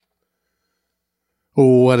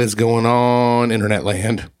What is going on, Internet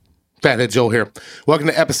Land? Fathead Joel here. Welcome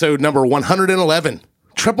to episode number 111,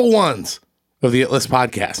 Triple Ones of the It List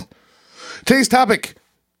Podcast. Today's topic,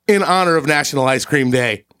 in honor of National Ice Cream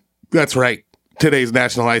Day. That's right, today's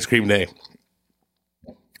National Ice Cream Day.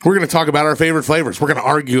 We're going to talk about our favorite flavors. We're going to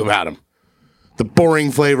argue about them. The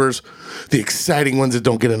boring flavors, the exciting ones that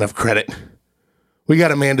don't get enough credit. We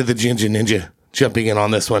got Amanda the Ginger Ninja jumping in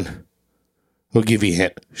on this one. We'll give you a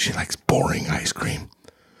hint. She likes boring ice cream.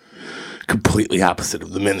 Completely opposite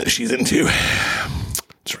of the men that she's into.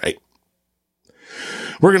 That's right.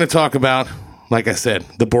 We're going to talk about, like I said,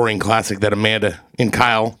 the boring classic that Amanda and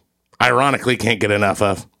Kyle ironically can't get enough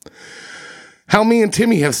of. How me and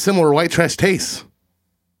Timmy have similar white trash tastes.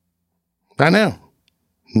 I know.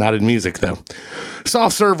 Not in music, though.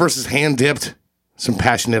 Soft serve versus hand dipped. Some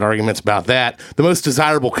passionate arguments about that. The most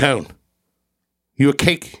desirable cone. You a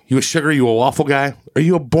cake? You a sugar? You a waffle guy? Are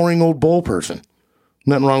you a boring old bowl person?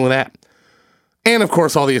 Nothing wrong with that. And, of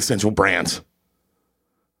course, all the essential brands.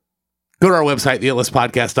 Go to our website,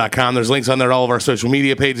 theatlistpodcast.com. There's links on there to all of our social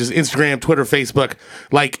media pages, Instagram, Twitter, Facebook.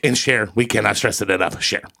 Like and share. We cannot stress it enough.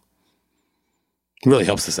 Share. It really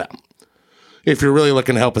helps us out. If you're really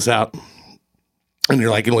looking to help us out and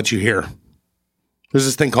you're liking what you hear, there's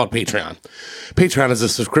this thing called Patreon. Patreon is a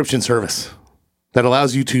subscription service that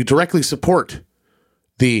allows you to directly support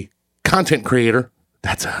the content creator,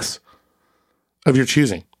 that's us, of your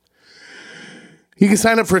choosing. You can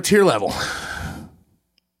sign up for a tier level.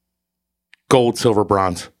 Gold, silver,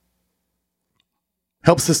 bronze.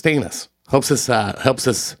 Helps sustain us. Helps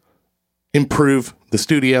us improve the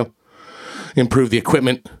studio, improve the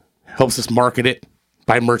equipment, helps us market it,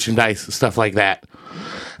 buy merchandise, stuff like that.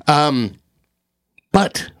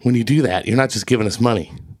 But when you do that, you're not just giving us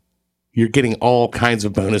money. You're getting all kinds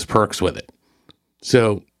of bonus perks with it.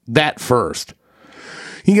 So that first.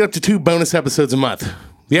 You can get up to 2 bonus episodes a month.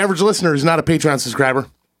 The average listener is not a Patreon subscriber.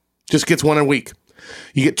 Just gets 1 a week.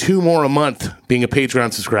 You get 2 more a month being a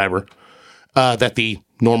Patreon subscriber that the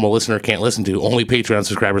normal listener can't listen to. Only Patreon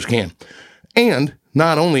subscribers can. And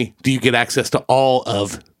not only do you get access to all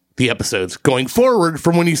of the episodes going forward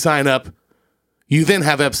from when you sign up, you then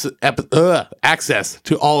have access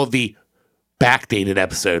to all of the backdated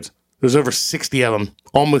episodes. There's over 60 of them,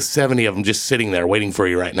 almost 70 of them just sitting there waiting for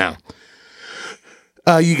you right now.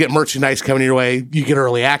 You get merchandise coming your way. You get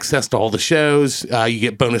early access to all the shows. You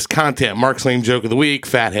get bonus content, Mark's Lame Joke of the Week,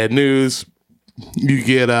 Fathead News. You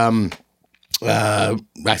get, I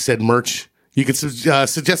said merch. You can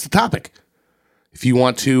suggest a topic. If you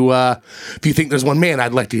want to, if you think there's one, man,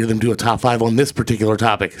 I'd like to hear them do a top 5 on this particular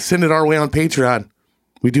topic. Send it our way on Patreon.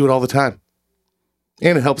 We do it all the time.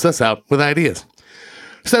 And it helps us out with ideas.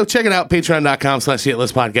 So check it out,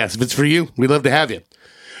 patreon.com/theatlistpodcast. If it's for you, we'd love to have you.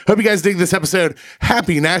 Hope you guys dig this episode.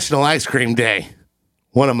 Happy National Ice Cream Day.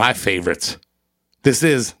 One of my favorites. This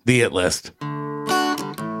is The It List.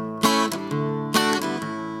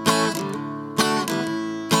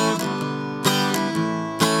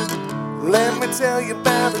 Let me tell you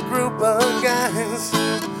about a group of guys.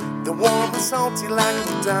 They're warm and salty like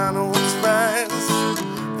McDonald's fries.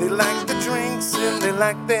 They like the drinks and they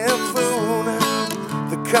like their food.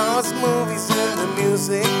 The cars, movies, and the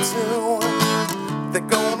music too. They're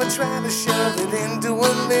gonna try to shove it into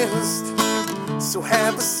a list. So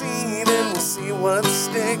have a seat and we'll see what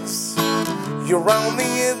sticks. You're on the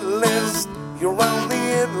It List. You're on the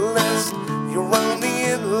It List. You're on the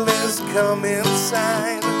It List. Come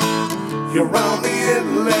inside. You're on the It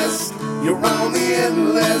List. You're on the It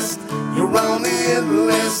List. You're on the It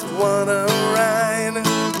List. What a ride.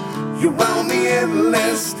 You're on the It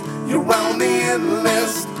List. You're on the It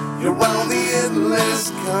List. You're on the It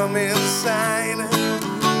List. Come inside.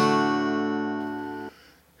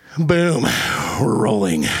 Boom. We're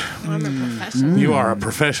rolling. I'm a professional. You are a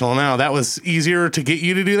professional now. That was easier to get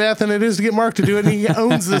you to do that than it is to get Mark to do it. And he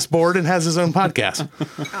owns this board and has his own podcast.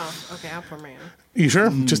 Oh, okay. I'll put my own. You sure?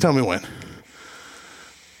 Just tell me when.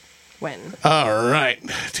 When? All right,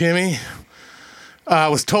 Timmy. I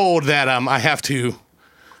was told that I have to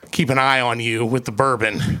keep an eye on you with the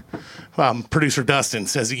bourbon. Producer Dustin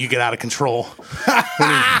says that you get out of control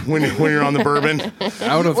when you're on the bourbon.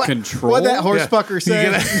 Out of control? What'd that horse fucker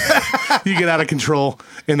say? You get out of control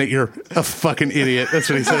and that you're a fucking idiot. That's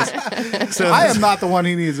what he says. So I am not the one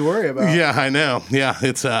he needs to worry about. Yeah, I know. Yeah,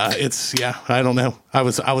 it's yeah, I don't know. I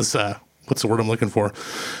was what's the word I'm looking for?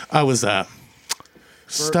 I was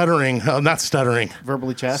stuttering. Not stuttering.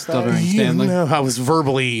 Verbally chastised? Stuttering Stanley. No, I was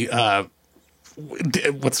verbally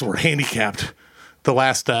what's the word? Handicapped. The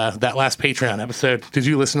last that last Patreon episode. Did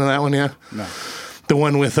you listen to that one yet? No. The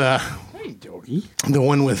one with Hey, doggy. the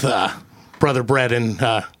one with Brother Brett and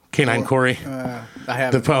Canine Corey. I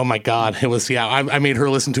have. Oh my God. It was, I made her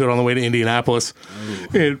listen to it on the way to Indianapolis.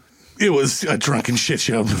 It was a drunken shit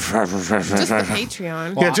show. Just the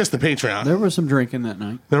Patreon. Yeah, just the Patreon. There was some drinking that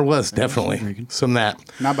night. There was definitely drinking. some that.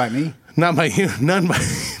 Not by me. Not by you. None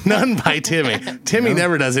by Timmy. Timmy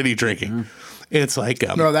never does any drinking. It's like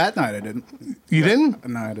No, that night I didn't. you didn't?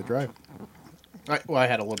 No, I had to drive. I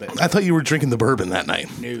had a little bit. I thought you were drinking the bourbon that night.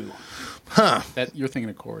 No. Huh. That you're thinking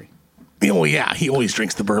of Corey. Oh yeah, he always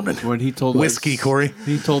drinks the bourbon. When he told Whiskey, Corey,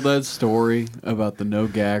 he told that story about the no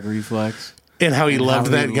gag reflex. and how he loved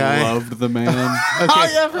How that he guy. Loved the man.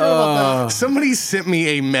 Okay. Somebody sent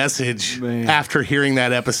me a message Man. after hearing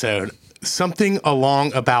that episode. Something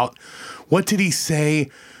along about what did he say?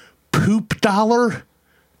 Poop dollar.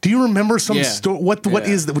 Do you remember some Yeah. story? What Yeah.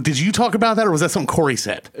 is that? Did you talk about that, or was that something Corey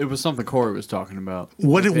said? It was something Corey was talking about.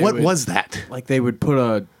 What Like, they what would- was that? Like they would put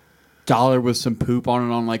a dollar with some poop on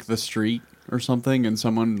it on like the street or something, and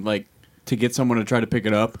someone like to get someone to try to pick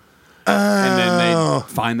it up. And then they'd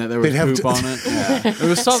find that there was They'd have poop to- on it. Yeah. It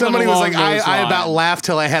was something. Somebody was along like, I those about lines. laughed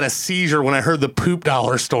till I had a seizure when I heard the poop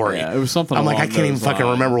dollar story. Yeah, it was something I'm like, I along can't even those fucking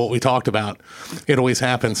lines. remember what we talked about. It always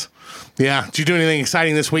happens. Yeah. Did you do anything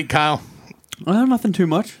exciting this week, Kyle? Well, nothing too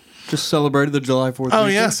much. Just celebrated the July 4th. Oh,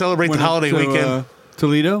 weekend. yeah, celebrate the Went up holiday to, weekend.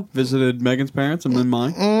 Toledo, visited Megan's parents and then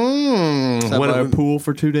mine. Sat What- by a pool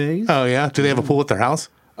for 2 days. Oh, yeah. Do they have a pool at their house?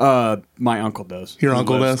 My uncle does. Your He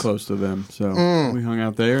uncle lives does? Mm. close to them, so we hung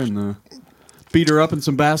out there and beat her up in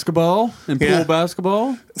some basketball and pool Yeah.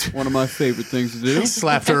 basketball. One of my favorite things to do.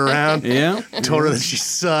 Slapped her around. Yeah, Told her that she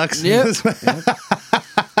sucks. Yep.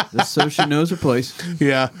 Just so she knows her place.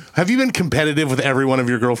 Yeah. Have you been competitive with every one of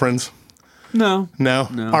your girlfriends? No, No.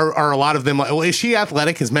 No. Are a lot of them like, well, is she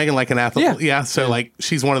athletic? Is Megan like an athlete? Yeah. So like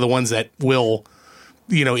she's one of the ones that will,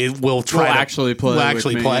 it will try will to actually play. Will with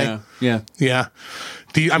actually me, play. Yeah. Yeah. Yeah.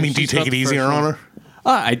 Do you She's take not it the easier first on one. her?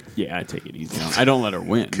 I take it easy. I don't let her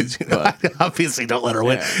win. But Obviously, don't let her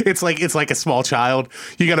win. Yeah. It's like a small child.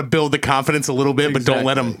 You got to build the confidence a little bit, but don't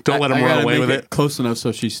let them I run gotta away make with it. close enough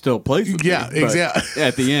so she still plays with Yeah, me. But exactly.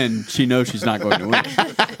 At the end, she knows she's not going to win.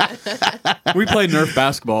 We play Nerf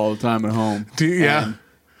basketball all the time at home. Yeah. and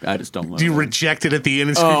I just don't let Do you her win. reject it at the end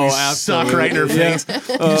and scream, Oh, "You suck!" absolutely. right in her Yeah. face?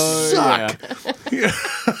 You suck. Yeah.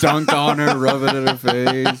 Dunk on her, rub it in her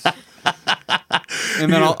face.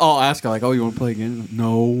 And then I'll ask her, like, oh, you want to play again?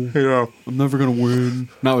 No. Yeah. I'm never going to win.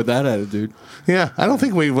 Not with that attitude. Yeah, I don't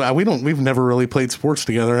think we've never really played sports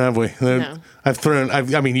together, have we? No.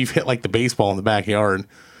 I mean, you've hit like the baseball in the backyard.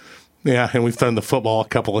 Yeah, and we've thrown the football a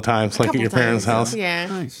couple of times, like at Couple your parents' times. house. Yeah.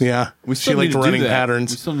 Nice. Yeah, We she still liked need to do running that. We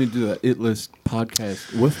patterns. still need to do that It List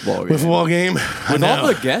podcast with ball. With ball game, I With all know.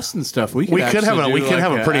 the guests and stuff, we could have actually a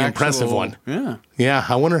do like pretty an impressive actual- one. Yeah, Yeah,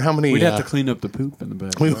 I wonder how many. we'd have to clean up the poop in the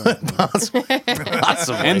back. We would possibly.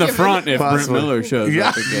 And the front if Brent Possibly. Miller shows Yeah.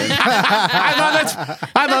 up again.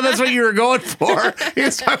 I thought that's what you were going for. He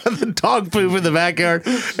was talking about the dog poop in the backyard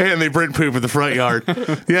and the Brent poop in the front yard.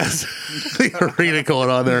 Yes, the arena going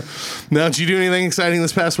on there. Now, did you do anything exciting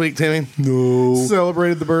this past week, Timmy? No.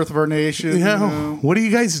 Celebrated the birth of our nation. Yeah. you know. What do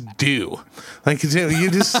you guys do? Like, you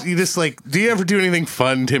just like, do you ever do anything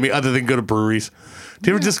fun, Timmy, other than go to breweries? Do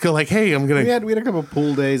you ever just go like, hey, I'm gonna? We had a couple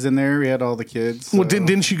pool days in there. We had all the kids. Well, so-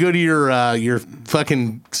 didn't you go to your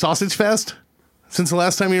fucking sausage fest since the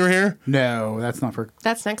last time you were here? No, that's not for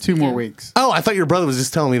That's next 2 more weekend. weeks. Oh, I thought your brother was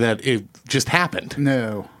just telling me that it just happened.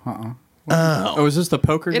 No, Oh, is this the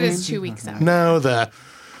poker It game? is 2 weeks out. No, the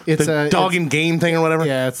It's dog it's- and game thing or whatever.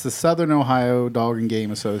 Yeah, it's the Southern Ohio Dog and Game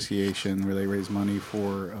Association where they raise money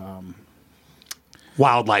for.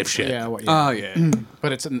 Wildlife shit. Yeah, Oh, yeah.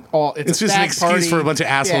 but it's It's a just an stag excuse party. for a bunch of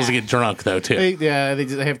assholes to Yeah. get drunk, though, too. They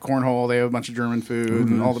have cornhole. They have a bunch of German food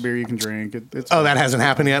and all the beer you can drink. It's Oh, that hasn't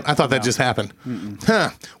happened yet? I thought that just happened.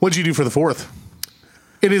 Huh. What'd you do for the 4th?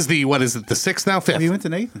 It is the 6th now? 5th? We went to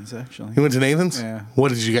Nathan's actually. You went to Nathan's? Yeah. What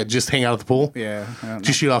did you get? Just hang out at the pool? Yeah. I don't Did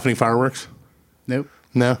you know. shoot off any fireworks? Nope.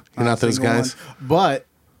 No? You're not those Single guys? one. But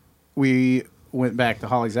we went back to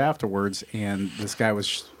Holly's afterwards, and this guy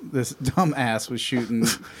this dumbass was shooting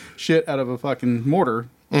shit out of a fucking mortar.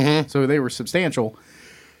 Mm-hmm. So they were substantial.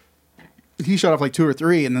 He shot off like 2 or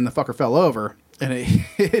 3, and then the fucker fell over, and it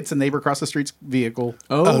hits a neighbor across the street's vehicle.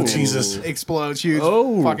 Oh, Jesus. Explodes, huge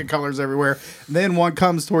Oh. fucking colors everywhere. Then one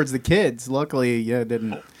comes towards the kids. Luckily, it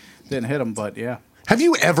didn't hit them, but yeah. Have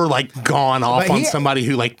you ever, like, gone off But on he- somebody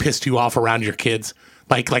who, like, pissed you off around your kids?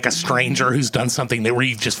 Like a stranger who's done something where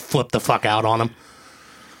you just flip the fuck out on them?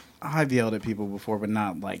 I've yelled at people before, but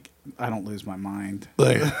not like I don't lose my mind.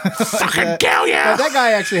 Like, fucking kill But ya! that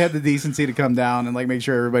guy actually had the decency to come down and like make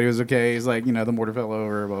sure everybody was okay. He's like, the mortar fell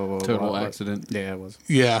over, blah blah blah. Total blah, blah. accident. Yeah, it was.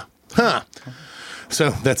 Yeah. Huh. So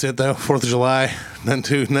that's it though. 4th of July,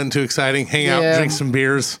 nothing too exciting. Hang out, Yeah. drink some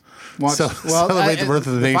beers. Watch, Celebrate the birth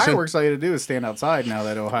of the nation. Fireworks all you have to do is stand outside now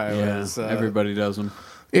that Ohio Yeah, is. everybody does them.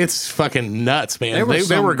 It's fucking nuts, man. There were They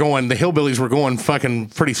some- were going. The hillbillies were going fucking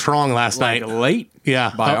pretty strong last Like night. late.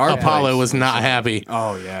 Yeah, by our Apollo place. was not happy.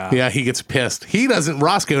 Oh yeah. Yeah, he gets pissed. He doesn't.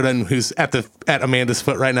 Roscoe doesn't. Who's at Amanda's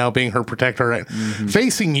foot right now, being her protector, right,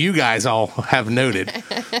 facing you guys all have noted,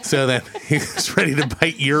 so that he's ready to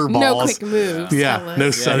bite your balls. No quick moves. Yeah, Ella. no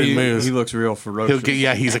Yeah, sudden moves. he looks real ferocious.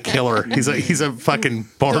 He's a killer. He's a fucking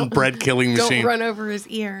barn bred killing Don't machine. run over his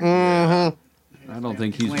ear. I don't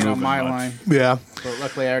think he's Laying moving on my much. line, Yeah, but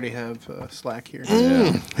luckily I already have Slack here.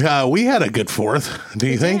 we had a good 4th. Do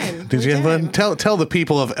you think? did. Did you have fun? Tell the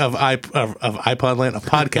people of iPod Land, of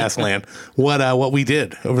Podcast Land, what we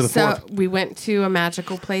did over the So 4th. we went to a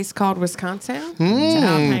magical place called Wisconsin, to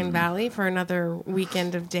Alpine Valley for another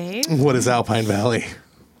weekend of days. What is Alpine Valley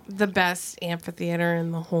The best amphitheater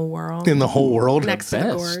in the whole world. in the whole world? Next to the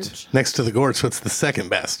best. gorge. Next to the gorge, so it's the second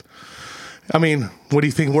best. I mean, what do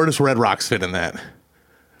you think? Where does Red Rocks fit in that?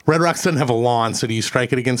 Red Rocks doesn't have a lawn, so do you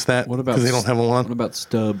strike it against that? What about because they don't have a lawn? What about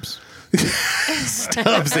Stubbs?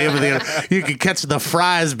 Stubbs, the amphitheater. You can catch the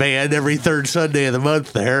Fries band every third Sunday of the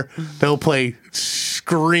month there. They'll play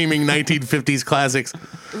screaming 1950s classics.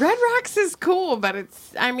 Red Rocks is cool, but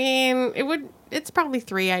it's probably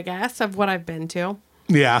 3, I guess, of what I've been to.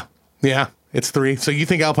 Yeah, it's 3. So you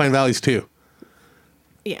think Alpine Valley's 2?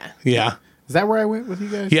 Yeah. Yeah. Is that where I went with you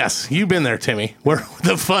guys? Yes, you've been there, Timmy. Where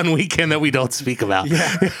the fun weekend that we don't speak about.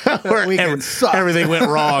 Yeah. Where weekend sucked. everything went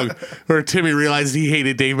wrong. Where Timmy realized he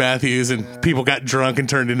hated Dave Matthews, and people got drunk and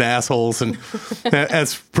turned into assholes, and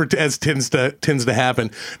as tends to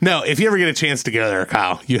happen. No, if you ever get a chance to go there,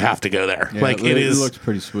 Kyle, you have to go there. Yeah, like it is. looks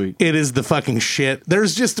pretty sweet. It is the fucking shit.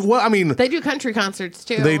 There's just They do country concerts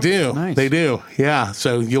too. They do. Nice. They do. Yeah.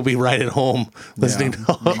 So you'll be right at home listening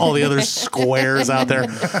to all the other squares out there.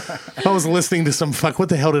 I was listening to some what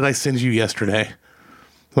the hell did I send you yesterday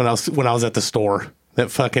when I was at the store? That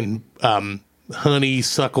fucking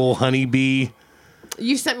honeysuckle honeybee.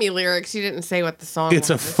 You sent me lyrics. You didn't say what the song It's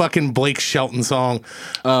a was. fucking Blake Shelton song.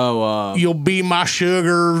 Oh, You'll be my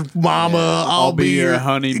sugar mama. I'll be your your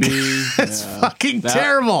honeybee. It's fucking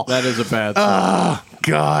terrible. That is a bad song.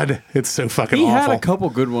 God, it's so fucking He awful. had a couple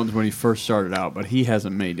good ones when he first started out, but he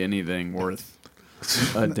hasn't made anything worth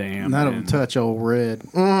a damn. Not man. a touch old red.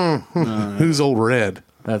 Who's Old Red?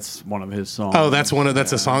 That's one of his songs. Oh, that's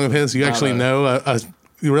a song of his. You actually know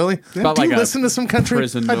you really? about Do you like a listen to some country?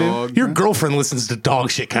 prison I do. dog. Your girlfriend listens to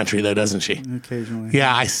dog shit country though, doesn't she? Occasionally.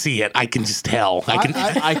 Yeah, I see it. I can just tell.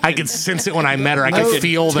 I can sense it when I met her. I No, can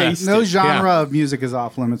feel that. taste No it. genre of music is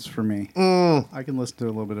off limits for me. I can listen to a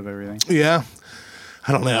little bit of everything. Yeah.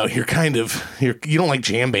 I don't know. You don't like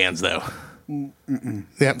jam bands though.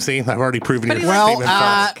 Yeah, see, I've already proven your statement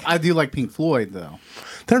false. I do like Pink Floyd though.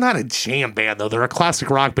 They're not a jam band though. They're a classic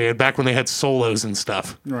rock band back when they had solos and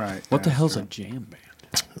stuff. Right. What the hell's a jam band?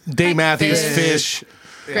 Dave Matthews, Fish.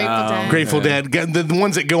 Fish, Grateful Dead. Grateful Dead, the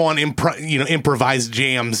ones that go on improvised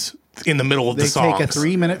jams in the middle of They the songs. take a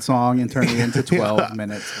 3-minute song and turn it into 12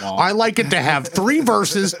 minutes long. I like it to have 3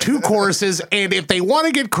 verses, 2 choruses, and if they want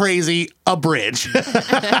to get crazy, a bridge.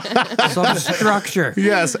 Some structure.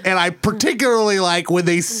 Yes, and I particularly like when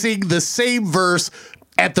they sing the same verse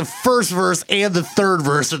at the first verse and the third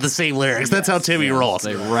verse of the same lyrics. That's how Timmy rolls.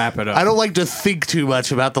 They wrap it up. I don't like to think too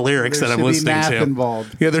much about the lyrics There that I'm should be listening math to.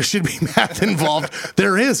 involved. Yeah, there should be math involved.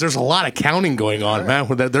 There is. There's a lot of counting going on, man.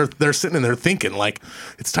 They're sitting in there thinking like,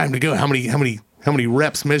 it's time to go. How many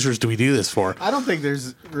reps, measures do we do this for? I don't think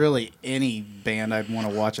there's really any band I'd want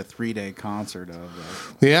to watch a 3-day concert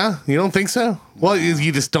of. Though. Yeah, you don't think so? Well,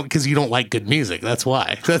 you just don't because you don't like good music. That's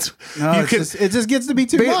why. No, it just gets to be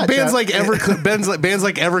too much. Bands like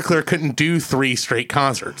Everclear couldn't do 3 straight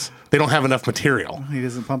concerts. They don't have enough material. He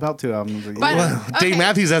doesn't pump out 2 albums a year. But Dave okay.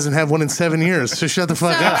 Matthews hasn't had one in 7 years, so shut the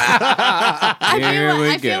fuck up.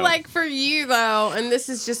 I feel go. like for you though, and this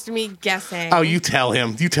is just me guessing. Oh, you tell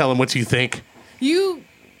him. You tell him what you think.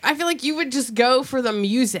 I feel like you would just go for the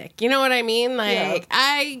music. You know what I mean? Like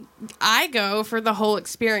I go for the whole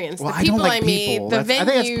experience. Well, the I don't people like I meet, people. the I think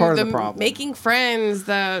venue, that's part of the the problem. making friends,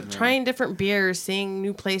 the trying different beers, seeing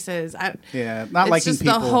new places. Not It's liking just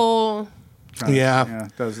people. the whole. Yeah.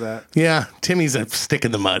 Does that. Yeah, Timmy's a stick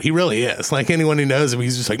in the mud. He really is. Like anyone who knows him,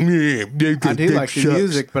 he's just like, I do like the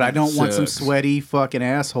music, but I don't want some Sucks. sweaty fucking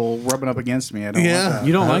asshole rubbing up against me. I don't Yeah. want that.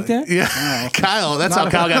 You don't like that? Yeah, Kyle. That's how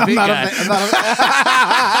Kyle got I'm beat. not Guy. a fan- I'm not a-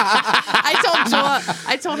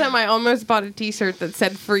 I told him I almost bought a T-shirt that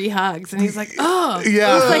said "free hugs," and he's like, "Oh,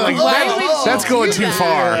 Yeah, like, why that- would you that's going do too that?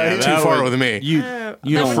 far. Yeah, too that far would- with me. You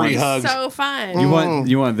You That don't would want be hugs. so fun.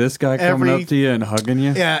 you want this guy coming Every- up to you and hugging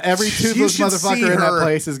you? Yeah, every You toothless should see motherfucker in her- that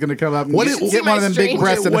place is going to come up and What get, is- get one of them big stranger.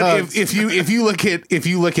 breasted What hugs. if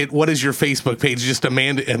you look at what is your Facebook page? Just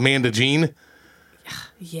Amanda Jean.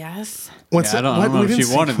 Yes. What's Yeah, I don't know we if didn't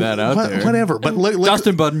she wanted that out there. Whatever, but look,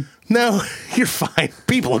 Dustin Budden. No, you're fine.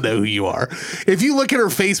 People know who you are. If you look at her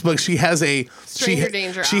Facebook, she has a Stranger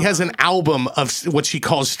Danger She has an album of what she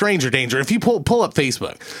calls Stranger Danger. If you pull up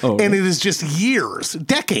Facebook, and it is just years,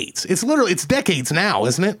 decades. It's decades now,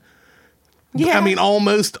 isn't it? Yeah. I mean,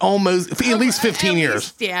 almost at least 15 At years.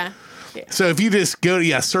 least, yeah. So if you just go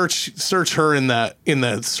to search her in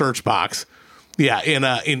the search box, in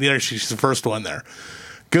there she's the first one there.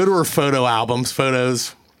 Go to her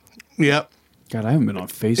photos. Yep. God, I haven't been on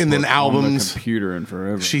Facebook And then on the albums. computer in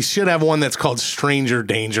forever. She should have one that's called Stranger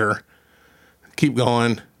Danger. Keep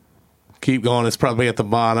going. It's probably at the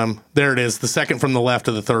bottom. There it is. The second from the left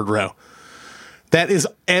of the third row. That is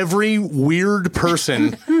every weird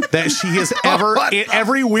person that she has ever,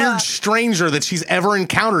 every weird stranger that she's ever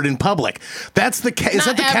encountered in public. That's is that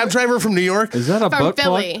Not the cab ever. driver from New York? Is that a From butt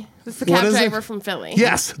Philly. plug? This is the What cab is it? driver from Philly.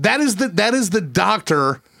 Yes, that is the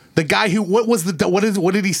doctor, the guy who.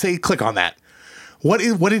 What did he say? Click on that. What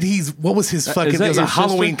was his fucking? It that was a your sister?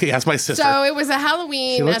 Halloween. Yes, my sister. So it was a She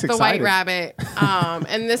Halloween looks at the White excited. Rabbit.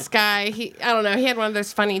 And this guy, I don't know, he had one of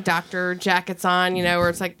those funny doctor jackets on, where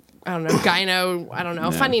it's like, I don't know, gyno, I don't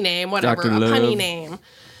know, funny name, whatever, Dr. a Love. punny name.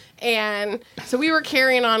 And so we were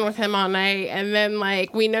carrying on with him all night. And then,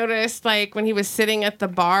 we noticed, when he was sitting at the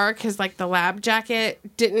bar, because, the lab jacket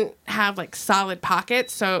didn't have, solid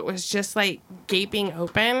pockets. So it was just, gaping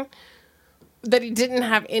open, that he didn't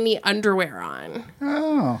have any underwear on.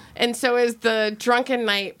 Oh. And so as the drunken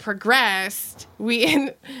night progressed,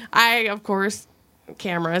 I, of course,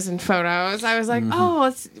 cameras and photos, I was like,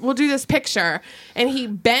 we'll do this picture. And he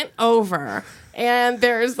bent over, and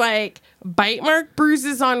there's bite mark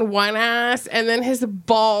bruises on one ass, and then his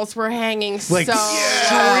balls were hanging like so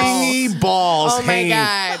stringy balls Oh my hanging.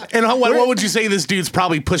 God. And what would you say this dude's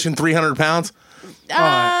probably pushing 300 pounds?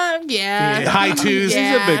 Yeah. High twos.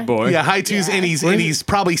 Yeah. He's a big boy. Yeah, high twos, Yeah. and he's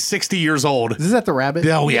probably 60 years old. Is this at the Rabbit?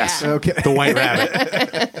 Oh yes, Yeah. Okay. the White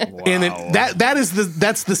Rabbit. And then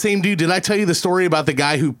that's the same dude. Did I tell you the story about the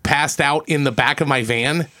guy who passed out in the back of my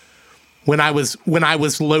van when I was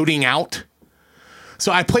loading out?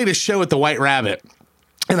 So I played a show at the White Rabbit,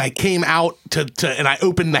 and I came out and I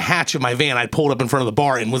opened the hatch of my van. I pulled up in front of the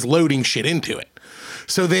bar and was loading shit into it.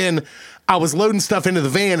 So then I was loading stuff into the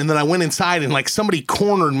van, and then I went inside, and somebody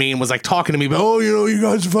cornered me and was talking to me about, you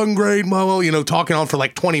guys are fucking great, mama, talking on for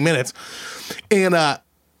 20 minutes. And I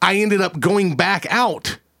ended up going back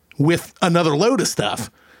out with another load of stuff.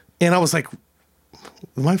 And I was like,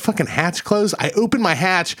 my fucking hatch closed. I opened my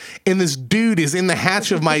hatch, and this dude is in the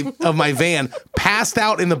hatch of my van, passed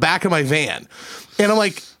out in the back of my van. And I'm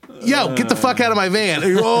like, yo, get the fuck out of my van.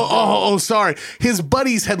 Oh, sorry. His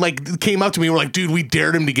buddies had came up to me and were like, dude, we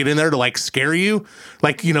dared him to get in there to scare you.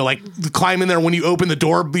 Climb in there when you open the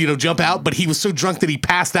door, jump out. But he was so drunk that he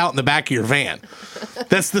passed out in the back of your van.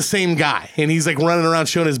 That's the same guy. And he's running around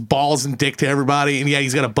showing his balls and dick to everybody. And yeah,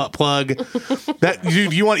 he's got a butt plug.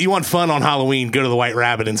 Dude, you want fun on Halloween, go to the White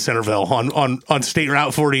Rabbit in Centerville on State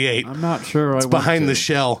Route 48. I'm not sure. It's behind the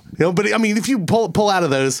shell. But I mean, if you pull out of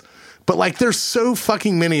those, but there's so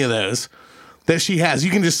fucking many of those that she has.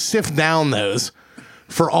 You can just sift down those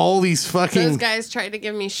for all these fucking. Those guys tried to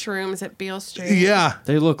give me shrooms at Beale Street. Yeah,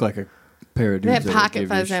 They look like a pair of dudes. They had that would pocket give you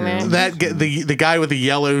fuzz in it. that the guy with the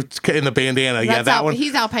yellow in the bandana. Yeah, That's that one.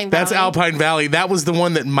 He's Alpine Valley. That's Alpine Valley. That was the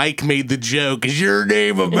one that Mike made the joke. Is your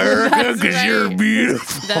name America? That's Because you're right.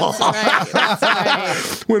 beautiful. That's right. That's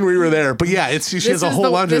right. When we were there, but yeah, she has a whole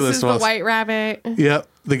laundry This list is of the us. White Rabbit. Yep.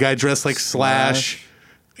 The guy dressed like Slash.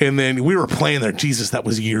 And then we were playing there. Jesus, that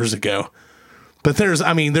was years ago. But there's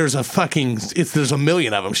a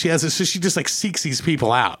million of them. She has this, so she just seeks these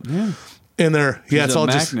people out. Yeah. And it's all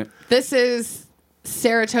magnet. This is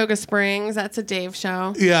Saratoga Springs. That's a Dave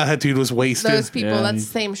show. that dude was wasted. Those people, Yeah, that's he- the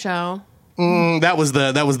same show. That was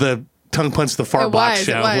the tongue punch the fart box It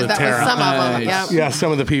show was. with That Tara. was some of them. Nice. Yep. Yeah,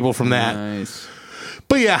 some of the people from that. Nice.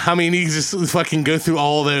 But yeah, I mean, you just fucking go through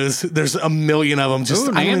all those. There's a million of them. Just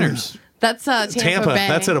Ooh, I don't even- Nanners. That's Tampa Bay.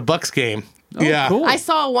 That's at a Bucks game. Oh, yeah. cool. I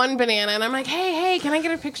saw one banana and I'm like, hey, can I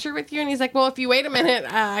get a picture with you? And he's like, well, if you wait a minute,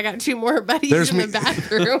 I got two more buddies There's in me- the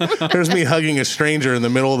bathroom. There's me hugging a stranger in the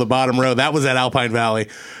middle of the bottom row. That was at Alpine Valley.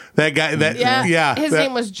 That guy. His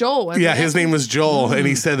name was Joel, wasn't Yeah, it? his name was Joel, and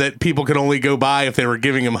he said that people could only go by if they were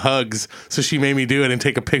giving him hugs. So she made me do it and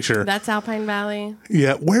take a picture. That's Alpine Valley.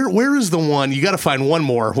 Yeah, where is the one? You got to find one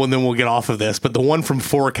more. Well, then we'll get off of this. But the one from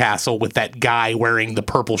Forecastle with that guy wearing the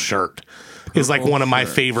purple shirt. is like Purple one of my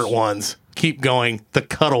shirts. favorite ones. Keep going. The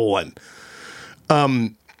cuddle one.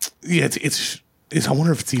 Yeah, it's I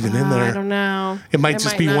wonder if it's even in there. I don't know. It might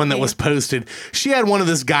just be not one that be. was posted. She had one of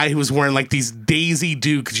this guy who was wearing like these Daisy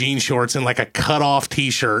Duke jean shorts and like a cut off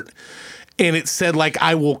t-shirt. And it said like,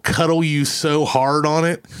 I will cuddle you so hard on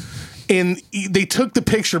it. And they took the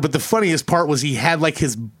picture, but the funniest part was he had like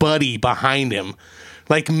his buddy behind him,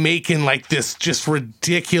 like making like this just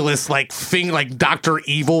ridiculous like thing, like Dr.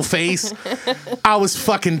 Evil face. I was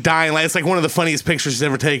fucking dying. Like, it's like one of the funniest pictures he's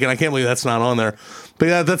ever taken. I can't believe that's not on there. But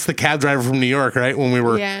yeah, that's the cab driver from New York, right? When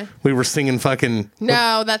we were singing fucking.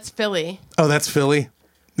 No, that's Philly. Oh, that's Philly.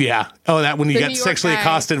 Yeah. Oh, that when you The got New York sexually guy.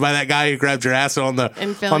 accosted by that guy who grabbed your ass on the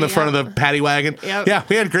In Philly, on the front yeah. of the paddy wagon. Yep. Yeah,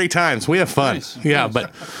 we had great times. We have fun. Nice. Yeah,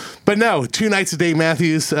 but no, 2 nights a day,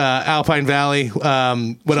 Matthews, Alpine Valley.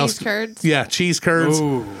 What else? curds. Yeah, cheese curds.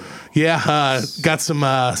 Ooh. Yeah, got some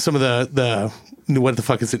of the what the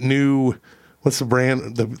fuck is it? What's the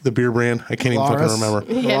brand? The beer brand? I can't even fucking Glarus.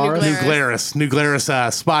 remember. Yeah, New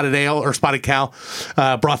Glarus spotted ale or spotted cow.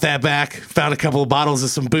 Brought that back. Found a couple of bottles of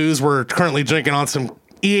some booze. We're currently drinking on some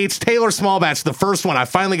E.H. Taylor small batch. The first one. I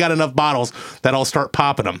finally got enough bottles that I'll start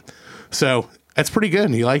popping them. So that's pretty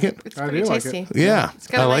good. You like it? It's I pretty do like tasty. it. Yeah, It's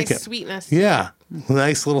got I a like nice it. sweetness. Yeah,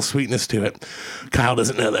 nice little sweetness to it. Kyle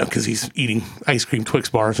doesn't know that because he's eating ice cream Twix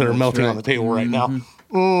bars that are melting on the table right now.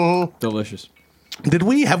 Delicious.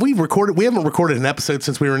 Have we recorded? We haven't recorded an episode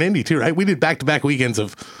since we were in Indy too, right? We did back-to-back weekends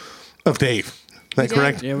of Dave. Is that did.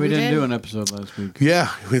 correct? Yeah, we We didn't did. do an episode last week.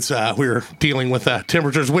 Yeah, it's we were dealing with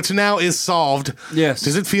temperatures, which now is solved. Yes.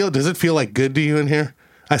 Does it feel like good to you in here?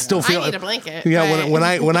 I still feel. I need a blanket. Yeah, but-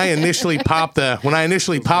 when I initially popped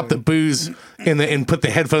the booze and put the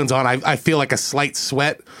headphones on, I feel like a slight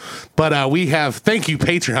sweat. But we have, thank you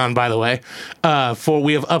Patreon, by the way,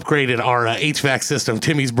 we have upgraded our HVAC system.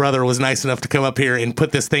 Timmy's brother was nice enough to come up here and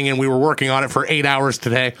put this thing in. We were working on it for 8 hours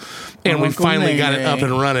today, and we Uncle finally got it Nene. up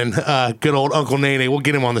and running. Good old Uncle Nene. We'll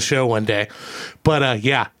get him on the show one day. But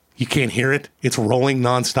yeah. You can't hear it. It's rolling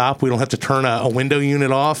nonstop. We don't have to turn a window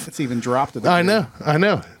unit off. It's even dropped at the I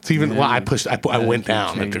know. It's even. Well, I went can't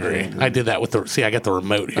down a change degree. it. I did that with the. See, I got the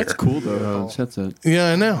remote here. That's cool though. That's it.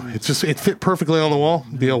 Yeah, I know. It fit perfectly on the wall.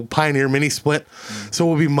 The old Pioneer mini split. So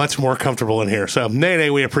we'll be much more comfortable in here. So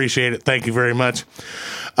Nene, we appreciate it. Thank you very much.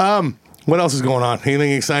 What else is going on?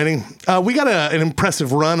 Anything exciting? We got an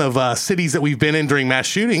impressive run of cities that we've been in during mass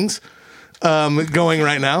shootings going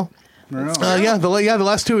right now. The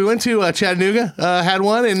last two we went to, Chattanooga had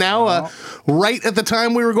one, and now right at the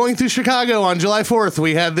time we were going through Chicago on July 4th,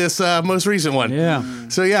 we had this most recent one. Yeah.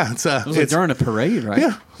 So yeah, it's It was like during a parade, right?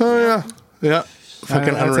 yeah, oh yeah,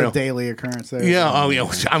 fucking That's unreal. a daily occurrence there. Yeah, oh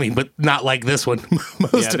yeah. I mean, but not like this one.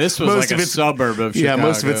 Yeah, this was like a suburb of Chicago. Yeah,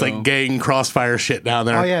 most of it's like gang crossfire shit down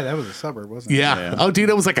there. Oh yeah, that was a suburb, wasn't it? Yeah. Yeah. Oh, dude,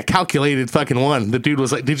 it was like a calculated fucking one. The dude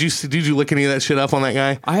was like, did you look any of that shit up on that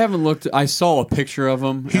guy? I haven't looked. I saw a picture of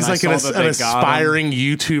him. He's like an an aspiring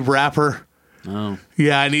YouTube rapper. Oh.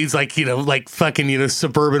 Yeah, and he's like, like fucking,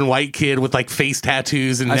 suburban white kid with like face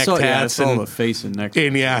tattoos and I neck saw, tats the and face and neck.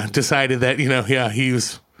 yeah, decided that, he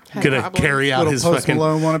was gonna problems. carry out Little his Post fucking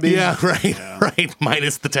Malone wannabe. Yeah, right.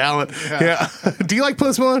 Minus the talent. Yeah. Do you like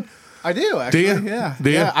Post Malone? I do actually. you? Yeah, Do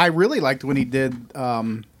you? yeah. I really liked when he did.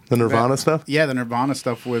 The Nirvana stuff? Yeah, the Nirvana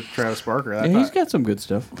stuff with Travis Barker. Yeah, he's got some good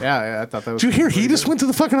stuff. Yeah, I thought that was. Did you hear he pretty just good. went to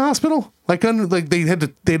the fucking hospital? Like they had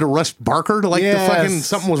to rush Barker to the Yes. fucking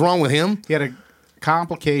something was wrong with him? He had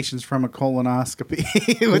complications from a colonoscopy,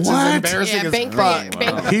 which What? is embarrassing Yeah, as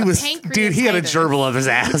fuck. He was dude, he had a pancreatitis. gerbil of his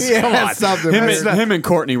ass. Yeah, Come on. something. Him and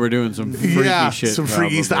Courtney were doing some freaky shit. Some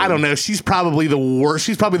freaky stuff. probably. I don't know. She's probably the worst.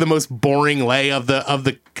 She's probably the most boring lay of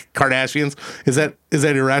the Kardashians. Is that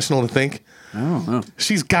irrational to think? I don't know.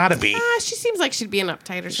 She's got to be. She seems like she'd be an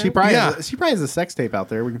uptight or something. She probably Yeah. has a sex tape out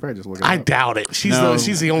there. We can probably just look it I up. doubt it. She's No,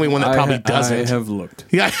 the only one that probably doesn't. I have looked.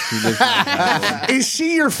 Yeah. Is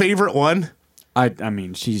she your favorite one? I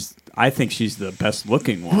mean, I think she's the best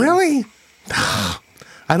looking one. Really?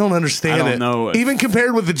 I don't understand I don't it. know if- Even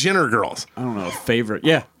compared with the Jenner girls. I don't know. Favorite.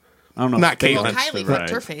 Yeah. I don't know. Not favorite. Well, Caitlyn. Kylie Right. ripped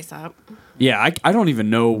her face up. Yeah, I don't even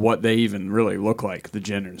know what they even really look like. The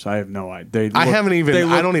Jenners, I have no idea. I haven't even- They I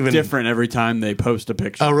look don't even- different every time they post a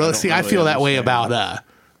picture. Oh, really? don't See, I really feel that way understand. about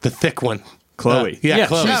the thick one. Chloe. Yeah,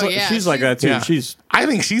 Chloe. She's, Oh, like, yeah, she's like that too. Yeah. She's I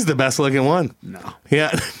think she's the best looking one. no.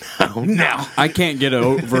 Yeah. No. I can't get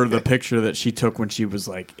over the picture that she took when she was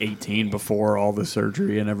like 18 before all the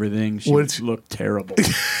surgery and everything. She What'd she- looked terrible.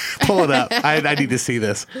 Pull it up. I need to see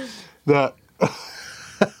this. The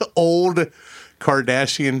old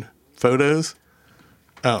Kardashian photos.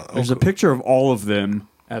 Oh, There's a picture of all of them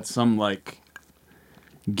at some like.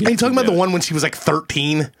 are you talking about the one when she was like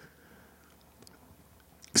 13?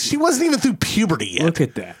 She wasn't even through puberty yet. Look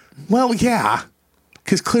at that. Well, yeah,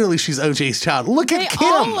 because clearly she's OJ's child. Look They at Kim.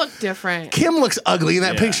 all look different. Kim looks ugly in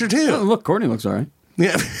that picture Oh, too. look, Courtney looks all right.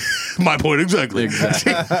 Yeah, my point exactly. You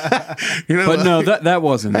know, But no, that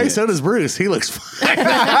wasn't hey, it. so does Bruce. He looks fine.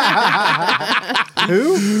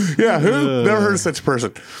 Who? Yeah, who? Never heard of such a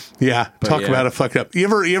person. Yeah, talk yeah. about a fuck up. You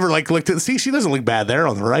ever like looked at? See, she doesn't look bad there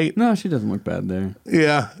on the right. No, she doesn't look bad there.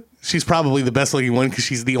 Yeah, she's probably the best looking one because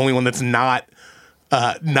she's the only one that's not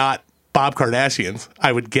Bob Kardashian's.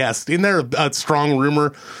 I would guess. Isn't there a strong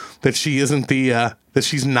rumor that she isn't that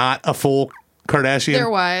she's not a full Kardashian? There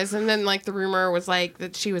was, and then like the rumor was like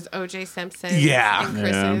that she was O.J. Simpson. Yeah. and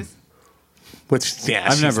Chris's. Which yeah,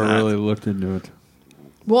 I've she's never not. really looked into it.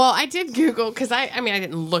 Well, I did Google because I mean I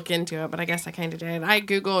didn't look into it, but I guess I kind of did. I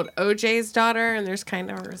Googled O.J.'s daughter, and there's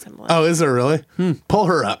kind of a resemblance. Oh, is there really? Pull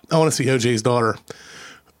her up. I want to see OJ's daughter.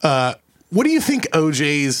 What do you think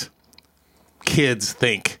OJ's kids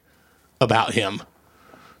think about him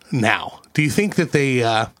now? Do you think that they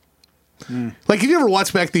like? Have you ever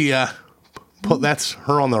watched back the? That's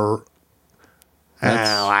her on the. Oh,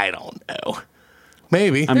 I don't know.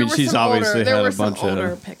 Maybe. I mean, were she's some obviously older, there had were a bunch some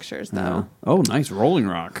older of. pictures though. Oh, nice Rolling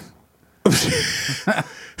Rock.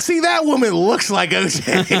 See, that woman looks like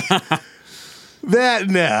OJ. That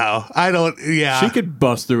no, I don't. Yeah, She could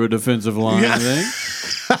bust through a defensive line, Yeah. I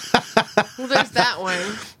think. Well, there's that one.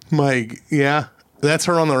 Mike. Yeah, that's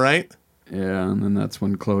her on the right Yeah, and then that's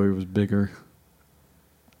when Chloe was bigger.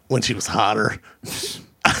 when she was hotter.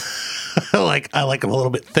 I like him a little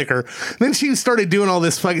bit thicker. Then she started doing all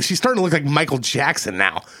this fucking. She's starting to look like Michael Jackson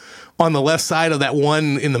now. On the left side of that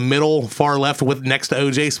one in the middle, far left, with next to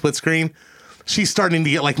OJ split screen, she's starting to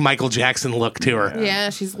get like Michael Jackson look to her. Yeah,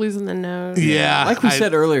 she's losing the nose. Yeah, Like we I-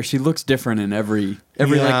 said earlier, she looks different in every Yeah.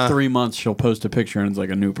 like 3 months. She'll post a picture and it's like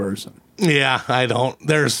a new person. Yeah, I don't.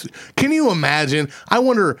 Can you imagine? I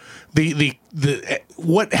wonder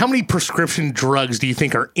how many prescription drugs do you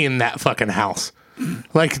think are in that fucking house?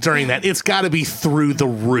 Like during that, it's got to be through the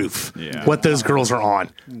roof. Yeah. What those girls are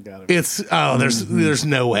on. Gotta be. There's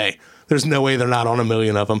no way. There's no way they're not on a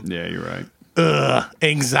million of them. Yeah, you're right.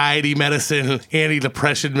 Anxiety medicine,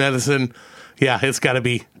 anti-depression medicine. Yeah, it's got to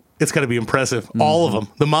be impressive. All of them.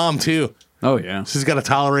 The mom too. Oh yeah. She's got to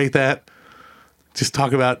tolerate that. Just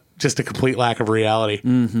talk about just a complete lack of reality.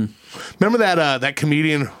 Mm-hmm. Remember that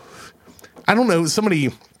comedian? I don't know. Some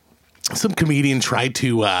comedian tried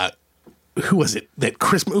to. Who was it?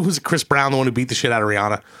 Who was Chris Brown, the one who beat the shit out of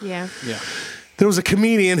Rihanna? Yeah. Yeah. There was a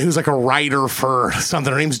comedian who's like a writer for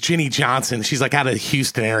something. Her name's Jenny Johnson. She's like out of the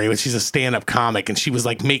Houston area, but she's a stand-up comic. And she was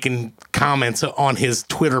like making comments on his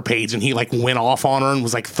Twitter page, and he like went off on her and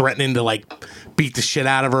was like threatening to like beat the shit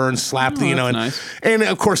out of her and slap the, that's and, nice. and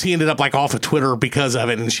of course he ended up like off of Twitter because of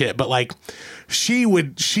it and shit. But like she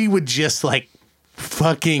would just like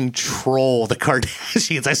fucking troll the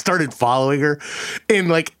Kardashians. I started following her, and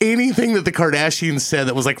like anything that the Kardashians said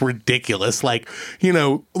that was like ridiculous, like, you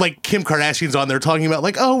know, like Kim Kardashian's on there talking about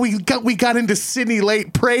like, oh, we got into Sydney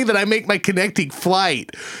late, pray that I make my connecting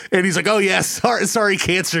flight, and he's like, oh yeah, sorry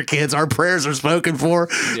cancer kids, our prayers are spoken for.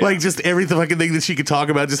 Like just every fucking thing that she could talk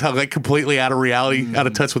about, just how like completely out of reality, out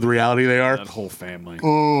of touch with reality they are. That whole family.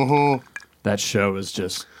 Mm-hmm. That show is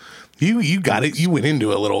just. You got it. You went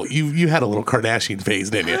into a little. You had a little Kardashian phase,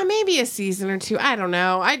 didn't you? Maybe a season or two. I don't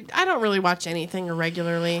know. I don't really watch anything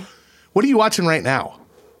irregularly. What are you watching right now?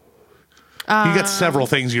 You got several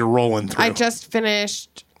things you're rolling through. I just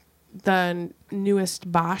finished the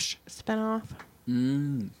newest Bosch spinoff.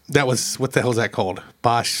 That was, what the hell is that called?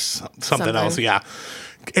 Bosch something else. Yeah.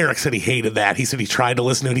 Eric said he hated that. He said he tried to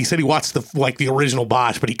listen to it. He said he watched the original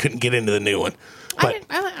Bosch, but he couldn't get into the new one. But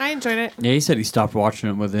I enjoyed it. Yeah, he said he stopped watching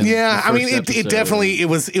it within. yeah, the I mean, first it episode. definitely it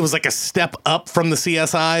was like a step up from the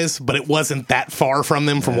CSIs, but it wasn't that far from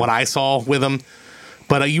them from what I saw with them.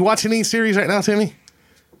 But you watching any series right now, Timmy?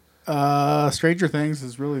 Stranger Things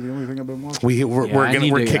is really the only thing I've been watching.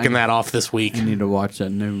 We're kicking that off this week. I need to watch that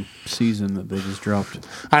new season that they just dropped.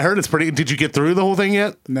 I heard it's pretty. Did you get through the whole thing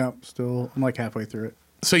yet? No, still, I'm like halfway through it.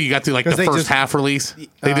 So you got through like the 'Cause they first just- half release?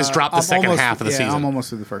 They just dropped the I'm second almost- half of the season. I'm almost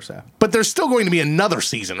through the first half. But there's still going to be another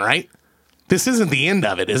season, right? This isn't the end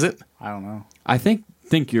of it, is it? I don't know. I think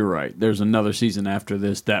you're right. There's another season after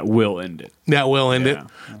this that will end it. That will end it.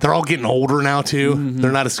 Yeah. They're all getting older now too.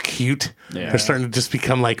 They're not as cute. Yeah. They're starting to just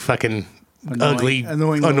become like fucking ugly,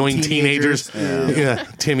 annoying annoying little teenagers. teenagers. Yeah.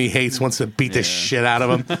 Timmy hates, wants to beat the shit out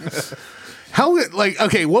of them. How like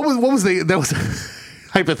okay? What was that was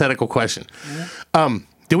a hypothetical question.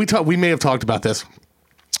 Did we talk? We may have talked about this.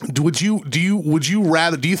 Would you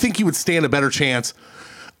think you would stand a better chance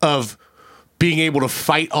of being able to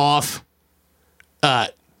fight off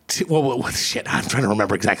shit, I'm trying to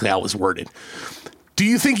remember exactly how it was worded. Do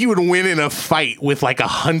you think you would win in a fight with like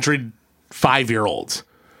 100 5-year-olds?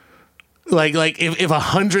 Like if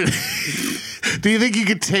 100 do you think you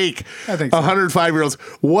could take I think so. 100 5-year-olds?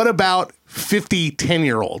 What about 50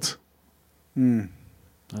 10-year-olds?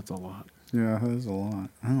 That's a lot. Yeah, that's a lot.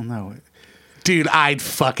 I don't know. Dude, I'd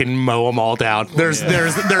fucking mow them all down. There's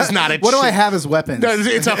not a What do I have as weapons? No,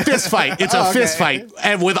 it's a fist fight. It's a fist fight,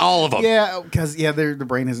 and with all of them. Yeah, because their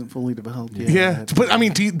brain isn't fully developed yet. Yeah, but I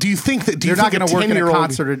mean, do you think that? They're not going to work in a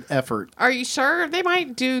concerted effort. Are you sure they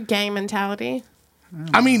might do gang mentality?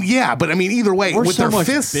 I mean, yeah, but I mean, either way, We're with so their much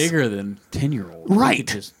fists, bigger than 10-year-olds.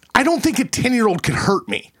 right? I don't think a 10-year-old could hurt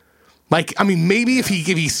me. Like, I mean, maybe if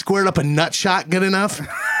he squared up a nut shot good enough.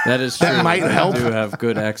 That is true. That might They help. do have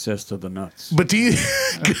good access to the nuts. But do you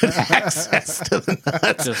good access to the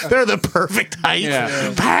nuts? They're the perfect height.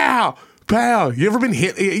 Yeah. Pow, pow. You ever been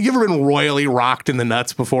hit? You ever been royally rocked in the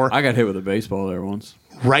nuts before? I got hit with a baseball there once.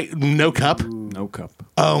 Right? No cup. No cup.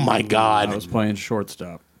 Oh my I god! was playing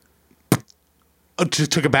shortstop,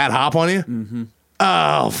 Just took a bad hop on you. Mm-hmm.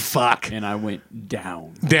 Oh fuck! and I went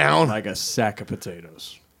down Down. like a sack of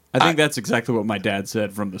potatoes. I think that's exactly what my dad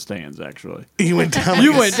said from the stands, actually. You went down. You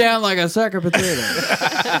like a went down like a sack of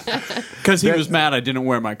potatoes. Because he was mad I didn't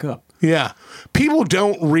wear my cup. Yeah. People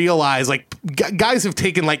don't realize, like, guys have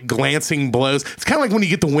taken, like, glancing blows. It's kind of like when you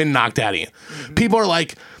get the wind knocked out of you. People are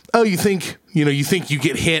like, oh, you think you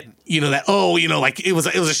get hit, like, it was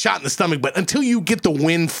a shot in the stomach. But until you get the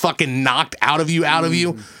wind fucking knocked out of you,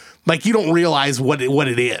 like, you don't realize what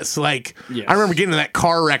it is. Like, Yes. I remember getting in that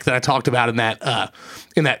car wreck that I talked about in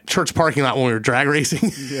that church parking lot when we were drag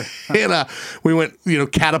racing. And we went,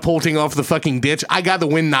 catapulting off the fucking ditch. I got the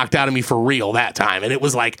wind knocked out of me for real that time. And it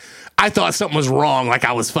was like, I thought something was wrong. Like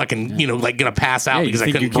I was fucking, like going to pass out Yeah, you because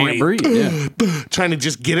I think couldn't you can't breathe. Yeah. Trying to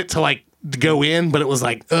just get it to like go in. But it was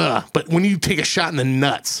like, ugh. But when you take a shot in the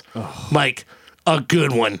nuts, like a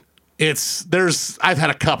good one, I've had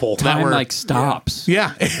a couple that Time were like stops.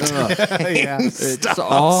 yeah. It's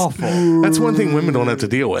awful. That's one thing women don't have to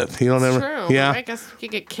deal with. You don't ever. True. Yeah. I guess you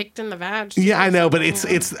get kicked in the vag. Yeah, I know, but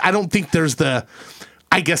it's. I don't think there's the.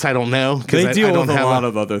 I guess I don't know. 'Cause They I deal don't with a have lot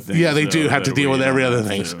of other things. Yeah, they do though, have to that deal we with every don't other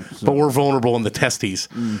have thing. to, But we're vulnerable in the testes.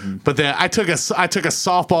 But I took a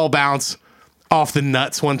softball bounce off the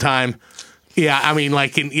nuts one time. Yeah, I mean,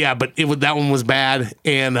 but that one was bad,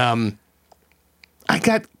 and I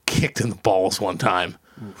got kicked in the balls one time.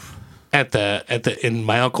 In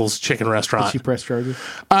my uncle's chicken restaurant. She pressed charges.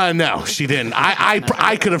 No, she didn't.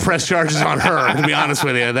 I could have pressed charges on her, to be honest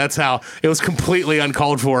with you. That's how it was completely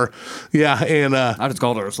uncalled for. Yeah, and I just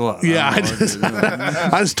called her a slut. yeah, I don't know what to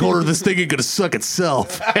do. I just told her this thing ain't gonna suck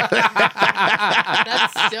itself. That'd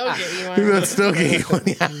still get you on. That'd still get you one.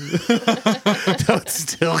 Yeah. That would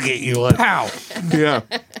still get you one. Pow. Yeah.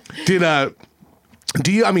 Do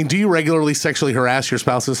you regularly sexually harass your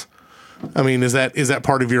spouses? I mean, is that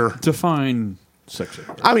part of your? Define sexual.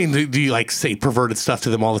 I mean, do you like say perverted stuff to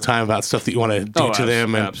them all the time about stuff that you want to do to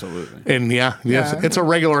them? And, absolutely. And it's a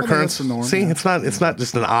regular think occurrence. that's the norm, See, yeah. it's not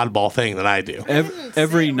just an oddball thing that I do.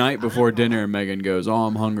 Every night before dinner, Megan goes, "Oh,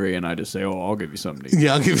 I'm hungry," and I just say, "Oh, I'll give you something to eat."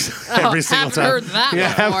 Yeah, I'll give you every single I've time. heard that Yeah,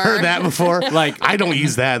 I've before. heard that before. Like- I don't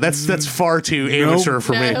use that. That's far too amateur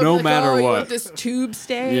for me. he'll be No like, matter you what. want this tube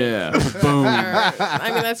steak? Yeah. Boom.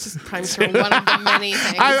 I mean, that's just I'm sure one of the many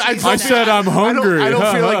things. I you I said I'm hungry. I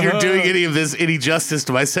don't feel like you're doing any justice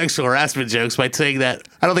to my sexual harassment jokes by saying that.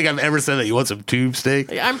 I don't think I've ever said that you want some tube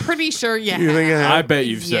steak. I'm pretty sure you You think I have. have? I bet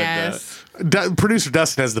you've said Yes. Producer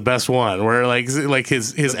Dustin has the best one where like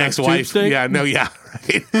his ex-wife. tube steak? Yeah, no, yeah.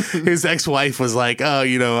 Right. His ex-wife was like, oh,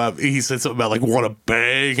 he said something about like want a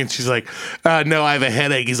bang, and she's like, no, I have a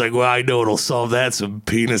headache. He's like, well, I know it'll solve that, some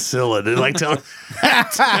penicillin. And like tell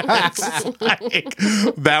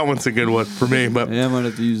that one's a good one for me. But Yeah, I might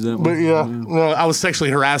have to use that one. But yeah, well, I was sexually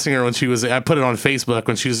harassing her when I put it on Facebook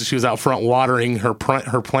when she was out front watering her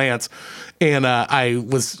plants, and I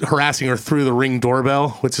was harassing her through the Ring doorbell,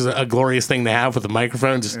 which is a glorious thing to have with a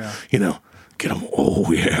microphone. Just get them.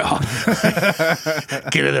 Oh yeah,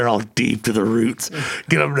 get in there all deep to the roots.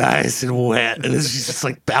 Get them nice and wet, and then she's just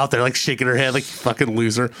like out there like shaking her head like you fucking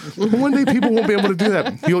loser. One day people won't be able to do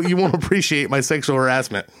that. You won't appreciate my sexual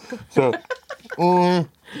harassment. So.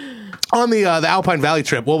 On the Alpine Valley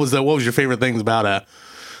trip, what was your favorite things about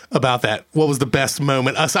that? What was the best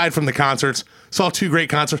moment aside from the concerts? Saw two great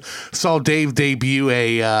concerts. Saw Dave debut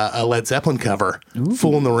a Led Zeppelin cover,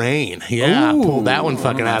 "Fool in the Rain." Yeah, Ooh, pulled that one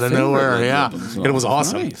fucking one of my out of favorite nowhere. Led Yeah, Zeppelin songs. and it was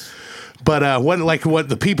awesome. Nice. But what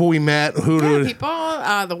the people we met? Yeah, people.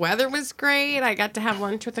 The weather was great. I got to have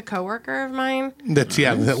lunch with a coworker of mine.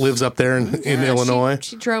 that lives up there in Illinois.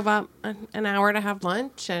 She drove up an hour to have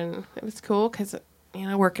lunch, and it was cool because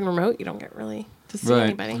working remote, you don't get really to see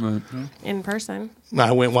anybody in person.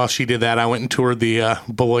 While she did that, I went and toured the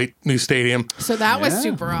Beloit new stadium. So that was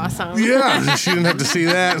super awesome. Yeah, she didn't have to see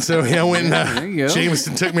that. So I went There you and go.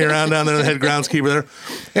 Jameson took me around down there, the head groundskeeper there.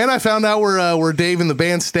 And I found out where Dave and the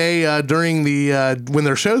band stay during when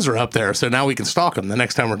their shows are up there. So now we can stalk them the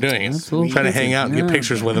next time we're doing it. Absolutely. Try to hang out and get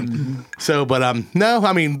pictures with them. So, but no,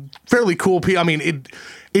 I mean, fairly cool people. I mean,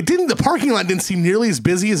 the parking lot didn't seem nearly as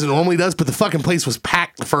busy as it normally does, but the fucking place was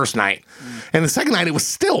packed the first night. And the second night, it was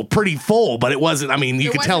still pretty full, but it wasn't, I mean,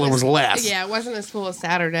 you could tell there was less. Yeah, it wasn't as full as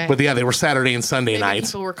Saturday. But yeah, they were Saturday and Sunday Maybe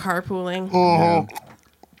nights. people were carpooling.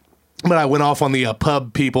 But I went off on the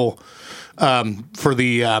pub people for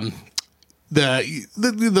the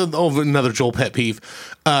another Joel pet peeve.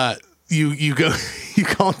 You go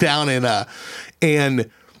down and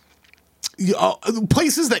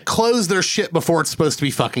places that close their shit before it's supposed to be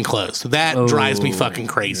fucking closed. That drives me fucking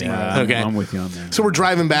crazy. Okay, I'm with you on that. so we're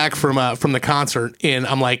driving back from the concert, and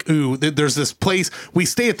I'm like, ooh, there's this place. We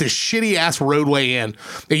stay at this shitty ass Roadway Inn.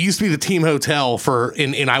 It used to be the Team Hotel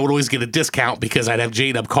and I would always get a discount because I'd have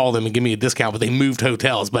J-Dub call them and give me a discount, but they moved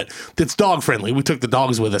hotels. But it's dog friendly. We took the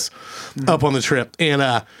dogs with us up on the trip,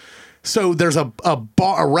 and so there's a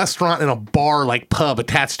bar, a restaurant, and a bar like pub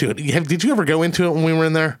attached to it. Did you ever go into it when we were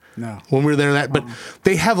in there? No. When we were there, but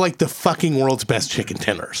they have like the fucking world's best chicken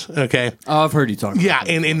tenders. Okay. Oh, I've heard you talk about Yeah, that.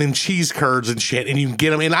 and then cheese curds and shit, and you can get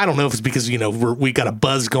them. And I don't know if it's because we got a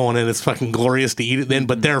buzz going and it's fucking glorious to eat it then,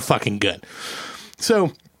 but they're fucking good.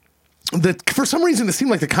 So for some reason it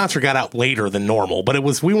seemed like the concert got out later than normal, but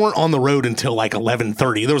we weren't on the road until like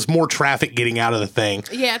 11:30. There was more traffic getting out of the thing.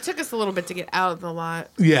 Yeah, it took us a little bit to get out of the lot.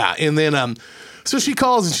 Yeah, and then so she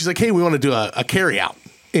calls and she's like, "Hey, we want to do a carry out,"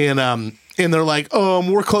 and they're like,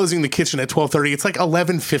 "We're closing the kitchen at 12:30. It's like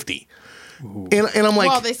 11:50." And I'm like,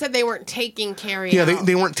 Well, they said they weren't taking carry yeah, out.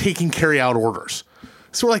 they weren't taking carry out orders.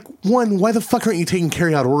 So we're like, one, why the fuck aren't you taking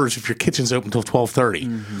carry out orders if your kitchen's open until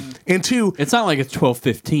 12:30? And two, It's not like it's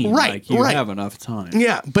 12:15. Right, Like you right. have enough time.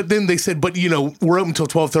 yeah, but then they said, but we're open until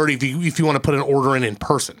 12:30 if you want to put an order in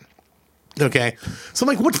person. Okay, so I'm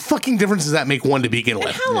like, what fucking difference does that make one to begin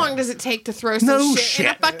with? How long does it take to throw some No shit in a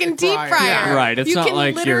shit. fucking deep Right. fryer? Yeah. Right, it's you not can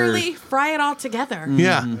like you're- literally fry it all together.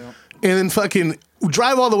 Yeah. And then fucking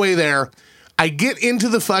drive all the way there. I get into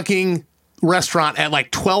the fucking restaurant at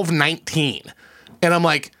like 12:19. And I'm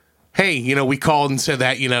like, hey, we called and said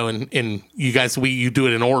that, and you guys, you do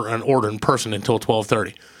it an order in person until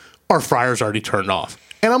 12:30. Our fryer's already turned off.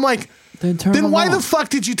 And I'm like, Then turn then them why the off. fuck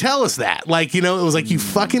did you tell us that? Like, it was like, you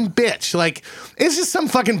fucking bitch. Like, it's just some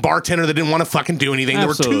fucking bartender that didn't want to fucking do anything. There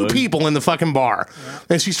were two Absolutely. people in the fucking bar.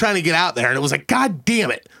 And she's trying to get out there. And it was like, God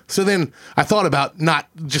damn it. So then I thought about not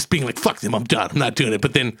just being like, fuck them, I'm done. I'm not doing it.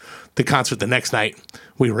 But then the concert the next night,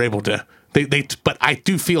 we were able to, but I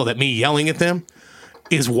do feel that me yelling at them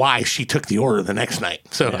is why she took the order the next night.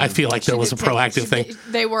 So I feel like there was a proactive thing.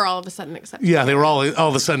 They were all of a sudden accepting. Yeah, they were all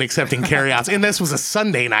of a sudden accepting carryouts. And this was a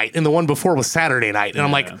Sunday night, and the one before was Saturday night. And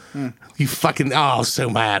I'm like, you fucking, I was so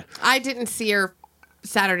mad. I didn't see her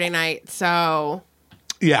Saturday night, so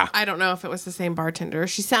Yeah. I don't know if it was the same bartender.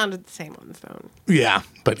 She sounded the same on the phone. Yeah.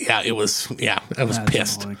 But yeah, I was That's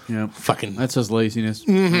pissed. annoying. Yep. Fucking, That's just laziness.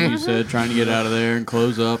 Like you said, trying to get out of there and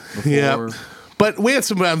close up before. yeah. But we had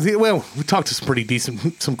some, we talked to some pretty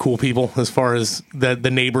decent, some cool people as far as the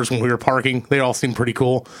neighbors when we were parking. They all seemed pretty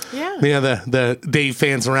cool. Yeah. Yeah, the Dave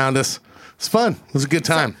fans around us. It's fun. It was a good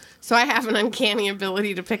time. So I have an uncanny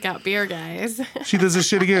ability to pick out beer guys. She does this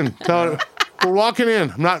shit again. Tell her, we're walking in.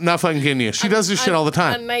 I'm not fucking kidding you. She does this shit all the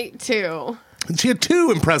time. On night 2. She had 2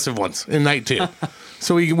 impressive ones in night 2.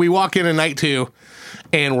 So we walk in night 2,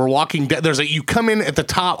 and we're walking. You come in at the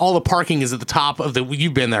top. All the parking is at the top of the.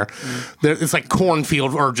 You've been there. It's like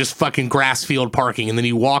cornfield or just fucking grass field parking, and then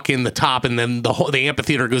you walk in the top, and then the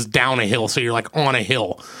amphitheater goes down a hill. So you're like on a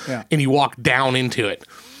hill, and you walk down into it.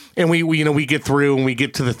 And we get through and we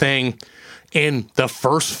get to the thing. And the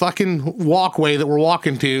first fucking walkway that we're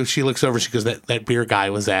walking to, she looks over. She goes, "That beer guy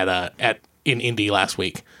was in Indy last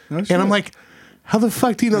week." And I'm like, "How the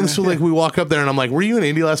fuck do you know this?" So like, we walk up there, and I'm like, "Were you in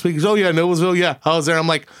Indy last week?" He goes, "Oh yeah, Noblesville. Yeah, I was there." I'm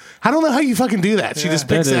like, "I don't know how you fucking do that." She just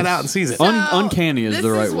picks that is out and sees it. Uncanny is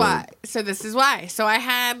the right why. word. So this is why. So I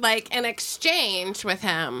had like an exchange with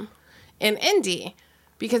him in Indy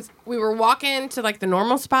because we were walking to like the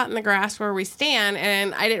normal spot in the grass where we stand,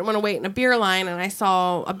 and I didn't want to wait in a beer line, and I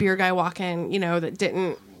saw a beer guy walking, that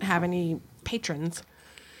didn't have any patrons.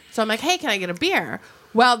 So I'm like, "Hey, can I get a beer?"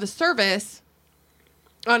 Well, the service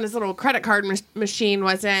on his little credit card machine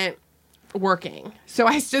wasn't working. So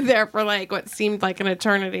I stood there for like what seemed like an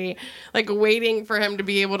eternity, like waiting for him to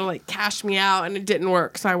be able to like cash me out, and it didn't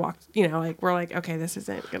work. So I walked, like we're like, okay, this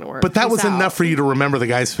isn't gonna work. But that Peace was out. enough for you to remember the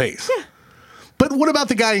guy's face. Yeah. But what about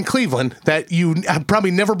the guy in Cleveland that you have probably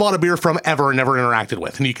never bought a beer from ever and never interacted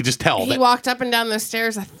with, and you could just tell He that walked up and down those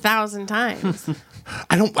stairs 1,000 times.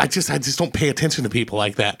 I just don't pay attention to people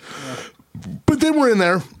like that. Yeah. But then we're in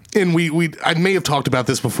there, and I may have talked about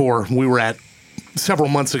this before. We were at several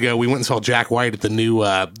months ago. We went and saw Jack White at the new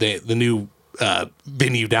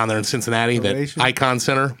venue down there in Cincinnati, that Icon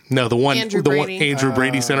Center. No, the one Andrew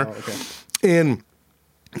Brady Center, Okay. and.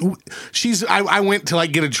 I went to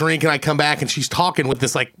like get a drink, and I come back and she's talking with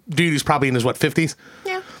this like dude who's probably in his 50s.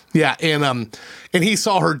 Yeah, and he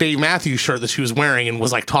saw her Dave Matthews shirt that she was wearing and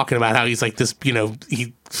was like talking about how he's like this,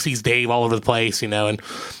 he sees Dave all over the place, and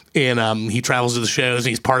he travels to the shows,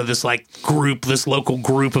 and he's part of this like group, this local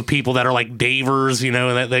group of people that are like Davers, and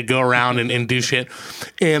that go around and do shit,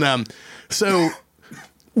 and so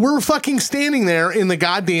we're fucking standing there in the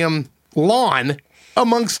goddamn lawn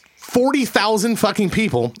amongst 40,000 fucking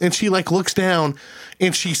people, and she like looks down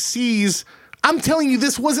and she sees, I'm telling you,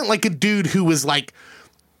 this wasn't like a dude who was like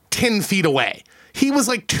 10 feet away. He was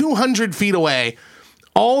like 200 feet away,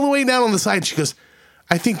 all the way down on the side. She goes,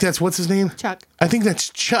 I think that's, what's his name? Chuck. I think that's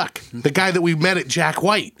Chuck, the guy that we met at Jack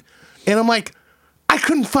White. And I'm like, I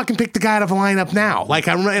couldn't fucking pick the guy out of a lineup now. Like,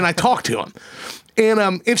 and I talked to him. And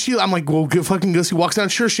I'm like, well, fucking go see. Walks down,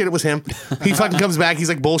 sure shit, it was him. He fucking comes back. He's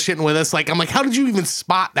like bullshitting with us. Like, I'm like, how did you even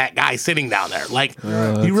spot that guy sitting down there? Like,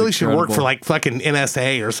 you really should work for like fucking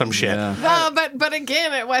NSA or some shit. Yeah. No, but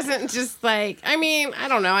again, it wasn't just like, I mean, I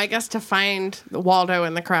don't know. I guess to find Waldo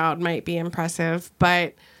in the crowd might be impressive.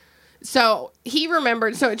 But so he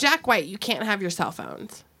remembered. So at Jack White, you can't have your cell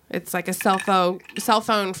phones. It's like a cell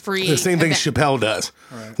phone free. The same thing event. Chappelle does.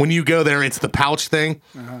 Right. When you go there, it's the pouch thing,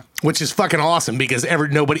 which is fucking awesome because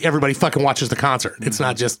everybody fucking watches the concert. It's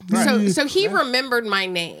not just So he remembered my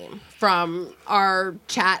name from our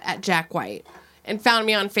chat at Jack White and found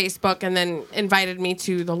me on Facebook and then invited me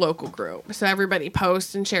to the local group. So everybody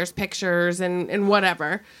posts and shares pictures and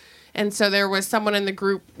whatever. And so there was someone in the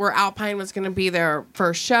group where Alpine was going to be their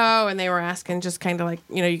first show, and they were asking just kind of like,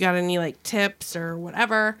 you got any like tips or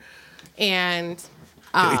whatever. And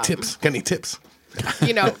Got any tips?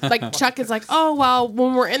 Like Chuck is like, oh, well,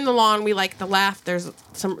 when we're in the lawn, we like the left. There's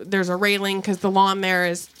a railing because the lawn there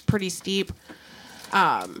is pretty steep.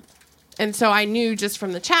 And so I knew just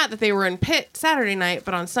from the chat that they were in pit Saturday night,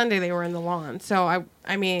 but on Sunday they were in the lawn. So I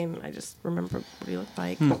just remember what he looked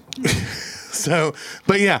like. So,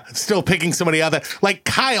 but yeah, still picking somebody out that, like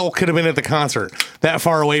Kyle could have been at the concert that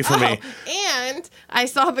far away from me. And I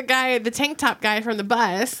saw the tank top guy from the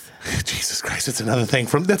bus. Jesus Christ, that's another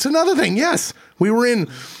thing. Yes. We're in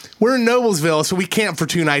Noblesville, so we camped for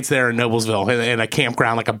 2 nights there in Noblesville in a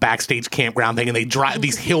campground, like a backstage campground thing, and they drive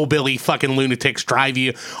these hillbilly fucking lunatics drive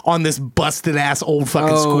you on this busted ass old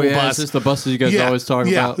fucking school bus. It's just the buses you guys always talk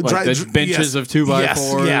about, like the benches of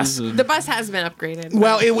 2x4s. Yes. The bus has been upgraded.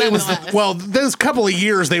 Well, it was those couple of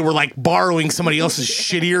years they were like borrowing somebody else's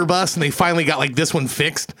shittier bus, and they finally got like this one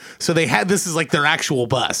fixed. So this is like their actual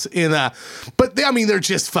bus. But they're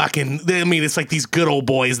just fucking. It's like these good old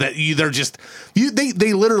boys that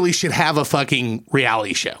they literally should have a fucking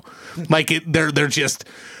reality show. Like they're just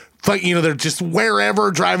they're just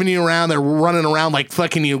wherever driving you around. They're running around like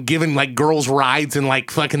fucking giving like girls rides and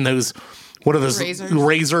like fucking those, what are those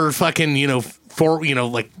razor fucking for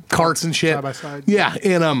like carts and shit side by side. Yeah.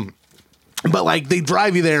 And but like they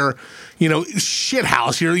drive you there, shit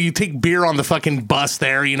house. You take beer on the fucking bus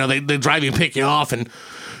there. They drive you and pick you off and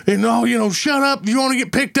shut up. You want to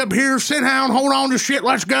get picked up here? Sit down, hold on to shit,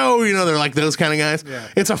 let's go. They're like those kind of guys. Yeah.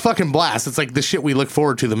 It's a fucking blast. It's like the shit we look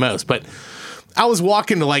forward to the most. But I was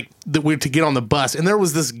walking to get on the bus, and there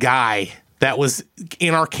was this guy that was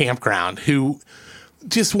in our campground who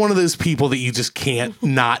just one of those people that you just can't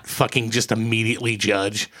not fucking just immediately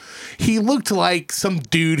judge. He looked like some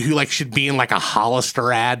dude who like should be in like a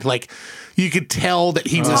Hollister ad. Like you could tell that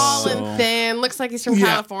he was tall and thin. Looks like he's from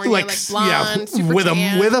California, like blonde, super with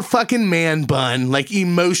tan. with a fucking man bun, like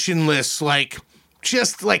emotionless, like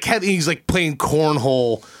just like he's like playing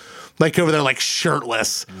cornhole, like over there, like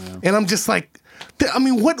shirtless. Yeah. And I'm just like,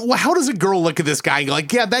 how does a girl look at this guy and go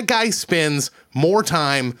like, yeah, that guy spends more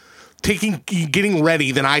time getting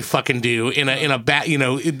ready than I fucking do in a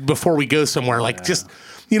before we go somewhere, like just.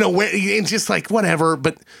 And just like whatever,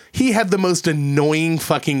 but he had the most annoying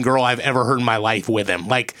fucking girl I've ever heard in my life with him.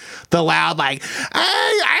 Like the loud, like,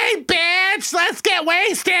 hey, bitch, let's get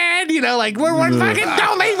wasted. Like we're fucking,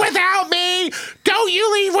 don't leave without me. Don't don't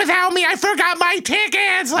you leave without me. I forgot my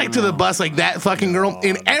tickets. Like to the bus, like that fucking girl.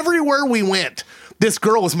 And everywhere we went, this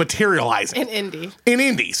girl was materializing. In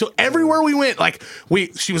Indy. So everywhere we went, like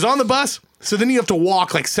she was on the bus. So then you have to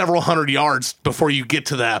walk like several hundred yards before you get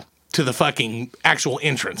to the fucking actual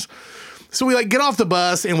entrance. So we like get off the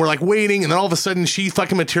bus and we're like waiting, and then all of a sudden she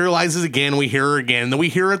fucking materializes again. We hear her again. Then we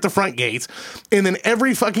hear her at the front gates. And then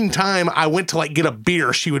every fucking time I went to like get a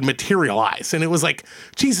beer, she would materialize. And it was like,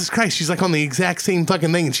 Jesus Christ, she's like on the exact same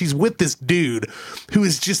fucking thing. And she's with this dude who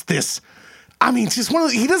is just this, I mean, just one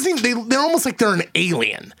of the, he doesn't even, they're almost like they're an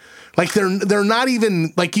alien. Like they're not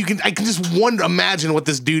even like I can just imagine what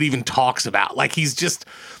this dude even talks about. Like he's just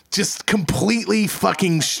completely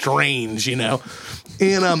fucking strange, you know?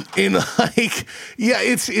 And like, yeah,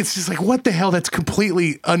 it's just like, what the hell? That's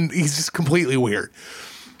completely, he's just completely weird.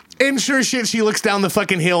 And sure as shit, she looks down the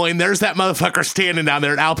fucking hill, and there's that motherfucker standing down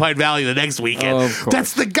there at Alpine Valley the next weekend.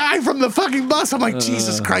 That's the guy from the fucking bus. I'm like,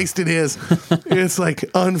 Jesus Christ, it is. It's like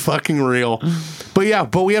unfucking real. But yeah,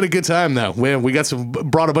 we had a good time though. We got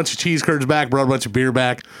brought a bunch of cheese curds back, brought a bunch of beer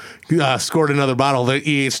back, scored another bottle of the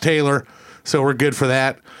E.H. Taylor. So we're good for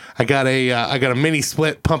that. I got a mini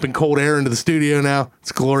split pumping cold air into the studio now.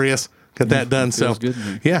 It's glorious. Got that done. So good,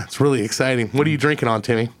 yeah, it's really exciting. What are you drinking on,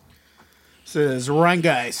 Timmy? Says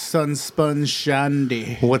Rangai Sunspun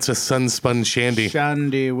Shandy. What's a sunspun shandy?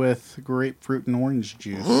 Shandy with grapefruit and orange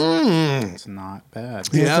juice. It's not bad.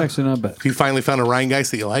 Yeah. It's actually not bad. You finally found a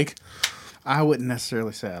Rheingeist that you like? I wouldn't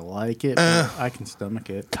necessarily say I like it, but I can stomach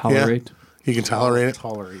it. Tolerate. You can tolerate it?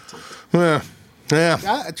 Tolerate it.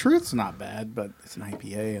 Yeah. Truth's not bad, but it's an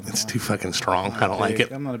IPA. And It's too fucking strong. I don't like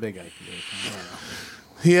it. I'm not a big IPA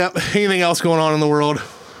fan. Yep. Anything else going on in the world?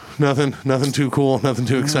 Nothing too cool. Nothing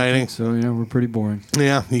too exciting. So yeah, we're pretty boring.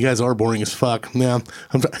 Yeah. You guys are boring as fuck. Yeah.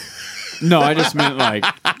 No, I just meant like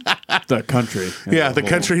the country. Yeah. The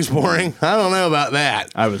country's boring. I don't know about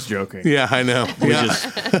that. I was joking. Yeah, I know. We Yeah. just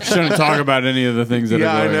shouldn't talk about any of the things that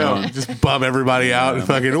Yeah, are I going know. on. Just bum everybody out and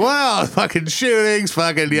fucking, well, fucking shootings,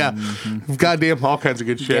 fucking, yeah. Goddamn, all kinds of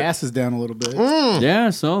good shit. Gas is down a little bit. Yeah, I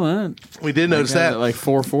saw that. We did notice Got it that. at like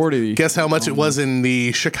 440. Guess how much it was in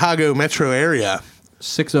the Chicago metro area?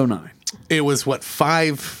 609. It was what,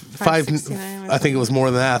 five? 569 or I think it was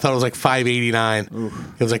more than that. I thought it was like 589.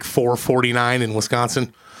 It was like 449 in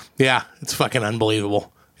Wisconsin. Yeah, it's fucking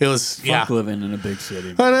unbelievable. It was, Fuck living in a big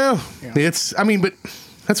city. I know. It's, I mean, but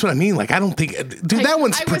that's what I mean. Like, I don't think, dude, that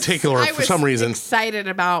one's I was- particular I for was some reason. Excited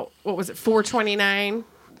about what was it, 429,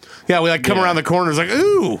 Yeah, we like come around the corner. It's like,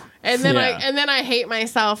 ooh. and then Yeah. I hate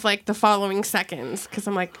myself like the following seconds because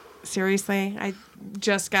I'm like, seriously, I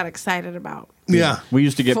just got excited about. Yeah. We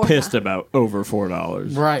used to get $4. pissed about over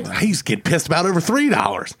 $4. Right. I used to get pissed about over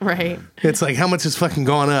 $3. Right. It's like, how much has fucking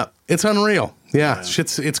gone up? It's unreal. Yeah,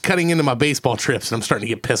 it's cutting into my baseball trips, and I'm starting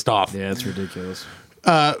to get pissed off. Yeah, it's ridiculous.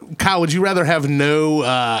 Kyle, would you rather have no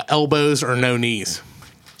elbows or no knees?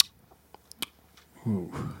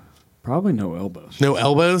 Probably no elbows. No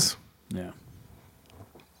elbows? Yeah.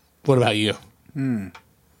 What about you?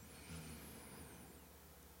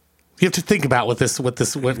 You have to think about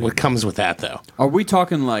what comes with that, though. Are we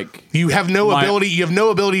talking like You have no My- ability. You have no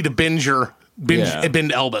ability to bend Yeah.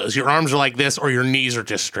 bend elbows. Your arms are like this, or your knees are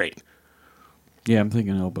just straight. Yeah, I'm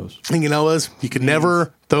thinking elbows. Thinking elbows. You could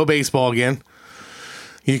never throw a baseball again.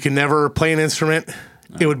 You can never play an instrument.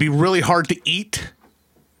 It would be really hard to eat.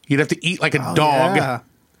 You'd have to eat like a dog. Yeah.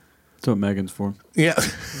 That's what Megan's for. Yeah.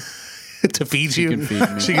 To feed you. can feed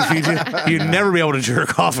me. She can feed you. You'd never be able to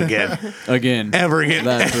jerk off again. Again. Ever again.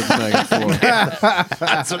 That's what Megan's for.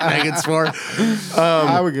 That's what Megan's for.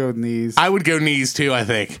 I would go with knees. I would go knees too, I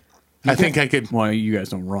think. I think I could. Why you guys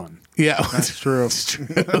don't run? Yeah. That's true. It's true.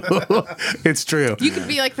 It's true. You could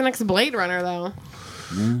be like the next Blade Runner, though.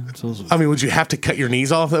 It's also I mean, would you have to cut your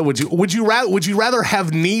knees off though? Would you rather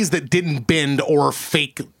have knees that didn't bend or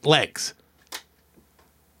fake legs?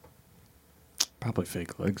 probably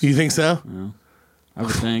fake legs. You think so? I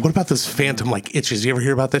would think. What about those phantom like itches? You ever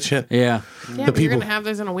hear about that shit? Yeah. Yeah, The but you're people- gonna have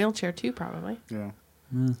those in a wheelchair too, probably. Yeah.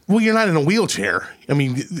 Well, you're not in a wheelchair. I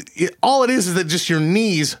mean, all it is that just your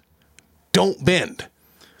knees don't bend.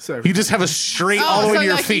 So You just have a straight all the way so to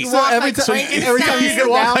your like feet. you walk every like ti- Frankenstein. every time You can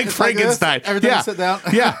walk like it's like this? Frankenstein. Every time yeah. you sit down?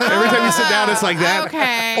 Yeah. Every time you sit down, it's like that.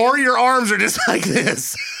 Okay. Or your arms are just like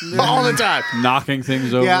this all the time. Knocking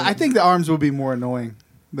things over. yeah, I think the arms would be more annoying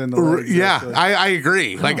than the legs. Yeah, actually. I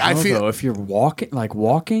agree. Like I don't know, feel though, if you're walking, like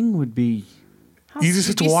walking would be. you just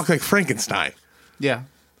have to walk like Frankenstein. yeah.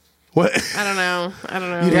 What? I don't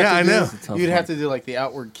know. You'd Yeah, have to I know. do- tough You'd one. have to do like the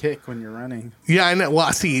outward kick when you're running. Yeah, I know.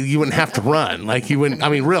 Well, see, you wouldn't have to run. Like you wouldn't. I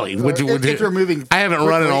mean, really? Would you? If you're moving I haven't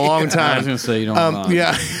run in a quickly. long I was time. gonna say you don't. run.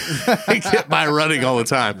 Yeah, I get by running all the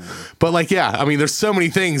time. But like, yeah, I mean, there's so many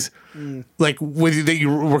things like with that you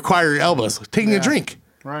require your elbows. Like taking a Yeah. drink,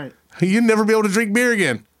 Right. you'd never be able to drink beer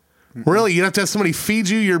again. Really, you'd have to have somebody feed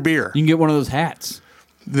you your beer. You can get one of those hats.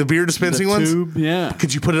 The beer The dispensing ones. tube, yeah.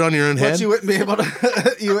 Could you put it on your own head? But you wouldn't be able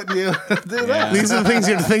to. You wouldn't be able to do that. These are the things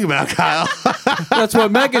you have to think about, Kyle. That's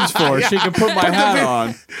what Megan's for. She can put my hat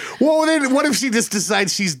on. Well, then what if she just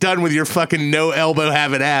decides she's done with your fucking no elbow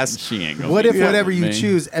having ass? She ain't gonna. What be if there whatever with you me.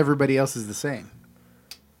 choose, everybody else is the same?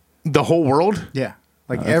 The whole world? Yeah.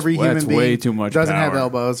 Like that's- every that's human being way too much doesn't have power.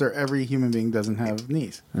 elbows, or every human being doesn't have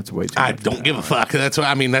knees. That's way too. I much don't give a power. fuck. That's what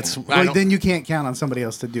I mean. That's I Well, don't- then you can't count on somebody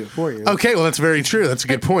else to do it for you. okay. Well, that's very true. That's a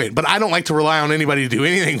good point. But I don't like to rely on anybody to do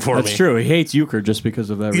anything for me. That's true. He hates euchre just because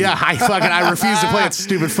of that. Yeah, I refuse to play that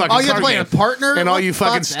stupid fucking. Oh, you have card to play game. a partner? and all What you the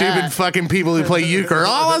fucking fuck's stupid that? fucking people who play euchre.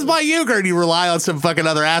 Oh, let's play euchre, and you rely on some fucking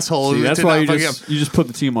other asshole. See, who that's did why not you fucking- just put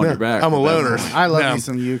the team on your back. I'm a with that loner. one. I love Yeah. me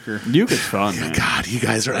some euchre. Euchre's fun, man. God, you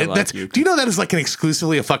guys are. I like That's. euchre. Do you know that is like an exclusively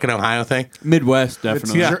a fucking Ohio thing? Midwest, It's,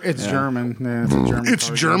 definitely. Yeah. it's Yeah. German. Yeah, it's a German. It's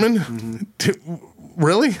card German. game.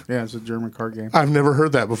 Really? Yeah, it's a German card game. I've never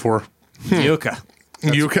heard that before. Euchre.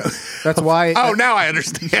 Euchre. That's why. Oh, now I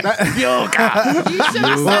understand. Euchre. You should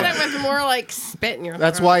have said it with more like spit in your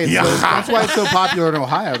That's throat. why it's Yeah. that's why it's so popular in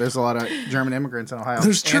Ohio. There's a lot of German immigrants in Ohio.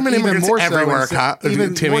 There's And German even immigrants more so in everywhere,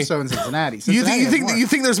 even Timmy. more so in Cincinnati. You, Cincinnati you has think more. you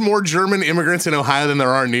think there's more German immigrants in Ohio than there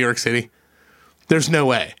are in New York City? There's no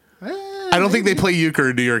way. I don't think they play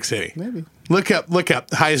euchre in New York City. Maybe. Look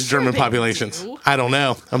up highest German they populations. do. I don't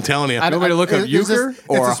know. I'm telling you. I You want me to look up It's just- euchre it's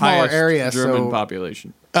or a smaller highest area, German so-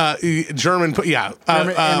 population? German, yeah.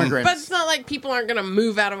 German immigrants. But it's not like people aren't going to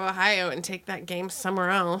move out of Ohio and take that game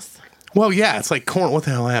somewhere else. Well, yeah, it's like corn. What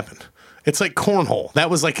the hell happened? It's like cornhole. That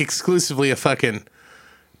was like exclusively a fucking.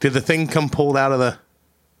 Did the thing come pulled out of the?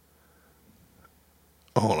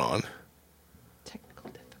 Hold on. Technical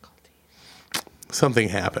difficulty. Something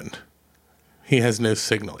happened. He has no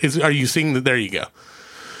signal. Are you seeing that? There you go.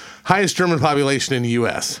 Highest German population in the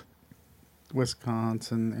U.S.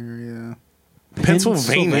 Wisconsin area.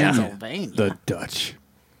 Pennsylvania. The Dutch.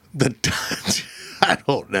 The Dutch. I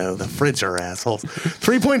don't know. The French are assholes.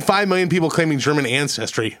 3.5 million people claiming German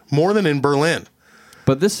ancestry, more than in Berlin.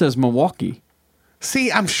 But this says Milwaukee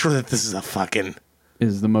See, I'm sure that this is a fucking.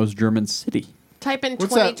 is the most German city. Type in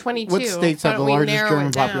What's that? 2022. What states Why have don't the we largest narrow German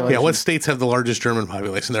it down? population? Yeah, what states have the largest German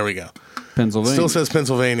population? There we go. Pennsylvania. Still says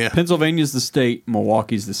Pennsylvania. Pennsylvania's the state.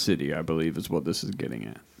 Milwaukee's the city. I believe is what this is getting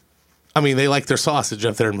at. I mean, they like their sausage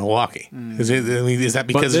up there in Milwaukee. Is that But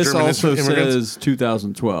because of this German also immigrants? says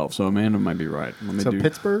 2012, so Amanda might be right. Let me So do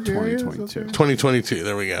Pittsburgh area, is that 2022. there? 2022.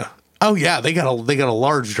 There we go. Oh yeah, they got a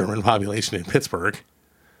large German population in Pittsburgh.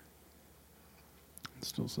 It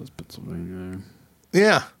still says Pennsylvania.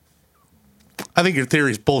 Yeah, I think your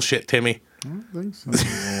theory's bullshit, Timmy. I don't think so.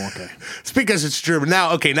 Okay. It's because it's German.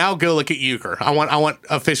 Now go look at euchre. I want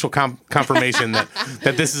official confirmation that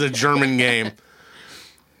this is a German game.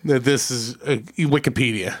 That this is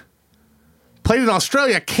Wikipedia. Played in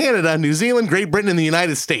Australia, Canada, New Zealand, Great Britain, and the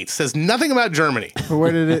United States. Says nothing about Germany. But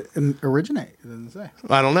where did it originate? It doesn't say.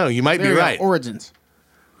 I don't know. You might There be you go. right. Origins.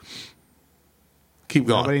 Keep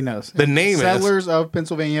going. Nobody knows. The name is. Settlers of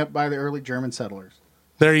Pennsylvania by the early German settlers.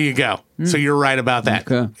 There you go. So you're right about that.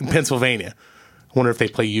 Okay. In Pennsylvania. I wonder if they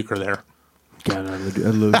play euchre there. God, I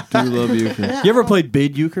do love euchre. You ever played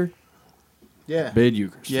bid euchre? Yeah. Bid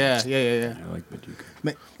euchre. Yeah. I like bid euchre.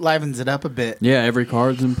 Livens it up a bit. Yeah, every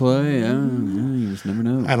card's in play. Yeah, you just never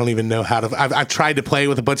know. I don't even know how to. I've tried to play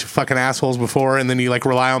with a bunch of fucking assholes before, and then you like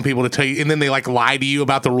rely on people to tell you, and then they like lie to you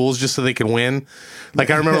about the rules just so they can win. Like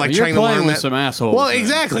I remember like You're trying to playing learn with that. some assholes. Well, man.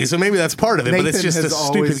 exactly. So maybe that's part of it, Nathan but it's just a has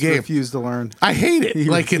stupid always game. refused to learn. I hate it. He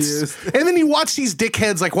Like refused. it's, and then you watch these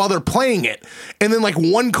dickheads like while they're playing it, and then like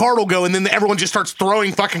one card will go, and then everyone just starts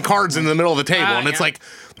throwing fucking cards in the middle of the table, and it's like,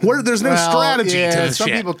 where there's no Well, strategy yeah, to this some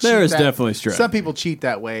shit. people cheat There is that- definitely strategy. Some people cheat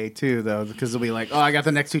that way too, though, because they'll be like, "Oh, I got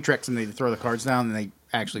the next two tricks," and they throw the cards down, and they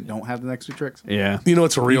actually don't have the next two tricks. Yeah. You know,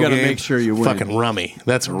 it's a real gotta game. make sure you win. Fucking rummy.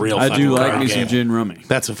 That's a real. I fucking do like card me game. some gin rummy.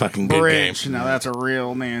 That's a fucking good Bridge. game. Now that's a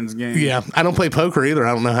real man's game. Yeah, I don't play poker either.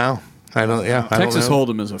 I don't know how. I don't. Yeah, I Texas don't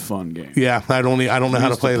know. Hold'em is a fun game. Yeah, I don't know how to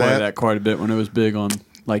Used play that. quite a bit when it was big on.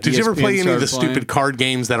 Like, Did you ever ESPN play any of the started playing. stupid card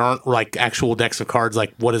games that aren't like actual decks of cards?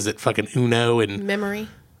 Like what is it? Fucking Uno and Memory.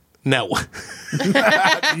 no.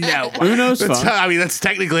 No. Uno's That's, fun. I mean, that's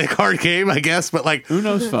technically a card game, I guess. But like,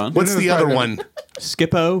 Uno's fun. what's Uno's the other probably one?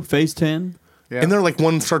 Skippo, Phase 10. Yeah. And they're like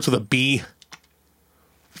one starts with a B.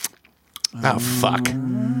 Oh, fuck.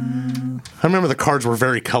 I remember the cards were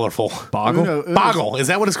very colorful. Boggle? Boggle. Is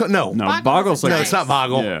that what it's called? No. No, Boggle's Boggle's like No, it's not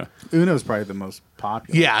Boggle. Yeah. Uno's probably the most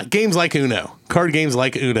popular. Yeah, games like Uno. Card games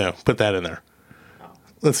like Uno. Put that in there.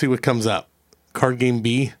 Let's see what comes up. Card game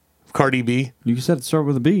B. Cardi B. You said it start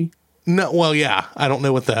with a B. No, well, yeah. I don't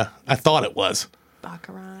know what I thought it was.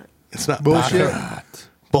 Baccarat. It's not Bullshit. Baccarat.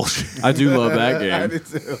 Bullshit. I do love that I game. did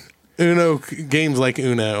too. Uno, games like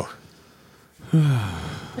Uno.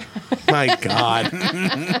 My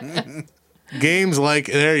God. Games like,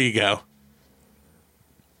 there you go.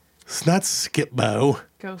 It's not Skip-Bo.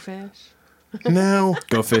 Go Fish. No.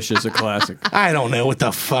 Go Fish is a classic. I don't know what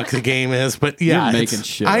the fuck the game is, but yeah, You're it's- making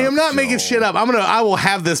shit I am up, not making Joel. shit up. I will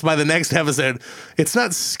have this by the next episode. It's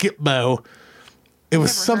not Skip-Bo. It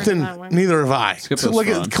was Never heard of something. that one. Neither have I. Skip-Bo's So look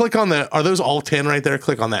fun. at, click on the. Are those all 10 right there?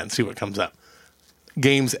 Click on that and see what comes up.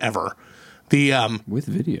 Games ever. The With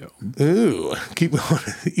video. ooh, keep going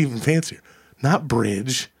even fancier. Not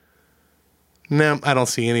Bridge. No, I don't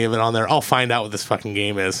see any of it on there. I'll find out what this fucking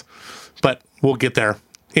game is, but we'll get there.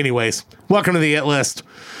 Anyways, welcome to the It List,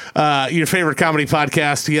 your favorite comedy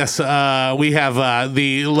podcast. Yes, we have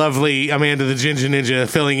the lovely Amanda the Ginger Ninja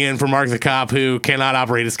filling in for Mark the Cop, who cannot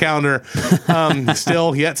operate his calendar.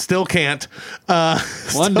 Still can't.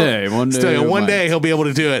 One day Still, you one might. day he'll be able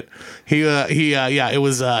to do it.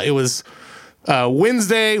 It was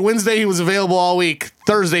Wednesday he was available all week.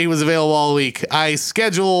 Thursday he was available all week. I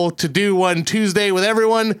schedule to do one Tuesday with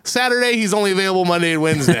everyone. Saturday he's only available Monday and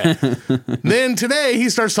Wednesday. Then today he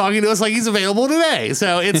starts talking to us like he's available today.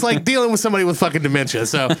 So it's like dealing with somebody with fucking dementia.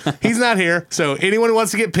 So he's not here. So anyone who wants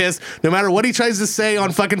to get pissed, no matter what he tries to say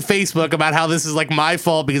on fucking Facebook about how this is like my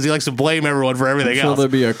fault because he likes to blame everyone for everything Will else. there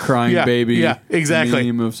be a crying baby? Yeah,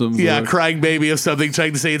 exactly. Meme of some Yeah, sort? crying baby of something,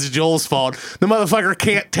 trying to say it's Joel's fault. The motherfucker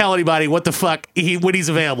can't tell anybody what the fuck when he's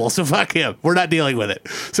available. So fuck him. We're not dealing with it.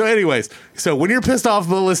 So anyways, so when you're pissed off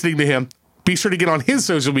about listening to him, be sure to get on his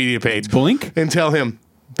social media page. Blink? And tell him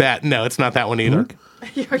that, no, it's not that one either.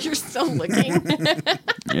 Blink? You're still looking.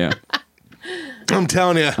 Yeah. I'm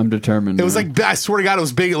telling you. I'm determined. It was like, I swear to God, it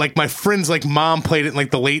was big. Like my friend's like mom played it in like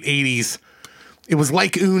the late 80s. It was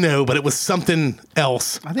like Uno, but it was something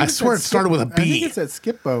else. I it's swear it that started with a I think B. it's at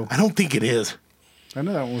Skip-Bo. I don't think it is. I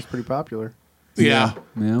know that one was pretty popular. Yeah.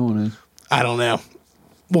 Yeah, one is. I don't know.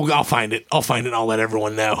 Well, I'll find it. And I'll let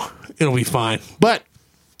everyone know. It'll be fine. But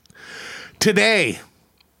today,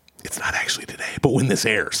 it's not actually today, but when this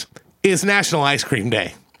airs, is National Ice Cream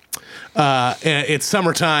Day. It's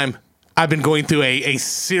summertime. I've been going through a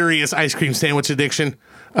serious ice cream sandwich addiction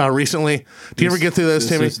recently. Do you ever get through those,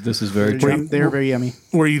 Timmy? This is very They're, true. they're very yummy.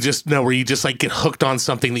 where you just like get hooked on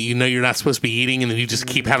something that you know you're not supposed to be eating, and then you just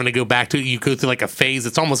keep having to go back to it. You go through like a phase.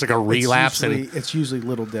 It's almost like a relapse. It's usually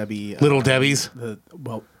Little Debbie. Little Debbie's.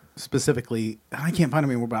 Specifically, I can't find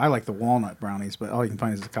them anymore, but I like the walnut brownies. But all you can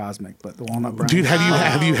find is the Cosmic. But the walnut brownies, Dude,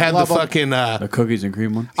 have you had the Love 'em. fucking The cookies and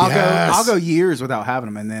cream one. Yes. I'll go years without having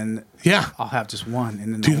them, and then yeah? I'll have just one,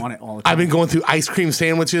 and then Dude, I want it all the time. I've been going through ice cream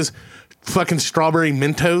sandwiches, fucking strawberry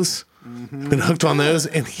Mentos. Been hooked on those,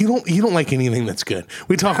 and you don't like anything that's good.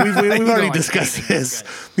 We've already like discussed this.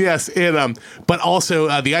 Yes, and but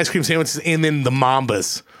also the ice cream sandwiches, and then the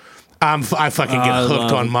Mambas. I fucking get I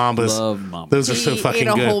hooked on Mambas. love Mambas. Those are so We fucking ate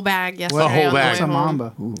a good. whole bag yesterday. A whole on the bag. way It's a home.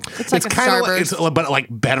 Mamba. It's like It's a kind of Starburst. but like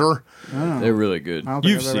better. They're really good. I don't think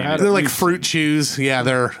You've I've ever seen had it. They're like fruit chews. Yeah,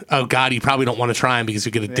 they're. Oh God, you probably don't want to try them because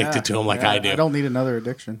you get addicted to them like I do. I don't need another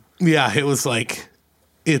addiction. Yeah, it was like,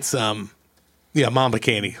 it's Mamba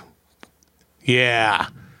candy. Yeah,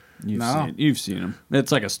 You've seen them.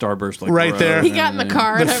 It's like a Starburst, like Right there. He got in the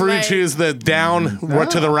car. the and I'm fruit like, chews, the down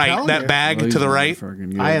to the right, telling that you. bag to the right.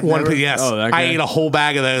 I have One, never- yes, Oh, that I guy? ate a whole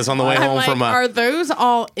bag of those on the way I'm home like, from. are those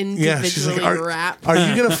all Yeah, she's individually like, wrapped? are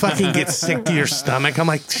you gonna fucking get sick to your stomach? I'm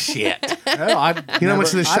like, shit. No, I've You know how much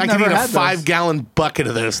of this? I I've could never eat a had those. 5-gallon bucket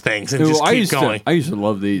of those things and just I keep used going. To, I used to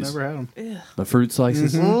love these. Never had them. The fruit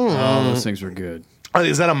slices. Oh, those things were good.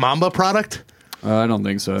 Is that a Mamba product? I don't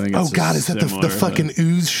think so. I think. Oh It's God, is that the similar, fucking but-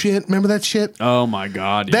 ooze shit? Remember that shit? Oh my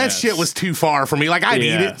God, That yes. shit was too far for me. Like I'd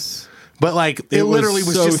eat it. Yes. But like it It was literally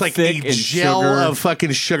was so just like a thick and gel sugar. of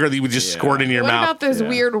fucking sugar that you would just squirt into your What mouth. about those Yeah.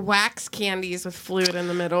 weird wax candies with fluid in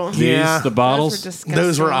the middle? These, Yeah. the Those bottles. were disgusting.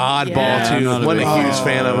 Those were oddball Yeah. too. I'm not a Wasn't a big huge fan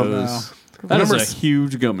fan of them. those. That Remember- is a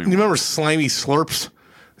huge gummy. You remember slimy slurps?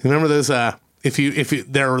 You remember those? If you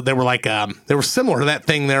they were like they were similar to that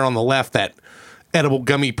thing there on the left, that edible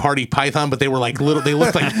gummy party python, but they were like little. They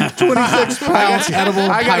looked like 26 pounds edible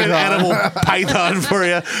I got an python. edible python for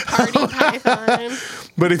you. Party python.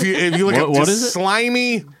 But if you look What- up what just is it?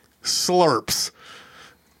 slimy slurps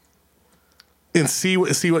and see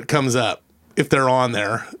what comes up if they're on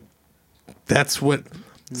there. That's what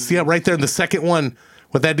See, yeah, right there in the second one.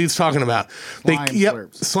 What that dude's talking about?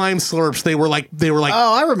 Slime slurps. They were like.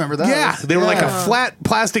 Oh, I remember that. Yeah, they were like a flat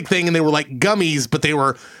plastic thing, and they were like gummies, but they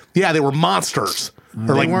were monsters.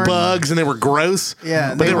 Or like bugs, and they were gross.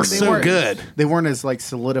 Yeah, but they were so good. They weren't as like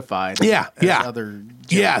solidified. Yeah, as yeah, Other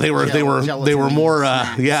they were more.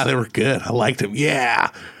 They were good. I liked them. Yeah.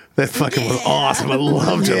 That fucking was awesome. I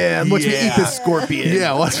loved him. Yeah, watch me eat this scorpion.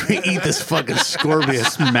 Yeah, watch me eat this fucking scorpion.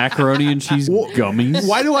 Macaroni and cheese gummies.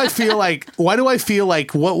 Why do I feel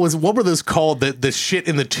like what were those called? The shit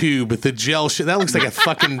in the tube, the gel shit. That looks like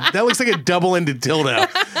a double-ended dildo.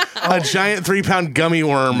 A giant 3-pound gummy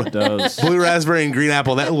worm. It does. Blue raspberry and green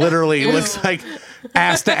apple. That literally looks like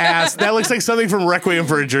ass to ass. That looks like something from Requiem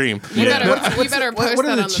for a Dream. You better post What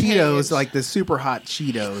are that the on Cheetos, page. like the super hot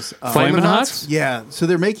Cheetos? Flamin' Hots? Yeah, so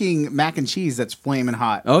they're making mac and cheese that's flaming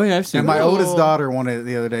hot. Oh yeah, I've seen And my that. oldest daughter wanted it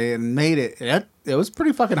the other day and made it. It was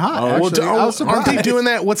pretty fucking hot. Well, actually. I was aren't they surprised. doing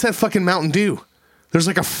that? What's that fucking Mountain Dew? There's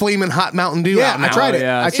like a flaming hot Mountain Dew Yeah, out now. I tried it.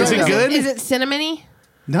 yeah. I Is tried it good? Is it cinnamony?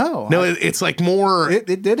 No, No, it's like more. it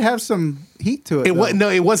did have some heat to it. It though. was no,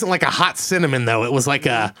 it wasn't like a hot cinnamon though. It was like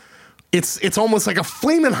a. It's almost like a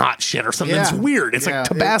flaming hot shit or something. Yeah. It's weird. It's Yeah, like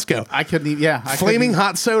Tabasco. I couldn't even. Yeah, I Flaming couldn't-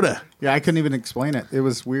 hot soda. Yeah, I couldn't even explain it. It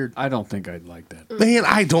was weird. I don't think I'd like that. Man,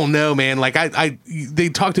 I don't know, man. Like they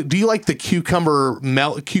talked to. Do you like the cucumber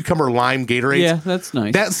lime Gatorade? Yeah, that's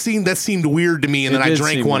nice. That seemed weird to me, and It then I did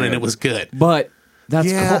drank seem one, and weird. it was good. But that's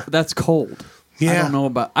Yeah. that's cold. I Yeah. don't know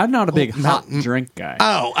about. I'm not a big hot drink guy.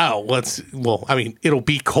 Well, I mean, it'll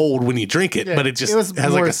be cold when you drink it, Yeah, but it just it was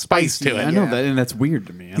has like more a spice spicy. to I it. know Yeah. that, and that's weird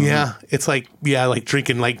to me. I don't know. Yeah, it's like like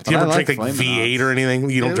drinking like. Do you But ever I like drink like Flamin' V8 Hots. or anything?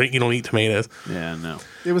 You don't Yeah. drink. You don't eat tomatoes. Yeah, no.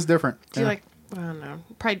 It was different. Do you Yeah. like? I don't know.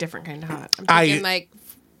 Probably different kind of hot. I'm I- thinking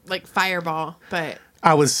like Fireball, but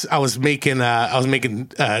I was making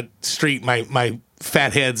street my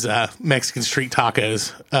Fatheads Mexican street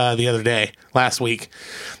tacos the other day last week,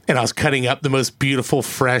 and I was cutting up the most beautiful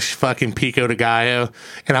fresh fucking pico de gallo,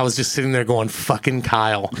 and I was just sitting there going fucking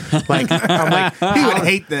Kyle, like I'm like He would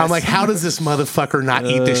hate this. I'm like, how does this motherfucker not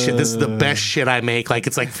eat this shit? This is the best shit I make. Like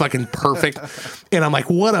it's like fucking perfect, and I'm like,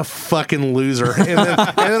 what a fucking loser. And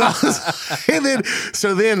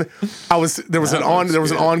then there was an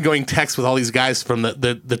ongoing text with all these guys from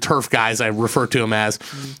the turf guys I refer to them as,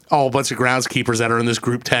 all a bunch of groundskeepers that are in this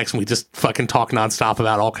group text, and we just fucking talk nonstop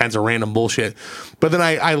about all kinds of random bullshit. But then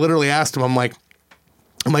I literally asked him, I'm like,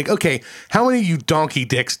 okay, how many of you donkey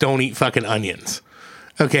dicks don't eat fucking onions?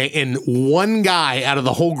 Okay, and one guy out of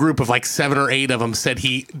the whole group of like 7 or 8 of them said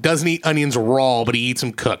he doesn't eat onions raw, but he eats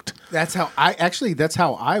them cooked. That's how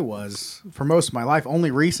I was for most of my life.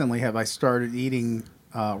 Only recently have I started eating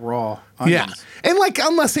raw onions. Yeah, and like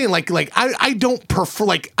I'm not saying like I don't prefer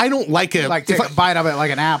I don't like a Like take a bite of it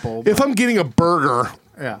like an apple. if I'm getting a burger.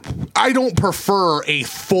 Yeah. I don't prefer a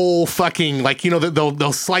full fucking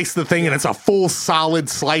they'll slice the thing and it's a full solid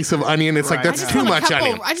slice of onion. It's like Right. that's too much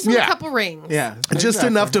onion. I just want a couple rings. Yeah. Just exactly.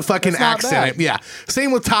 enough to fucking It's not accent bad. it. Yeah.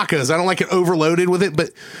 Same with tacos. I don't like it overloaded with it,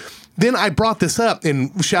 but then I brought this up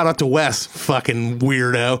and shout out to Wes, fucking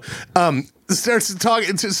weirdo.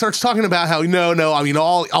 Starts talking about how no, I mean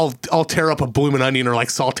I'll tear up a bloomin' onion or like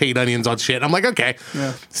sauteed onions on shit. I'm like, okay,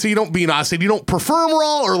 Yeah. so you don't I said you don't prefer them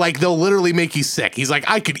raw or like they'll literally make you sick. He's like,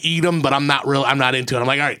 I could eat them, but I'm not into it. I'm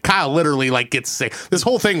like, all right, Kyle literally like gets sick. This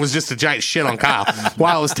whole thing was just a giant shit on Kyle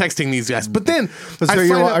while I was texting these guys. But then So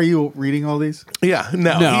are you reading all these? yeah,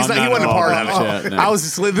 no, No, he's not, he not wasn't a at part all. of it. Shit, no. I was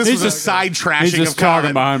just this He's was just- a side trashing he's just of Kyle.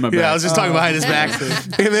 talking behind my back. Yeah, I was just talking behind his back.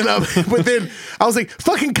 And then but then I was like,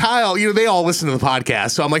 fucking Kyle, they all listen to the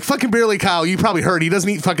podcast. So I'm like, fucking barely Kyle, you probably heard he doesn't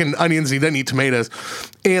eat fucking onions, he doesn't eat tomatoes.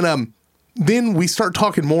 And then we start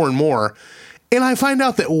talking more and more. And I find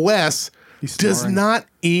out that Wes does snoring. not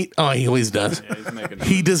eat he always does.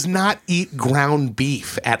 He does not eat ground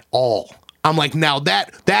beef at all. I'm like, now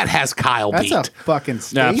that has Kyle That's beat. a fucking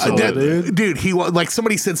staple, Absolutely. dude. He like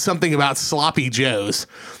somebody said something about sloppy joes.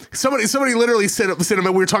 Somebody literally said we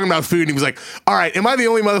were talking about food and he was like, all right, am I the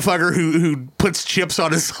only motherfucker who puts chips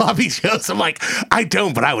on his sloppy joes? I'm like, I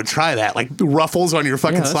don't, but I would try that. Like ruffles on your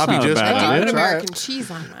fucking Yeah, that's sloppy not a joes. bad I do idea. put Try American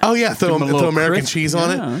cheese on that. Oh yeah, throw Give 'em a little American crisp. cheese on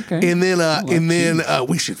Yeah, it. okay. And then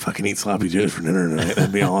we should fucking eat sloppy joes for dinner tonight.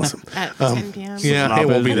 That'd be awesome. At 10 p.m. Yeah, it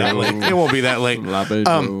won't be that late. It won't be that late. Sloppy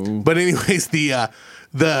Joe. But anyways,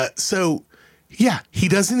 he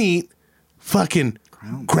doesn't eat fucking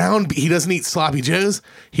he doesn't eat sloppy joes.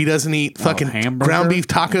 He doesn't eat fucking hamburger? ground beef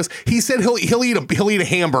tacos. He said he'll eat a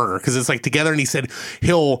hamburger because it's like together, and he said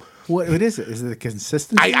he'll What is it? Is it the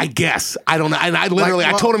consistency? I guess. I don't know. And I literally,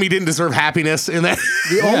 I told him he didn't deserve happiness. And that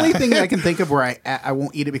The only thing I can think of where I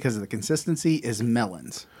won't eat it because of the consistency is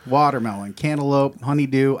melons. Watermelon, cantaloupe,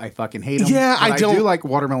 honeydew. I fucking hate them. Yeah, I don't- do like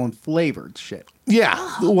watermelon flavored shit.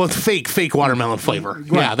 yeah. Well, fake watermelon flavor.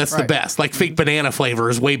 Yeah, that's the right. best. Like fake banana flavor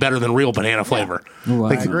is way better than real banana flavor. Ooh,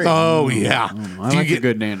 Like, I agree. Oh yeah. I Do you like get- a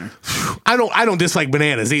good nanner. I don't dislike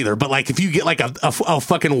bananas either, but like if you get like a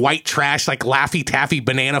fucking white trash like Laffy Taffy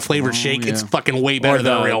banana flavored shake, it's yeah. fucking way better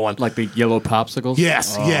than a real one. Like the yellow popsicles.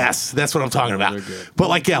 Yes, Oh. yes, that's what I'm talking about. they're good. But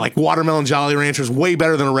like, yeah, like watermelon Jolly Rancher is way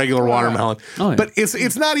better than a regular watermelon. Oh, yeah. But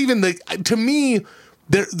it's not even to me.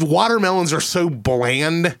 The watermelons are so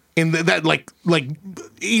bland, and that like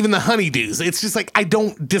even the honeydews. It's just like I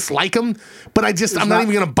don't dislike them, but I'm not not-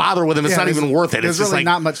 even gonna bother with them. It's not there's- even worth it. There's It's just really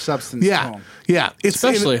like not much substance. to yeah, 'em. yeah. It's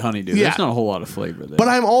Especially and- honeydew. Yeah. There's not a whole lot of flavor there. But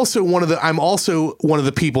I'm also one of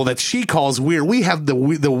the people that she calls weird. We have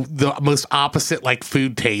the most opposite like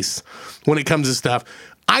food tastes when it comes to stuff.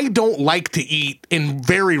 I don't like to eat and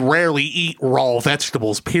very rarely eat raw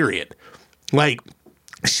vegetables, period. Like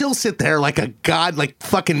she'll sit there like a god, like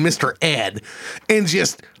fucking Mr. Ed, and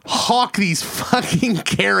just hawk these fucking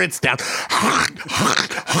carrots down.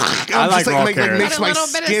 I like raw carrots. makes Put a my little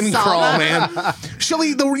bit of skin salt. crawl, man. She'll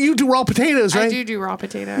eat you do raw potatoes, right? I do raw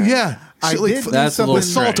potatoes. Yeah. I She'll, like, did do That's a little with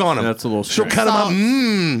salt strange. on them. That's a little She'll strange. cut them up.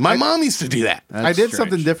 Salt. My mom used to do that. That's I did strange.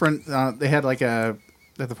 something different. They had like at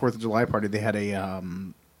the 4th of July party, they had a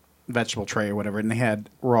vegetable tray or whatever, and they had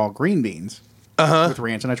raw green beans with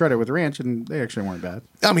ranch. And I tried it with ranch, and they actually weren't bad.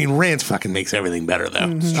 I mean, ranch fucking makes everything better, though.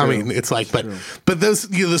 I mean, it's like, but those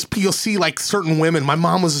you'll see like certain women. My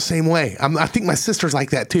mom was the same way. I think my sister's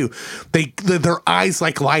like that too. Their eyes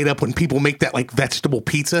like light up when people make that like vegetable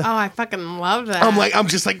pizza. Oh, I fucking love that. I'm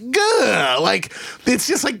just like, gah! Like it's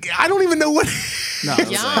just like I don't even know what. No,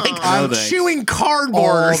 Yum. I'm thanks. chewing cardboard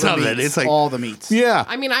or all the something. meats, It's like all the meats. yeah.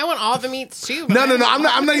 I mean, I want all the meats too. but No. I don't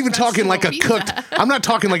I'm not even talking like a vegetable cooked. pizza. I'm not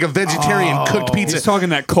talking like a vegetarian cooked pizza. He's talking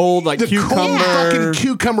that cold, like The cucumber. cold fucking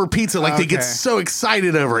cucumber pizza. Like they get Okay. so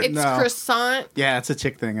excited over it. It's No. croissant Yeah, it's a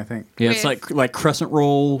chick thing, I think. Yeah, it's with- like crescent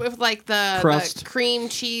roll. with like the Crust. cream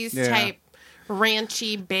cheese Yeah. type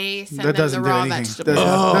ranchy base and That then doesn't the do raw anything. vegetables.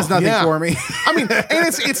 Does nothing yeah. for me. I mean, and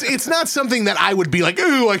it's not something that I would be like,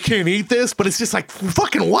 ooh, I can't eat this, but it's just like,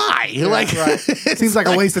 fucking why? Like, right. it's Seems like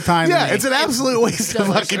a waste of time to Yeah, me. it's an absolute waste of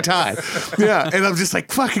fucking time. Yeah, and I'm just like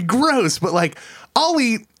fucking gross. But like, I'll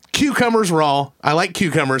eat cucumbers raw. I like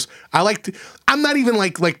cucumbers. I'm not even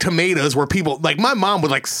like tomatoes where people like my mom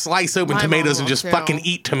would like slice open My tomatoes mom and just will, too. fucking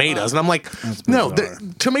eat tomatoes, and I'm like, no,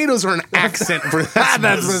 tomatoes are an accent for that's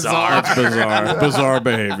bizarre. That's bizarre. Bizarre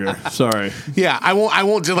behavior. Sorry. Yeah, I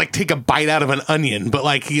won't just like take a bite out of an onion, but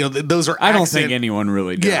like those are. I don't accent- think anyone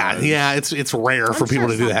really does. Yeah, it's rare for people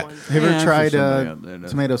to do that. Have you Yeah, ever for tried somebody out there, no.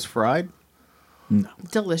 tomatoes fried?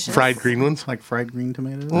 Delicious. Fried green ones. Like fried green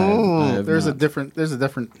tomatoes? I have There's not. a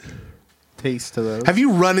different taste to those. Have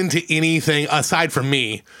you run into anything aside from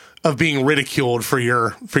me of being ridiculed for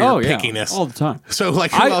your Oh, yeah. pickiness All the time. So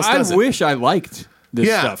like, who else I does it? wish I liked this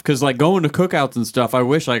Yeah. stuff because, like, going to cookouts and stuff, I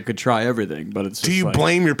wish I could try everything. But it's Do just you like,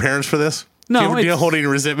 blame your parents for this? No, do you it's- hold any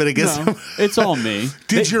resentment against No, them? it's all me.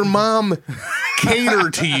 Did your mom cater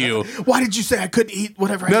to you? Why did you say I couldn't eat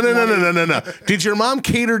whatever? No. Did your mom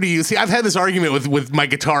cater to you? See, I've had this argument with my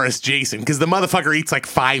guitarist Jason because the motherfucker eats like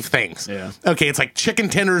 5 things. Yeah. Okay, it's like chicken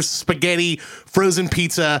tenders, spaghetti, frozen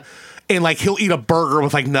pizza, and like he'll eat a burger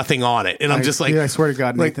with like nothing on it. And I'm just like, I swear to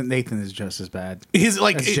God, like- Nathan is just as bad. he's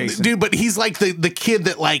like, As Jason. dude, but he's like the kid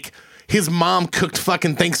that like. His mom cooked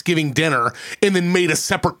fucking Thanksgiving dinner and then made a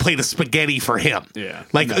separate plate of spaghetti for him. Yeah.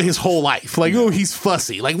 Like his whole life. Like, oh, he's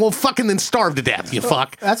fussy. Like, well, fucking then starve to death, you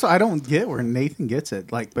fuck. That's what I don't get where Nathan gets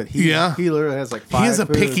it. Like, but he literally has like 5 He is a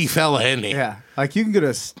foods. picky fella, isn't he? Yeah, like you can go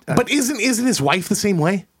to. But isn't his wife the same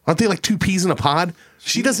way? Aren't they like 2 peas in a pod?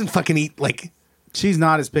 She doesn't fucking eat like. She's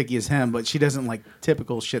not as picky as him, but she doesn't like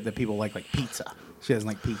typical shit that people like pizza. She doesn't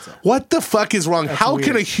like pizza. What the fuck is wrong? How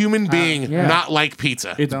can weird. a human being yeah. not like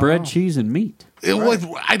pizza? It's Don't bread, know. cheese, and meat.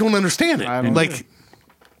 I don't understand it. I don't like. either.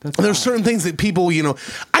 There's certain things that people,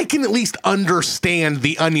 I can at least understand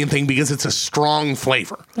the onion thing because it's a strong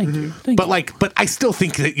flavor. Thank you. But I still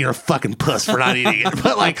think that you're a fucking puss for not eating it.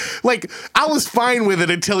 But like I was fine with it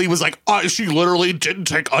until he was like, oh, she literally didn't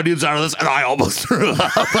take onions out of this, and I almost threw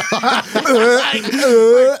up. Like,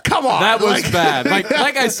 come on, That was like- bad.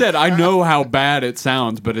 Like I said, I know how bad it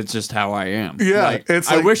sounds, but it's just how I am. Yeah, Like, it's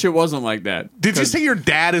I like- wish it wasn't like that. Did you say your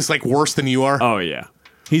dad is like worse than you are? Oh yeah,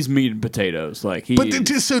 he's meat and potatoes. Like he. But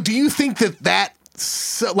so do you think that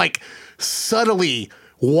subtly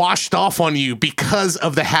washed off on you because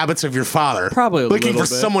of the habits of your father. Probably a looking little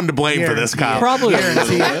for bit. someone to blame for this, Kyle. Probably a little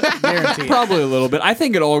Guarantee bit. it. Guarantee it. Probably a little bit. I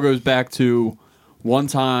think it all goes back to one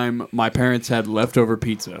time my parents had leftover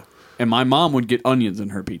pizza, and my mom would get onions in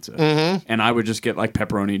her pizza, and I would just get like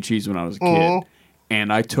pepperoni and cheese when I was a kid.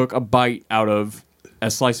 And I took a bite out of a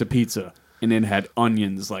slice of pizza, and it had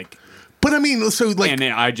onions But I mean, so like and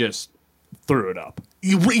then I just threw it up.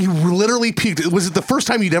 you literally puked. Was it the first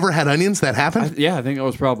time you'd ever had onions that happened? Yeah, I think that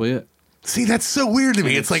was probably it. See, that's so weird to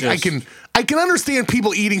me. It's like It's I can understand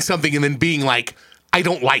people eating something and then being like, I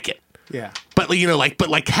don't like it. Yeah. But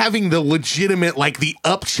but having the legitimate the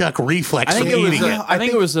upchuck reflex I think from it was. eating it. I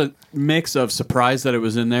think it was a mix of surprise that it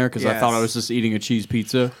was in there because I thought I Yes. was just eating a cheese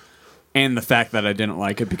pizza, and the fact that I didn't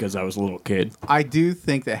like it because I was a little kid. I do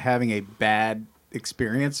think that having a bad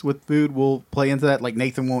experience with food will play into that. Like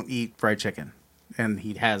Nathan won't eat fried chicken, and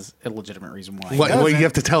he has a legitimate reason why. Well, you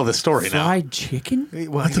have to tell the story now. Fried chicken? Well,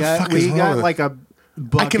 What the fuck is we wrong got with like a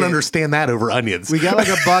bucket. I can understand that over onions. We got like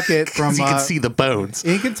a bucket from 'Cause you can see the bones.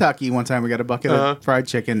 in Kentucky. One time we got a bucket of fried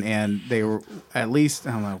chicken, and they were at least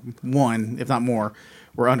I don't know one, if not more,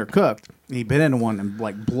 were undercooked. And he bit into one, and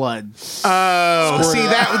blood. Oh, see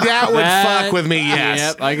that would fuck with me. Yes,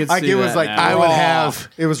 Yep, I could see Like it was that like now. I would raw. have-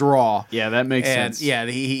 It was raw. Yeah, that makes And sense. yeah,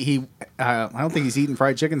 he I don't think he's eaten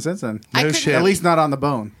fried chicken since then. I No couldn't- shit. At least not on the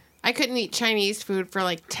bone. I couldn't eat Chinese food for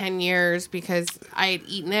like 10 years because I had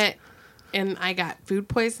eaten it and I got food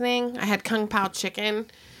poisoning. I had Kung Pao chicken,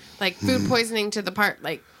 like food poisoning to the part,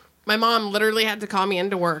 like my mom literally had to call me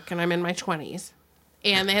into work and I'm in my 20s.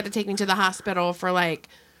 And they had to take me to the hospital for like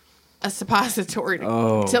a suppository.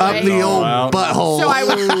 Oh. to, Up like- the old Wow. butthole. so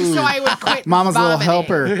I would quit Mama's vomiting,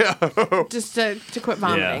 little helper. just to quit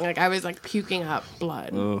vomiting. Yeah. Like I was like puking up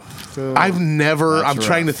blood. I've never. I'm That's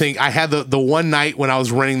trying to rough. think. I had the one night when I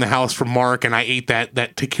was renting the house from Mark, and I ate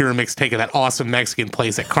that tequila mixtape at that awesome Mexican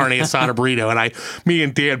place at Carne Asada Burrito, and me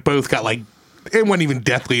and Dad both got like, it wasn't even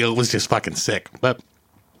deathly ill. It was just fucking sick, but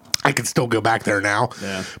I could still go back there now.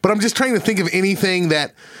 Yeah. But I'm just trying to think of anything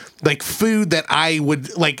that, like food that I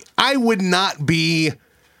would like. I would not be.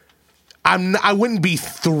 I wouldn't be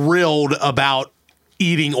thrilled about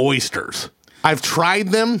eating oysters. I've tried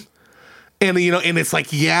them. And and it's like,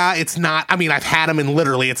 yeah, it's not. I mean, I've had them, and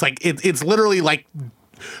literally, it's like it's literally like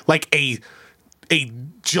a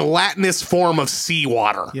gelatinous form of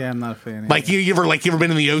seawater. Yeah, I'm not a fan. Like you ever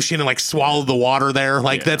been in the ocean and like swallowed the water there?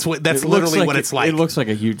 Like that's It literally looks what it's like. It looks like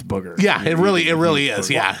a huge booger. Yeah, it really is.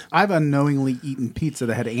 Booger. Yeah. I've unknowingly eaten pizza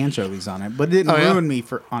that had anchovies on it, but it didn't Oh, yeah? ruin me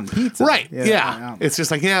on pizza. Right. Yeah. I- It's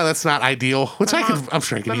just like, yeah, that's not ideal. Which I'm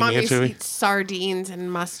sure I My can eat mom an used to anchovy. eat sardines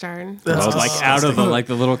and mustard. Oh, like out of the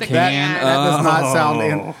little The can. can. that does not Oh.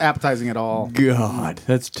 sound appetizing at all. God,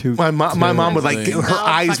 that's too. My mom would like terrible. her Smells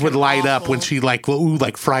eyes would fucking light up when awful. she like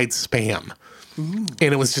fried spam. And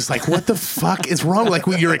it was just like, what the fuck is wrong? Like,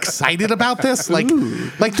 you're excited about this? Like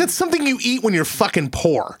that's something you eat when you're fucking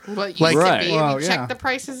poor. What you Like, could Right. be. Well, Have you yeah. checked the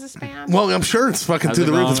prices of spam? well, I'm sure it's fucking Has through it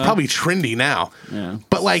the roof. gone It's up? probably trendy now. Yeah.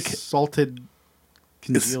 But like, Salted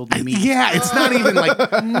congealed meat. yeah, it's not even like.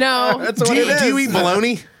 No. do you eat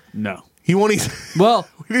bologna? No. You won't eat. Well,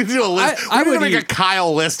 We need to do a list. I we need would to make a eat-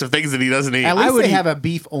 Kyle list of things that he doesn't eat. At I least would they eat- have a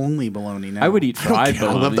beef only bologna now. I would eat fried I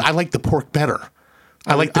love. bologna. I like the pork better.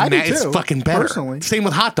 I like the. I do It's too, fucking better. personally. Same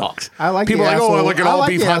with hot dogs. I like people the are like, oh, I asshole- like an I all like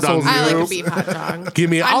beef the hot dog. assholes I like a Nope. beef hot dog. Give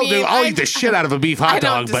me. I I'll mean, I'll eat the shit out of a beef hot I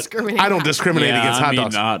don't dog, but discriminate. I don't discriminate yeah, against I hot mean,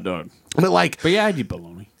 dogs. a hot dog. But like, But yeah, I'd eat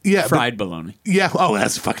bologna. Yeah, fried bologna. yeah. Oh,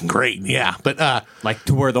 that's fucking great. Yeah, but Like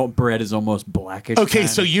to where the bread is almost blackish. okay. kinda.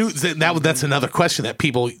 So that's another question that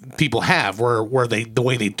people have where they the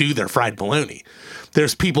way they do their fried bologna.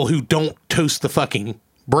 There's people who don't toast the fucking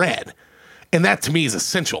bread, and that to me is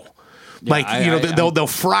essential. Like they'll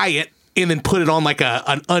fry it and then put it on like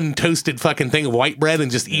an untoasted fucking thing of white bread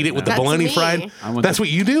and just eat it with the That's bologna me. fried. I want That's the- what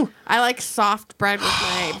you do? I like soft bread with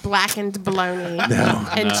my blackened bologna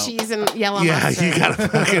and cheese and yellow Yeah, mustard. you gotta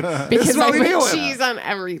fucking. because That's what I we put doing. cheese on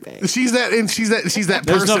everything. She's that There's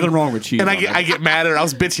person. nothing wrong with cheese And on I it. get mad at her. I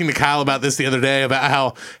was bitching to Kyle about this the other day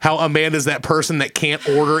about how Amanda's that person that can't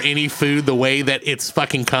order any food the way that it's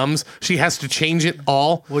fucking comes. She has to change it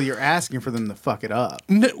all. Well, you're asking for them to fuck it up.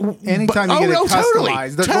 No, Anytime but- you get it totally,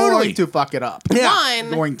 customized, they're totally. going to fuck it up. Yeah.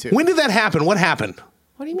 One. Going to. When did that happen? What happened?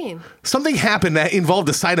 What do you mean? Something happened that involved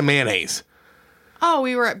a side of mayonnaise. Oh,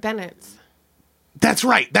 we were at Bennett's. That's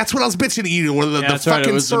right. That's what I was bitching at you. Where the that's right. It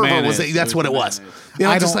fucking was the server mayonnaise. was. That's It what it was was. the mayonnaise. You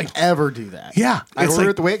know, I just don't like ever do that. yeah. I It's order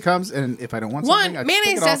like, it the way it comes, and if I don't want something, One, I just pick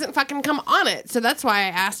mayonnaise it off. doesn't fucking come on it, so that's why I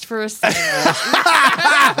asked for a side.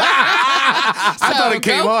 I thought it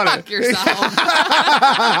came go on fuck it. yourself.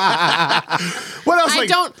 What else? I Like,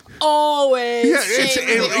 don't always yeah, change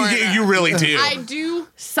the order. you really do. I do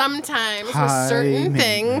sometimes with High certain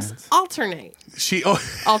maintenance. things alternate.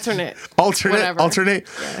 Alternate. Whatever. Alternate.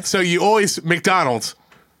 Yes. So you always McDonald's.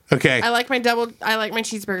 Okay. I like my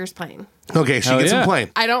cheeseburgers plain. Okay. She Hell gets yeah. them plain.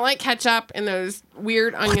 I don't like ketchup and those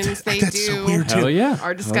weird onions they That's do. so weird too. Hell yeah.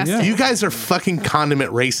 Are disgusting. Hell yeah. You guys are fucking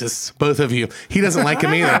condiment racists, both of you. He doesn't like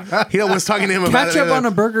him either. He was talking to him about it. Ketchup on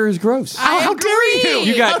a burger is gross. I How dare you?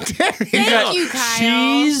 agree. You got- How dare you? Thank you, Kyle.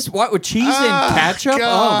 Cheese? What with cheese and ketchup?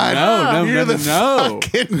 God. Oh no, You're no, the no.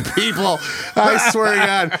 fucking people. I swear to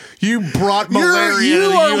God, you brought malaria You to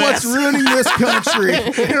the are US. what's ruining this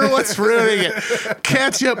country. You're what's ruining it.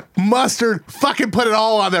 Ketchup, mustard, fucking put it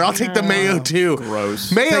all on there. I'll take the mayo too.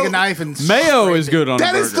 Gross. Mayo, Take a knife and Mayo is good on that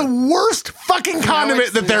a burger. is the worst fucking condiment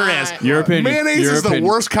it's that there is. not. Your opinion. Mayonnaise Your is the opinion.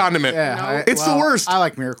 worst condiment. Yeah, It's the worst. I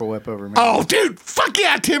like Miracle Whip over me. Oh, dude, fuck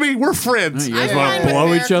yeah, Timmy, we're friends. You guys I'm want fine to with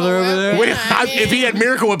blow each other Miracle over there? Whip. Wait, I mean- if he had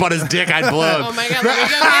Miracle Whip on his dick, I'd blow him. Oh my god, let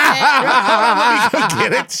me go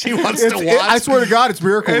get it. Get it? She wants to watch. I swear to God, it's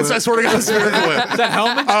Miracle Whip. I swear to God, it's Miracle Whip. Is that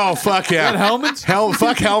Hellman's? Oh fuck yeah! Is that Hellman's?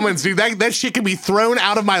 Fuck Hellman's, dude. That shit can be thrown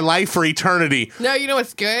out of my life for eternity. No, you know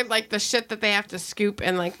what's good? Like the shit that they have to scoop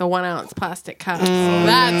in like the 1 ounce plastic cups.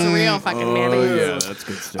 That's real fucking Oh mayonnaise. yeah, that's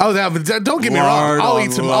good stuff. Oh, don't get me wrong. Lard I'll on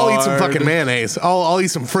eat some. I'll eat some lard. fucking mayonnaise. I'll eat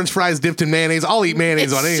some French fries dipped in mayonnaise. I'll eat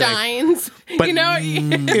mayonnaise It on anything. shines. But you know,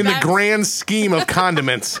 in the grand scheme of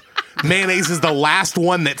condiments, mayonnaise is the last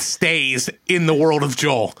one that stays in the world of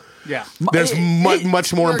Joel. Yeah. There's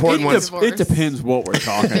much more We're important getting ones. divorced. It depends what we're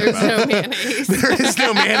talking There's about. no mayonnaise. There is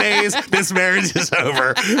no mayonnaise. This marriage is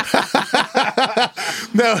over.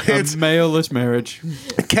 No, it's Mayoless marriage.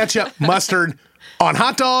 ketchup, mustard on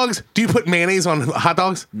hot dogs. Do you put mayonnaise on hot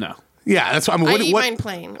dogs? No. Yeah, that's what I mean. I What, eat what, mine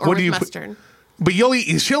plain or what with do you put- mustard. But she'll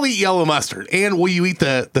eat yellow mustard. And will you eat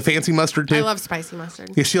the fancy mustard too? I love spicy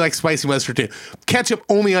mustard. Yeah, she likes spicy mustard too. Ketchup,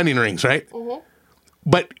 only onion rings, right? Mm-hmm.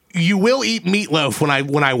 But you will eat meatloaf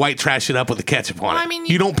when I white trash it up with the ketchup on it. I mean,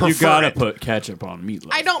 you don't prefer You gotta it. put ketchup on meatloaf.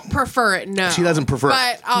 I don't prefer it, no. She doesn't prefer it.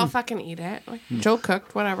 But I'll fucking eat it. Like, Joe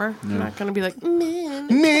cooked, whatever. I'm not going to be like, man.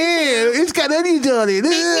 Man, it's got onions on it.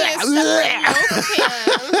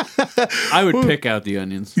 I would pick out the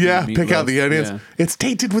onions. Yeah, in pick out meatloaf. the onions. Yeah. It's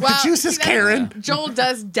tainted with the juices, Karen. Joel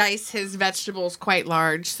does dice his vegetables quite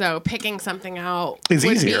large, so picking something out Is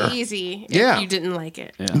would easier. be easy Yeah. if you didn't like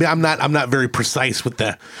it. Yeah. I mean, I'm not very precise with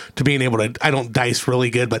to being able to. I don't dice really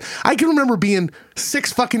good, but I can remember being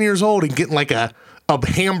 6 fucking years old and getting like a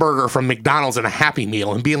hamburger from McDonald's and a Happy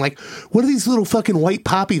Meal and being like, what are these little fucking white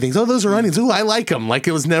poppy things? Oh, those are onions. Ooh, I like them. Like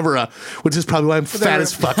it was never which is probably why I'm fat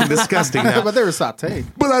as fuck and disgusting now. But they were sauteed.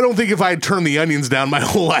 But I don't think if I had turned the onions down my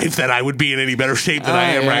whole life that I would be in any better shape than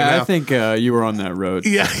I am right now. I think you were on that road.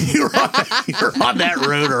 Yeah, you're on that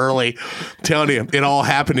road early. I'm telling you, it all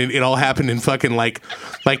happened in fucking like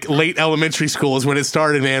late elementary school is when it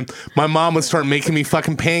started, man. My mom would start making me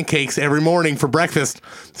fucking pancakes every morning for breakfast.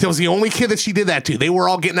 I was the only kid that she did that to. They were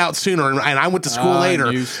all getting out sooner, and I went to school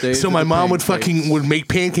later. you stayed So for my the mom would pancakes. would make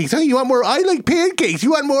pancakes. Hey, you want more? I like pancakes.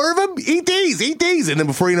 You want more of them? Eat these. And then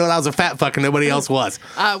before you know it, I was a fat fuck and nobody else was.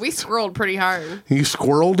 We squirreled pretty hard. You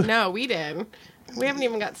squirreled? No, we did. We haven't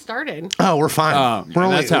even got started. Oh, we're fine. We're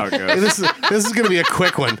that's how it goes. This is gonna be a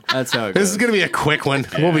quick one. That's how it This goes. is going to be a quick one.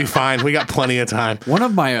 We'll be fine. We got plenty of time. One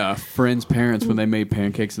of my friends' parents, when they made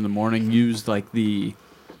pancakes in the morning, used like the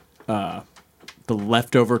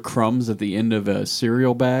leftover crumbs at the end of a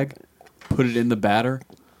cereal bag, put it in the batter,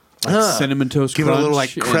 like cinnamon toast Give it a crunch, little like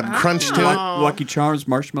crepe and crunch to it. Lucky Charms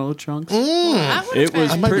marshmiddle chunks. That one's It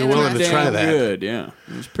was been might be pretty willing to damn try that. good. Yeah,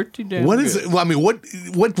 it was pretty damn. What good. is it? Well, I mean,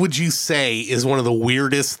 what would you say is one of the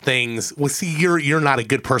weirdest things? Well, see, you're not a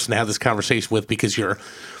good person to have this conversation with because you're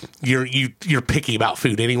picky about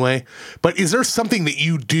food anyway. But is there something that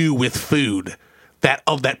you do with food that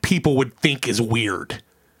people would think is weird?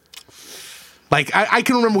 Like I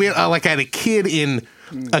can remember I had a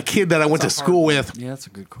kid that I went to school with Yeah, that's a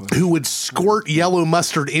good question. who would squirt yellow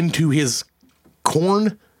mustard into his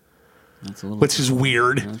corn. That's a little. Which is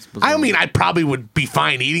weird. That's bizarre. I mean, I probably would be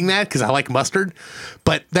fine eating that because I like mustard,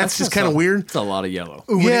 but that's just kind of weird. It's a lot of yellow.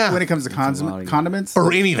 When it comes to a lot of- condiments,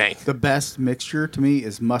 Or anything. the best mixture to me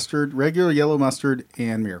is mustard, regular yellow mustard,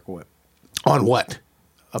 and Miracle Whip. On what?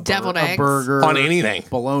 Deviled A eggs. burger. On anything.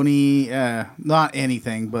 Bologna, not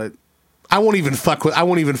anything, but I won't even fuck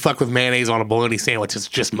with mayonnaise on a bologna sandwich. It's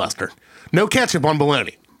just mustard. No ketchup on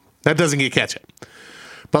bologna. That doesn't get ketchup.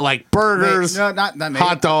 But like burgers, no, not mayo.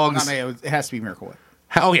 hot dogs. Not mayo. It has to be Miracle Whip.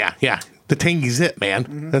 Oh yeah. The tangy zip, man.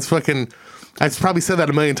 Mm-hmm. That's fucking. I've probably said that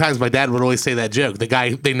a million times. My dad would always say that joke. The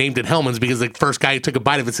guy, they named it Hellman's because the first guy who took a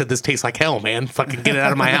bite of it said, "This tastes like hell, man. Fucking get it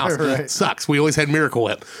out of my house." Right. Sucks. We always had Miracle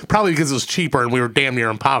Whip. Probably because it was cheaper and we were damn near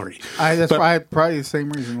in poverty. That's probably the same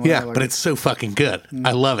reason why I Yeah, like but it. it's so fucking good.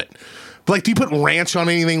 I love it. But like, do you put ranch on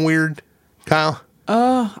anything weird, Kyle?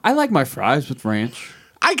 I like my fries with ranch.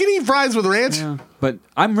 I can eat fries with ranch. Yeah, but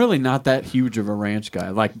I'm really not that huge of a ranch guy.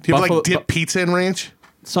 Like, Do you ever, like dip pizza in ranch?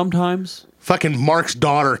 Sometimes. Fucking Mark's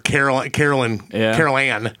daughter, Carol Yeah.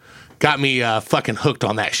 Ann, got me fucking hooked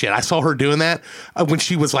on that shit. I saw her doing that when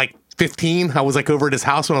she was like 15. I was like over at his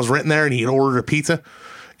house when I was renting there, and he had ordered a pizza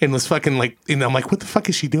and was fucking like, and I'm like, what the fuck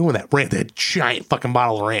is she doing with that ranch? That giant fucking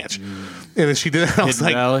bottle of ranch. And then she did that. I was Hidden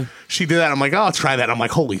like, Valley? she did that. I'm like, oh, I'll try that. I'm like,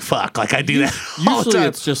 holy fuck. Like, I do that all the Usually time.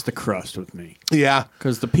 it's just the crust with me. Yeah.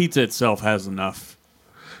 Because the pizza itself has enough.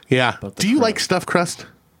 Yeah. But the Do you like crust. stuffed crust?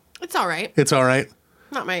 It's all right. It's all right.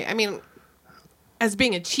 Not my. I mean, as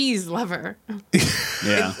being a cheese lover,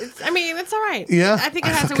 Yeah. it's all right. Yeah. I think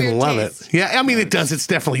it has a fucking weird love taste. it. Yeah. I mean, it does. It's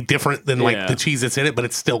definitely different than like Yeah. the cheese that's in it, but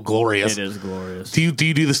it's still glorious. It is glorious. Do you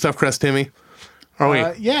do the stuffed crust, Timmy? Are we?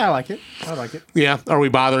 Yeah, I like it. I like it. Yeah. Are we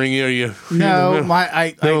bothering you? Are you? No,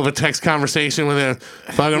 Middle of a text conversation with a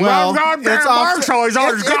fucking Well, goddamn it's off- Marshall. He's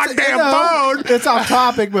on his goddamn phone. It's off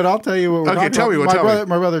topic, but I'll tell you what we're Okay, talking tell me about. what- tell me.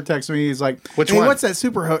 My brother texted me. He's like, Which "Hey, one? what's that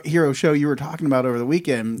superhero show you were talking about over the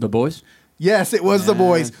weekend?" The boys? Yes, it was The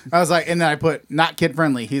Boys. I was like, and then I put not kid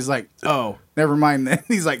friendly. He's like, "Oh, never mind." Then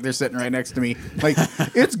he's like, "They're sitting right next to me. Like,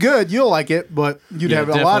 it's good. You'll like it, but you'd Yeah, have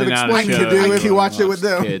a lot of definitely not a explaining to show do if you for watched it with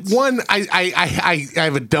lots of them." kids. One, I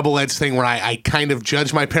have a double edged thing where I kind of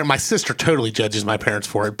judge my parents. My sister totally judges my parents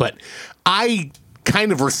for it, but I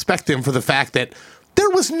kind of respect them for the fact that there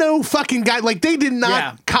was no fucking guy. Like, they did not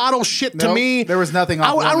Yeah. coddle shit to Nope, me. there was nothing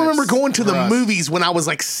I off remember limits going to the for us. movies when I was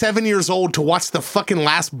like 7 years old to watch the fucking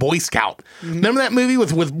Last Boy Scout. Remember that movie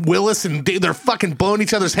with Willis and they're fucking blowing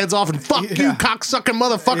each other's heads off and fuck you, Yeah. cocksucking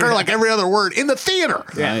motherfucker, like every other word in the theater.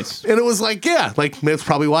 Nice. And it was like, yeah, like that's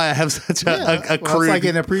probably why I have such a Well, crude. it's like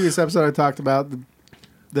in a previous episode I talked about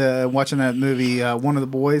the watching that movie, One of the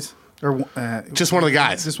Boys, or Just one of the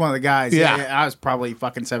guys. Just one of the guys. Yeah. I was probably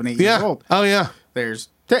fucking 7, 8 years Yeah. old. Oh yeah. There's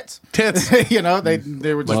tits. Tits. You know, they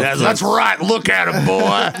were just That's right. Look at him,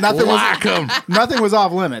 boy. Nothing was- like him. nothing was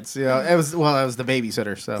off limits. You know, it was the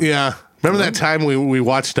babysitter. So Yeah. Remember that time we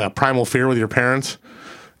watched Primal Fear with your parents?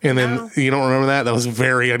 And then No. you don't remember that? That was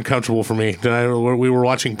very uncomfortable for me. We were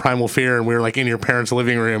watching Primal Fear and we were like in your parents'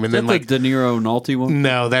 living room. And Is then that like, the De Niro Nolte one?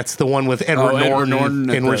 no, that's the one with Edward Norton,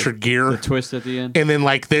 at and the- Richard Gere. The twist at the end. And then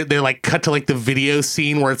like they like cut to like the video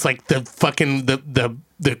scene where it's like the fucking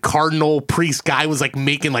the cardinal priest guy was like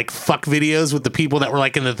making like fuck videos with the people that were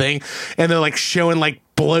like in the thing, and they're like showing like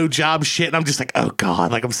blowjob shit, and I'm just like, oh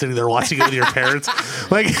god, like I'm sitting there watching it with your parents,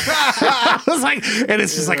 like I was like, and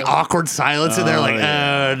it's just like awkward silence, and they're like,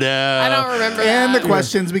 oh no, I don't remember and that. the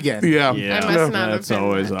questions begin. yeah, Yeah. I must not That's have been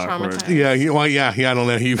always awkward. traumatized. Yeah, I don't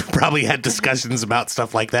know. You probably had discussions about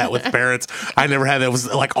stuff like that with parents. I never had that. It was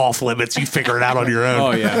like off limits. You figure it out on your own.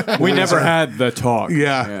 Oh, yeah. We never had the talk.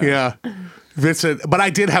 Yeah. Vincent, but I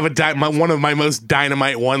did have one of my most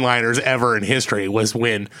dynamite one-liners ever in history was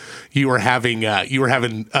when you were having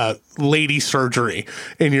lady surgery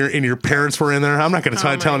and your parents were in there. I'm not going to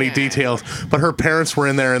try to tell any God. details, but her parents were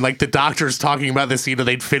in there and like the doctor's talking about this. You know,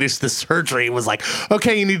 they'd finished the surgery. It was like,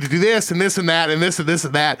 okay, you need to do this and this and that and this and this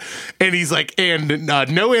and that, and he's like, and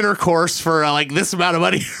no intercourse for like this amount of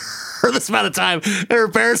money. For this amount of time, and her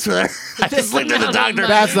parents were there. I just looked at the doctor.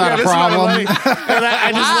 That's not a this amount of problem. money. And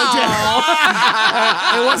I just looked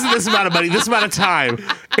at. It wasn't this amount of money. This amount of time.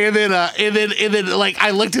 And then, like I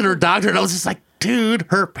looked at her doctor, and I was just like, dude,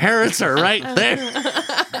 her parents are right there.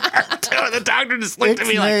 The doctor just looked at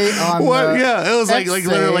me like, Ixnay on what? the Yeah, it was like X-ray.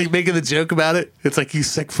 literally like making the joke about it. It's like, you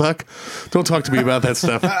sick fuck. Don't talk to me about that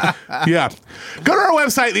stuff. Yeah. Go to our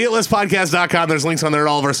website, theitlistpodcast.com. There's links on there to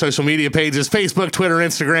all of our social media pages, Facebook, Twitter,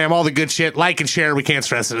 Instagram, all the good shit. Like and share. We can't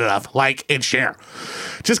stress it enough. Like and share.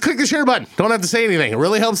 Just click the share button. Don't have to say anything. It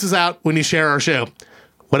really helps us out when you share our show.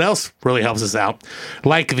 What else really helps us out?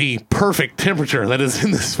 Like the perfect temperature that is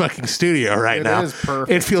in this fucking studio right It now. is perfect.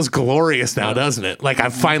 It feels glorious now, doesn't it? Like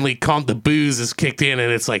I've finally calmed, the booze has kicked in, and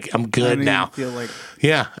it's like I'm I good don't even now. feel like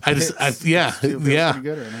Yeah, it feels pretty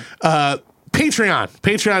good right now.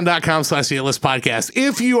 Patreon.com/theatlistpodcast.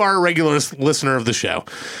 If you are a regular listener of the show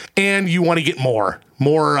and you want to get more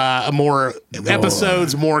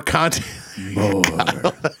episodes, more content.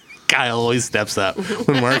 Kyle always steps up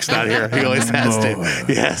when Mark's not here. He always has to.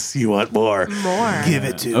 Yes, you want more. More. Give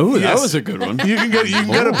it to Oh, me. that was a good one. You can go to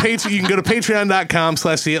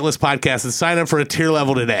patreon.com/the@list podcast and sign up for a tier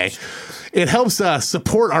level today. It helps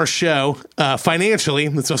support our show financially.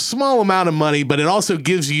 It's a small amount of money, but it also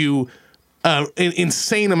gives you an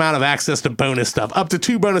insane amount of access to bonus stuff, up to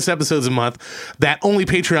 2 bonus episodes a month that only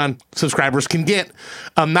Patreon subscribers can get.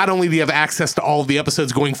 Not only do you have access to all of the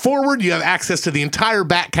episodes going forward, you have access to the entire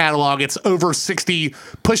back catalog. It's over 60,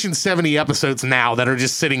 pushing 70 episodes now that are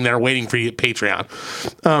just sitting there waiting for you at Patreon.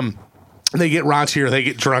 They get raunchier, they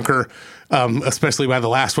get drunker. Especially by the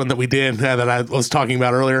last one that we did that I was talking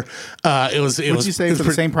about earlier. Would you say for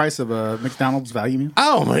the same price of a McDonald's value meal?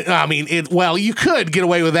 Oh, I mean, you could get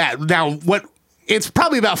away with that. Now, it's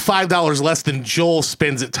probably about $5 less than Joel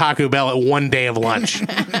spends at Taco Bell at one day of lunch.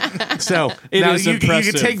 So now is you can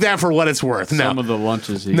take that for what it's worth. Some of the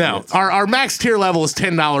lunches he No, gets. our max tier level is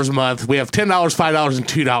 $10 a month. We have $10, $5, and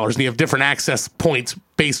 $2, and you have different access points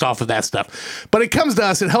based off of that stuff. But it comes to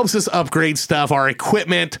us, it helps us upgrade stuff, our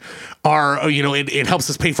equipment, it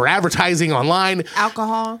helps us pay for advertising online.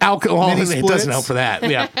 Alcohol. Mini it doesn't splits. help for that.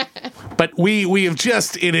 Yeah. But we have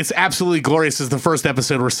and it's absolutely glorious. This is the first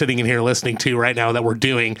episode we're sitting in here listening to right now that we're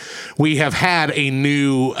doing. We have had a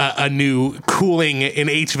new cooling and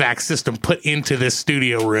HVAC system put into this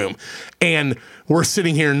studio room. And we're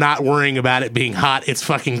sitting here not worrying about it being hot. It's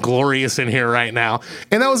fucking glorious in here right now.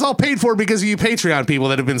 And that was all paid for because of you Patreon people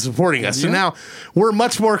that have been supporting us. So now we're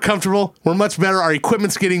much more comfortable. We're much better. Our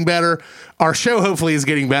equipment's getting better. Our show hopefully is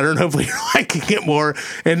getting better, and hopefully you're liking it more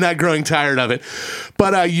and not growing tired of it.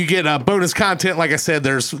 But you get bonus content. Like I said,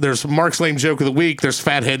 there's Mark's Lame Joke of the Week. There's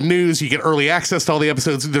Fathead News. You get early access to all the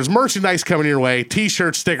episodes. There's merchandise coming your way.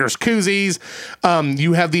 T-shirts, stickers, koozies.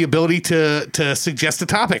 You have the ability to suggest a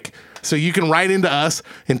topic. So you can write into us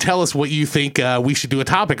and tell us what you think we should do a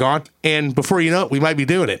topic on. And before you know it, we might be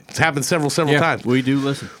doing it. It's happened several times. We do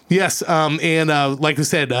listen. Yes, and like we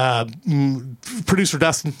said, producer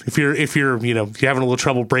Dustin, if you're you're having a little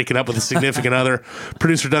trouble breaking up with a significant other,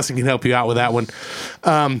 producer Dustin can help you out with that one.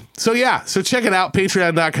 So check it out,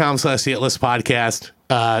 patreon.com/the@list podcast.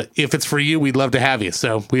 If it's for you, we'd love to have you.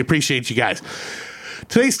 So we appreciate you guys.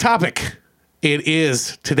 Today's topic, it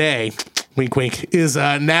is today, wink wink, is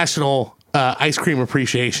National Ice Cream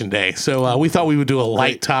Appreciation Day. So we thought we would do a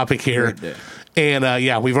light topic here. And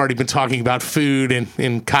we've already been talking about food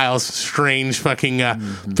and Kyle's strange fucking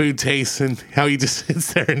food tastes and how he just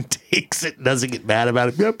sits there and takes it and doesn't get mad about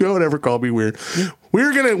it. Yep, don't ever call me weird.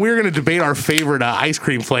 We're gonna debate our favorite ice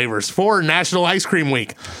cream flavors for National Ice Cream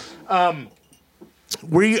Week.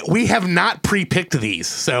 We have not pre-picked these,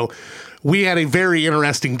 so we had a very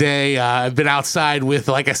interesting day. I've been outside with,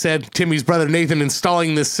 like I said, Timmy's brother Nathan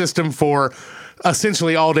installing this system for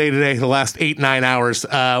essentially all day today, the last 8-9 hours.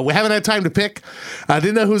 We haven't had time to pick. I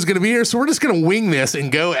didn't know who was going to be here, so we're just going to wing this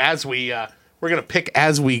and go as we're going to pick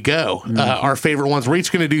as we go. Our favorite ones. We're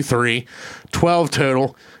each going to do 12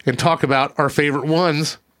 total, and talk about our favorite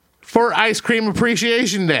ones for Ice Cream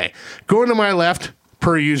Appreciation Day. Going to my left,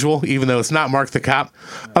 per usual, even though it's not Mark the Cop,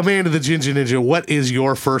 Amanda the Ginger Ninja, what is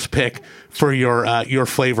your first pick for your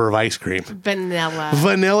flavor of ice cream? Vanilla.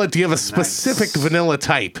 Vanilla. Do you have a specific vanilla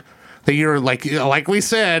type that you're like we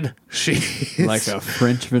said? Like a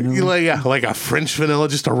French vanilla? Like a French vanilla,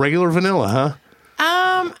 just a regular vanilla,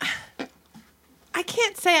 huh? I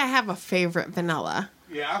can't say I have a favorite vanilla.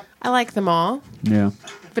 Yeah. I like them all. Yeah.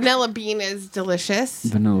 Vanilla bean is delicious.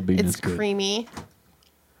 Vanilla bean It's is good. creamy.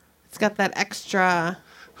 It's got that extra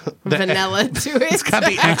vanilla to it. It's got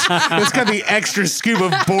the extra scoop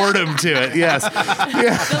of boredom to it. Yes.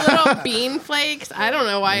 The little bean flakes. I don't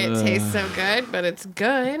know why it tastes so good, but it's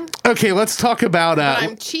good. Okay, let's talk about. But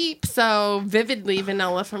I'm cheap, so Vividly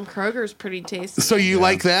vanilla from Kroger's pretty tasty. So you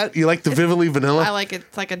like that? You like the Vividly vanilla? I like it.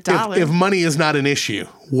 It's like $1. If money is not an issue,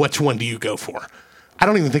 which one do you go for? I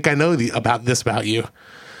don't even think I know about you.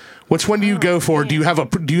 Which one do you go for? Do you have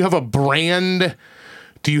a brand?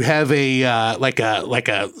 Do you have a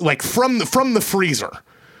from the freezer?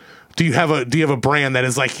 Do you have a brand that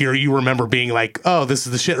is like you remember being like, oh, this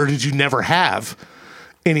is the shit, or did you never have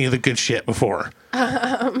any of the good shit before?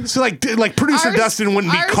 So like producer Dustin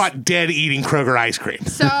wouldn't be caught dead eating Kroger ice cream.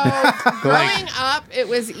 So growing up, it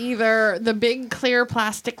was either the big clear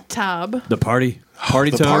plastic tub, The party tub.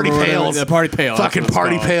 Party pails. The party pail. Fucking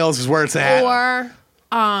party pails is where it's at. or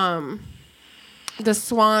the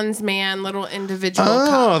Swans Man little individual Oh,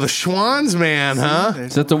 cup. the Schwann's man, huh?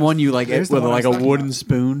 Is that the one you like There's ate with the one I like was a talking wooden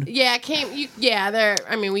spoon? Yeah, there.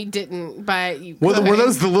 I mean, we didn't, but you Were could.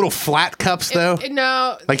 those the little flat cups though?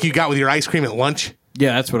 No. Like you got with your ice cream at lunch?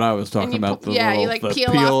 Yeah, that's what I was talking And you about. you like the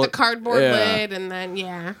peel off the cardboard lid, and then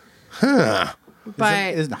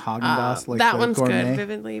But Isn't Haagen-Dazs like that the one's gourmet? good.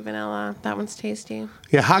 Vividly vanilla. That one's tasty.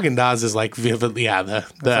 Yeah, Haagen-Dazs is like vividly, yeah,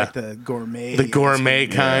 It's like the gourmet. the gourmet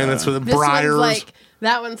kind. That's what the This Breyers. one's like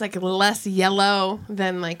that one's like less yellow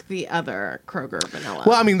than like the other Kroger vanilla.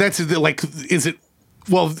 Well, I mean, that's like, is it?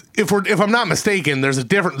 Well, if I'm not mistaken, there's a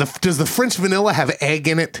different. Does the French vanilla have egg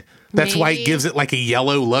in it? That's why it Maybe. gives it like a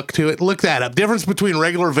yellow look to it. Look that up. Difference between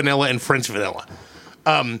regular vanilla and French vanilla.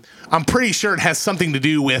 I'm pretty sure it has something to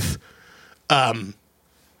do with.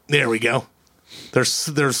 There we go.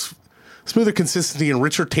 There's smoother consistency and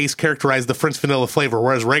richer taste characterize the French vanilla flavor,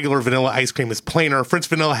 whereas regular vanilla ice cream is plainer. French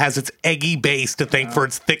vanilla has its eggy base to thank for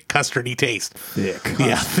its thick custardy taste. Thick.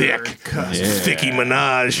 Yeah, thick. Thicky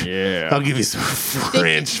Minaj. Yeah. I'll give you some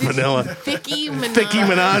French vanilla. Thicky Minaj. Thicky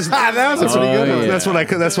Minaj. That was a pretty good one. yeah.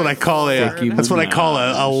 That's what I call a. Thicky That's what I call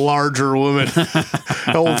a Minaj. larger woman.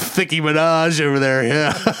 Old Thicky Minaj over there.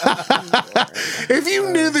 Yeah. If you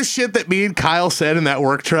knew the shit that me and Kyle said in that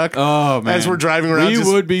work truck, Oh, man. as we're driving around, We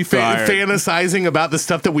just would be fired. fantasizing about the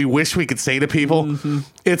stuff that we wish we could say to people. Mm-hmm.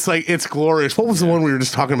 It's like it's glorious. What was the one we were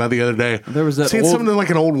just talking about the other day? There was that Saying old- something like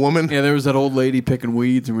an old woman. Yeah, there was that old lady picking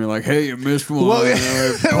weeds, and we were like, "Hey, you missed one." Well, And yeah, we're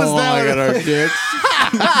it was pulling that like one. at our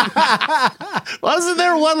dicks. Wasn't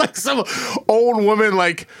there one like some old woman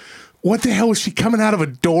like? What the hell was she coming out of a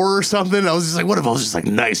door or something? I was just like, what if I was just like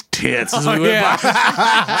nice tits? As we went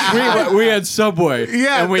by? we had Subway,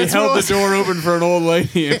 Yeah, and we that's what held it the was. door open for an old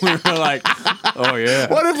lady, and we were like, "Oh yeah."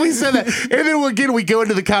 What if we said that? And then again, we go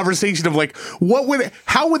into the conversation of like,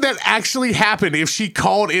 how would that actually happen if she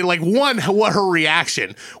called it? Like, one, what her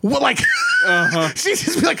reaction? What, like, she'd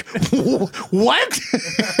just be like, what?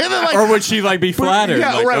 And then like, Or would she like be flattered?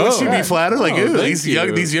 yeah, like, right. Oh, Would she be flattered? Like, oh, ooh,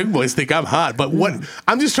 thank these young boys think I'm hot. But what?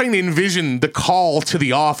 I'm just trying to envision the call to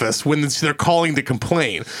the office when they're calling to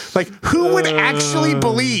complain. Like, who would actually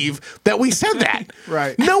believe that we said that?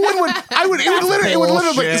 Right. No one would. It would literally.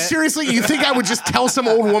 Like, Bullshit. seriously, you think I would just tell some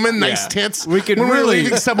old woman nice Yeah. tits We could when we're really-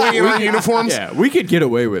 leaving Subway in our uniforms? Yeah, we could get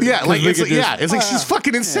away with it. Yeah, 'Cause like we it's could like, just- it's like she's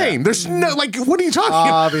fucking insane. There's no like, what are you talking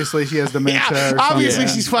about? Obviously, she has dementia. Yeah, or something. obviously Yeah.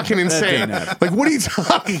 she's fucking insane. didn't happen. Like, what are you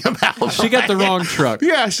talking about? She got the wrong truck.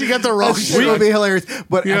 Yeah, she got the wrong. It would be hilarious.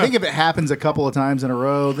 But Yeah. I think if it happens a couple of times in a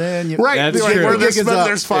row, then you Right, That's like, true. where there's Gig is smoke, up.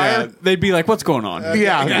 there's fire. Yeah, they'd be like, "What's going on?"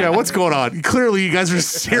 Yeah, what's going on? Clearly, you guys are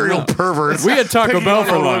serial perverts. We had Taco Picking Bell on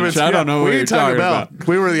for old lunch. women's- I don't know what we you're had Taco talking Bell. about.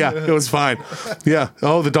 We were, yeah, it was fine. Yeah.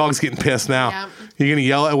 Oh, the dog's getting pissed now. Yeah. You gonna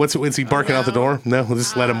yell at? What's he barking out the door? No, we'll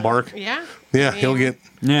just let him bark. Yeah. Yeah, he'll get.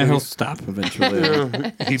 Yeah, he'll stop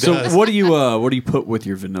eventually. He So does. what do you put with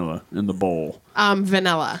your vanilla in the bowl?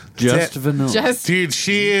 Vanilla. Just it. vanilla. Just Dude,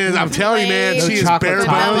 she is. I'm telling you, man, plain she is chocolate bare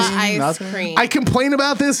vanilla bones. topping, ice nothing? cream. I complain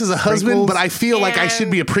about this as a husband, Sprinkles. but I feel like I And-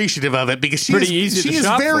 should be appreciative of it because she Pretty is, easy she to is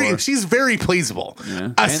shop very for. she's very pleasable, Yeah.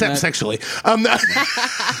 except And that- sexually.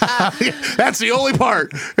 That's the only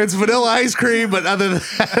part. It's vanilla ice cream, but other than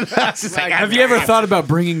that, that's just like, Have you ever thought about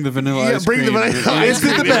bringing the vanilla Yeah, ice bring the cream vanilla ice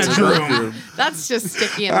cream into into the bedroom? That's just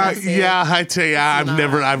sticky and messy. Yeah, I tell you,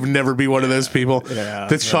 I've never be one of those people. Yeah,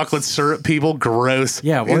 The chocolate syrup people, gross.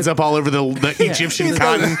 Yeah, what- ends up all over the Egyptian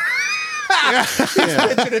cotton.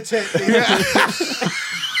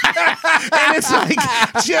 And it's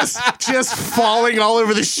like just falling all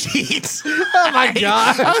over the sheets. Oh my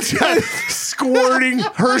god! I'm trying squirting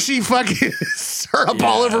Hershey fucking syrup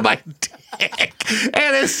all over my dick,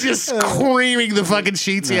 and it's just creaming the fucking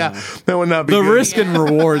sheets. Yeah, that would not be The good. risk and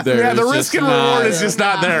reward there. Yeah, the is risk just and reward not- is just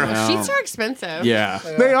not there. No. Sheets are expensive. Yeah.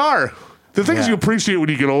 They are the things Yeah. you appreciate when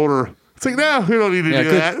you get older. It's like, no, we don't need to Yeah, do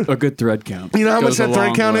good, that. a good thread count. You know how much Goes a that thread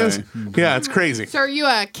long count way. is? Yeah, it's crazy. So are you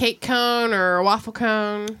a cake cone or a waffle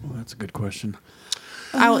cone? Well, that's a good question.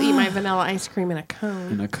 I will eat my vanilla ice cream in a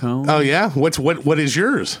cone. In a cone? Oh yeah, what is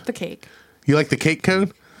yours? The cake. You like the cake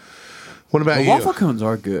cone? What about Well, you? waffle cones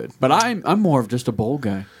are good, but I'm more of just a bowl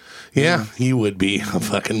guy. Yeah, you would be a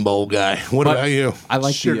fucking bowl guy. What But about you? I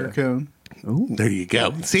like Sugar the, cone. There you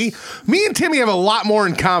go. See, me and Timmy have a lot more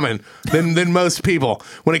in common than most people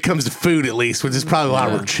when it comes to food, at least, which is probably why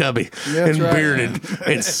we're chubby That's and right. bearded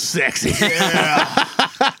and sexy.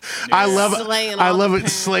 I love it. Slaying I all love the it. poon.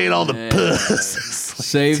 Slaying all the puss.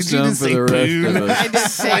 save Did you some just for say the rest poon? of us. I did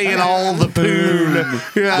say Slaying that. all the poon.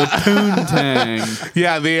 Yeah. Poontang.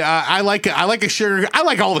 Yeah, I like a sugar. I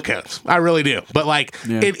like all the cones. I really do. But like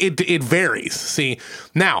Yeah. it varies. See,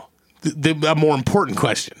 now a more important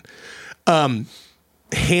question: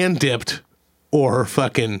 hand dipped or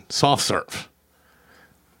fucking soft serve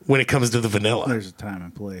when it comes to the vanilla. There's a time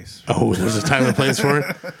and place. Oh, there's a time and place for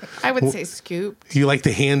it. I would say scoop. You like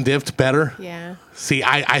the hand dipped better? Yeah. See,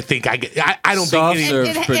 I think I get. I don't Soft think any, serve's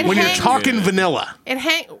It- it- pretty it when you're hangs- talking vanilla. It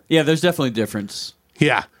hang. Yeah, there's definitely a difference.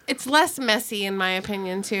 Yeah. it's less messy in my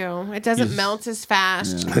opinion too. It doesn't melt as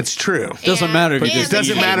fast. It's true. Doesn't matter if you and just It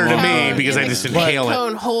doesn't the matter to me cone- because I and just the inhale it.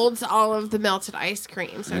 cone holds all of the melted ice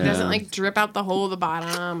cream, so it doesn't like drip out the whole of the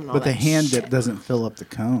bottom. And all But the that hand shit. dip doesn't fill up the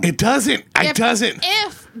cone. It doesn't. It doesn't.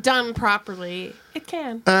 If done properly, it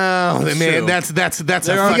can. Oh man, true. that's a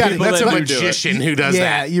There are fucking, people that's a that do it. magician who does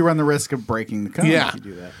yeah, that. you run the risk of breaking the cone Yeah. if you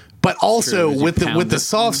do that. But also True, 'cause you with the pound it.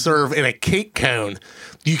 soft serve in a cake cone,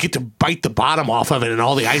 you get to bite the bottom off of it, and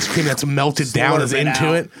all the ice cream that's melted down is Slurp it into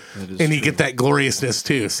out. it, and you get that gloriousness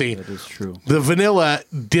too. See, That is true. the vanilla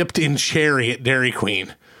dipped in cherry at Dairy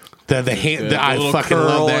Queen. The I little fucking love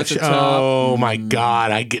curl that at the shit. top. Oh my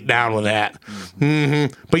god, I get down with that.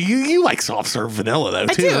 But you like soft serve vanilla though I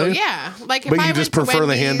too, do, don't you? yeah. Like, if But I you just went to prefer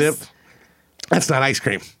the hand dip. Wendy's- That's not ice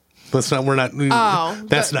cream. That's not. We're not. Oh,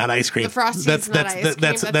 that's not ice cream. the Frosty's that's not ice cream,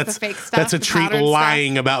 that's the fake stuff, That's a the treat powdered stuff.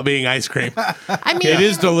 lying about being ice cream. I mean, It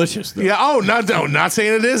is delicious, though. Yeah. Oh, no, not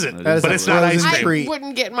saying it isn't. That is But a it's not ice frozen cream. I treat.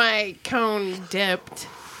 wouldn't get my cone dipped.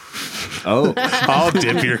 Oh, I'll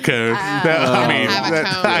dip your cone. I mean, have a that-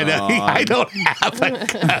 cone. I know. I don't have a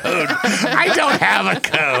cone. I don't have a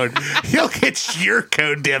cone. You'll get your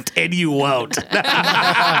cone dipped, and you won't.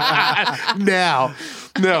 No.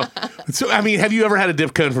 So, I mean, have you ever had a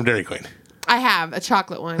dip cone from Dairy Queen? I have a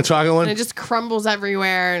chocolate one. A chocolate one? And it just crumbles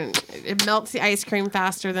everywhere, and it melts the ice cream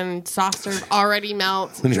faster than soft serve already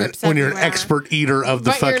melts. When drips you're an everywhere. expert eater of the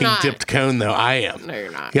But you're fucking not. dipped cone, though, I am. No,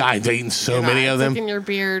 you're not. Yeah, I've eaten so You're many not. of It's them. like in your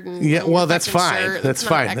beard. And Yeah, in well, your that's fucking fine. shirt. That's It's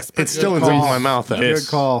not fine. expert It still food. ends up in my mouth, though. Good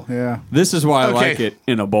call. Yeah. this is why I Okay. like it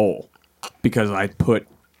in a bowl, because I put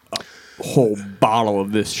a whole bottle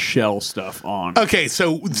of this shell stuff on. Okay,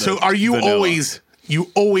 so are you vanilla.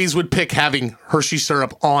 always would pick having Hershey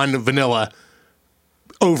syrup on vanilla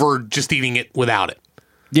over just eating it without it?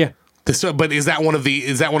 Yeah, But is that one of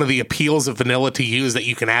the appeals of vanilla to you, is that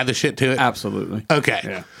you can add the shit to it? absolutely. Okay.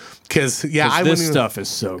 Yeah. Because I This wouldn't even- stuff is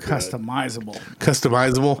so good. Customizable.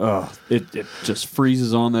 customizable. It just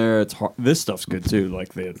freezes on there. It's hard. This stuff's good too.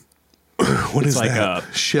 Like the What is like that?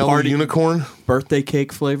 a Shell party- unicorn? birthday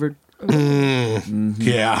cake flavored.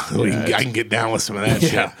 Yeah, I can get down with some of that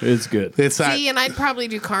Yeah, shit. it's good. It's that. See, and I'd probably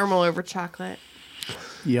do caramel over chocolate.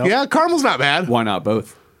 Yep. Yeah, caramel's not bad. Why not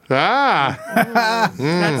both? Ah,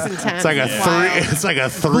 That's intense. it's like a Wild. three. It's like a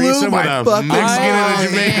threesome with my a fucking Mexican and a mind.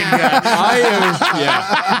 Jamaican Oh,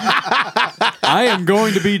 guy. I am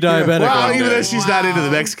going to be diabetic. Well, one even day. though she's not into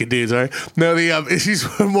the Mexican dudes, all right? No, she's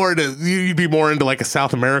more into. You'd be more into like a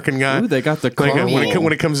South American guy. Ooh, they got the like caramel.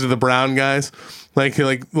 when it comes to the brown guys, like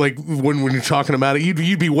when you're talking about it,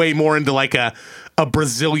 you'd be way more into like a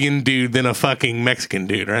Brazilian dude than a fucking Mexican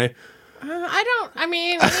dude, right? I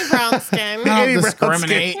mean, any brown skin. Any brown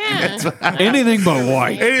discriminate. skin. Yeah. Anything but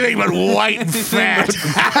white. Anything but white and fat.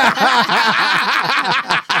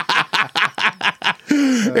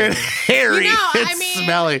 And hairy You know, and I mean,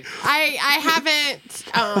 smelly. I haven't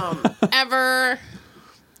ever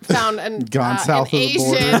found Gone south an of the Asian.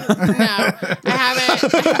 border. No,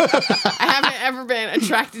 I haven't ever been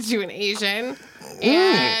attracted to an Asian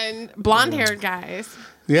and blonde-haired guys.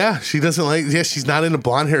 Yeah, she doesn't like. Yeah, she's not into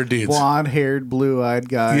blonde haired dudes. Blonde-haired, blue-eyed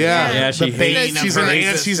guy. Yeah. Yeah, she The hates. bane of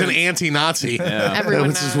She's her an anti-Nazi. Everyone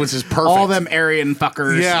which is knows. perfect. All them Aryan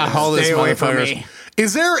fuckers. Yeah, all those Stay away from motherfuckers. me.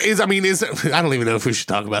 I don't even know if we should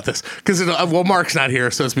talk about this because Mark's not here,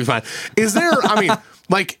 so it's be fine. Is there? I mean,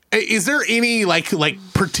 is there any like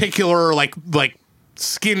particular like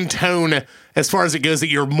skin tone as far as it goes that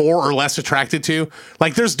you're more or less attracted to?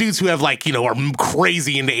 Like, there's dudes who have are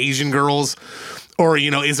crazy into Asian girls. Or,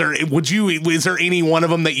 is there any one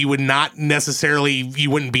of them that you would not necessarily,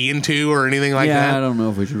 you wouldn't be into or anything like Yeah, I that? don't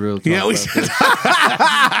know if we should really talk Yeah, we about should. this.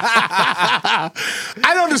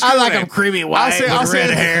 I don't discriminate. I like 'em creamy white I'll with say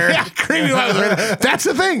red hair. Yeah, creamy white with red hair. That's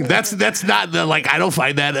the thing. That's not the, I don't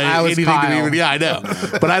find that I was anything to Kyle. be. Yeah, I know,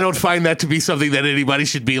 but I don't find that to be something that anybody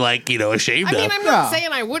should be ashamed I mean, of. I'm not No. saying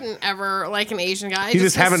I wouldn't ever like an Asian guy. You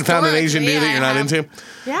just haven't found an Asian dude that you're not into.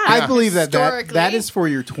 Yeah, I believe that historically. is for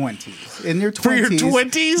your 20s. In your 20s. For your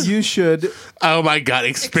 20s? You should Oh my god,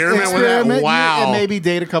 experiment with that. experiment Wow. and maybe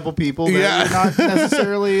date a couple people that Yeah. you're not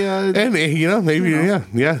necessarily. And maybe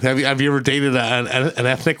yeah. Have you ever dated an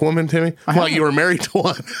ethnic woman, Timmy? Well, you were married to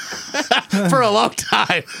one for a long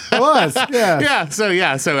time. was. Yeah.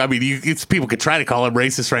 So I mean, people could try to call him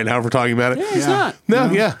racist right now if we're talking about it. It's not.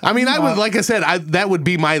 No, yeah. I mean, I would, like I said, that would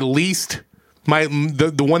be my least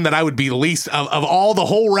The one that I would be least of all the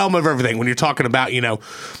whole realm of everything. When you're talking about, you're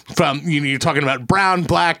talking about brown,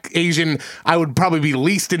 black, Asian, I would probably be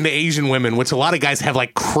least into Asian women, which a lot of guys have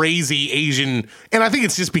like crazy Asian, and I think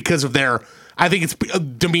it's just because of I think it's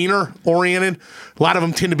demeanor oriented. A lot of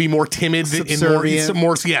them tend to be more timid Subservient. and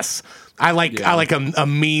more. Yes, I like a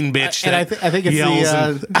mean bitch. And I think it's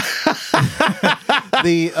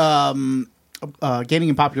the gaining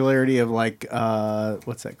in popularity of like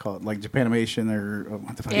what's that called? Like Japanimation or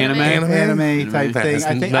what the fuck? Anime type that thing. has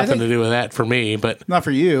I think nothing to do with that for me, but not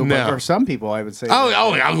for you, No. but for some people, I would say.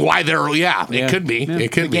 why they're it could be, Yeah.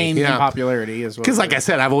 it could be, gain in yeah. popularity as well. Because, like I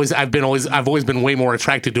said, I've always been way more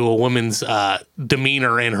attracted to a woman's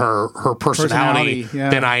demeanor and her personality, Personality, yeah.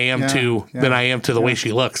 than I am Yeah. to the way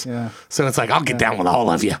she looks. Yeah. So it's like I'll get down with all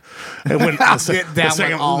of you. And when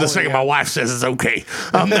the with second my wife says it's okay,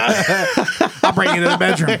 I'll bring you to the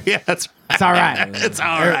bedroom. yeah, it's all right. It's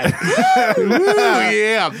all right. Woo,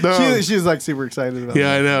 yeah, no. She's like super excited about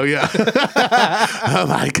Yeah, I know. Yeah. Oh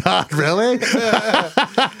my God, really?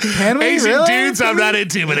 Can we Asian really? dudes, I'm not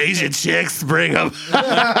into, but Asian chicks, bring them.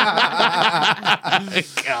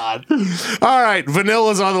 God. All right,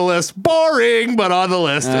 vanilla's on the list. Boring, but on the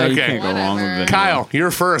list. You Okay, can't go wrong with Whatever. it. Kyle,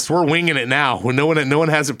 you're first. We're winging it now. When no one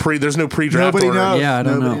has a There's no pre-draft Nobody order. knows. Yeah, I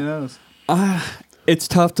don't Nobody know. knows. It's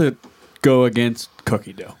tough to go against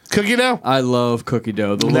cookie dough. Cookie dough. I love cookie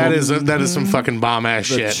dough. That is some fucking bomb ass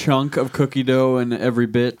the shit. chunk of cookie dough and every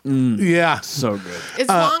bit. Yeah. So good. As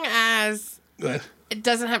long as it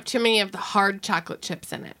doesn't have too many of the hard chocolate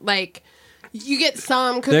chips in it. Like, you get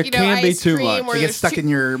some cookie dough can be ice too cream much. where It gets there's stuck in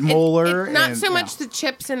your molar. Not and- so no. much the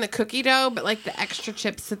chips in the cookie dough, but like the extra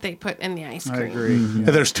chips that they put in the ice I cream. agree.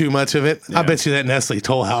 If there's too much of it, I bet you that Nestle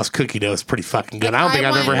Toll House cookie dough is pretty fucking good. I don't think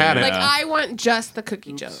I've ever had it. Like, I want just the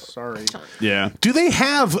cookie dough. Sorry. chunk. Yeah. Do they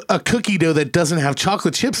have a cookie dough that doesn't have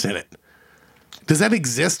chocolate chips in it? Does that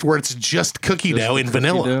exist where it's just cookie dough and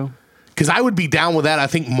vanilla? dough? Because I would be down with that. I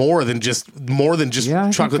think more than just Yeah, I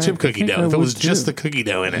think chocolate chip I cookie think dough. I If it was would just too. the cookie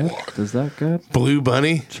dough in it, Does that good? Blue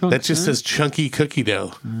Bunny. Chunk- That just says chunky cookie dough.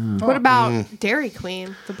 What about Dairy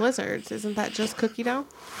Queen, the Blizzards? Isn't that just cookie dough?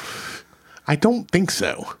 I don't think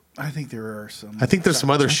so. I think there are some. I think there's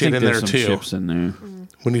some other shit in there some too. chips in there.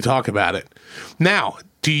 When you talk about it. Now,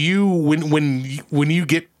 do you when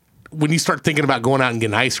you start thinking about going out and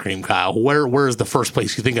getting ice cream, Kyle? Where is the first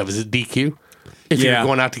place you think of? Is it DQ? If Yeah. you're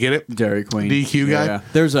going out to get it, Dairy Queen. DQ guy? Yeah.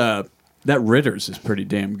 There's that Ritter's is pretty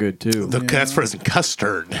damn good too. that's frozen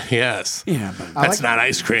custard. Yes. yeah, but That's not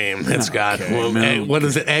ice cream. It's got no. what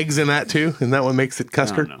is it? Eggs in that too? Isn't that what makes it I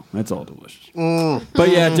custard? don't know. It's all delicious. But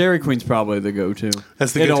yeah, Dairy Queen's probably the go-to.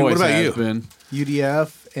 That's the it go-to. What always about has you? been.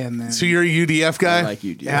 UDF and then. So you're a UDF guy? I like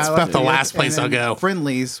you. Yeah, That's I about like the UDF, last and place I'll then go.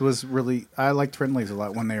 Friendly's was really. I liked Friendly's a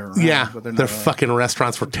lot when they were around. Yeah, but they're their not really- fucking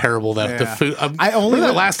restaurants were terrible. The Yeah. food. I only remember the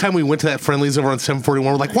went- last time we went to that Friendly's over on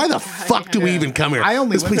 741. We're like, why the fuck do we even come here? I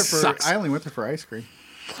only this went there place for. sucks. I only went there for ice cream.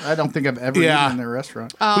 I don't think I've ever Yeah. eaten in their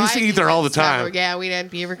restaurant. Oh, We used to I eat there all the several- time. Yeah, we did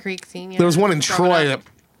Beaver Creek Senior. There was one in growing Troy up. that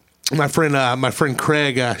my friend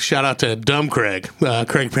Craig, shout out to Dumb Craig,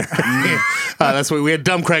 Craig Perry. That's what we had,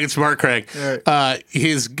 Dumb Craig and Smart Craig.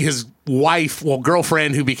 His wife,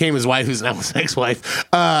 girlfriend who became his wife, who's now his ex-wife,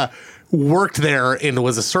 worked there and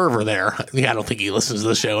was a server there. Yeah, I don't think he listens to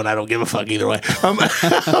the show, and I don't give a fuck either way.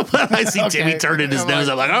 But I see Jimmy turning his nose.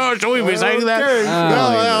 I'm like, oh, should we be saying that?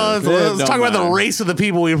 Okay. Let's talk about the race of the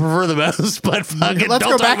people we prefer the most. But fucking Let's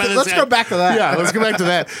don't go talk back. about this Let's yet. go back to that. Yeah, let's go back to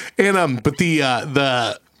that. And but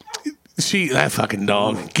that fucking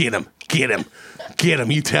dog, get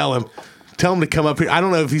him. You tell him to come up here. I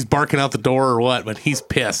don't know if he's barking out the door or what, but he's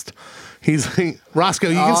pissed. He's Roscoe.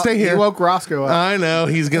 You can stay here. He woke Roscoe up. I know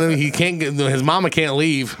he can't get. His mama can't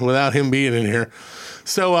leave without him being in here.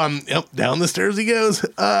 So down the stairs he goes.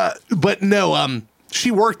 But no,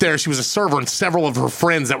 she worked there. She was a server, and several of her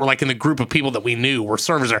friends that were like in the group of people that we knew were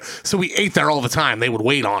servers there. So we ate there all the time. They would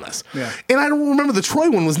wait on us. Yeah. And I don't remember the Troy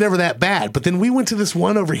one was never that bad. But then we went to this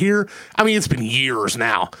one over here. I mean, it's been years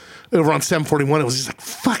now. Over on 741, it was just like,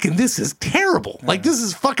 fucking, this is terrible. Like, this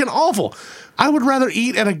is fucking awful. I would rather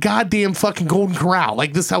eat at a goddamn fucking Golden Corral.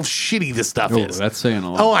 Like, this is how shitty this stuff is. That's saying a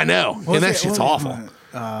lot. Oh, I know. And that shit's awful.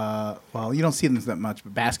 Well, you don't see them that much,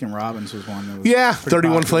 but Baskin Robbins was one. That was Yeah, pretty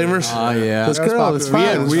 31 popular. flavors. Oh, yeah. That's That's girl. It's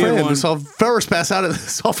popular. fine. We had We one- saw Ferris pass out at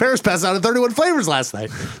 31 flavors last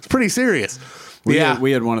night. It's pretty serious. We Yeah.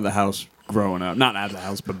 had one at the house growing up. Not at the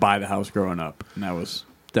house, but by the house growing up. And that was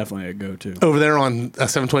definitely a go-to. Over there on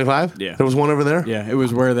 725? Yeah. There was one over there? Yeah, it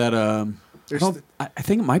was where that... There's I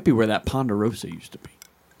think it might be where that Ponderosa used to be.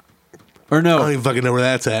 Or I don't no, even fucking know where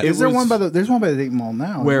that's at. Is there was- one by the? There's one by the Dayton Mall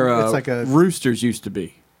now. where it's like a. Roosters used to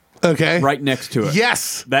be. Okay. right next to it.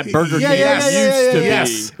 Yes. That Burger King yeah, used to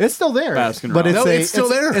yes. be. It's still there. Baskin but it's No, it's still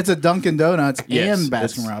there. It's a Dunkin' Donuts Yes, and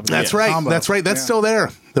it's- Baskin Robbins. That's Yeah. right. Combo. That's right. That's Yeah. still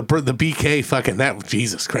there. The BK fucking that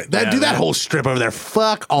Jesus Christ. That Yeah, do that that- whole strip over there.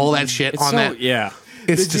 Fuck all that shit It's on so, that. yeah.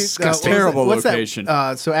 It's Did you- disgusting. Terrible what's location.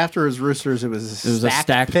 That? So after his Roosters, it was a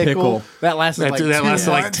stacked pickle. That lasted That- like that 2 lasted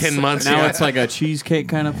like months. 10 months. Now yeah. it's like a cheesecake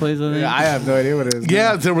kind of place. I think. Yeah, I have no idea what it is.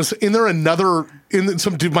 Yeah, there was in there another in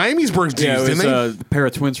some dude Miamisburg's Yeah, juice, it was didn't a pair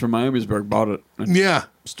of twins from Miamisburg bought it and they? Yeah.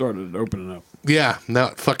 started opening up. Yeah. No,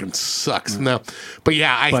 it fucking sucks. No. But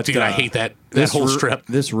yeah, I hate that whole strip.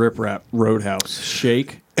 This Rip Rap Roadhouse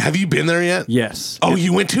shake. Have you been there yet? Yes. Oh,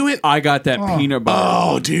 you went to it? I got that peanut butter.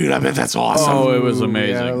 Oh, dude, I bet that's awesome. Oh, it was yeah,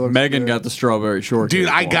 amazing. it looks Megan good. got the strawberry shortcake. Dude,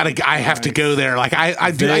 I for me. have to go there. Like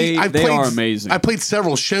I They played, are amazing. I played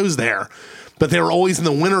several shows there, but they were always in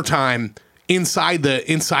the wintertime inside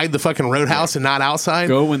the fucking Roadhouse and not outside.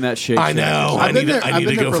 Go when that shake. I know. I I've been need there. to, I I've need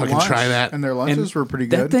been to there go for fucking lunch, try that. and their lunches were pretty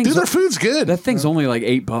good. thing's Dude, their food's good. That thing's only like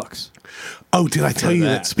 $8. Oh, did I tell you that?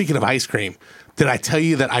 that. Speaking of ice cream, did I tell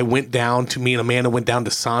you that I went down to me and Amanda went down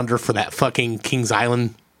to Sonder for that fucking Kings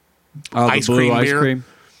Island? Oh, the Ice blue cream ice beer? cream.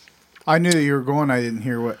 I knew that you were going. I didn't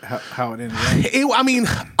hear how it ended. Up. I mean,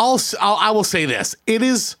 I will say this: it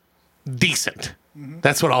is decent.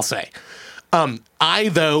 That's what I'll say. I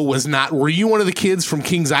though was not. Were you one of the kids from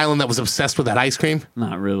Kings Island that was obsessed with that ice cream?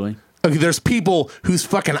 Not really. Okay, there's people whose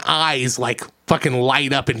fucking eyes like fucking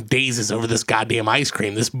light up in dazes over this goddamn ice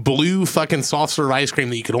cream. This blue fucking soft serve ice cream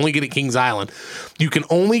that you can only get at Kings Island. You can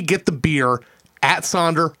only get the beer at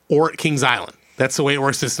Sonder or at Kings Island. That's the way it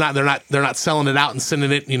works. It's not they're not selling it out and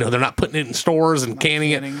sending it. You know, they're not putting it in stores and canning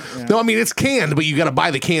it. yeah. No, I mean it's canned, but you got to buy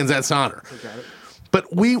the cans at Sonder.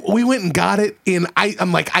 But we went and got it, and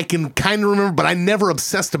I'm like, I can kind of remember, but I never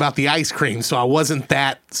obsessed about the ice cream, so I wasn't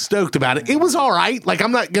that stoked about it. It was all right. Like,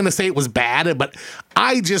 I'm not going to say it was bad, but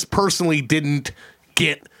I just personally didn't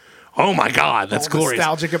get, oh my God, that's glorious.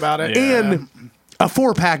 Nostalgic about it. And a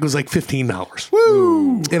 4-pack was like $15.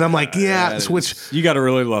 Woo! And I'm like, yeah, which... You got to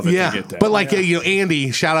really love it Yeah, to get that. but like you know,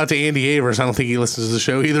 Andy. Shout out to Andy Avers. I don't think he listens to the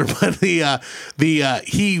show either. But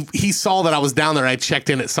he saw that I was down there. I checked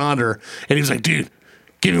in at Sonder, and he was like, "Dude,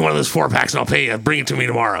 give me one of those 4-packs, and I'll pay you. Bring it to me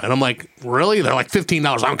tomorrow." And I'm like, "Really?" They're like $15.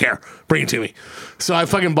 I don't care. Bring it to me. So I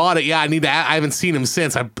fucking bought it. Yeah, I need to. I haven't seen him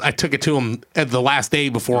since. I took it to him at the last day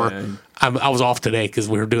before. Yeah. I was off today because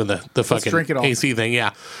we were doing the fucking drink it all. AC thing.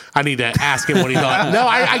 Yeah, I need to ask him what he thought. No,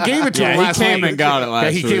 I gave it to him he last came week. and got it last Yeah,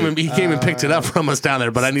 he came week. and picked it up from us down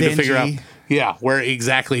there. But I need to figure out, Stingy. where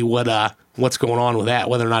exactly what's going on with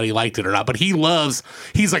that, whether or not he liked it or not. But he's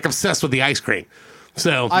like obsessed with the ice cream.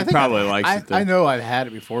 So I think probably likes it, though. I know I've had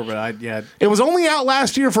it before, but it was only out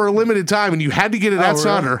last year for a limited time, and you had to get it at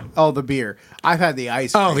Sonder. Oh, the beer. I've had the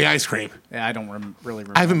ice. Oh, cream. the ice cream. Yeah, I don't really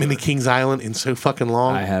remember. I haven't been to Kings Island in so fucking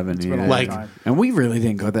long. I haven't been a either. long Like- time. And we really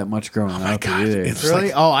didn't go that much growing up God, either. it's Really?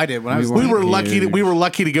 like- Oh, I did when I was. We We were Huge.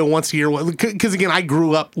 lucky to go once a year because again I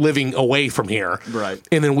grew up living away from here, Right.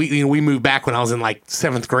 And then we moved back when I was in like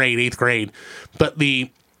 7th grade, 8th grade. But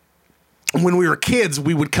when we were kids,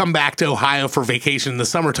 we would come back to Ohio for vacation in the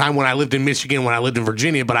summertime. When I lived in Michigan, when I lived in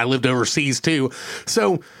Virginia, but I lived overseas too.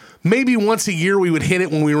 So maybe once a year we would hit it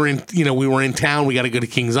when we were in town. We got to go to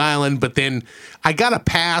Kings Island, but then I got a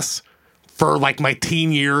pass for like my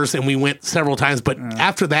teen years, and we went several times. But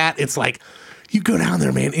after that, it's like. You go down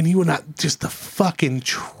there, man, and you will not just the fucking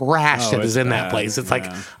trash that is it's in that bad, place. It's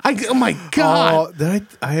yeah. like, oh my God. Oh,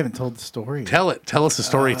 I haven't told the story. Tell us the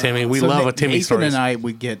story, Timmy. We So love a Timmy Nathan story. and I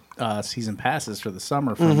would get season passes for the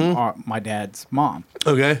summer from my dad's mom.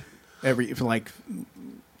 Okay. For like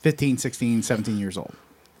 15, 16, 17 years old.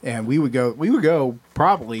 And we would go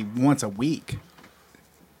probably once a week.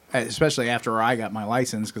 Especially after I got my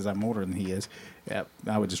license because I'm older than he is. Yeah,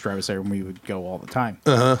 I would just drive us there and we would go all the time.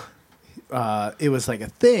 It was like a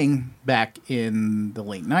thing back in the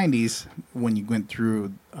late 90s when you went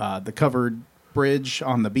through the covered bridge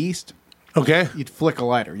on the Beast. Okay. You'd flick a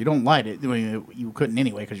lighter. You don't light it. I mean, you couldn't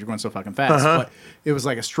anyway because you're going so fucking fast. But it was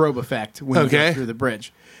like a strobe effect when you Okay. go through the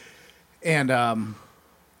bridge. And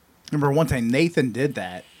remember one time Nathan did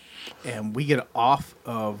that, and we get off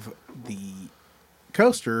of the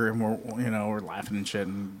coaster, and we're laughing and shit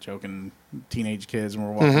and joking, teenage kids, and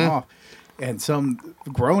we're walking off. And some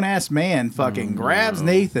grown ass man fucking grabs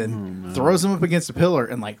Nathan, throws him up against a pillar,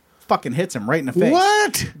 and like fucking hits him right in the face.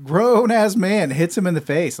 What? Grown ass man hits him in the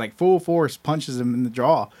face, like full force, punches him in the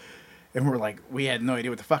jaw. And we're like, we had no idea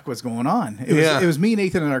what the fuck was going on. It was me,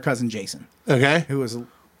 Nathan, and our cousin Jason, Okay. who was,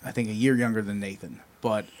 I think, a year younger than Nathan.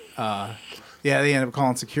 But Yeah, they ended up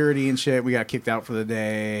calling security and shit. We got kicked out for the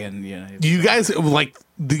day, and You guys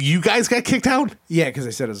got kicked out? yeah, because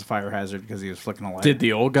they said it was a fire hazard because he was flicking a light. Did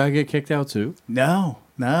the old guy get kicked out too? No.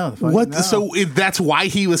 What? No. So that's why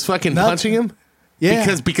he was fucking punching him? Yeah,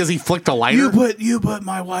 Because he flicked a lighter. you put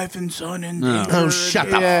my wife and son in danger. Oh, shut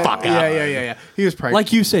the fuck up. Yeah. He was probably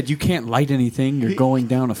Like you said, you can't light anything. You're going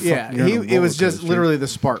down a. yeah. It was just literally the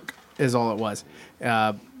spark is all it was.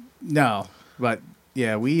 No, but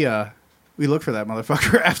yeah, we looked for that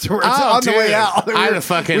motherfucker afterwards Oh, on the way dude.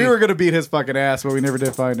 out. We were gonna beat his fucking ass, but we never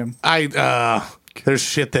did find him. There's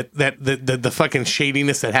shit that the fucking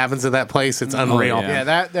shadiness that happens at that place. It's unreal. yeah.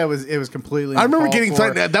 Yeah, that was it was completely. I remember uncalled getting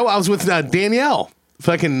for. threatened. I was with Danielle,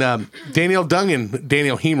 fucking Danielle Dungan,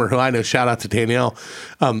 Danielle Hemer, who I know. Shout out to Danielle.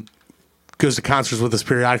 Goes to concerts with us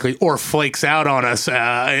periodically, or flakes out on us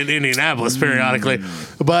in Indianapolis periodically.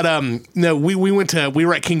 But no, we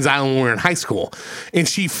were at Kings Island when we were in high school, and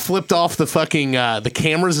she flipped off the fucking the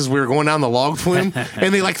cameras as we were going down the log flume,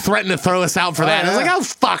 and they like threatened to throw us out for that. And I was like, oh,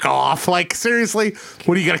 fuck off! Like seriously,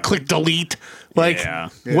 what do you got to click delete? Like, Yeah.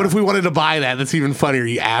 what if we wanted to buy that? That's even funnier,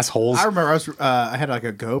 you assholes. I remember I had like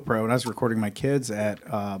a GoPro and I was recording my kids at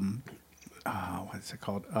what is it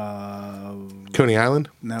called? Coney Island,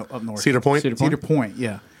 No, up north. Cedar Point. Cedar Point,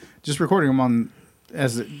 yeah. Just recording them on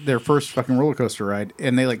as their first fucking roller coaster ride,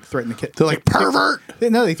 and they like threatened to kick. They're like, pervert.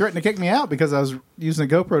 No, they threatened to kick me out because I was using a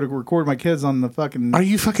GoPro to record my kids on the fucking Are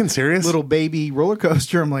you fucking serious? little baby roller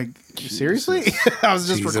coaster. I'm like, seriously? I was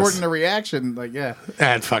just Jesus. recording the reaction. Like, yeah.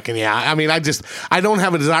 And fucking yeah. I mean, I don't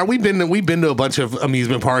have a desire. We've been to a bunch of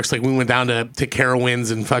amusement parks. Like we went down to Carowinds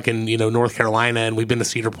and fucking North Carolina, and we've been to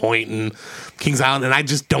Cedar Point and Kings Island, and I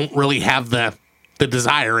just don't really have the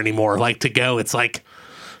desire anymore. Like to go. It's like,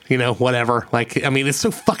 whatever. Like I mean, it's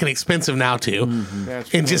so fucking expensive now too,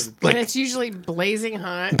 and just like And it's usually blazing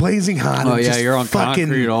hot. blazing hot. Oh, and yeah, just you're on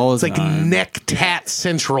concrete all the It's like time. neck tat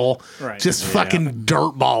central. Right. Just fucking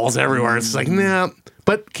dirt balls everywhere. It's like nah.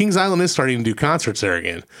 But Kings Island is starting to do concerts there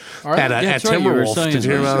again right. at Yeah, at that's right, you were Timberwolf. saying Did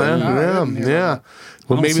you hear that. about that? No, I didn't hear Yeah.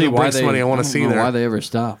 Well, maybe they'll bring somebody I want to see there. Why they ever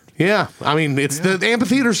stopped? Yeah, I mean, it's the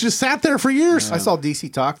amphitheater's just sat there for years. I saw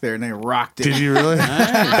DC Talk there, and they rocked it. Did you really?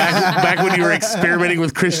 back when you were experimenting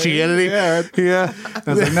with Christianity? Yeah. Yeah.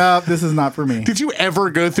 I was like, no, this is not for me. Did you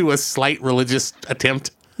ever go through a slight religious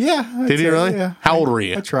attempt? Yeah. I'd Did you say, really? Yeah. How old were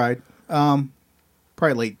you? I tried.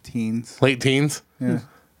 Probably late teens. Late teens? Yeah.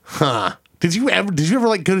 Huh. Did you ever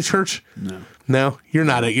like go to church? No. No, you're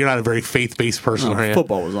not a very faith-based person, are you?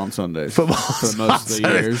 Football was on Sundays. Football for most of the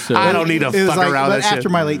years. So I don't need to It was fuck like, around but that after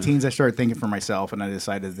shit. my late teens, I started thinking for myself, and I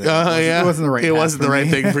decided that Yeah, it wasn't the right. It path wasn't for the right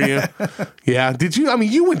me. thing for you. Yeah. Did you? I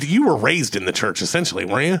mean, you were raised in the church essentially,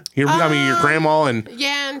 weren't you? Your grandma and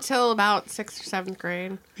Yeah, until about 6th or 7th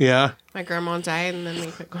grade. yeah, My grandma died, and then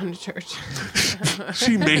we quit going to church.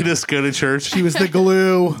 she made us go to church. She was the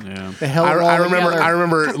glue. Yeah. The hell. I remember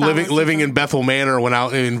Catholicism. living in Bethel Manor when I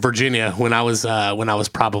in Virginia when I was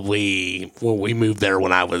probably we moved there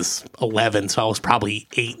when I was 11, so I was probably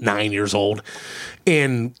 8, 9 years old,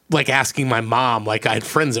 and like asking my mom, like I had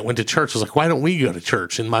friends that went to church. I was like, why don't we go to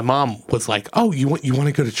church? And my mom was like, oh, you want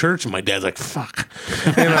to go to church? And my dad's like, fuck.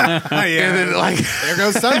 And then like There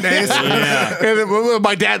goes Sundays. and then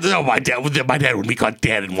my dad when we got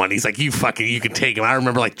dad in one, he's like, you can take him. I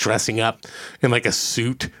remember like dressing up in like a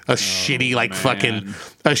suit, a shitty like fucking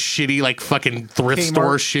thrift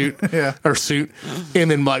store suit Yeah. or suit.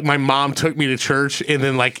 And then like my mom took me to church, and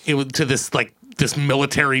then like it was to this like this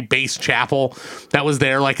military base chapel that was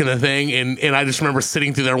there like in the thing, and I just remember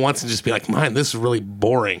sitting through there once and just be like, man, this is really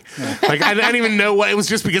boring. Like I didn't even know what it was,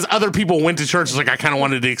 just because other people went to church. It was like I kind of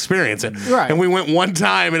wanted to experience it. Right. And we went one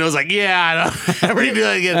time, and it was like, yeah, I don't ever do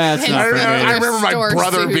that again. That's not for me. I remember my Store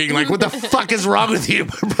brother suit. being like, what the fuck is wrong with you?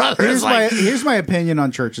 My brother is like, Here's my opinion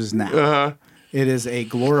on churches now. It is a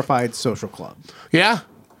glorified social club. yeah,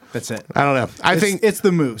 That's it. I don't know. I think it's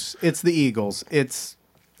the Moose. It's the Eagles. It's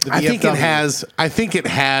the I think it VFW.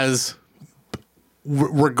 has,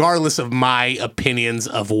 regardless of my opinions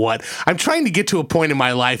of what I'm trying to get to a point in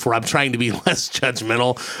my life where I'm trying to be less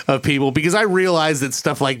judgmental of people, because I realize that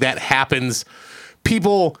stuff like that happens.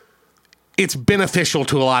 It's beneficial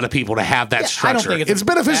to a lot of people to have that I structure. don't think It's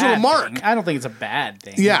beneficial to bad Mark. thing. I don't think it's a bad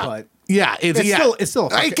thing. Yeah. But Yeah, it's still a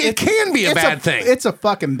fucking, it can be a bad thing. It's a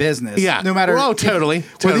fucking business. Yeah. No matter Oh, totally,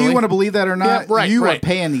 whether totally. you want to believe that or not, Yeah, right, you right. are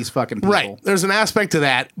paying these fucking people. Right. There's an aspect to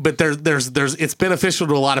that, but there's it's beneficial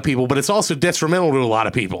to a lot of people, but it's also detrimental to a lot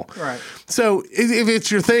of people. Right. So if it's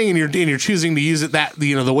your thing and you're choosing to use it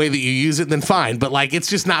the way that you use it, then fine. But like, it's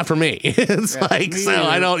just not for me. It's like, me so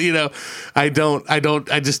either.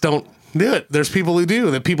 I just don't do it. There's people who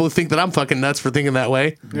do, that people who think that I'm fucking nuts for thinking that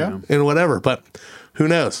way. Yeah. And whatever. But Who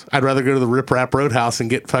knows? I'd rather go to the Rip Rap Roadhouse and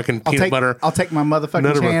get fucking peanut butter. I'll take my motherfucking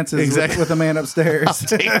Nutter- chances Exactly. with the man upstairs. I'll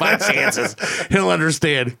take my chances. He'll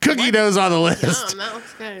understand. Cookie dough's on the list. that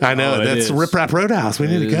looks good. I know. Oh, it that's is. Rip Rap Roadhouse. We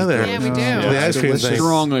need to go there. Yeah, we do. The ice cream delicious. thing.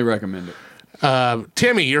 Strongly recommend it.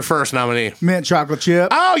 Timmy, your first nominee. Mint chocolate chip.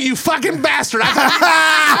 Oh, you fucking bastard. I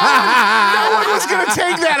thought no one was going to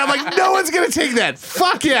take that. I'm like, no one's going to take that.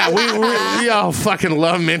 Fuck yeah. We all fucking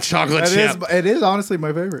love mint chocolate chip. It is honestly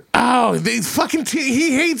my favorite. Oh, they fucking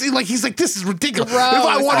he hates it. Like, he's like, this is ridiculous. Gross, if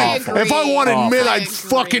I I wanted agree. mint, I I'd agree.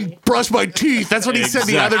 fucking brush my teeth. That's what he said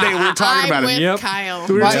the other day. We were talking about I'm it. with Yep. Kyle.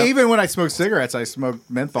 Well, even when I smoke cigarettes, I smoke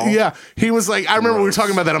menthol. Yeah, he was like, I remember we were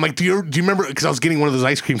talking about that. I'm like, do you remember? Because I was getting one of those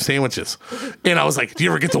ice cream sandwiches, and I was like, do you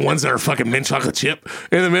ever get the ones that are fucking mint chocolate chip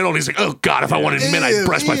in the middle? And he's like, oh god, if I wanted mint, I'd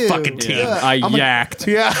brush my Ew, fucking teeth. I yacked.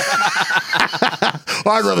 Yeah,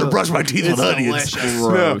 I'd rather brush my teeth with onions.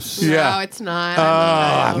 Gross. Yeah. No, it's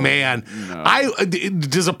not. Oh man,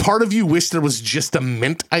 does a part of you wish there was just a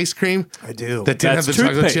mint ice cream I do. that didn't That's have the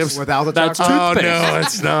chocolate toothpaste. chips? Without the That's chocolate. Oh toothpaste. no,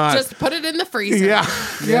 it's not. Just put it in the freezer. yeah.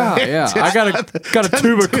 Yeah. I got a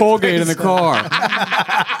tube of Colgate in the car.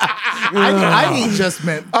 I eat just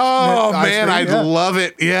mint. Oh mint ice man, cream, I yeah. love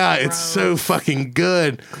it. Yeah, it's so fucking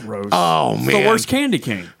good. Gross. Oh man, The worst candy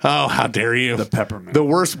cane. Oh, how dare you? The peppermint. The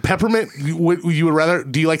worst peppermint. You would rather?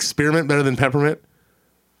 Do you like spearmint better than peppermint?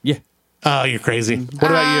 Yeah. Oh, you're crazy. What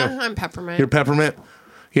about you? I'm peppermint. You're peppermint.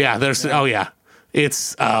 Yeah. There's. Oh yeah.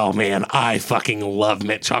 It's. Oh man, I fucking love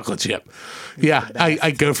mint chocolate chip. Yeah,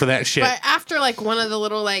 I go for that shit. But after like one of the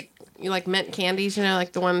little like mint candies,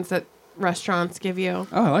 like the ones that restaurants give you.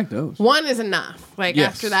 Oh, I like those. One is enough. Like Yes.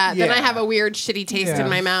 after that, then I Yeah. have a weird shitty taste Yeah. in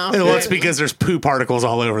my mouth. Well, it's because there's poo particles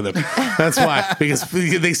all over them. That's why. Because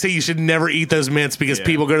they say you should never eat those mints because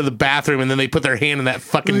people go to the bathroom and then they put their hand in that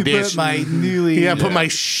fucking Let me dish. put my newly. Put my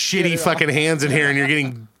shitty fucking hands in here and you're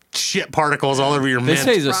getting shit particles all over your They mint.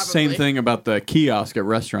 say the Probably. same thing about the kiosk at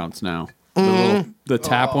restaurants now. The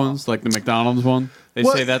tap ones, like the McDonald's one. They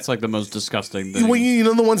Well- say that's like the most disgusting thing. Well, you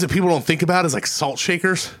know the ones that people don't think about is like salt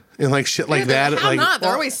shakers and like shit like that. How Like, not?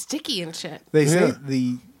 They're always sticky and shit. They say Yeah.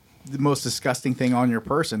 the most disgusting thing on your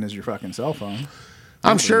person is your fucking cell phone.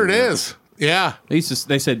 I'm sure it is. Yeah. they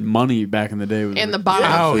said money back in the day. Was In the bottom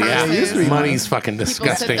Oh of yeah. purses. it used to be Money's fucking People sit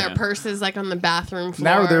disgusting. their purses like on the bathroom floor.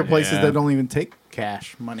 Now there are places Yeah. that don't even take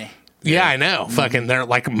cash money. Yeah, I know. Fucking, they're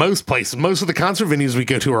like most places. Most of the concert venues we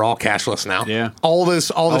go to are all cashless now. Yeah. All the a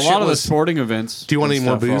shit lot of the was- sporting events. Do you want and any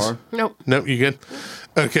more stuff booze? are. Nope. Nope, you good?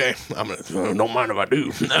 Okay, I'm gonna. Don't mind if I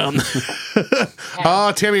do.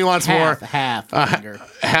 Oh, Timmy wants more. Half finger.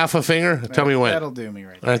 Half a finger. Tell me when. That'll do me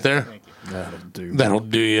right. Right there. Thank you. That'll do. That'll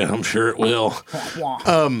do you. I'm sure it will.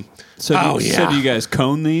 So, Oh, do, yeah. so do you guys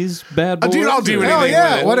cone these bad boys? Dude, I'll do or- anything Oh,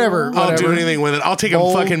 yeah, with it. whatever, I'll do whatever. anything with it. I'll take a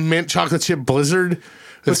Bowl. fucking mint chocolate chip blizzard. And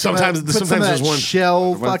Put some sometimes of that there's one.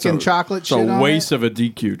 shell It's fucking a- chocolate It's shit a on waste it. of a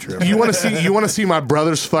DQ trip. You want to see my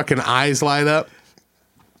brother's fucking eyes light up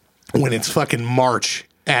when it's fucking March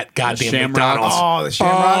at goddamn Shamrock. McDonald's. Oh, the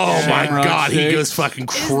Shamrock. Oh my Shamrock god, he shakes. goes fucking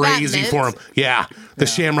that crazy for him. mint? Yeah, the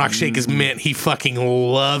Shamrock Shake is mint. He fucking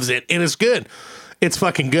loves it, and it's good. It's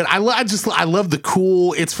fucking good. I love the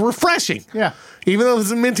cool. It's refreshing. Yeah. Even though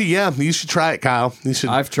it's minty, yeah, you should try it, Kyle. You should.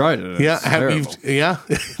 I've tried it. yeah, It's have you? terrible. Yeah,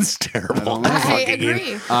 it's terrible. I Fucking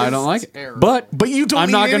agree. I don't like it. But you don't I'm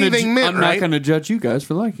eat not gonna. anything mint, I'm right? not going to judge you guys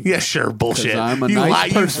for liking. Yeah, it. sure, bullshit. 'Cause I'm a you nice lie,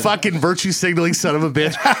 you person. fucking virtue signaling son of a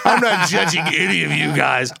bitch. I'm not judging any of you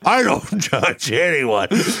guys. I don't judge anyone.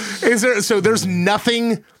 There's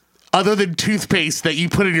nothing other than toothpaste that you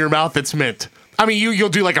put in your mouth that's mint. I mean, you'll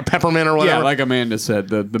do like a peppermint or whatever. Yeah, like Amanda said,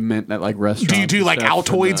 the mint at like restaurants. do you do and like stuff,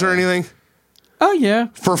 Altoids and, or anything Oh yeah,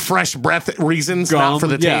 for fresh breath reasons, gum. not for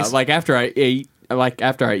the yeah, taste? like after I eat,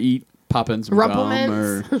 pop in some gum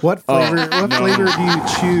Rumplemans? or What flavor? What flavor do you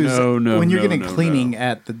choose No, when you're no, getting no, cleaning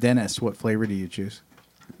at the dentist? What flavor do you choose?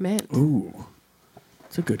 Mint.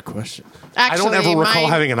 It's a good question. I don't ever recall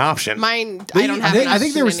having an option. Mine. I don't have. I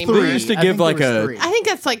think there was anymore. three. They used to I give think there like was a- three. I think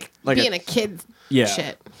that's like Like being a- a kid. Yeah,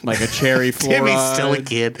 Shit. like a cherry fluoride. Timmy's still a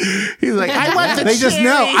kid. He's like, I want the They just cherry.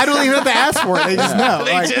 know. I don't even have to ask for it. They just know.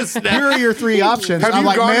 They Like, just know. Here are your three options. Have I'm you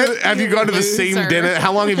like, gone? man, Have you gone to the same Loser. dentist?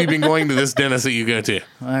 How long have you been going to this dentist that you go to?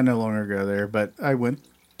 I no longer go there, but I went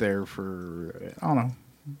there for I don't know,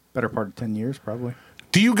 better part of 10 years probably.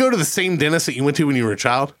 Do you go to the same dentist that you went to when you were a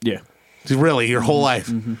child? Yeah. Really, your whole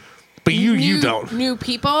life? But you don't. New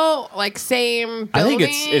people, like same building, I think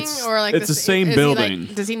it's- or like it's the same is he, building.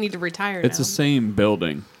 does he need to retire? It's now? the same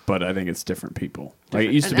building, but I think it's different people. Like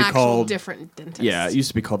it used to An be actual called different dentist. Yeah, it used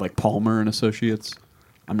to be called like Palmer and Associates.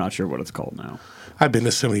 I'm not sure what it's called now. I've been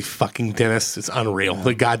to so many fucking dentists. It's unreal.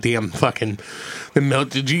 The goddamn fucking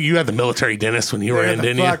did you had the military dentist when you were They're in, the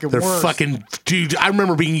didn't you? fucking They're worst. fucking dude. I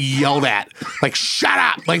remember being yelled at, like shut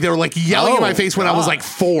up, like they were like yelling in my face when I was like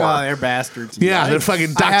 4. Oh, they're bastards. Yeah, they're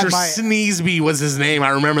fucking I had Dr. my- Sneesby was his name. I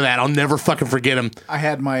remember that. I'll never fucking forget him. I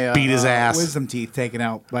had my Beat his ass. wisdom teeth taken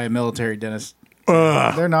out by a military dentist.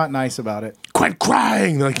 They're not nice about it. Quit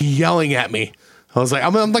crying. They're like yelling at me. I was like,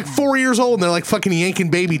 I'm like 4 years old and they're like fucking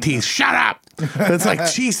yanking baby teeth. Shut up. And it's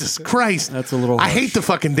like, Jesus Christ. That's a little I harsh. hate the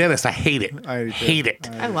fucking dentist. I hate it. I do. hate it.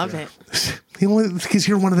 I love it. You know, because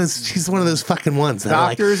you're one of those, she's one of those fucking ones. That are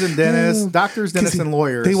like, Doctors and dentists, "Oh," doctors, dentists, 'cause and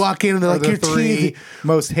lawyers. They walk in and they're are like, the your three teeth.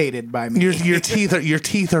 most hated by me. Your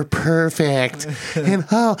teeth are perfect, and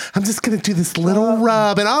oh, I'm just gonna do this little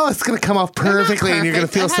rub, and oh, it's gonna come off perfectly, and you're gonna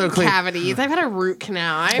feel I've so had clean. Cavities. I've had a root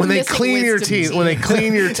canal. I'm When they missing clean your wisdom teeth, when they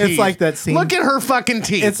clean your teeth, like that scene- Look at her fucking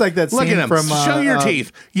teeth. It's like that Look scene at them. from, Show your uh,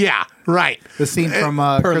 teeth. Yeah, right. the scene from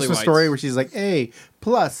Pearly Christmas whites. Story where she's like, "Hey,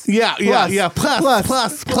 plus, Yeah.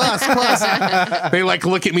 Plus. They like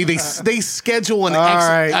look at me. They schedule an All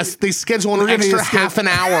right. they schedule an We're gonna extra escape- half an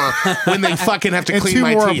hour when they fucking have to And clean 2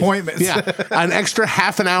 my more teeth. appointments. Yeah, an extra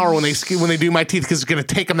half an hour when they do my teeth because it's gonna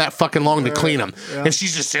take them that fucking long to clean them. And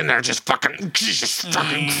she's just in there, just fucking, Jesus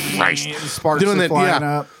fucking Christ, Sparks are flying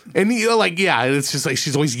up. And you know, like, yeah, it's just like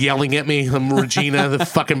she's always yelling at me. Regina, the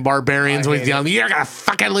fucking barbarian's always yelling, "You're gonna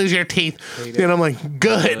fucking lose your teeth." And I'm like,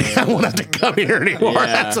 good. I won't have to come here anymore. Yeah.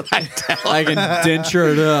 That's what I tell her. I can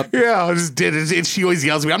denture it up. Yeah, I just did it. And she always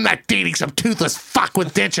yells at me, "I'm not dating some toothless fuck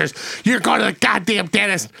with dentures. You're going to the goddamn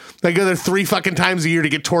dentist." I go there 3 fucking times a year to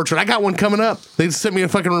get tortured. I got one coming up. They just sent me a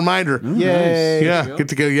fucking reminder. Yay! Yeah, get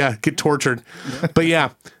to go. Yeah, get tortured. But yeah,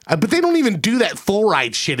 but they don't even do that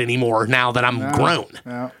fluoride shit anymore now that I'm grown.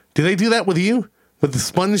 No. Do they do that with you? With the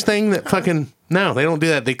sponge thing? That fucking no, they don't do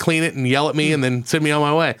that. They clean it and yell at me and then send me on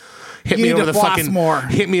my way. Hit You me need over to the floss fucking more.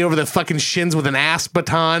 hit me over the fucking shins with an ass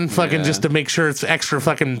baton, fucking Yeah. just to make sure it's extra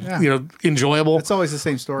fucking enjoyable. It's always the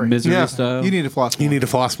same story. Misery Yeah. style. You need to floss. You more. need to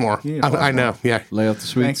floss more. need to floss I know. Yeah. lay out the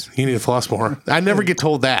sweets. Thanks. You need to floss more. I never get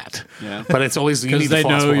told that. Yeah. But it's always you 'Cause need to they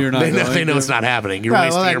floss know more. you're not They know, going they know to. it's not happening. You're Yeah,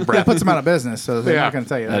 wasting well, your that breath. puts them out of business, so they're Yeah. not going to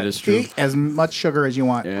tell you that. That is true. Eat as much sugar as you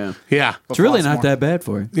want. Yeah. Yeah. It's really floss not more. that bad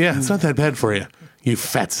for you. Yeah. It's not that bad for you. You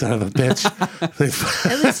fat son of a bitch.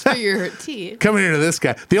 At least for your teeth. Coming here to this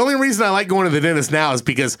guy. The only reason I like going to the dentist now is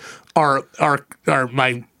because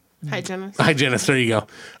my Hygienist. hygienist, there you go.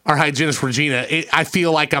 Our hygienist, Regina, I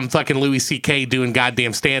feel like I'm fucking Louis C.K. doing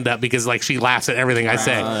goddamn stand up because like she laughs at everything I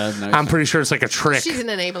say. that's nice. I'm pretty sure it's like a trick. She's an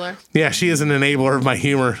enabler. Yeah, she is an enabler of my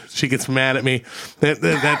humor. She gets mad at me.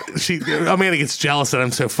 Amanda gets jealous that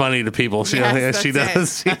I'm so funny to people. She Yes, she that's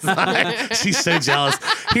does. She's, like, she's so jealous.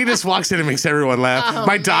 He just walks in and makes everyone laugh. Oh,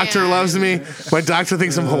 My doctor man. loves me. My doctor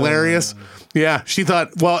thinks I'm hilarious. Yeah, she thought,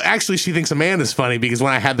 well, actually, she thinks Amanda's funny because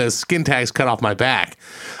when I had those skin tags cut off my back,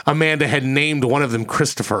 Amanda had named one of them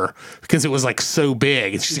Christopher because it was like so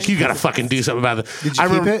big. And she's like, you got to fucking do something about it. Did you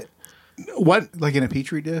keep it What? like in a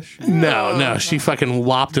petri dish? No, she fucking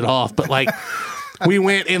lopped it off. But like, we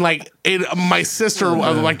went and like, my sister,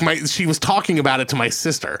 she was talking about it to my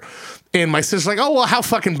sister, and my sister's like, "Oh well, how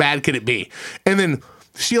fucking bad could it be?" And then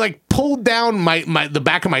she like pulled down the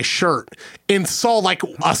back of my shirt and saw like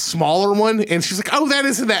a smaller one, and she's like, "Oh, that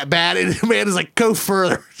isn't that bad." And Amanda's like, "Go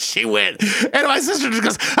further." She went, and my sister just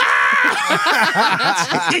goes, "Ah!"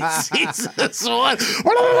 Jesus, what?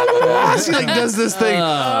 She like does this thing,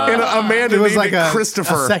 and Amanda It was named like it a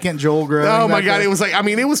Christopher. a second Joel Grove. Oh my god! It was like, I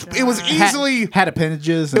mean, it was easily. had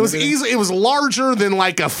appendages. It was easily. It was larger than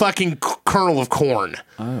like a fucking kernel of corn.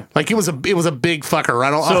 Like it was a big fucker.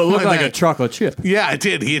 I don't. So it looked like a chocolate chip. Yeah, it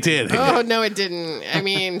did. It did. Oh no, it didn't. I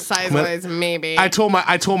mean, size wise, maybe. I told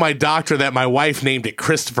my doctor that my wife named it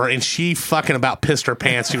Christopher, and she fucking about pissed her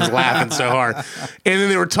pants. She was laughing so hard. And then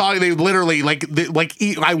they were talking. They literally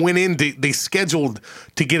I went in. They scheduled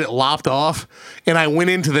to get it lopped off, and I went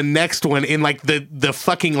into the next one, and like the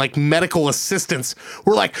fucking like medical assistants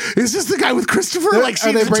were like, "Is this the guy with Christopher?" Like she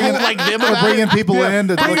Are they told bringing like them They're about bringing it. people in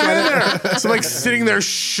to look Bring it at in it. there. So like sitting there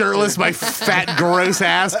shirtless, my fat gross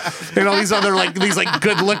ass, and all these other like these like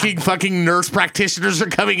good looking fucking nurse practitioners are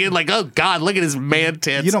coming in like, "Oh god, look at his man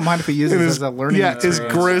tits." You don't mind if he uses And it his, as a learning his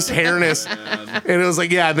experience. gross hairness. And it was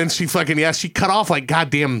like, yeah, then she fucking, she cut off like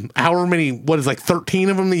goddamn however many, what is like 13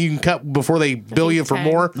 of them that you can cut before they bill you for 10.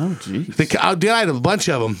 more. Oh, jeez. I had a bunch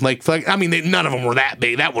of them. Like, I mean, none of them were that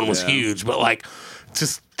big. That one was huge, but like,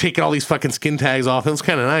 just taking all these fucking skin tags off. It was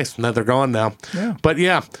kind of nice that they're gone now. Yeah. But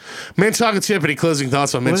yeah, mint chocolate chip. Any closing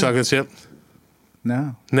thoughts on mint What? chocolate chip?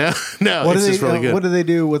 No. No, What do it's they? just really good. What do they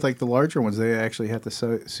do with like the larger ones? They actually have to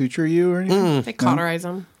suture you or anything? They cauterize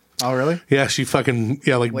them. Oh, really? Yeah, she fucking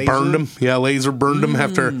like Laser? burned him. Yeah, laser burned him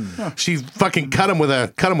after she fucking cut him with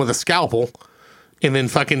a scalpel, and then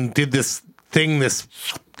fucking did this thing.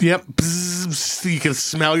 Yep, bzzz, you can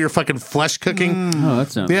smell your fucking flesh cooking. Oh,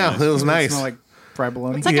 that sounds Yeah, nice. it was nice. Smell like fried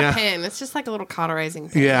bologna. It's like Yeah. a pin. It's just like a little cauterizing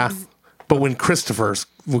pin. Yeah, but when Christopher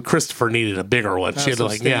needed a bigger one, she had to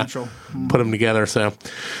substantial. put them together. So,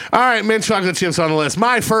 all right, mint chocolate chips on the list.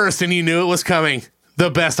 My first, and you knew it was coming. The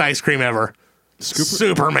best ice cream ever.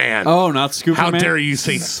 Superman. Oh, not Scooper How Man? dare you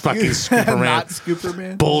say fucking Superman? Not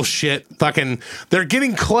Scooperman. Bullshit. Fucking. They're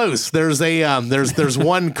getting close. There's a there's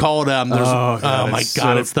one called oh my it's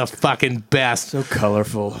god, so- it's the fucking best. So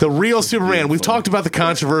colorful. The real Superman. We've talked about the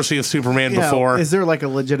controversy of Superman before. Is there like a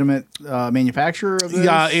legitimate manufacturer of this?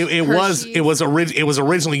 Yeah, it was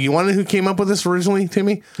originally. You want to know who came up with this originally,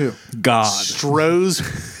 Timmy? Who? God. Stroh's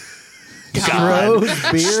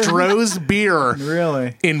beer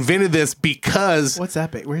Really? invented this because What's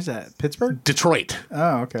that? Where's that? Pittsburgh? Detroit.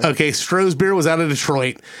 Oh, okay. Okay, Stroh's beer was out of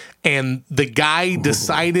Detroit, and the guy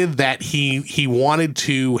decided that he wanted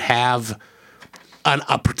to have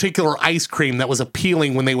a particular ice cream that was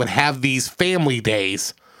appealing when they would have these family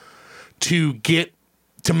days to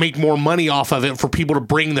make more money off of it for people to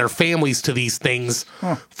bring their families to these things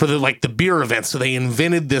for the beer events. So they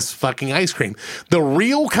invented this fucking ice cream. The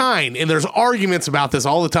real kind, and there's arguments about this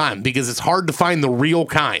all the time because it's hard to find the real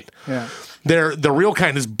kind. Yeah. The real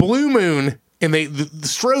kind is Blue Moon, and the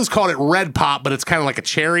Stroh's called it Red Pop, but it's kind of like a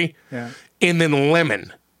cherry. Yeah. And then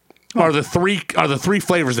lemon are the three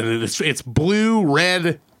flavors in it. It's blue,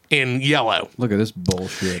 red, and yellow. Look at this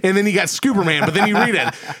bullshit. And then you got Scooperman, but then you read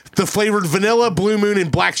it. The flavored vanilla, blue moon,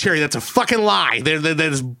 and black cherry. That's a fucking lie. That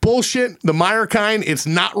is bullshit. The Meyer kind, it's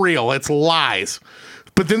not real. It's lies.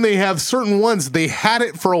 But then they have certain ones. They had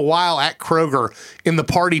it for a while at Kroger in the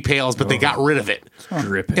party pails, but they got rid of it.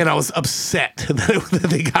 Dripping. And I was upset that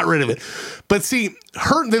they got rid of it. But see,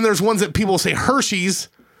 then there's ones that people say Hershey's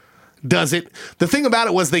does it. The thing about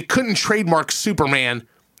it was they couldn't trademark Superman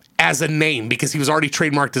as a name because he was already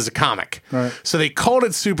trademarked as a comic. Right. So they called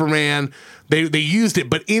it Superman. They used it,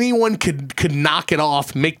 but anyone could knock it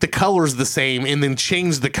off, make the colors the same, and then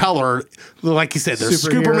change the color. Like you said, there's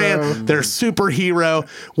Superhero. Superman, there's superhero.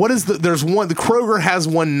 There's one, the Kroger has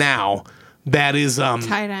one now that is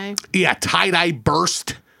Tie-dye. yeah, tie-dye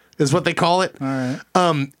burst is what they call it. All right.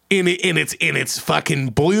 And it's fucking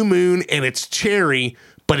Blue Moon and it's cherry,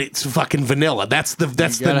 but it's fucking vanilla. That's the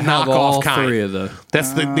gotta have knockoff all kind. three of the-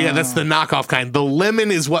 That's the knockoff kind. The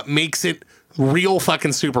lemon is what makes it real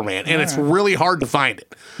fucking Superman, and it's really hard to find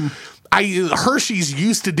it. Hershey's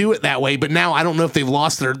used to do it that way, but now I don't know if they've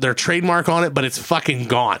lost their trademark on it, but it's fucking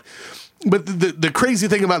gone. But the crazy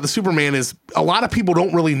thing about the Superman is a lot of people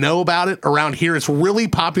don't really know about it around here. It's really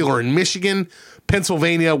popular in Michigan,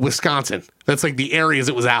 Pennsylvania, Wisconsin. That's like the areas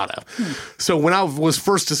it was out of. So when I was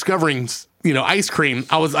first discovering, ice cream,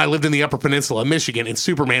 I lived in the Upper Peninsula of Michigan, and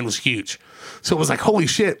Superman was huge. So it was like, holy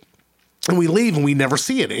shit. And we leave and we never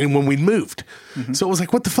see it. And when we moved, so it was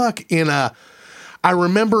like, what the fuck? And I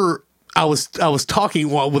remember I was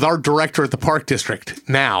talking with our director at the Park District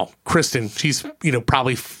now, Kristen. She's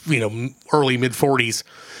probably early mid 40s,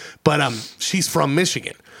 but she's from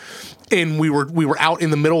Michigan. And we were out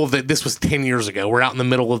in the middle of this was 10 years ago. We're out in the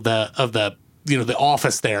middle of the the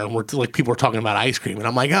office there, and we're like, people are talking about ice cream, and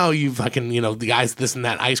I'm like, oh, you fucking the guys this and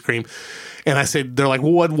that ice cream. And I said, they're like,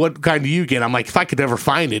 well, what kind do you get? I'm like, if I could ever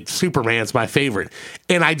find it, Superman's my favorite.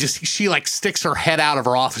 And she like sticks her head out of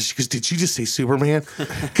her office. She goes, did you just say Superman?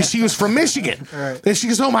 Because she was from Michigan. Right. And she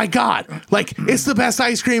goes, oh my God, like it's the best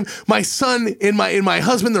ice cream. My son and my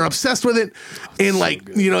husband, they're obsessed with it. And like,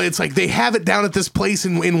 it's like they have it down at this place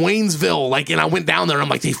in Waynesville. Like, and I went down there and I'm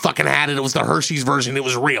like, they fucking had it. It was the Hershey's version. It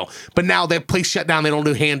was real. But now that place shut down. They don't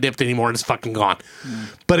do hand dipped anymore. And it's fucking gone.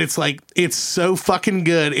 But it's like, it's so fucking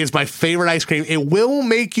good. It's my favorite ice cream. It will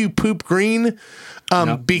make you poop green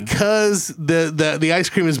because the ice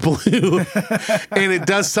cream is blue and it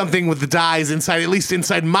does something with the dyes inside, at least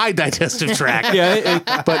inside my digestive tract.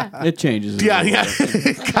 But it changes. Yeah.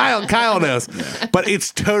 Kyle knows. But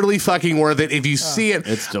it's totally fucking worth it if you see it.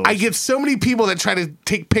 It's delicious. I get so many people that try to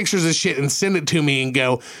take pictures of shit and send it to me and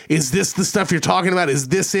go, is this the stuff you're talking about? Is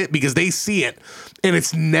this it? Because they see it and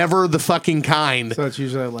it's never the fucking kind. So it's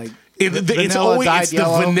usually like It's always the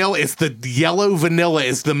vanilla. It's the yellow vanilla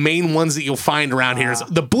is the main ones that you'll find around here.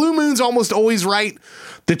 The Blue Moon's almost always right.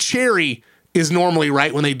 The cherry is normally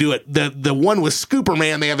right when they do it. The one with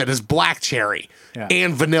Scooperman, they have it as black cherry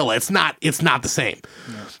and vanilla. It's not the same.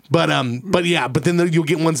 Yeah. But then you'll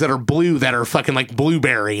get ones that are blue that are fucking like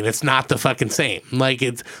blueberry, and it's not the fucking same. Like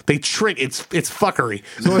it's fuckery.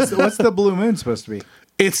 So what's the Blue Moon supposed to be?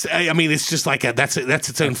 It's, I mean, it's just like that's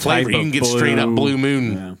its own flavor. type You can of get straight up blue- Blue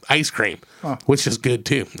Moon yeah. ice cream, which is good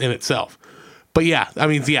too in itself. But yeah, I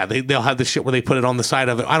mean, yeah, they'll have the shit where they put it on the side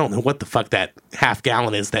of it. I don't know what the fuck that half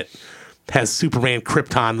gallon is that has Superman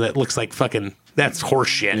Krypton that looks like fucking, that's horse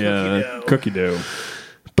shit. Yeah, cookie dough.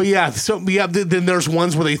 But yeah, so yeah, then there's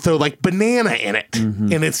ones where they throw like banana in it, and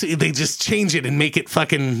they just change it and make it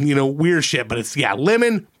fucking weird shit. But it's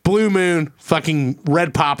lemon, Blue Moon, fucking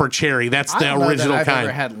red pop or cherry. That's I the don't know original that I've kind.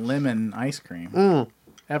 ever had lemon ice cream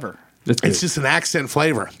ever. It's just an accent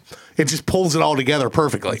flavor. It just pulls it all together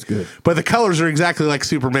perfectly. good. But the colors are exactly like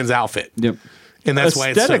Superman's outfit. Yep. And that's why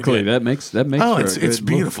it's so Aesthetically, good. that makes Oh, for a it's good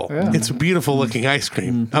beautiful. Yeah. It's a beautiful looking ice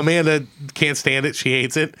cream. Amanda can't stand it. She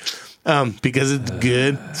hates it because it's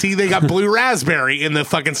good. See, they got blue raspberry in the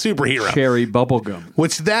fucking superhero, look. Cherry bubblegum.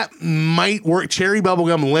 which that might work. Cherry,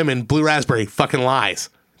 bubblegum, lemon, blue raspberry fucking lies.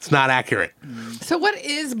 It's not accurate. So what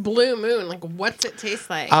is Blue Moon? Like, what's it taste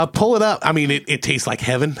like? Pull it up. I mean, it tastes like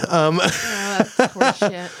heaven. Oh, that's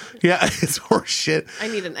horseshit. Yeah, it's horse shit. I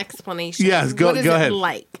need an explanation. Yes, go What is it ahead.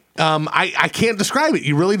 like? I can't describe it.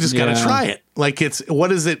 You really just got to Yeah. try it. Like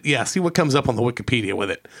what is it? Yeah, see what comes up on the Wikipedia with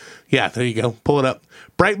it. Yeah, there you go. Pull it up.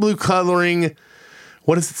 Bright blue coloring.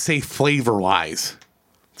 What does it say flavor wise?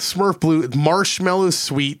 Smurf blue, marshmallow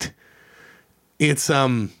sweet. It's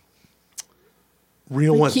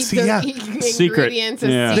real one. Keep See, those yeah. ingredients a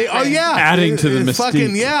Yeah. secret. Oh yeah, Adding to the It's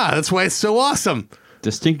fucking mystique. yeah. That's why it's so awesome.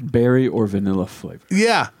 Distinct berry or vanilla flavor.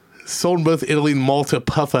 Yeah. Sold in both Italy and Malta,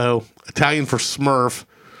 Puffo, Italian for Smurf.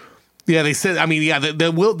 Yeah, they said, I mean, yeah, they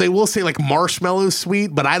will say like marshmallow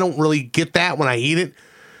sweet, but I don't really get that when I eat it.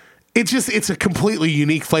 It's a completely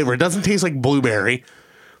unique flavor. It doesn't taste like blueberry.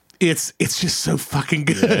 It's just so fucking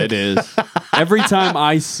good. It is. Every time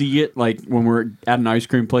I see it, like when we're at an ice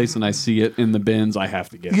cream place and I see it in the bins, I have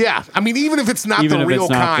to get it. Yeah, I mean, even if it's not Even the if real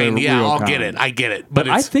it's not the kind, yeah, real I'll kind. get it. I get it. But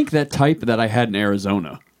I it's, think that type that I had in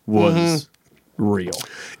Arizona was real.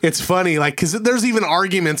 it's funny, like, because there's even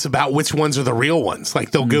arguments about which ones are the real ones.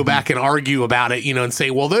 Like, they'll go back and argue about it, and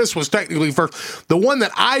say, well, this was technically first. The one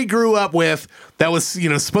that I grew up with that was,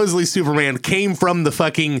 supposedly Superman came from the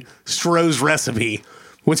fucking Stroh's recipe,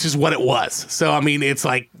 which is what it was. So, I mean, it's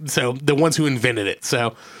like, so the ones who invented it.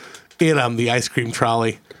 So, the ice cream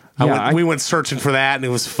trolley. We went searching for that, and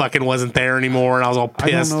it wasn't there anymore, and I was all I don't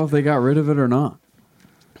pissed. know if they got rid of it or not.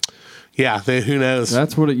 Yeah, who knows?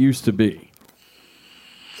 That's what it used to be.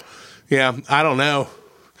 Yeah, I don't know.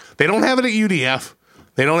 They don't have it at UDF.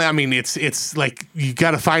 They don't. I mean, it's like you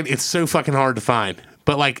got to find. It's so fucking hard to find.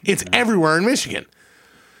 But like, it's everywhere in Michigan.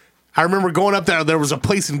 I remember going up there. There was a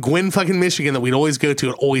place in Gwynn, fucking Michigan, that we'd always go to.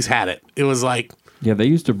 It always had it. It was like Yeah, they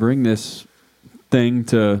used to bring this thing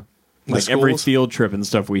to like every schools? field trip and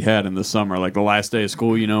stuff we had in the summer, like the last day of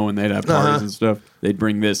school, and they'd have parties and stuff. They'd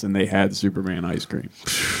bring this, and they had Superman ice cream.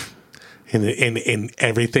 and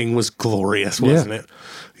everything was glorious, wasn't it?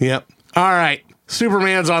 Yep. All right,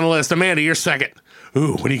 Superman's on the list. Amanda, you're second.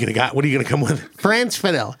 Ooh, what are you gonna got? What are you gonna come with? French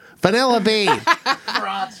vanilla bean.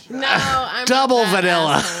 No, I'm Double not that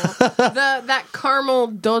vanilla. asshole. that caramel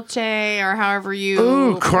dolce or however you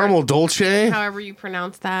Ooh, caramel dolce. however you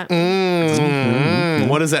pronounce that.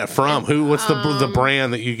 What is that from? What's the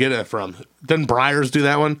brand that you get it from? Doesn't Breyers do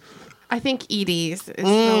that one? I think Edie's is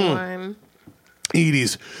the one.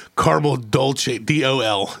 Edie's caramel dolce.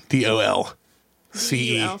 DOLCE.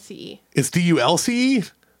 DULCE. It's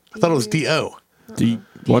DULCE. I thought it was DO.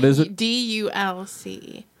 What is it?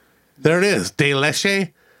 DULCE. There it is. De leche.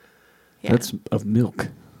 Yeah. That's of milk.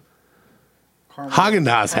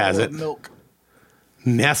 Haagen-Dazs has it. Milk.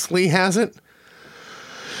 Nestle has it.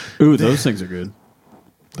 Ooh, those things are good.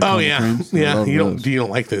 Oh yeah, creams? I yeah. love You those. don't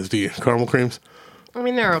like those, do you? Caramel creams. I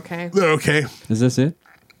mean, they're okay. They're okay. Is this it?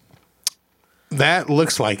 That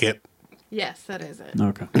looks like it. Yes, that is it.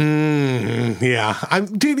 Okay. Yeah,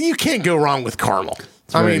 dude. You can't go wrong with caramel.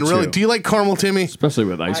 I very mean, really. true. Do you like caramel, Timmy? Especially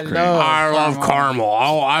with ice cream. know. I love caramel.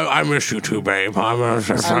 Oh, I miss you too, babe. I love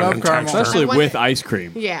caramel. Especially I want with it- ice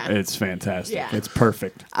cream. Yeah. It's fantastic. Yeah. It's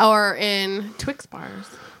perfect. Or in Twix bars.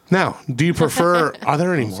 Now, do you prefer? Are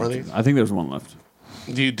there any more of these? I think there's one left.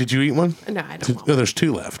 Did you eat one? No, I don't. No, there's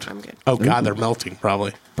two left. I'm good. Oh God, they're melting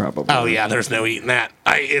probably. Probably. Oh yeah, there's no eating that.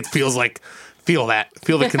 It feels like feel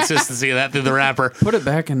the consistency of that through the wrapper. Put it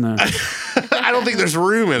back in the. I don't think there's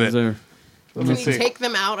room in Is it. there, Can you see. take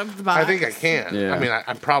them out of the box? I think I can. Yeah. I mean,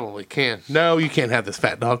 I probably can. No, you can't have this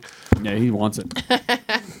fat dog. yeah, he wants it.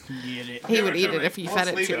 He would eat it if you fed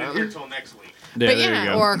it to him. till next week. Yeah, But there you yeah,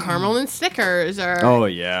 go. or caramel and Snickers, or Oh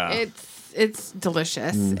yeah. it's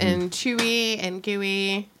delicious and chewy and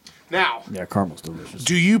gooey. Now, Yeah, caramel's delicious.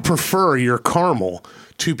 do you prefer your caramel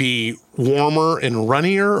to be warmer and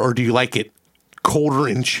runnier, or do you like it colder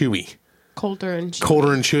and chewy. Colder and chewy.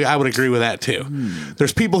 Colder and chewy. I would agree with that too.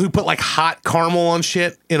 There's people who put like hot caramel on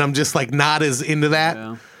shit, and I'm just like not as into that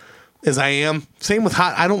Yeah. as I am. Same with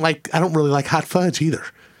hot. I don't really like hot fudge either.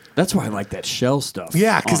 That's why I like that shell stuff.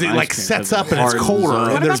 Yeah, because on it like ice cream, sets 'cause up and it's hardens colder up.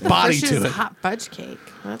 and What there's about the body Frisch's to it. hot fudge cake?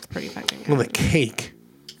 That's pretty fucking good. Well, the cake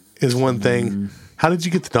is one thing. How did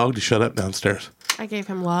you get the dog to shut up downstairs? I gave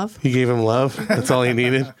him love You gave him love. That's all he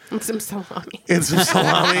needed. and some salami. And some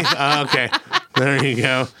salami. Okay, there you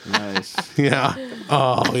go. Nice. Yeah.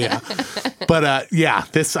 Oh yeah. But yeah,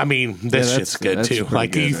 this. I mean, this Yeah, shit's good that's too. pretty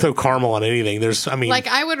Like good, you right? throw caramel on anything. There's. I mean, Like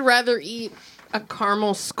I would rather eat a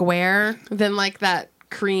caramel square than like that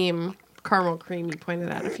caramel cream you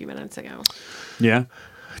pointed out a few minutes ago. Yeah.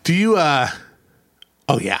 do you?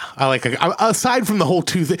 Oh yeah, I like. Aside from the whole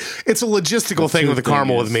tooth, it's a logistical thing with the tooth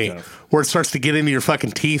caramel thing with me, is tough. where it starts to get into your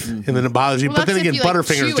fucking teeth and then it bothers you. Well, but then that's again, if you, like,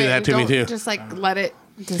 Butterfingers chew do it that and to me don't too. Just like let it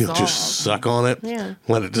You'll dissolve. just suck on it. Yeah.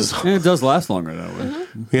 Let it dissolve. And it does last longer that way.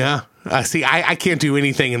 Yeah. See, I can't do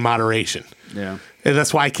anything in moderation. Yeah. And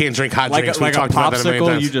that's why I can't drink hot Like drinks. a, We like a talked about that a million popsicle,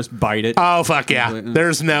 times. you just bite it. Oh fuck yeah!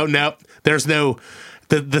 There's no the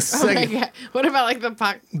Oh my second God. What about like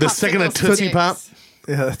the second a popsicle Tootsie sticks? Pop.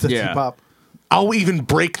 Yeah, that's a Yeah. pop. I'll even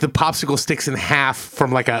break the popsicle sticks in half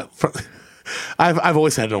from like a. I've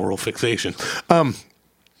always had an oral fixation.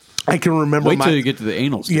 I can remember. Wait till you get to the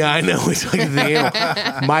anal stage. Yeah, I know. It's like the anal.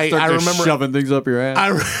 I Start just remember. shoving things up your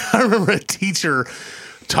ass. I remember a teacher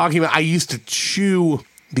talking about. I used to chew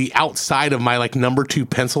the outside of my like number 2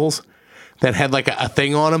 pencils that had like a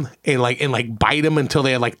thing on them and like bite them until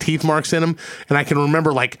they had like teeth marks in them. And I can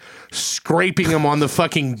remember like scraping them on the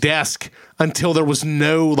fucking desk until there was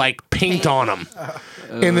no like paint on them.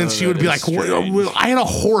 And then she would be like, is strange. I had a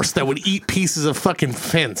horse that would eat pieces of fucking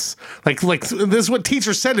fence. Like this is what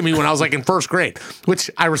teachers said to me when I was like in first grade, which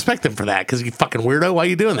I respect them for that because you fucking weirdo. Why are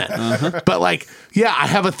you doing that? But like, yeah, I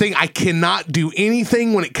have a thing. I cannot do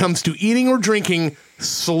anything when it comes to eating or drinking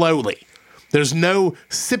slowly. There's no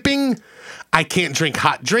sipping. I can't drink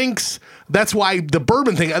hot drinks. That's why the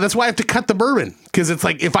bourbon thing, that's why I have to cut the bourbon. Because it's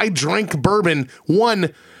like if I drink bourbon,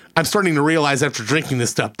 one, I'm starting to realize after drinking this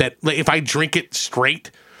stuff that like, if I drink it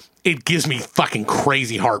straight, it gives me fucking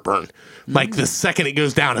crazy heartburn. Like the second it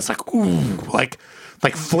goes down, it's like, ooh, like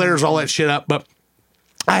flares all that shit up. But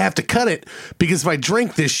I have to cut it because if I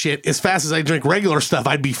drink this shit as fast as I drink regular stuff,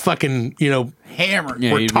 I'd be fucking, hammered,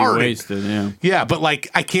 Yeah, you'd be retarded. wasted. Yeah. Yeah, but like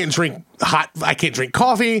I can't drink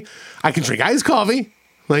coffee. I can drink iced coffee.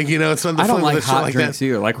 Like, it's not the I don't fun like with shit hot like drinks that.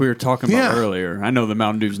 either. Like we were talking about Yeah. earlier. I know the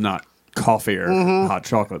Mountain Dew's not coffee or hot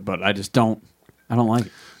chocolate, but I just don't. I don't like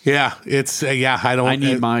it. Yeah, it's I don't I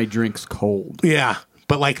need my drinks cold. Yeah,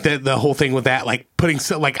 but like the whole thing with that, like putting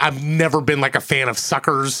I've never been like a fan of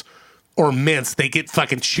suckers or mints. They get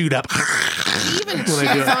fucking chewed up. Even chews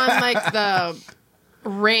on like the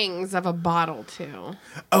rings of a bottle too.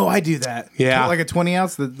 Oh, I do that. Yeah. Like a 20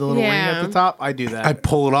 ounce, the little ring Yeah. at the top. I do that. I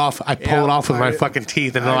pull it off. I pull it off with my I- fucking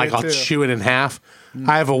teeth, and then I like do I'll too. chew it in half.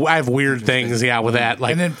 I have weird things. Yeah, with that.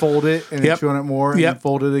 Like and then fold it and Yep. then chew on it more and Yep. then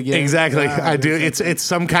fold it again. exactly. Yeah, I do. It's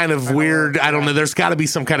some kind of weird. I don't know. There's got to be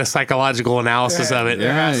some kind of psychological analysis of it. There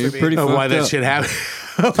Yeah, has to you're be. pretty Of fucked why that up. shit happened.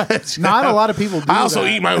 Not a lot of people do I also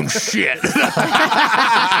that. eat my own shit.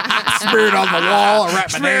 Smear it on the wall.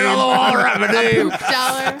 Smear it on the wall, write my name.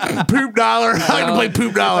 Dollar. Poop dollar. I like to play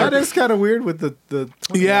poop dollar. That is kind of weird with the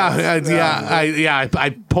 20 ounce.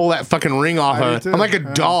 I pull that fucking ring off I do of it. too. I'm like a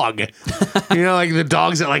dog. Like the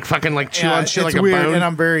dogs that like fucking like chew on shit it's like a weird, bone. and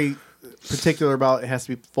I'm very particular about it has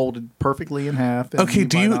to be folded perfectly in half. and Okay,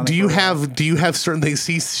 bite on it do you for- have certain things?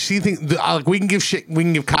 She thinks like we can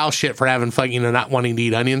give Kyle shit for having fucking not wanting to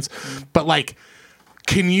eat onions, but like,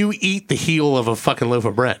 can you eat the heel of a fucking loaf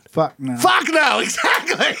of bread? Fuck no. Fuck no,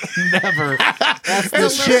 exactly. Never. That's the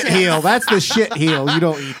Delicious. shit heel. That's the shit heel. You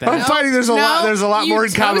don't eat I'm that. finding there's a lot you more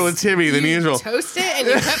in common with toast- Timmy than you usual. Toast it and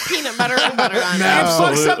you put peanut butter and butter on It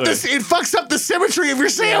it. fucks up the symmetry of your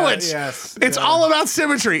sandwich. yes, It's yeah. all about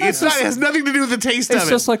symmetry. It has nothing to do with the taste It's of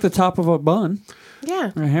just it. like the top of a bun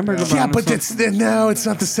Yeah. or a hamburger bun. Yeah, or but something. it's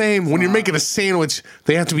not the same. When you're making a sandwich,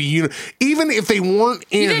 they have to be even if they weren't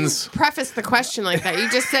You ends. didn't preface the question like that. You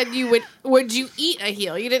just said would you eat a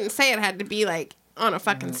heel? You didn't say it had to be like on a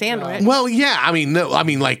fucking sandwich. Well, yeah. I mean, no. I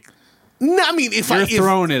mean, like, no. I mean, You're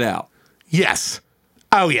throwing it out. yes.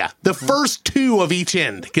 Oh yeah. The first 2 of each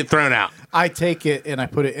end get thrown out. I take it and I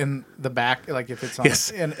put it in the back. Like if it's on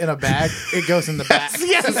Yes. in a bag, it goes in the back.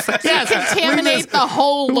 Yes. Yes. Contaminate the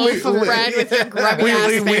whole loaf of bread with your grubby We ass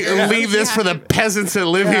fingers. leave this for the peasants that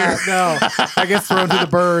live Yeah, here. no, I guess thrown to the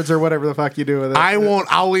birds or whatever the fuck you do with it. I won't.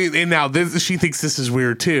 I'll eat. And now she thinks this is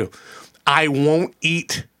weird too. I won't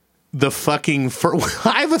eat the fucking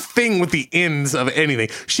I have a thing with the ends of anything.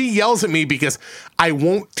 She yells at me because I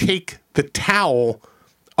won't take the towel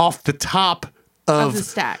off the top of the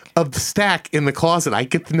stack. In the closet. I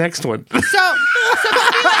get the next one. So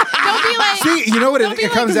don't be like. See, you know what don't be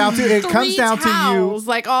it comes down to? It three comes down to you. towels,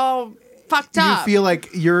 like all fucked You up. feel like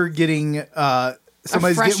you're getting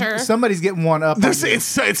fresher. somebody's getting one up. There's, on you.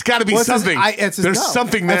 it's got to be Well, something. There's There's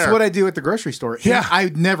something there. That's what I do at the grocery store. Yeah. I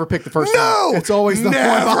never pick the first No, one. It's always the one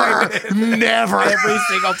behind it. never, Every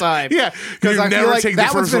single time. Yeah, Because you I never feel like take the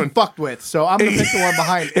that one's first been one. fucked with, so I'm going to pick the one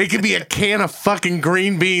behind it. It could be a can of fucking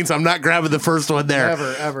green beans. I'm not grabbing the first one there.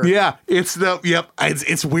 Ever. Yeah, it's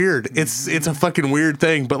it's weird. It's a fucking weird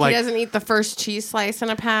thing. But he like, doesn't eat the first cheese slice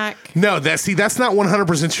in a pack. no, that's not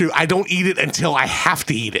 100% true. I don't eat it until I have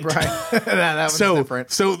to eat it. Right. that one's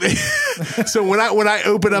different. So when I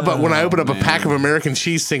open up a pack of American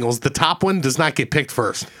cheese singles, the top one does not get picked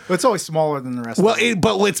first. But it's always smaller than the rest Well, of them.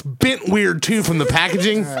 but it's bent weird too from the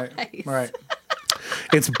packaging. Right.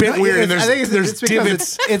 It's bent weird, and I think there's it's because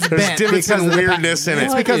divots. it's there's bent divots because and of the weirdness in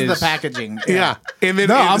It's it. because of the is. packaging. Yeah, and then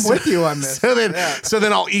No, I'm with you on this. So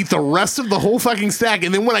then I'll eat the rest of the whole fucking stack,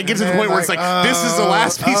 and then when I get to the point where it's like, this is the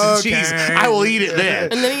last piece of okay. cheese, I will eat it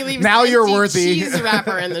then. And then he leaves Now the you're empty worthy. cheese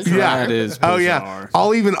wrapper in the Yeah. That is Oh yeah. bizarre.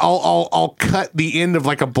 I'll cut the end of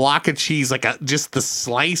like a block of cheese, like just the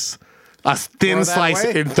slice, a thin Throw that slice,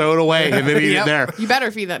 away? and throw it away, and then eat it Yep. there. You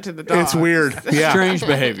better feed that to the dog. It's weird. Yeah. Strange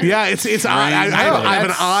behavior. Yeah, it's odd. I have an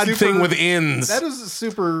That's odd super- thing with ends. That is a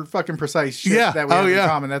super fucking precise shit Yeah. that we have in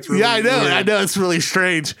common. That's really yeah, I know. weird. I know. It's really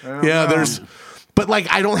strange. don't Yeah, know. but like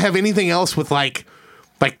I don't have anything else with like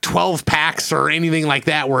 12 packs or anything like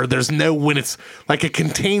that where there's no, when it's like a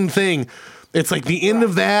contained thing, it's like the end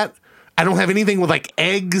of that. I don't have anything with like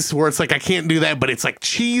eggs where it's like I can't do that, but it's like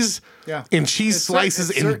cheese Yeah. and cheese It's slices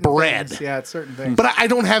it's and certain bread. things. Yeah, it's certain things. But I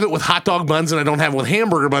don't have it with hot dog buns and I don't have it with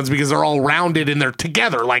hamburger buns because they're all rounded and they're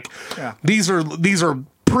together. Like Yeah. these are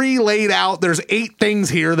pre-laid out. There's 8 things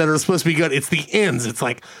here that are supposed to be good. It's the ends. It's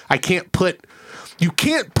like you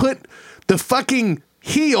can't put the fucking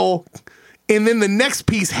heel and then the next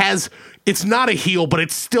piece it's not a heel, but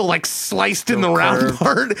it's still like sliced in the round curved.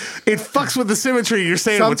 part. It fucks with the symmetry you're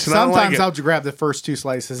saying, which I don't like Sometimes it. I'll grab the first 2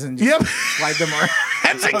 slices and just Yep. slide them around.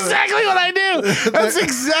 That's exactly what I do. That's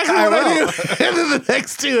exactly what I do. And then the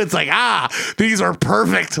next 2, it's like, these are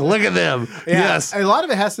perfect. Look at them. Yeah, Yes. a lot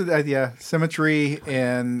of it has to symmetry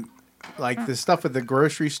and like the stuff at the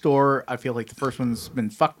grocery store. I feel like the first one's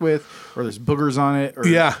been fucked with, or there's boogers on it, or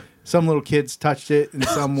Yeah. some little kids touched it in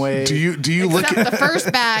some way. Do you look Except at the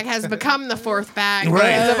first bag has become the fourth bag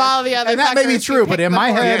Right. because of all the other. And that may be fuckers who true, but picked in the my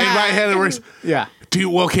fourth head- in my bag. head it works. Yeah,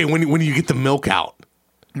 When you get the milk out,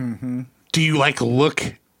 do you like look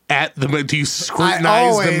at the milk? Do you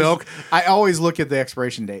scrutinize the milk? I always look at the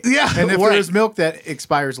expiration date. Yeah, and if right. there's milk that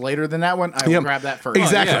expires later than that one, I will Yep. grab that first.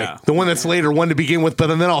 Exactly. yeah. The one that's later, one to begin with, but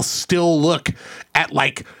then I'll still look at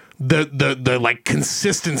like the like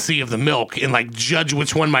consistency of the milk and like judge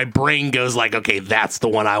which one my brain goes like, okay, that's the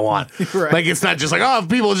one I want. Right. Like it's not just like, oh,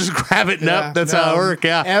 people just grab it. Nope, Yeah, that's no, how it works.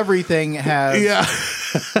 Yeah. everything has. Yeah.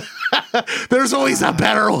 There's always a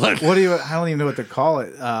better one. What do you? I don't even know what to call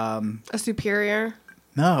it. A superior.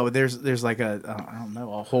 No, there's like I don't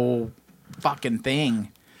know, a whole fucking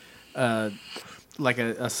thing, like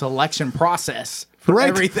a selection process for Right.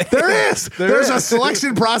 everything. There is. There's a is.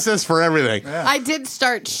 selection process for everything. I did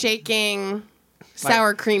start shaking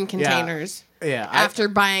sour cream containers Yeah, after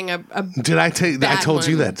buying a Did I tell you? I Bad told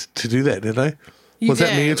you one. that to do that, didn't I? You Was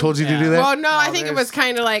that me who did. told you to do that? Well, no, I think it there's- was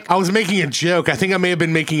kind of like I was making a joke. I think I may have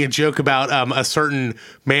been making a joke about a certain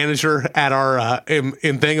manager at our in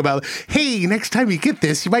thing about, hey, next time you get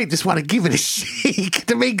this, you might just want to give it a shake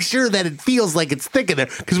to make sure that it feels like it's thick in there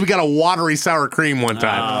because we got a watery sour cream one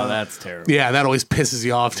time. Oh, that's terrible. Yeah, that always pisses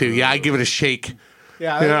you off too. Yeah, I give it a shake.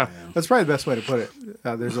 yeah. That's probably the best way to put it.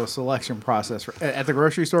 There's a selection process at the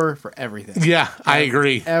grocery store for everything. Yeah, I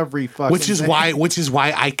agree. Every fucking. Which is thing.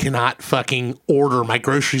 why I cannot fucking order my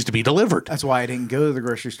groceries to be delivered. That's why I didn't go to the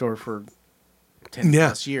grocery store for 10 Yeah.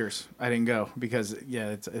 plus years. I didn't go because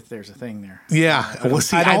if there's a thing there. Yeah. Well,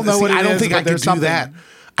 see, I don't know what it I don't is, think but I could there's do something. that.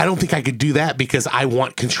 I don't think I could do that because I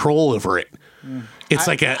want control over it. It's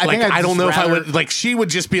I like a think like I'd I don't just know if I rather- would like she would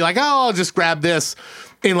just be like, oh, I'll just grab this.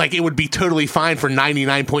 And like it would be totally fine for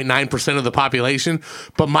 99.9% of the population,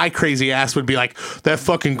 but my crazy ass would be like, that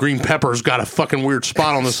fucking green pepper's got a fucking weird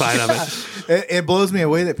spot on the side of it. It blows me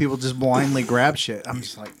away that people just blindly grab shit. I'm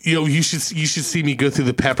just like, You know, you should see me go through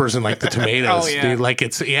the peppers and like the tomatoes, Oh, yeah. dude. Like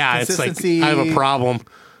it's like Consistency. I have a problem.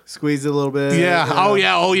 Squeeze it a little bit. Yeah. Oh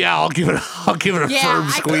yeah. I'll give it a firm I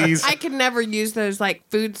squeeze. I could never use those like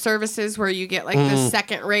food services where you get like the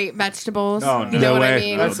second-rate vegetables. Oh, you no. know No what way. I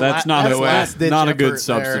mean? That's not a- last-ditch not a good effort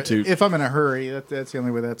there. substitute. If I'm in a hurry, that's the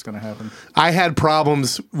only way that's going to happen. I had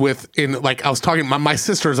problems with I was talking. My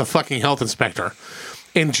sister is a fucking health inspector,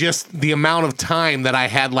 and just the amount of time that I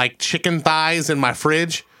had like chicken thighs in my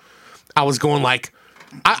fridge, I was going like.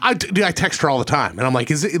 I text her all the time, and I'm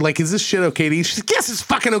like, is this shit okay to eat? She's like, yes, it's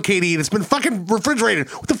fucking okay to eat. It's been fucking refrigerated.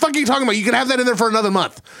 What the fuck are you talking about? You can have that in there for another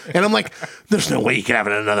month. And I'm like, there's no way you can have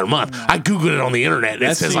it in another month. I Googled it on the internet, and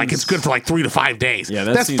it says like it's good for like 3 to 5 days. Yeah,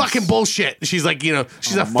 that's seems- fucking bullshit. She's like,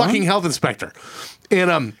 she's a fucking health inspector.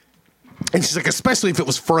 And she's like, especially if it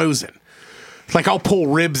was frozen. Like I'll pull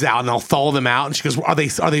ribs out and I'll thaw them out, and she goes, are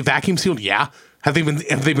they vacuum sealed? Yeah. Have they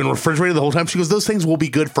been refrigerated the whole time? She goes, those things will be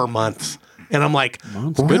good for months. And I'm like,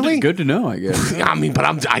 really? Good to know, I guess. I mean, but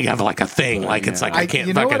I have like a thing. Like it's like I can't.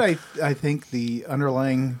 You know fucking, what I think the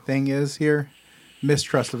underlying thing is here?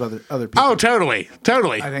 Mistrust of other people. Oh, totally.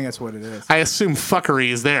 I think that's what it is. I assume fuckery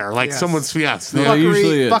is there. Like Yes. someone's yes. Well,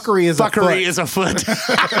 usually is. Fuckery is Fuckery a is a foot.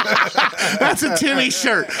 That's a Timmy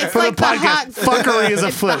shirt for like the podcast. Fuckery is a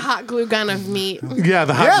it's the foot. hot glue gun of meat. Yeah,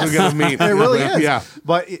 the hot glue gun of meat. It really is. Yeah.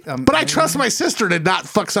 But I trust my sister to not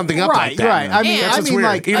fuck something up Right, like that. right. I mean, That's I That's mean, weird.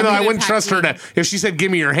 like, Even though I mean, wouldn't impact trust her me. to, if she said,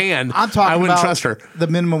 "Give me your hand," I'm talking I wouldn't about trust her. the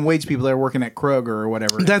minimum wage people that are working at Kroger or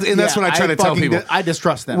whatever. That's what I try to tell people. I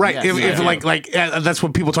distrust them. Right. Yes. If that's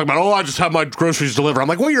what people talk about. Oh, I just have my groceries delivered. I'm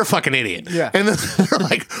like, well, you're a fucking idiot. Yeah. And then they're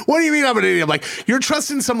like, what do you mean I'm an idiot? I'm like, you're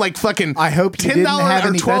trusting some like fucking I hope you $10 didn't have or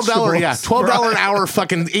any $12 vegetables. $12 an hour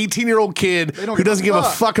fucking 18-year-old kid don't who give doesn't a give a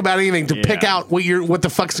fuck. fuck about anything to pick Yeah. out what the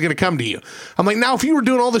fuck's going to come to you. I'm like, now if you were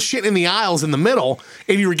doing all the shit in the aisles in the middle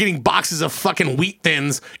and you were getting boxes of fucking wheat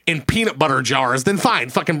thins in peanut butter jars, then fine,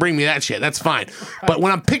 fucking bring me that shit. That's fine. But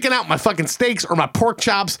when I'm picking out my fucking steaks or my pork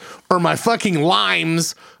chops or my fucking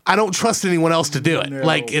limes, I don't trust anyone else to do it. No.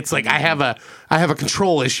 Like it's like I have a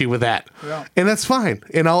control issue with that, Yeah. and that's fine.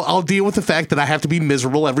 And I'll deal with the fact that I have to be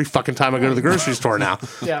miserable every fucking time I go to the grocery store now.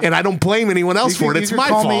 Yeah. And I don't blame anyone else for it. It's my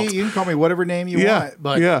call fault. You can call me whatever name you Yeah, want,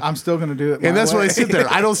 but yeah. I'm still going to do it. And my that's way. when I sit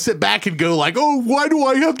there. I don't sit back and go like, "Oh, why do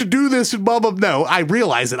I have to do this?" and blah blah. No, I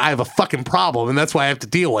realize that I have a fucking problem, and that's why I have to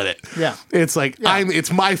deal with it. Yeah. It's like Yeah.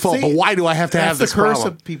 it's my fault, See, but why do I have to That's have this the curse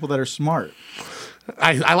problem? of people that are smart.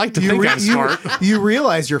 I like to think I'm smart. You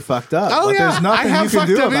realize you're fucked up. Oh, but yeah. There's nothing I have you can fucked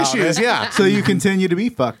do up about issues, it. yeah. So you continue to be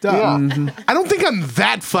fucked up. I don't think I'm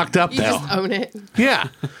that fucked up You though. just own it. Yeah.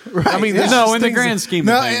 I mean, there's No, just in the things grand that- scheme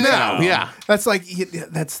No, of things. No, no. yeah. That's like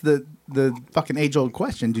that's the fucking age old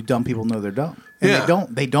question. Do dumb people know they're dumb? And Yeah. they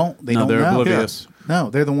don't. They don't No, they're know. oblivious. No,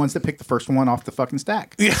 they're the ones that pick the first one off the fucking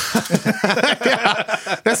stack.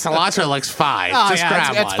 That cilantro likes 5. Oh, Just yeah,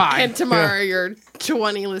 grab it's one. fine. And tomorrow you're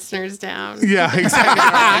 20 listeners down. Yeah,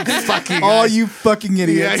 exactly. Fuck you All guys. you fucking Yeah,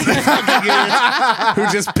 idiots. you fucking idiots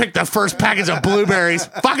who just picked the first package of blueberries.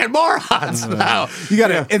 Fucking morons. No. You got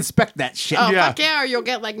to inspect that shit. Oh, Yeah. fuck yeah, or you'll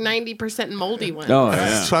get like 90% moldy ones. Oh, yeah.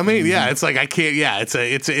 That's what I mean. Yeah, it's like I can't. Yeah, it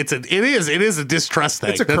is a distrust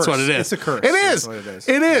thing. It's a That's curse. what it is. It's a curse. It That's is. what it is.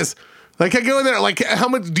 It is. Like I go in there. Like how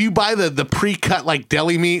much do you buy the pre-cut like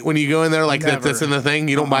deli meat when you go in there? Like Never. that's in the thing.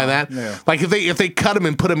 You don't buy that. no. Like if they cut them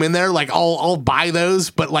and put them in there, like I'll buy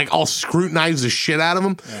those, but like I'll scrutinize the shit out of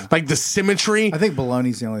them. Like the symmetry. I think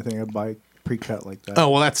bologna's the only thing I'd buy pre-cut like that. Oh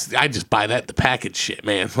well, I just buy that the package shit,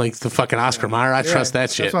 man. Like the fucking Oscar Mayer, I trust that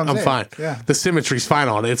that's shit. what I'm I'm saying. fine. Yeah. The symmetry's fine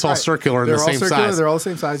on it. It's all Right. circular and They're the all same circular, size. They're all the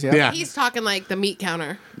same size. Yeah. Yeah. He's talking like the meat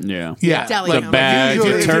counter. Yeah. Yeah, Deli like, counter. bag, if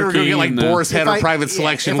you the ever go turkey, get like and the- boar's head If or I- private yeah,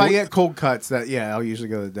 selection, If I get cold cuts, I'll usually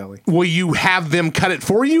go to the deli. will you have them cut it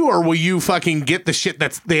for you, or will you fucking get the shit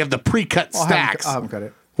they have the pre-cut stacks? I'll have them cut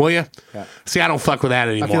it. Will you? Yeah. See, I don't fuck with that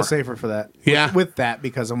I anymore. feel safer for that. Yeah. With that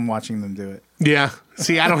because I'm watching them do it. Yeah.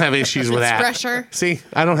 See, I don't have issues with that. fresher. See,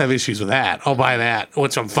 I don't have issues with that. I'll buy that,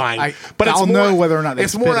 which I'm fine. I'll know whether or not they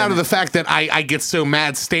it's spit more in out of it. the fact that I get so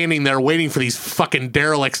mad standing there waiting for these fucking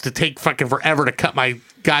derelicts to take fucking forever to cut my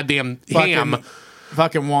goddamn ham.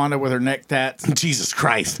 Fucking Wanda with her neck tats. Jesus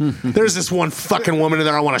Christ. There's this one fucking woman in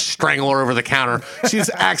there. I want to strangle her over the counter. She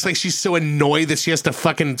just acts like she's so annoyed that she has to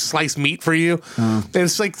fucking slice meat for you. And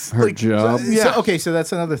it's like Her job. Yeah. So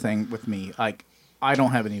that's another thing with me. Like, I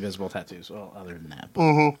don't have any visible tattoos. Well, other than that.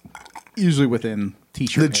 But usually within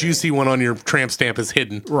t-shirt. The area. juicy one on your tramp stamp is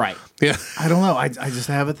hidden. Right. Yeah. I don't know. I just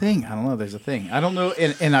have a thing. I don't know. There's a thing. I don't know.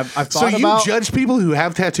 And I've thought So you about. judge people who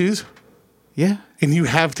have tattoos? Yeah. And you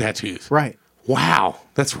have tattoos. Right. Wow.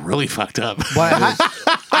 That's really fucked up. But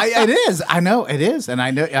it is. I know it is, and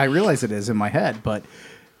I realize it is in my head, but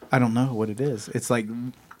I don't know what it is. It's like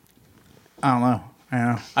I don't know.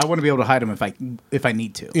 I want to be able to hide them if I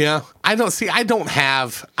need to. Yeah. I don't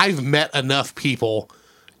have, I've met enough people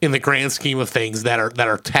in the grand scheme of things that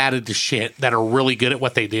are tatted to shit, that are really good at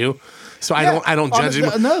what they do. So I don't judge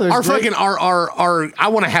him. No, there's our great- fucking, our, I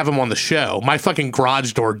want to have him on the show. My fucking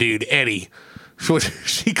garage door dude, Eddie. What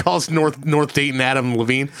she calls North Dayton Adam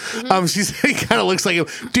Levine. He kind of looks like him,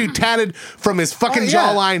 dude, tatted from his fucking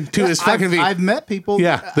jawline to his fucking. I've met people.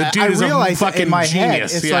 Yeah, the dude I is a realize fucking in my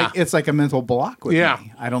genius. Head, it's like a mental block with Yeah.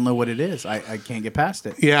 me. I don't know what it is. I can't get past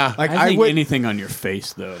it. Yeah. like I think would. anything on your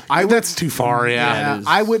face though. That's too far. Yeah. is.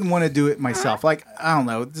 I wouldn't want to do it myself. Like I don't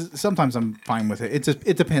know. Sometimes I'm fine with it.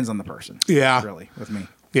 It depends on the person. Yeah. really with me.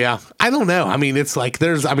 Yeah. I don't know. I mean, it's like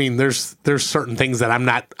there's certain things that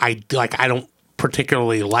I don't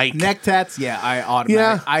particularly like. Neck tats,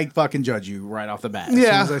 I fucking judge you right off the bat as soon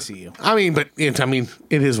as I see you. I mean, but it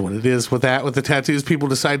is what it is with that. With the tattoos, people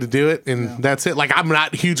decide to do it, and that's it. Like, I'm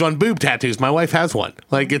not huge on boob tattoos. My wife has one.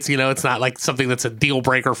 Like, it's it's not like something that's a deal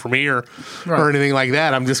breaker for me or anything like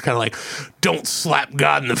that. I'm just kind of like, don't slap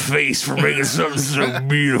God in the face for making something so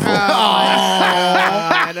beautiful.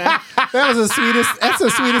 That's the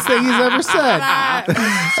sweetest thing he's ever said.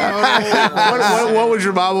 What would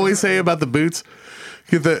your mom always say about the boots?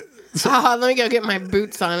 Get the. Let me go get my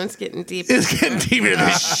boots on. It's getting deep. It's getting deep in here.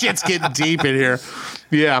 This shit's getting deep in here.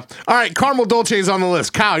 Yeah. All right. Caramel Dolce is on the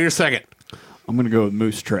list. Kyle, you're second. I'm gonna go with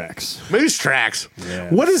Moose Tracks. Moose Tracks.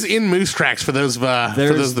 Yes. What is in Moose Tracks for those of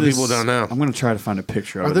the people who don't know? I'm gonna try to find a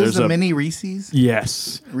picture of Are it. those There's the a- mini Reese's?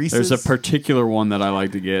 Yes. Reese's? There's a particular one that I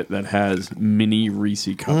like to get that has mini Reese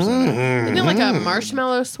cups in it. Isn't it like a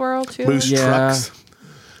marshmallow swirl too? Moose Yeah. Trucks.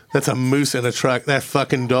 That's a moose in a truck. That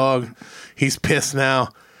fucking dog. He's pissed now.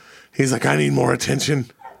 He's like, I need more attention.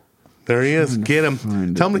 There he is. Get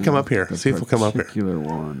him. Tell him to come up here. See if he'll come up here. Particular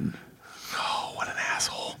one. Oh, what an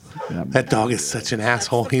asshole. Yeah. That dog is such an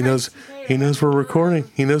asshole. He knows we're recording.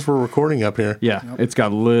 He knows we're recording up here. Yeah, it's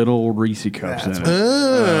got little Reese cups in it.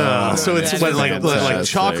 So it's that what, is like fantastic.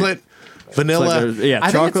 chocolate, It's vanilla. like there's- yeah, I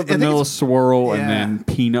think chocolate it's- I think vanilla it's- swirl, and yeah. then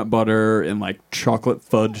peanut butter and like chocolate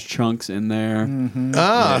fudge chunks in there.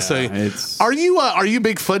 So it's- are you a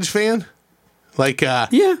big fudge fan? Like Yeah,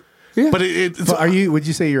 but it's But would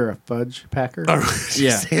you say you're a fudge packer?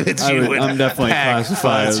 yeah. I'm definitely pack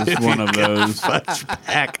classified fudge. as one of those. Fudge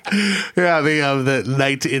pack. Yeah,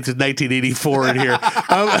 it's 1984 in here.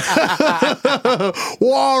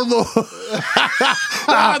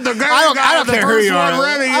 I don't care who you are.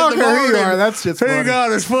 I don't care who you are. That's just He funny.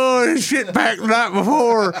 got his full shit packed the night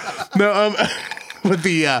before. No, but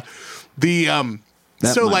That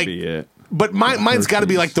so might like. be it. But mine's got to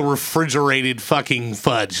be Hershey's. like the refrigerated fucking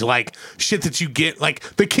fudge, like shit that you get, like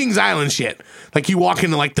the Kings Island shit. Like you walk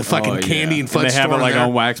into like the fucking Oh, yeah. candy and fudge they have store it like there.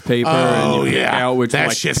 on wax paper. Oh, and you pick yeah. out which That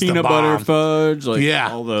like shit's the peanut butter bomb. fudge. Like Yeah.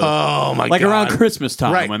 all the Oh my like god. around Christmas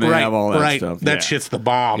time right, when they right, have all that right. stuff. That yeah. shit's the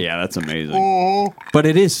bomb. Yeah, that's amazing. But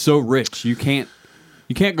it is so rich. You can't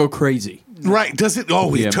go crazy. Right? Does it? Oh,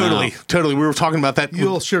 The totally. We were talking about that.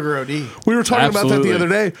 You'll sugar OD. We were talking about that the Absolutely. other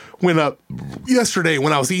day when yesterday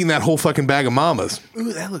when I was eating that whole fucking bag of Mamas.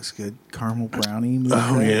 Ooh, that looks good. Caramel brownie.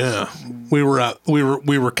 Oh yeah,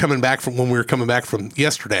 we were coming back from when we were coming back from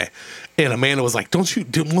yesterday, and Amanda was like, "Won't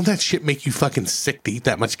that shit make you fucking sick to eat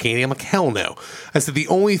that much candy?" I'm like, "Hell no." I said the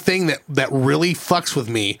only thing that really fucks with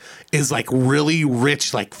me is like really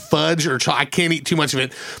rich like fudge or chocolate. I can't eat too much of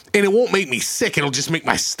it, and it won't make me sick. It'll just make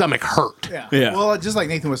my stomach hurt. Yeah. Yeah. Well, just like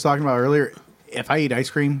Nathan was talking about earlier, if I eat ice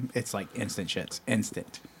cream, it's like instant shits.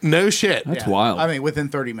 Instant. No shit. That's wild. I mean, within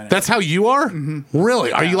 30 minutes. That's how you are?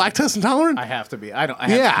 Really? Are you lactose intolerant? I have to be. I don't. I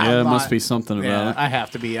Yeah. have to, Yeah, I'm it must not- be something about Yeah, it. I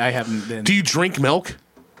have to be. I haven't been. Do you drink milk?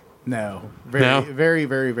 No. Very, No? very,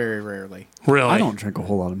 very, very rarely. Really? I don't drink a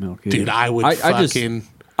whole lot of milk. Either. Dude, I would fucking.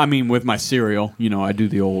 I mean, with my cereal, I do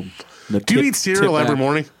the old. Do you eat cereal every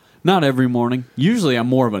morning? Not every morning. Usually, I'm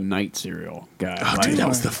more of a night cereal guy. Oh, dude, that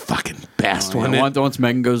was the fucking best one. Once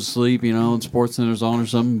Megan goes to sleep, and Sports Center's on or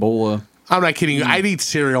something, bowl of. I'm not kidding you. I'd eat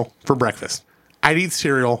cereal for breakfast. I'd eat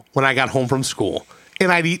cereal when I got home from school.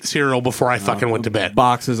 And I'd eat cereal before I fucking went to bed.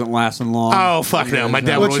 Box isn't lasting long. Oh, fuck no. My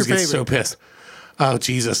dad would What's always your get so favorite? pissed. Oh,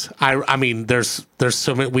 Jesus. I mean, there's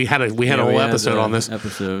so many. We had a Yeah, whole we had episode the on this.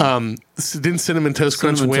 Episode. Didn't Cinnamon Toast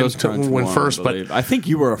Crunch Cinnamon win, Toast Crunch win won, first? I But believe. I think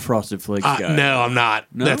you were a Frosted Flakes guy. no, I'm not.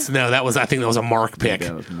 No? I think that was a Mark pick.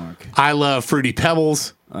 That was Mark. I love Fruity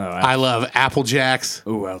Pebbles. I love Apple Jacks.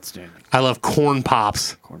 Oh, outstanding. I love Corn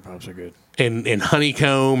Pops Corn Pops are good. and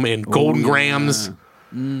Honeycomb and Golden yeah. Grams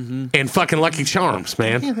and fucking Lucky Charms, I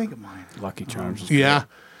man. can't think of mine. Lucky Charms. Is Yeah.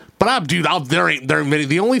 But there ain't many.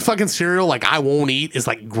 The only fucking cereal like I won't eat is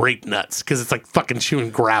like grape nuts because it's like fucking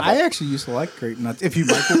chewing gravel. I actually used to like grape nuts. If you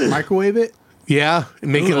microwave it, Yeah,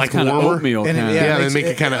 make it like kind of warmer. oatmeal. And it- Kinda. yeah, Yeah, it they makes- make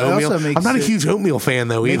it kind of it also oatmeal. makes I'm not a it- huge oatmeal fan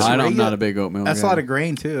though either. I'm not a big oatmeal. That's a guy. lot of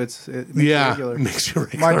grain too. It makes it Yeah, regular. makes you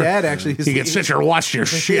My regular. dad actually used You to can sit there and watch your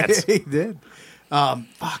shit. he did.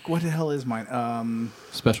 Fuck, what the hell is mine?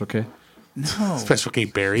 Special K. No. Special K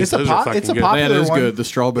berries. It's a Those are fucking it's a good. popular That is one. good. The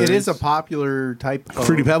strawberries. It is a popular type of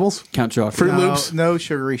Fruity Pebbles. Count chocolate. Fruit no, Loops. No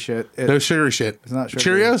sugary shit. No sugary shit. It's not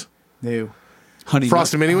sugary. Cheerios. No. Honey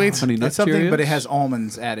Frosted nut, Mini Wheats? Honey nut It's something, Cheerios? but it has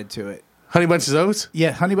almonds added to it. Honey Bunches of Oats.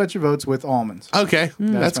 Yeah, Honey Bunch of Oats with almonds. Okay,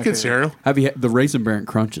 that's my good favorite. cereal. Have you had the Raisin Bran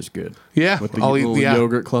Crunch is good. Yeah, With the I'll eat- little yeah.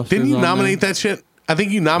 yogurt clusters Didn't you on nominate there. that shit? I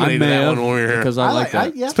think you I nominated may that have, one when we were here. because I like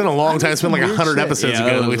that. It's been a long time. It's been like 100 episodes Yeah,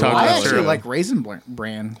 ago that that we was a talked while about I actually cereal. like Raisin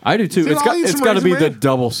Bran. I do too. Dude, It's I'll got eat it's some got to be Raisin the Bran.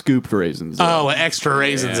 double scooped raisins. though. Oh, extra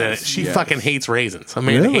raisins in it. She yes. fucking hates raisins.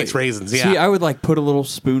 Amanda hates raisins. Yeah. See, I would like put a little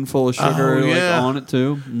spoonful of sugar Oh, yeah. like on it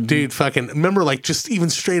too. Mhm. Dude, fucking remember like just even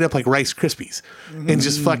straight up like Rice Krispies and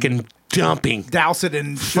just fucking dumping Douse it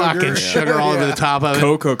in sugar. fucking sugar all over the top of it.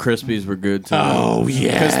 Cocoa Krispies were good too. Oh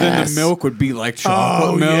yeah. Because then the milk would be like chocolate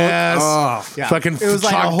Oh milk. yes. Oh, Yeah. Fucking It was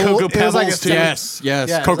like a chocolate whole- Cocoa it was like a Pebbles too. second- yes, yes.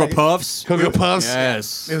 Yeah, it's Cocoa like- Puffs. Cocoa Puffs.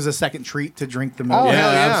 Yes. It was a second treat to drink the milk. Oh, yeah,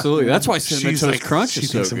 hell yeah. absolutely. That's why Cinnamon She's Toast like, Crunch she is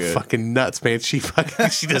so thinks I'm good. fucking nuts, man. She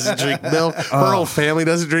doesn't drink milk. Her whole family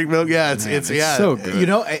doesn't drink milk. Yeah, it's yeah. so good. You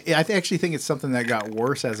know, actually think it's something that got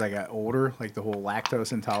worse as I got older, like the whole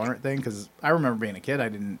lactose intolerant thing. Because I remember being a kid, I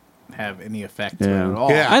didn't have any effect to it Yeah. at all.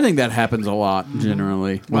 Yeah. I think that happens a lot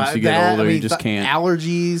generally. Well, Once you get that, older, I mean, you just can't.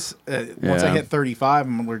 Allergies. Once I Yeah. hit 35,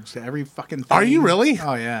 I'm allergic to every fucking thing. Are you really?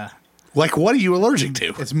 Oh yeah. Like, what are you allergic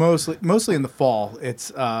to? It's mostly in the fall.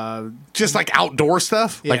 It's Just like outdoor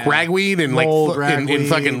stuff, like Yeah. ragweed and Mold, like and ragweed.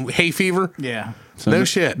 fucking hay fever. yeah. So no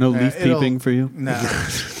shit. No leaf it'll- peeping for you. No.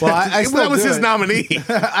 Well, I still that was do his it. nominee.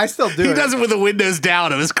 I still do He it. does it with the windows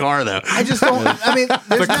down of his car, though. I just don't. I mean,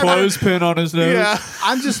 there's The never- clothespin on his nose. Yeah.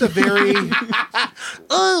 I'm just a very.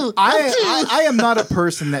 I am not a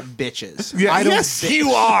person that bitches. Yeah. I don't Yes, bitch.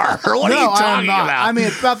 you are. What No, are you I'm talking not. about? I mean,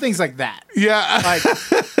 it's about things like that. yeah. Like,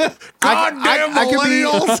 Goddamn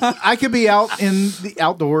millennials. I could be out in the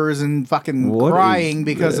outdoors and fucking What crying is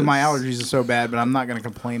because of my this? allergies are so bad, but I'm not going to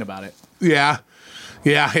complain about it. Yeah.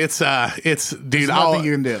 Yeah, it's dude. There's nothing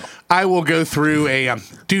you can do. I will go through a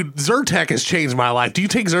dude. Zyrtec has changed my life. Do you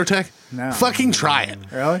take Zyrtec? No. Fucking try it.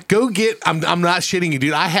 Really? Go get. I'm not shitting you,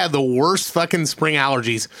 dude. I had the worst fucking spring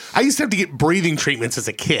allergies. I used to have to get breathing treatments as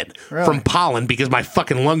a kid Really? from pollen because my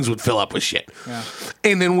fucking lungs would fill up with shit. Yeah.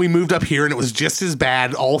 And then we moved up here, and it was just as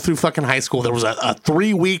bad all through fucking high school. There was a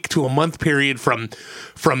 3 week to a month period from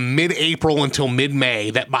mid-April until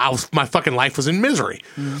mid-May that my fucking life was in misery.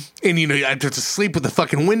 And you know, I had to sleep with the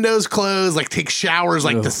fucking windows closed, like take showers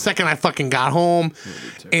like the second I fucking got home.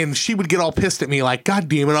 And she would get all pissed at me like, God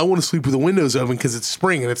damn it, I want to sleep with the windows open because it's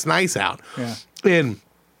spring and it's nice out. Yeah. And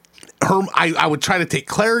I would try to take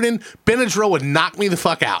Claritin. Benadryl would knock me the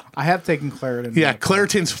fuck out. I have taken Claritin. Yeah,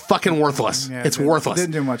 Claritin's fucking worthless. Yeah, it's it worthless.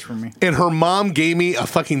 Didn't do much for me. And her mom gave me a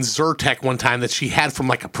fucking Zyrtec one time that she had from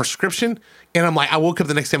like a prescription. And I'm like, I woke up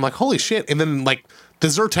the next day, I'm like, holy shit. And then like the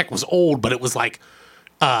Zyrtec was old, but it was like,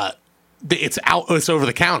 it's over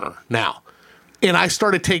the counter now. And I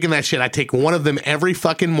started taking that shit. I take one of them every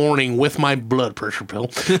fucking morning with my blood pressure pill.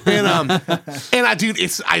 And dude,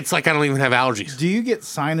 it's like I don't even have allergies. Do you get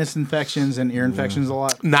sinus infections and ear infections a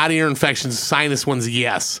lot? Not ear infections, sinus ones,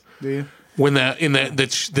 yes. Do you? When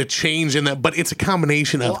the change in that, but it's a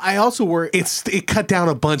combination of Well, I also worry. it cut down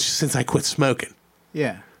a bunch since I quit smoking.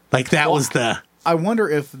 Yeah. Like that was the. I wonder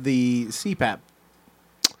if the CPAP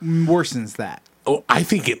worsens that. Oh, I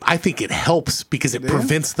think it helps because it you?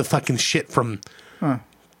 prevents the fucking shit from.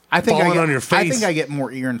 I think Falling I get, on your I face. think I get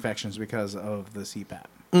more ear infections because of the CPAP.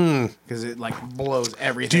 Because it like blows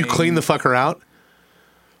everything. Do you clean the fucker out?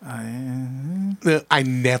 I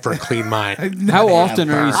never clean mine. How often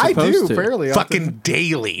are you I supposed do to? fairly often. Fucking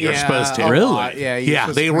daily. You're supposed to. a Really? lot. Yeah. you're Yeah,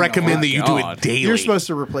 supposed they to clean a recommend lot. that you do it God. daily. You're supposed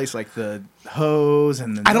to replace like the hose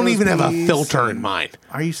and the. I don't even have a nose filter piece. in mine.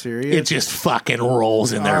 Are you serious? It just fucking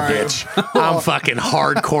rolls in there, All right. bitch. I'm fucking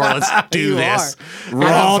hardcore. Let's do You this.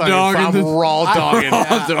 Raw I'm dogging the- raw dogging.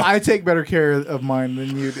 I take better care of mine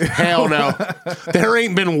than you do. Hell no. There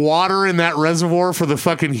ain't been water in that reservoir for the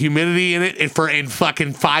fucking humidity in it in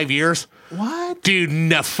fucking 5 years. What? Dude,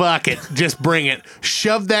 no, fuck it. Just bring it.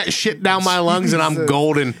 Shove that shit down my lungs and I'm Jesus.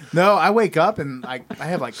 golden. No, I wake up and I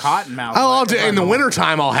have like cotton mouth. Oh, I'll Like, do, if in the I'm-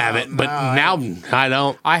 wintertime I'll have it, but now I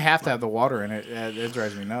don't. I have to have the water in it. It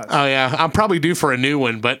drives me nuts. Oh yeah, I'm probably due for a new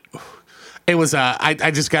one, but it was I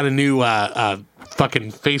just got a new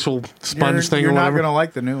fucking facial sponge thing You're or not whatever. gonna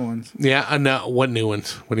like the new ones. Yeah, I know. What new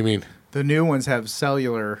ones? What do you mean? The new ones have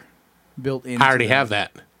cellular built in. I already have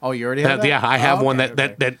that. Oh, you already have that? Yeah, I have Oh, one okay,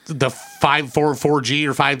 that the 4G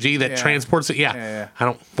or 5G that Yeah. transports it. Yeah. Yeah. I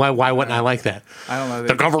don't. Why wouldn't I like that? I don't know.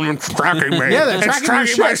 The government's tracking me. Yeah, they're it's tracking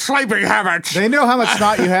tracking your my shit. sleeping habits. They know how much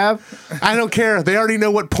snot you have. I don't care. They already know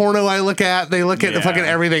what porno I look at. They look at the Yeah. fucking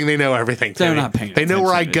everything. They know everything. They're Timmy. not paying They know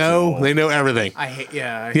where I attention. It's go. all- They know everything. I hate.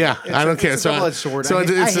 Yeah. Yeah, It's I don't care. It's a double-edged sword. So I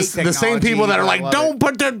it's hate the same people that are like, technology,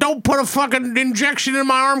 but I love it. don't put a fucking injection in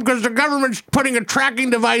my arm because the government's putting a tracking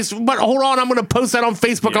device. But hold on, I'm going to post that on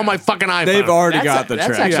Facebook on my fucking iPhone. They've already got the That's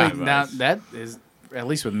track. actually now, that is at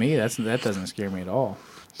least with me. That doesn't scare me at all.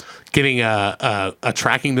 Getting a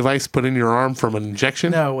tracking device put in your arm from an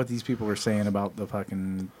injection. No, what these people were saying about the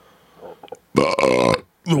fucking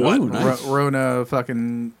What? Rona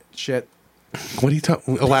fucking shit. What are you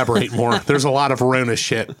talking? Elaborate more. There's a lot of Rona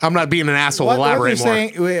shit. I'm not being an asshole. What Elaborate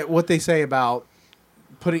more. what they say about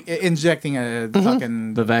injecting a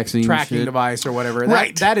fucking The vaccine tracking shit. device or whatever.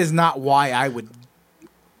 Right. That is not why I would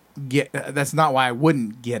get. That's not why I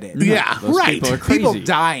wouldn't get it. Yeah, Those right. people are crazy. People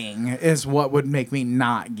dying is what would make me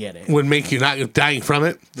not get it. Would make you not dying from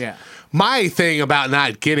it. Yeah. My thing about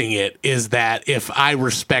not getting it is that if I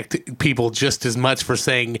respect people just as much for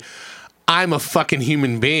saying, I'm a fucking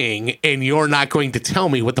human being and you're not going to tell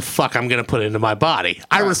me what the fuck I'm going to put into my body.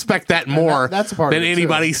 I respect that more that's a part than of it, too.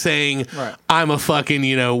 anybody saying Right. I'm a fucking,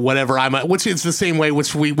 whatever which is the same way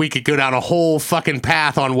which we could go down a whole fucking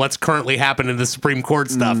path on what's currently happening in the Supreme Court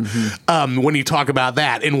stuff. When you talk about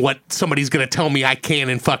that and what somebody's going to tell me I can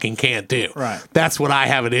and fucking can't do. Right. That's what I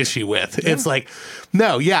have an issue with. It's like,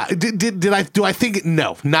 no, yeah. Do I think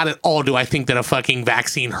no, not at all do I think that a fucking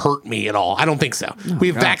vaccine hurt me at all. I don't think so. We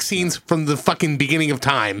have vaccines from the fucking beginning of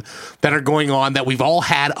time that are going on that we've all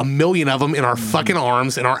had a million of them in our fucking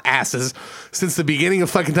arms and our asses since the beginning of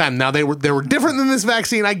fucking time. Now they were different than this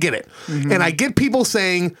vaccine. I get it. And I get people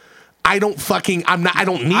saying I don't need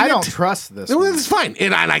it. I don't trust this. Well, one. it's fine.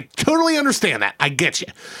 And I totally understand that. I get you.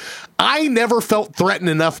 I never felt threatened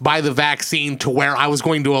enough by the vaccine to where I was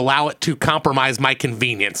going to allow it to compromise my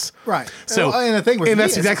convenience. Right. So, and the thing with and me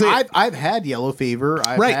that's is exactly it. I've had yellow fever.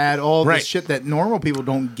 I've Right. had all Right. this shit that normal people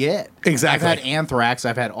don't get. Exactly. I've had anthrax.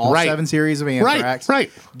 I've had all Right. 7 series of anthrax.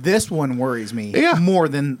 Right. This one worries me Yeah. more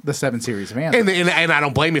than the 7 series of anthrax. And I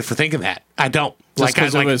don't blame you for thinking that. I don't. Just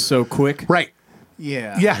because it was so quick. right.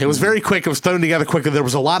 yeah. Yeah, it was very quick. It was thrown together quickly. There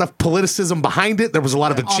was a lot of politicism behind it. There was a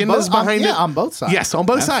lot of agendas behind it. Yeah, on both sides. Yes, on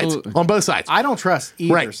both Absolutely. sides. On both sides. I don't trust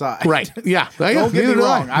either right, side. Right. Yeah. Don't get me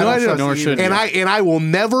wrong. I don't trust Nor either should And side. I will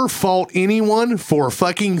never fault anyone for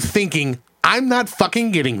fucking thinking I'm not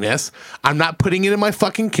fucking getting this. I'm not putting it in my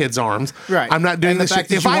fucking kids' arms. Right. I'm not doing And the this fact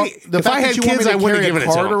shit. that you want- the If fact I that had you want kids, me I to wouldn't have carry given a it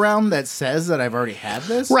to card them. around that says that I've already had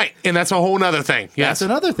this. Right. And that's a whole nother thing. Yes. That's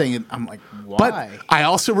another thing. I'm like, why? But I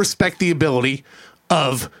also respect the ability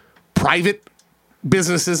of private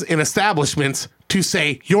businesses and establishments to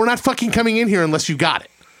say, you're not fucking coming in here unless you got it.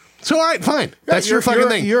 So, all right, fine. That's your fucking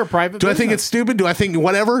thing. You're a private Do I think business. it's stupid? Do I think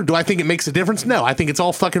whatever? Do I think it makes a difference? No. I think it's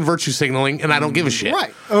all fucking virtue signaling, and I don't give a shit.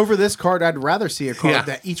 Right. Over this card, I'd rather see a card Yeah.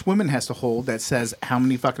 that each woman has to hold that says how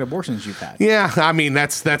many fucking abortions you've had. Yeah, I mean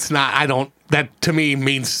that's not. I don't. That to me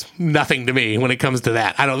means nothing to me when it comes to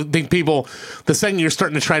that. I don't think people. The second you're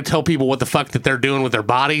starting to try to tell people what the fuck that they're doing with their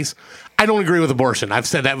bodies, I don't agree with abortion. I've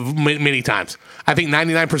said that many times. I think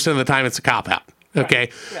 99% of the time it's a cop out. Okay,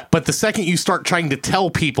 but the second you start trying to tell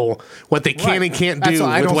people what they can and can't That's do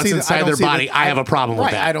why I with don't what's see the- I inside don't their see the- body, I have a problem with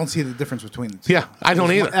Right. that. I don't see the difference between the two. Yeah, I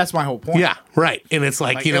don't either. That's my whole point. Yeah, right. And it's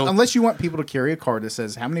like, unless you want people to carry a card that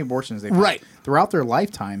says how many abortions they've Right. had throughout their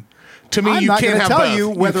lifetime. to me, I'm you not can't gonna have tell both. you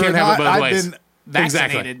whether can't or have not it both I've ways. been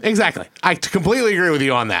vaccinated. Exactly. I completely agree with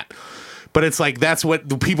you on that. But it's like that's what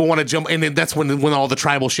the people want to jump, and then that's when all the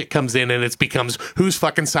tribal shit comes in, and it becomes whose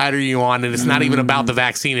fucking side are you on, and it's not even about the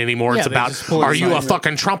vaccine anymore. Yeah, It's they about just pull are you a aside.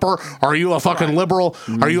 fucking Trumper? Are you a fucking liberal?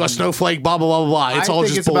 Are you a snowflake? Blah blah blah blah. It's I all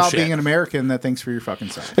think just it's bullshit. about being an American that thinks for your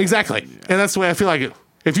fucking self. Exactly. And that's the way I feel like it.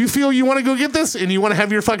 If you feel you want to go get this and you want to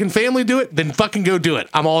have your fucking family do it, then fucking go do it.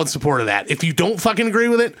 I'm all in support of that. If you don't fucking agree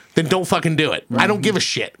with it, then don't fucking do it. I don't give a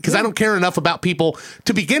shit because I don't care enough about people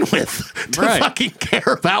to begin with to Right. fucking care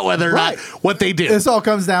about whether or Right. not what they do. This all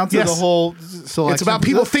comes down to Yes. the whole selection. It's about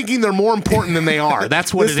people This thinking they're more important than they are.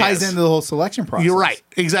 That's what it ties is. into the whole selection process. You're right.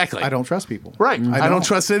 Exactly. I don't trust people. Right. I don't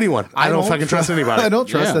trust anyone. I don't fucking trust anybody. I don't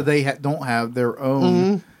trust Yeah. that they don't have their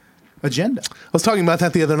own agenda. I was talking about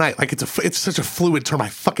that the other night. Like it's such a fluid term. I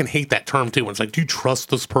fucking hate that term too. When it's like, do you trust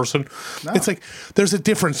this person? No. It's like there's a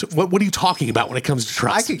difference. What are you talking about when it comes to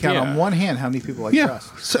trust? I could count Yeah. on one hand how many people I Yeah. trust.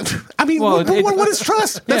 So, I mean, Well, what is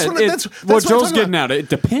trust? That's Yeah, what that's what what I'm Joel's talking getting about. at. It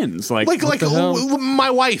depends. Like Like the hell? my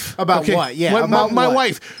wife. About what? Yeah, my, about my what?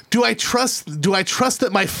 wife. Do I trust that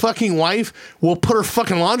my fucking wife will put her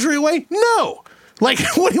fucking laundry away? No. Like,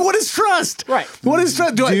 what is trust? Right. What is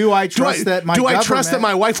trust? Do I trust that my do I trust government- that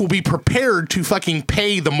my wife will be prepared to fucking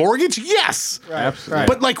pay the mortgage? Yes. Absolutely.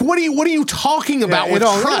 But like, what are you talking about with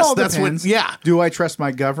trust? It all That's depends. what. Yeah. Do I trust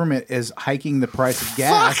my government is hiking the price of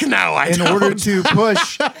gas? Fuck no, I in don't. order to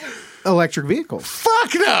push electric vehicles.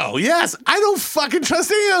 Fuck no. Yes. I don't fucking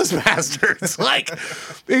trust any of those bastards. Like,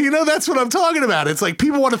 that's what I'm talking about. It's like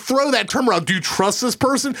people want to throw that term around. Do you trust this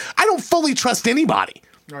person? I don't fully trust anybody.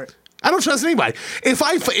 Right. I don't trust anybody. If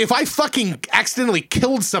I fucking accidentally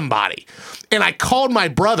killed somebody and I called my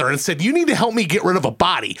brother and said, you need to help me get rid of a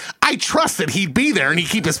body, I trust that he'd be there and he'd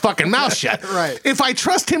keep his fucking mouth shut. Right. If I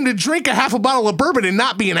trust him to drink a half a bottle of bourbon and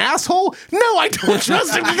not be an asshole, no, I don't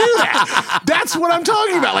trust him to do that. That's what I'm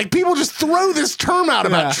talking about. Like, people just throw this term out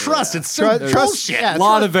about trust. It's so Trust- bullshit. yeah, A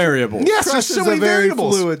lot of variables. Yes, Trust there's so is many a very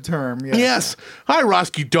variables. fluid term. Yeah. Yes. Hi,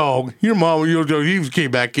 Roski dog. Your mom, you came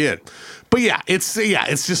back in. But it's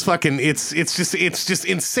just fucking, it's just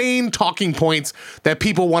insane talking points that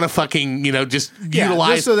people want to fucking, just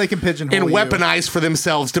utilize just so they can pigeonhole and you. weaponize for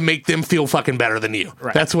themselves to make them feel fucking better than you.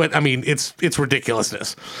 Right. That's what, it's ridiculously.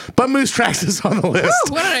 But Moose Tracks is on the list.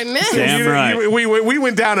 What did I miss? Damn right. We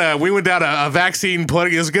went down a vaccine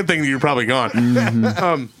political. It's a good thing that you're probably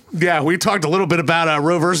gone. Yeah, we talked a little bit about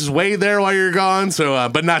Roe versus Wade there while you're gone. So,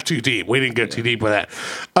 but not too deep. We didn't go too deep with that.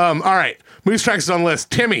 All right, Moose Tracks is on the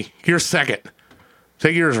list. Timmy, you're second.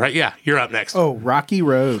 Take yours, right? Yeah, you're up next. Oh, Rocky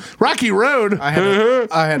Road. Rocky Road. I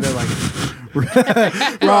had to like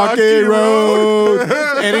Rocky Road.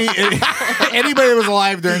 Anybody that was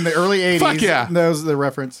alive during the early 80s Fuck yeah. knows the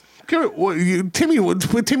reference.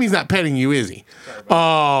 Timmy's not petting you, is he?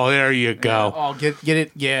 Oh, there you go. Oh, get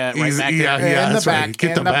it. Yeah, right He's- back there. yeah, in that's the right. back.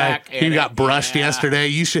 Get in the back. in You it. got brushed yesterday.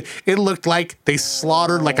 You should. It looked like they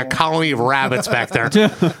slaughtered like a colony of rabbits back there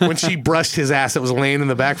when she brushed his ass. That was laying in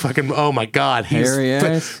the back. Fucking. Oh my god. Hairy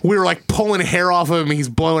ass. We were like pulling hair off of him. He's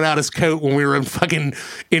blowing out his coat when we were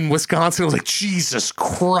in Wisconsin. It was like Jesus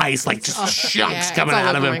Christ, like just chunks Yeah, coming it's all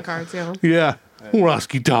out of over him. my cards, yeah. Yeah.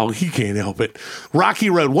 Roski dog, he can't help it. Rocky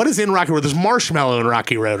Road. What is in Rocky Road? There's marshmallow in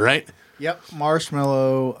Rocky Road, right? Yep,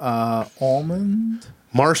 marshmallow almond.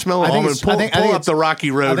 Marshmallow I think almond. it's- I think Pull up it's- the Rocky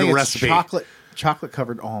I Road think it's recipe. chocolate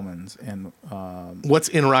covered almonds and What's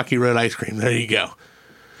in Rocky Road ice cream? There you go.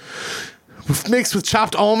 Mixed with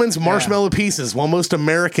chopped almonds, marshmallow pieces. While most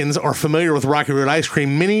Americans are familiar with Rocky Road ice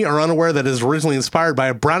cream, many are unaware that it is originally inspired by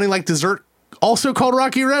a brownie-like dessert also called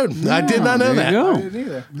Rocky Road. I did not know that. There I you go.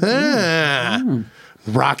 didn't either.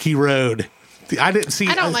 Rocky Road. I didn't see.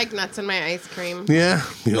 I don't like nuts in my ice cream. Yeah,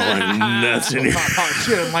 you don't like nuts in your. Oh,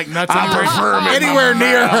 she doesn't like nuts I prefer 'em in anywhere my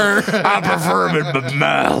near mouth. her. I prefer them in my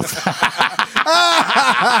mouth.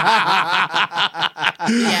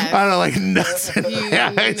 Yes. I don't like nuts in You my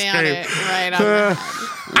nailed ice cream. it right on the head.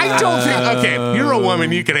 I don't think. Okay, you're a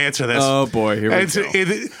woman. You can answer this. Oh boy, here we It's- go.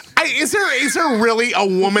 Is there really a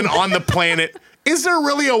woman on the planet? Is there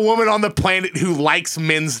really a woman on the planet who likes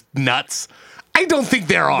men's nuts? I don't think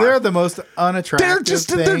there are. They're the most unattractive.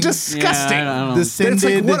 They're thing. disgusting. Yeah, I don't know. Descended. It's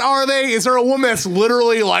like, what are they? Is there a woman that's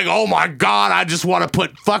literally like, oh my god, I just want to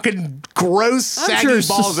put fucking gross saggy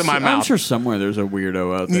balls in my mouth? I'm sure somewhere there's a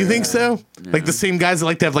weirdo out there. You think so? Like the same guys that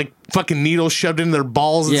like to have like fucking needles shoved in their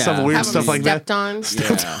balls and Yeah. stuff, weird Have stuff them like that. stepped on.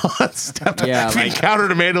 Stepped on. Yeah, If you like-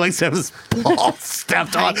 encountered Amanda likes to have his balls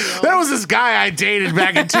stepped on. There was this guy I dated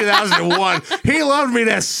back in 2001. He loved me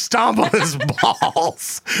to stomp on his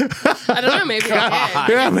balls. I don't know. Maybe I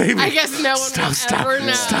did. Yeah, maybe. I guess no one will ever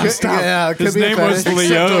know. Stop. Yeah, it could His be a name was fetish.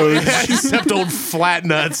 Leo. Except old flat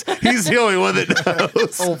nuts. He's the only one that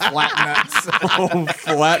knows. Old flat nuts.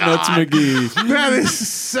 Flat Nuts McGee. That is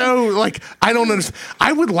so like I don't understand.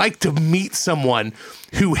 I would like to meet someone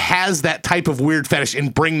who has that type of weird fetish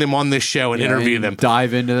and bring them on this show and interview them.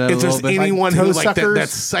 Dive into that If a there's little bit. anyone Like who toe like that, suckers?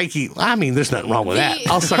 that's psyche, I mean, there's nothing wrong with that. The-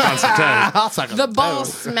 I'll suck on some toes. I'll suck on The the ball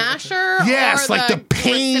toes. smasher? Yes, or like the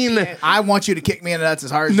pain. recipient? I want you to kick me in the nuts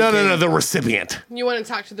as hard as you No, can. the recipient. You want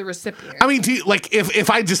to talk to the recipient. I mean, do you, like if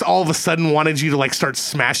I just all of a sudden wanted you to like start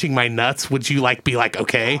smashing my nuts, would you like be like,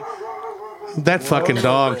 okay? That fucking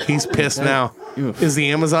dog, he's pissed now. Is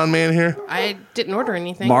the Amazon man here? I didn't order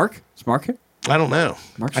anything. Mark? Is Mark here? I don't know.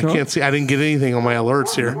 Mark I show can't up? see. I didn't get anything on my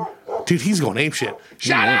alerts here. Dude, he's going apeshit.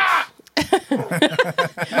 Shut up!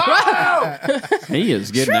 He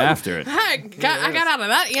is getting after it. I got out of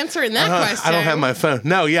that answering that question. I don't have my phone.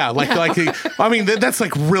 No, yeah, like I mean, that's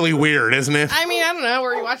like really weird, isn't it? I mean, I don't know.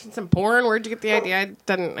 Were you watching some porn? Where'd you get the idea? I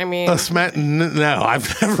didn't. I mean, No,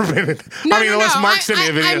 I've never been. no, I mean, no, unless no. Mark sent me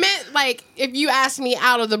a video. I meant like if you asked me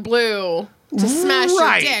out of the blue to smash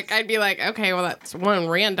Right. your dick, I'd be like, okay, well, that's one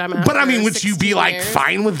random. But I mean, after would you be 16 like years.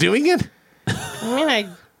 fine with doing it? I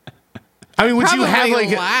mean, I mean, would you have Probably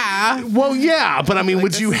like? laugh. Well, yeah, but I mean,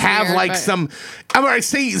 would this you is have weird, like but- some? I'm all right.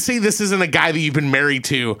 Say this isn't a guy that you've been married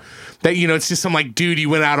to. That it's just some like dude you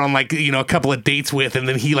went out on like a couple of dates with, and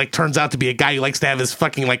then he like turns out to be a guy who likes to have his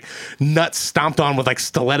fucking like nuts stomped on with like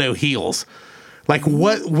stiletto heels. Like,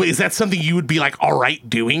 what is that something you would be like all right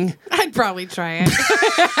doing? I'd probably try it.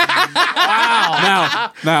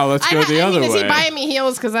 Now let's go the other Is way. he buying me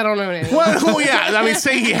heels because I don't own any? Well, yeah. I mean,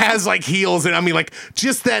 say he has like heels, and I mean, like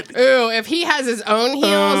just that. Ooh, if he has his own heels,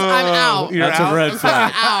 I'm out. You're That's out? a red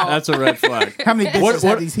flag. out. That's a red flag. How many bitches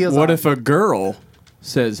have these heels What on? if a girl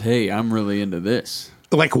says, "Hey, I'm really into this"?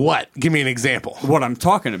 Like what? Give me an example. What I'm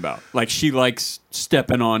talking about, like she likes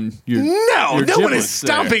stepping on your. No, your no one is giblets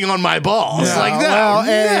there. stomping on my balls. Like no, Well, no.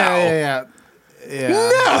 yeah.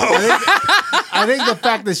 I think the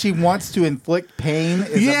fact that she wants to inflict pain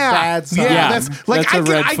is a bad sign. Yeah, Yeah, that's like that's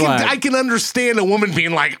a red flag. I can understand a woman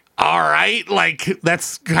being like, all right, like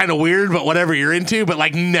that's kind of weird, but whatever you're into. But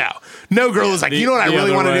like, no girl is like, you know what I the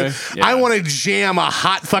really other want to way, do? yeah. I want to jam a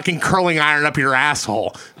hot fucking curling iron up your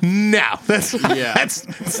asshole. No, that's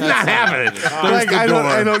that's not happening. Like the I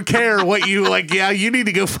door. don't care what you like. Yeah, you need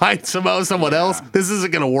to go find someone else. This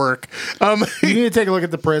isn't gonna work. You need to take a look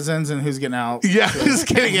at the prisons and who's getting out. Yeah, just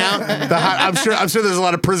getting out. I'm sure there's a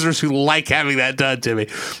lot of prisoners who like having that done to me.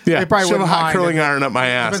 Yeah, They probably shove a wouldn't hot mind curling if it- iron up my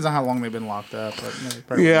ass. Depends on how long they've been locked up. But they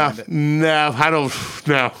probably Yeah, wouldn't mind it. no, I don't.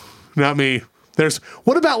 No, not me.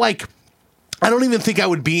 What about like? I don't even think I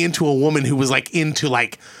would be into a woman who was like into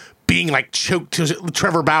like being like choked to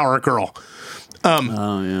Trevor Bauer girl.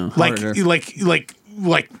 Oh yeah, Like harder.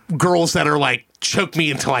 like girls that are like choke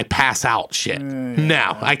me until I pass out shit.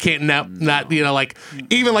 No, I can't. No, not like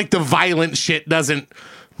even like the violent shit doesn't.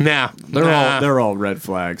 No, They're all red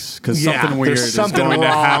flags because Yeah, something weird there's is something going to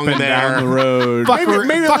wrong happen there. down the road. Fuck.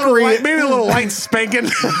 maybe a little light spanking.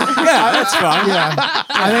 Yeah, that's fine. Yeah,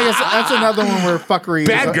 I think that's another one where fuckery.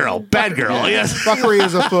 Bad girl. Yes. Fuckery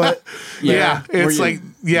is afoot. Yeah, Where it's you- like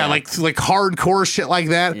like hardcore shit like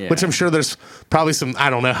that, Yeah. which I'm sure there's probably some.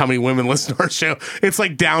 I don't know how many women listen to our show. It's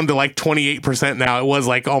like down to like 28% now. It was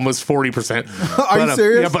like almost 40%. Are you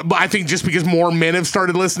serious? Yeah, but I think just because more men have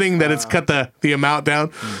started listening, that it's cut the amount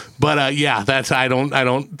down. But yeah, that's I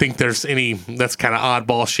don't think there's any. That's kind of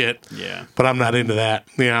oddball shit. Yeah. but I'm not into that.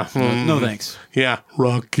 Yeah, No thanks. yeah,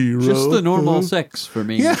 Rocky Road. Just the normal sex for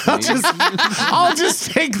me. Yeah, please. I'll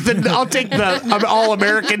take the all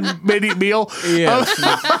American mini meal. Yeah.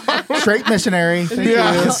 Straight missionary. Thank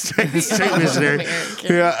Yeah, you. straight missionary.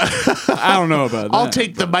 American. Yeah, I don't know about that. I'll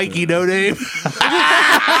take the Mikey No Name. Good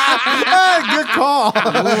call. Did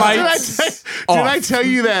I tell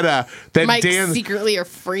you that Mike Dan? secretly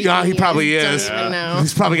afraid. Yeah, he probably is. Don't even know.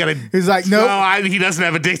 He's probably got a. He's like, No, nope. he doesn't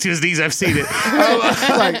have a dick to his knees. I've seen it.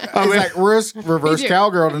 He's like reverse You do.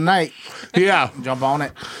 cowgirl tonight. Yeah, Jump on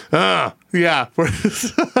it. yeah.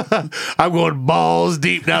 I'm going balls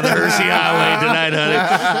deep down the Hershey Highway tonight,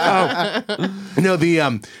 honey. No,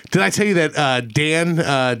 did I tell you that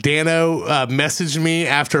Dano messaged me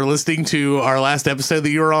after listening to our last episode that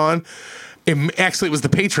you were on? Actually, it was the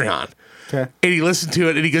Patreon. Okay. And he listened to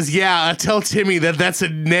it and he goes, "Yeah, tell Timmy that's a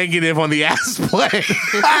negative on the ass play."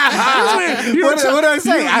 What did I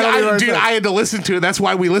say? I don't even know what I Dude, said. I had to listen to it. That's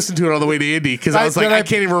why we listened to it on the way to Indy because I was like, did I I-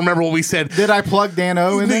 can't even remember what we said. Did I plug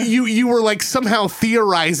Dano in there? You were like somehow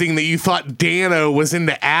theorizing that you thought Dano was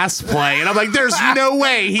into ass play, and I'm like, there's no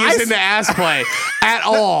way he's into ass play at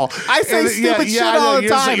all. I say stupid shit all the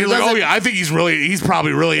time. You're It like, oh doesn't- yeah, I think he's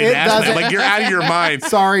probably really into It ass play. I'm doesn't- like, you're out of your mind.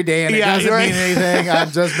 Sorry, Dan. It Yeah, doesn't you're mean right. anything. I'm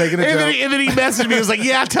just making a And joke. then he messaged me. He was like,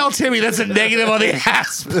 "Yeah, tell Timmy that's a negative on the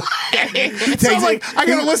ass play." So I'm like, I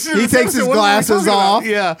gotta listen to He this takes his episode. What were we glasses talking about? off.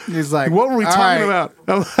 Yeah, He's like, what were we "All talking right. about?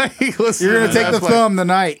 I'm like, listen You're to gonna take the ass play. thumb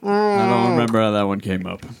tonight. I don't remember how that one came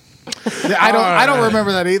up. I don't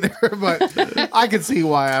remember that either, but I could see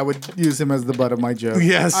why I would use him as the butt of my joke.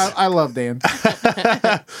 Yes. I love Dan.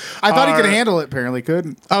 I thought he could handle it. Apparently,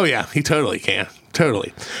 couldn't. Oh yeah, he totally can.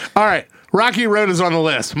 Totally. All right, Rocky Road is on the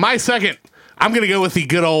list. My second, I'm gonna go with the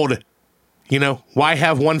good old. Why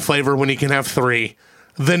have one flavor when you can have three?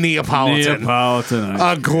 The Neapolitan. Neapolitan.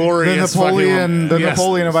 A The glorious Napoleon, fucking, yes.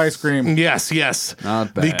 Napoleon of ice cream. Yes.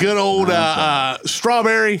 Not The bad. good old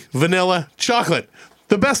strawberry, vanilla, chocolate.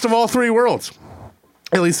 The best of all three worlds.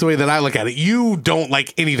 At least the way that I look at it. You don't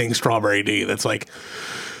like anything strawberry, do you? That's like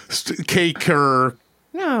cake or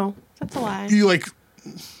No, that's a lie. you like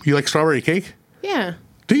strawberry cake? Yeah.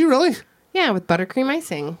 Do you really? Yeah, with buttercream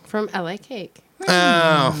icing from LA Cake.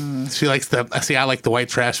 Oh, she likes the. See, I like the white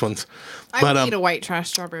trash ones. I But would eat a white trash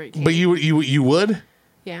strawberry cake. but you would.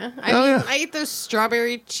 yeah. Oh, yeah. I eat those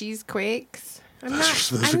strawberry cheese quakes. I'm not.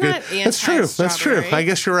 Those I'm are good. not That's true. That's true. anti-strawberry. I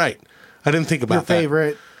guess you're right. I didn't think Your about that.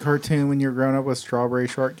 favorite cartoon when you were growing up was Strawberry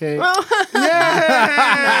Shortcake.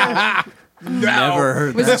 Yeah. Never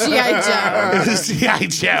heard Was that. G.I. Joe. It was G.I.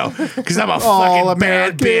 Joe. Because I'm a All fucking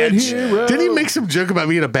bad American bitch. hero. Did he make some joke about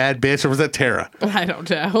being a bad bitch, or was that Tara? I don't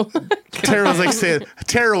know. Tara was like saying,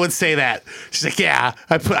 Tara would say that. She's like, yeah,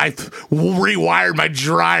 I rewired my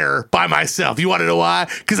dryer by myself. You want to know why?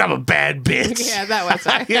 Because I'm a bad bitch. Yeah, that was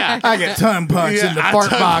it. Yeah. I get tongue punched in the I fart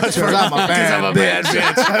tongue box because I'm a Because bad I'm a bitch.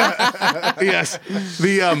 bad bitch. Yes.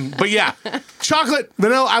 But yeah, chocolate,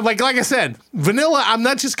 vanilla. I'm like I said, vanilla. I'm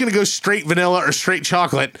not just gonna go straight vanilla or straight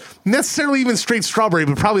chocolate, necessarily even straight strawberry,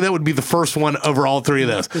 but probably that would be the first one over all three of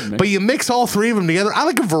those. But you mix all three of them together. I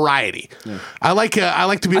like a variety. Yeah. I like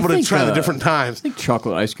to be able to think, try the different times. I think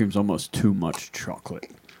chocolate ice cream's almost too much chocolate.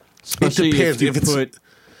 Especially depends if you if it's-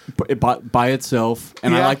 put it by itself,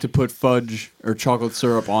 and I Yeah. like to put fudge or chocolate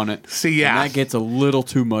syrup on it. See, yeah. and that gets a little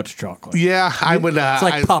too much chocolate. Yeah, I would. It's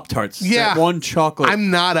like Pop Tarts. Yeah. One chocolate. I'm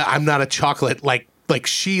not a chocolate like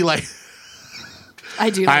she like. I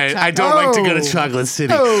do like I chocolate. don't like to go to Chocolate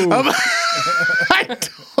City. Oh. I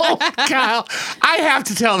don't, Kyle. I have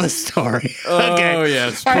to tell this story. Okay. Oh,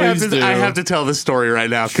 yes, I have please to, do. I have to tell this story right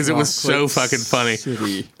now because it was so Chocolate fucking funny.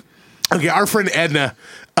 City. Okay, our friend Edna.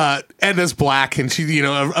 Edna's black, and she,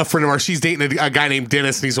 a friend of ours. She's dating a guy named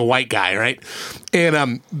Dennis, and he's a white guy, right?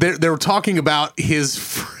 And they were talking about his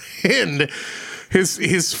friend.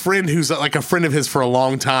 His friend who's like a friend of his for a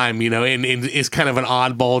long time, and is kind of an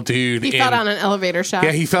oddball dude. He fell down an elevator shaft.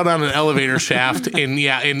 Yeah, he fell down an elevator shaft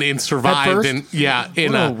and survived. first?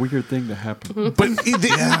 And What a weird thing to happen. but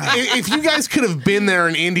if you guys could have been there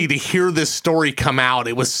in Indy to hear this story come out,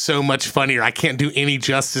 it was so much funnier. I can't do any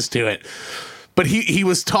justice to it. But he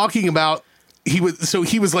was talking about he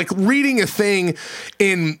was like reading a thing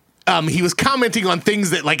in. He was commenting on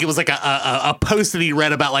things that like it was like a post that he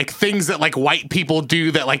read about like things that like white people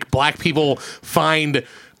do that like black people find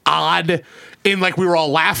odd, and like we were all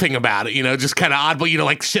laughing about it, just kind of odd, but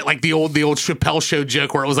like shit like the old Chappelle Show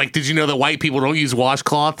joke where it was like, did you know that white people don't use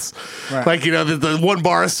washcloths? Right. Like the one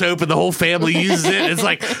bar of soap and the whole family uses it. It's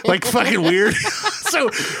like fucking weird. So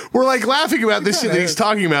we're like laughing about this shit that he's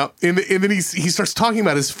talking about, and then he starts talking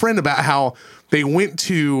about his friend about how they went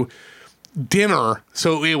to dinner.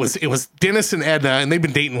 So it was Dennis and Edna, and they've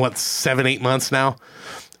been dating 7-8 months now.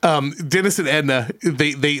 Dennis and Edna,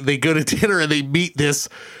 they go to dinner and they meet this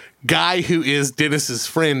guy who is Dennis's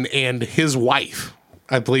friend and his wife,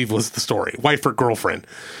 I believe was the story, wife or girlfriend.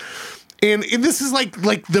 And this is like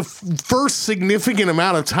the first significant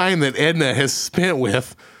amount of time that Edna has spent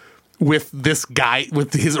with this guy,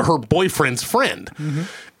 with her boyfriend's friend. Mm-hmm.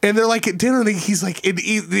 And they're like at dinner, and he's like,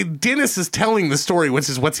 Dennis is telling the story, which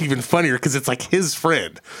is what's even funnier because it's like his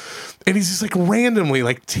friend. And he's just like randomly,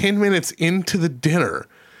 like 10 minutes into the dinner,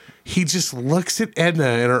 he just looks at Edna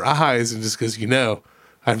in her eyes and just goes,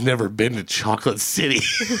 I've never been to Chocolate City.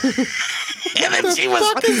 And then she was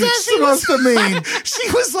What is that supposed to mean? She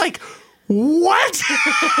was like, what?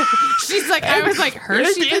 She's like, I was like,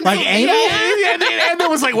 Hershey. Like anal? And it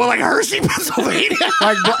was like, well, like Hershey, Pennsylvania.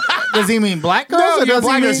 Like, does he mean black girls? No, or yeah, does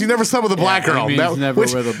black he girls. mean- You never slept with a black girl. He means never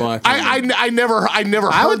with a black girl. I never heard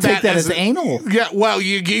I would take that as as anal. Yeah, well,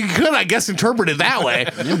 you could, I guess, interpret it that way.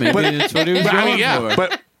 Yeah, maybe that's what he was going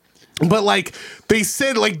for. But like they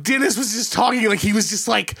said, like Dennis was just talking, like he was just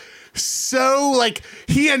like so like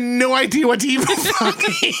he had no idea what to even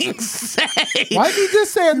fucking say. Why did he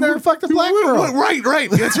just say I never fucked a black girl? Right.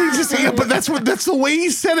 That's what he just said. But that's the way he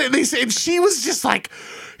said it. And they said she was just like.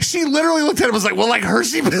 She literally looked at him and was like, well, like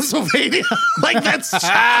Hershey, Pennsylvania. Like, that's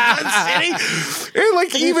Chocolate City. And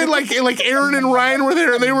like, even like Aaron and Ryan were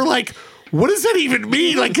there and they were like, what does that even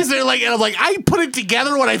mean? Like, because they're like, and I'm like, I put it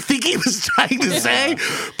together what I think he was trying to say,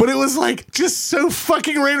 but it was like just so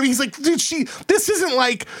fucking random. He's like, dude, this isn't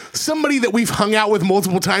like somebody that we've hung out with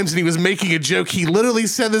multiple times and he was making a joke. He literally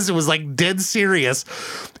said this. It was like dead serious.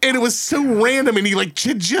 And it was so random and he like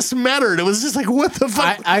just met her. And it was just like, what the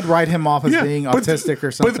fuck? I'd write him off as Yeah, being but- autistic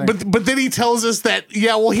or something. But then he tells us that,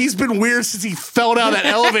 well, he's been weird since he fell down that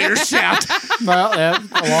elevator shaft. Well, yeah,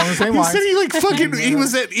 along the same He lines. said he like fucking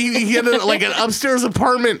he had like an upstairs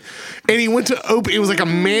apartment and he went to open, it was like a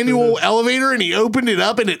manual elevator and he opened it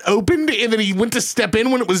up and it opened and then he went to step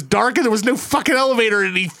in when it was dark and there was no fucking elevator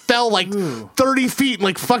and he fell like 30 feet and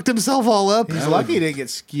like fucked himself all up. He's lucky he didn't get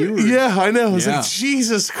skewered. Yeah, I know. It's Yeah. like,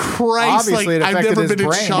 Jesus Christ. Obviously, it like, I've affected never his been to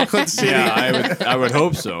brain. Chocolate City. Yeah, I would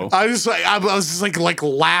hope so. I was just like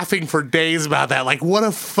laughing for days about that. Like, what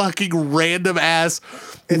a fucking random ass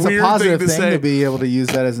It's weird a positive thing thing say. to be able to use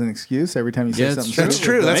that as an excuse every time you say Yeah, something. it's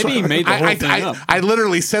true. That's true. That's Maybe he what- made whole thing up. I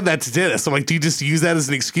literally said that to Dennis. I'm like, do you just use that as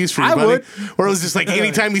an excuse for your I buddy? would. Or it was just like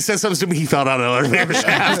anytime he says something to me, he fell down an elevator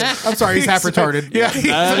shaft. I'm sorry, he's half retarded. Yeah, he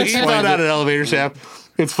That fell explains down it. an elevator shaft.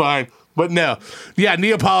 It's fine. But no. Yeah,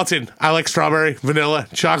 Neapolitan. I like strawberry, vanilla,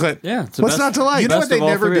 chocolate. Yeah, it's the What's best- not to like? You know Best what they of all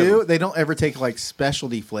never three of do? them. They don't ever take like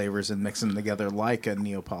specialty flavors and mix them together like a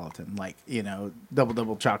Neapolitan, like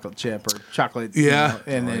double chocolate chip or chocolate. Yeah.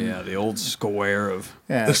 And Oh, then yeah, the old square of.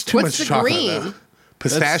 There's too What's much the chocolate. green? Though.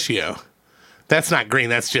 Pistachio. That's not green.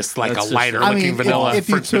 That's just like That's a just lighter a- looking I mean, vanilla. if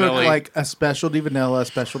you French took vanilla. like a specialty vanilla, a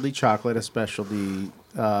specialty chocolate, a specialty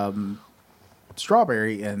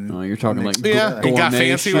strawberry, and Oh, you're talking like Yeah, it got gourmet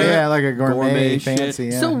fancy shit. with it. yeah, like a gourmet shit. fancy.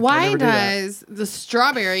 Yeah. So I why never do that. does the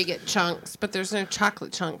strawberry get chunks, but there's no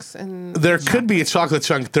chocolate chunks? And There could be a chocolate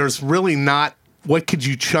chunk. There's really not. What could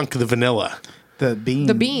you chunk the vanilla? the bean?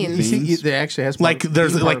 The beans. You see, they actually has Like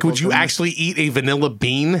there's bean like, would particles you in there. actually eat a vanilla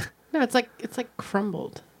bean? no, it's like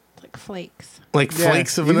crumbled, it's like flakes. Like Yeah,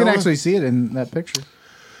 flakes of you vanilla? can actually see it in that picture.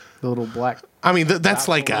 The little black. I mean, that's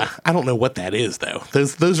like I don't know what that is though.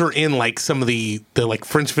 Those are in like some of the like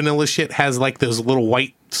French vanilla shit has like those little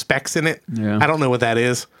white specks in it. Yeah. I don't know what that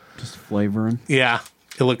is. Just flavoring. Yeah,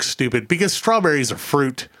 it looks stupid because strawberries are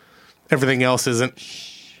fruit. Everything else isn't.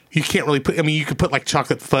 You can't really put. I mean, you could put like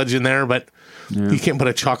chocolate fudge in there, but you can't put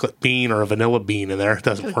a chocolate bean or a vanilla bean in there. It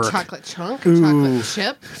doesn't work. Chocolate chunk, chocolate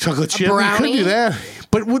chip. Chocolate chip, you could brownie? do that.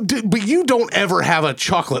 But you don't ever have a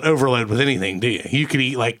chocolate overload with anything, do you? You could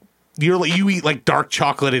eat like. You eat like dark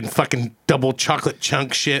chocolate and fucking double chocolate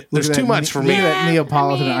chunk shit. There's Look at too that much for Look me. at that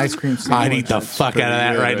Neapolitan I mean- ice cream I'd sandwich. eat the fuck out of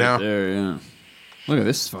that right now. There, yeah. Look at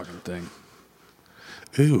this fucking thing.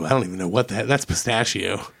 Ooh, I don't even know what that's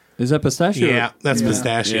pistachio. Is that pistachio? Yeah, that's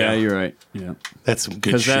pistachio. Yeah, you're right. Yeah. That's some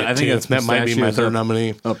good 'Cause shit. I think too. that's That might be my pistachios third up-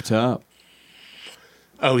 nominee. Up top.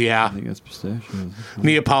 Oh yeah, I think that's pistachio.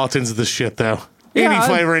 Neapolitan's the shit though. Yeah, Any I-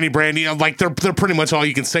 flavor, any brand, like they're pretty much all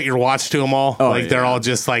you can set your watch to them all. Oh, like they're yeah. all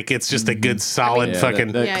just like it's just a good solid Yeah,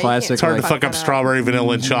 fucking. that Yeah, you classic. can't it's hard to fuck fuck that up up. strawberry,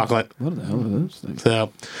 vanilla, and chocolate. What the hell are those things?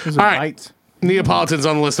 So, Those all are right, bites. Neapolitan's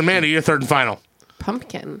on the list. Amanda, you're third and final.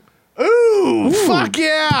 Pumpkin. Ooh, fuck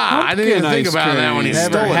yeah! I didn't even Pumpkin think ice about that when you cream.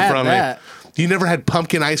 Never stole it had from that. me. You never had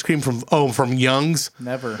pumpkin ice cream from Young's?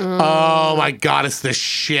 Never. Oh my god, it's the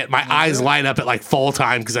shit. My eyes light up at like fall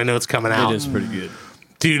time because I know it's coming out. It is pretty good.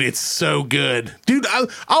 Dude, it's so good. Dude,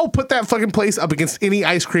 I'll put that fucking place up against any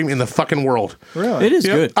ice cream in the fucking world. Really? It is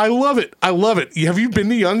Yep, good. I love it. I love it. Have you been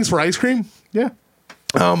to Young's for ice cream? Yeah.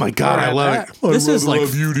 Oh my god, I had love that. it. This is like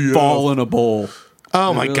fall in a bowl.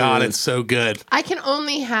 Oh my really god, is. it's so good. I can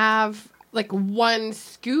only have like one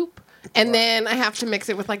scoop, and then I have to mix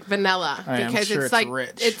it with like vanilla I am because sure it's it's like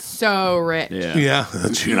rich. it's so rich. Yeah. Yeah,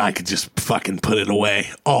 dude, I could just fucking put it away.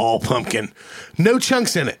 All pumpkin. No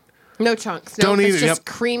chunks in it. No chunks. No, Don't it's eat it. just Yep.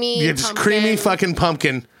 creamy. Yeah, just pumpkin. creamy fucking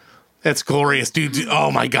pumpkin. That's glorious, dude. Oh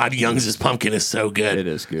my god, Young's pumpkin is so good. It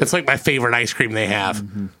is good. It's like my favorite ice cream they have.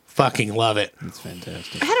 Fucking love it. It's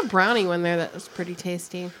fantastic. I had a brownie one there that was pretty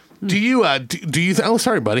tasty. Do you do you oh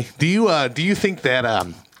sorry buddy. Do you think that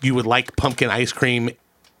you would like pumpkin ice cream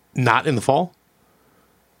not in the fall?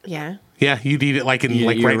 Yeah. Yeah, you'd eat it like in Yeah,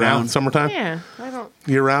 like right now, year-round. summertime? Yeah. I don't.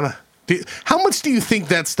 Year round. How much do you think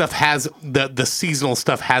that stuff has the seasonal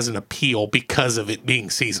stuff has an appeal because of it being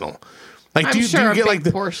seasonal? Like I'm do you sure get a big like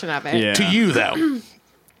the portion of it. Yeah. to you though?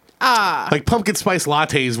 Like pumpkin spice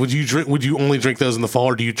lattes, would you only drink those in the fall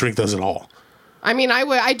or do you drink those at all? I mean,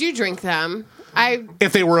 I do drink them.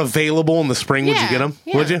 If they were available in the spring, would you Yeah, get them?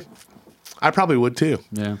 yeah. Would you? I probably would too.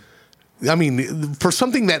 Yeah. I mean, for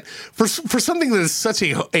something that is such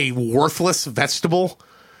a worthless vegetable,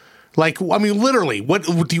 like I mean, literally, what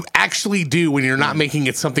do you actually do when you're not making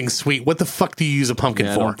it something sweet? What the fuck do you use a pumpkin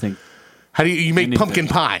Yeah, I for? don't think. How do you make anything. pumpkin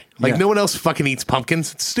pie? Like Yeah. no one else fucking eats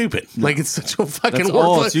pumpkins. It's stupid. Like it's such a fucking That's worthless.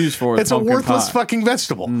 all it's used for is It's a pumpkin worthless pie. fucking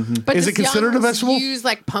vegetable. But Is does it considered a Young's vegetable? Use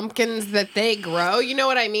like pumpkins that they grow. You know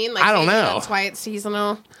what I mean? Like I don't maybe know. That's why it's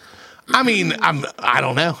seasonal. I mean, I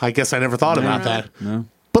don't know. I guess I never thought about that. No.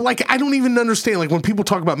 But like, I don't even understand. Like when people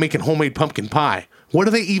talk about making homemade pumpkin pie, what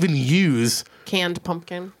do they even use? Canned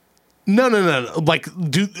pumpkin. No. Like,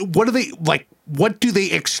 what do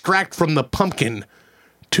they extract from the pumpkin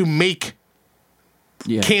to make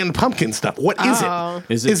Yeah. canned pumpkin stuff? What is Oh.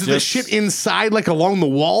 it? Is it the just- shit inside, like along the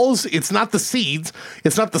walls? It's not the seeds.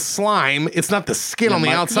 It's not the slime. It's not the skin on the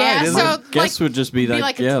my- outside. Yeah, is so it? Guess would just be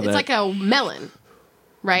like, yeah, it's that- like a melon,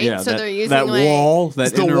 right? Yeah, so that, they're using that like wall, that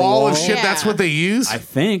It's the inner wall wall of shit. Yeah. That's what they use. I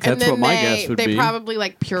think and that's then what my they, guess would they be. probably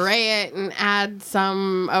like puree it and add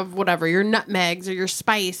some of whatever your nutmegs or your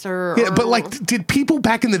spice or Yeah, but like, did people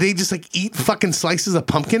back in the day just like eat fucking slices of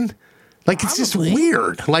pumpkin? Like, it's just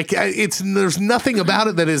weird. Like, there's nothing about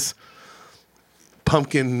it that is.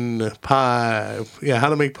 pumpkin pie. Yeah, how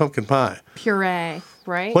to make pumpkin pie. Puree,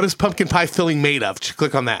 right? What is pumpkin pie filling made of? Just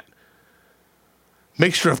click on that.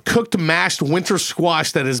 Mixture of cooked mashed winter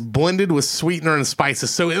squash that is blended with sweetener and spices.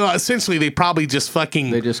 So essentially, they probably just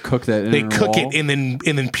fucking They just cook that. they cook it and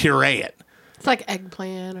then puree it. It's like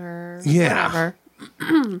eggplant or Yeah.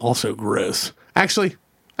 whatever. Also gross. Actually,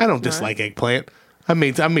 I don't dislike eggplant. I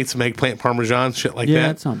made some eggplant parmesan shit like Yeah,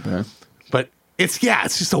 that. it's not bad. But it's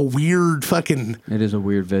just a weird fucking It is a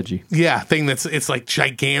weird veggie. thing it's like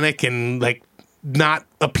gigantic and like not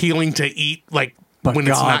appealing to eat like But when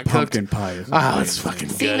God, it's not pumpkin cooked. pie is Oh, it's fucking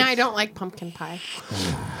See, good. now I don't like pumpkin pie.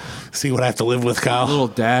 See what I have to live with, Kyle. a little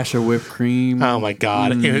dash of whipped cream. Oh my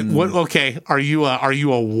god! Okay, are you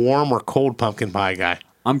a warm or cold pumpkin pie guy?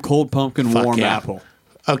 I'm cold pumpkin, warm yeah. apple.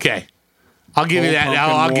 Okay, I'll give you Cold that. pumpkin,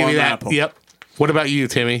 I'll give you warm that. apple. Yep. What about you,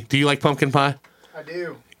 Timmy? Do you like pumpkin pie? I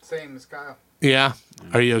do. Same as Kyle. Yeah.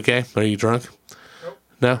 Are you okay? Are you drunk? Nope.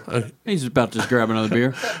 No. Okay. He's about to just grab another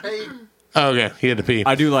beer. Hey, Oh, okay. He had to pee.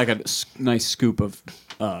 I do like a nice scoop of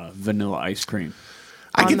vanilla ice cream.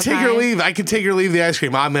 I On can the take or pie? leave. I can take or leave the ice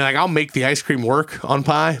cream. I mean, like I'll make the ice cream work on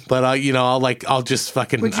pie, but I'll just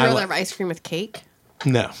fucking. Would you I rather li- have ice cream with cake?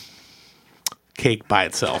 No. Cake by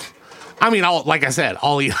itself. I mean, like I said,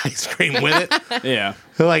 I'll eat ice cream with it. Yeah.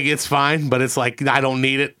 Like it's fine, but it's like I don't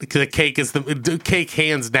need it because the cake is the cake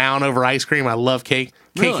hands down over ice cream. I love cake.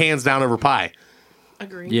 Cake Really? hands down over pie.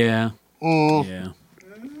 Agree. Yeah. Yeah.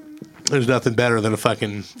 There's nothing better than a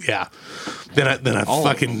fucking than a All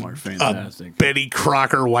of fucking them are fantastic. Betty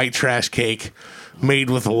Crocker white trash cake made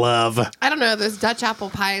with love. I don't know, those Dutch apple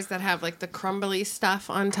pies that have like the crumbly stuff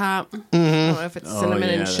on top. I don't know if it's cinnamon yeah,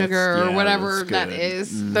 and sugar that's- or yeah, whatever that's that good.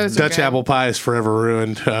 is. Those are Dutch good. apple pie is forever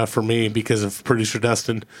ruined for me because of producer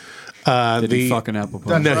Dustin. Did he fucking apple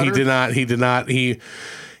pie? No, he butter? did not. He did not.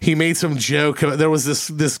 He made some joke. There was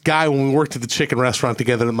this guy when we worked at the chicken restaurant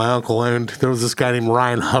together that my uncle owned. There was this guy named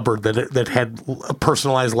Ryan Hubbard that had a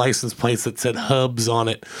personalized license plates that said Hubs on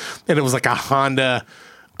it, and it was like a Honda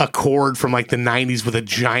Accord from like the 90s with a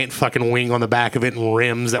giant fucking wing on the back of it and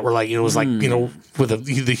rims that were like, it was like, with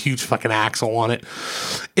the huge fucking axle on it.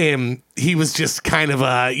 And he was just kind of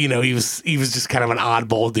he was just kind of an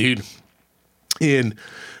oddball dude. And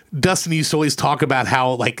Dustin used to always talk about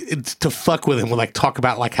how like to fuck with him, would like talk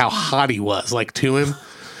about like how hot he was like to him.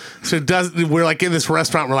 So we're like in this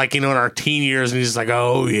restaurant, we're like, in our teen years, and he's just like,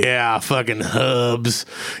 oh yeah, fucking Hubs,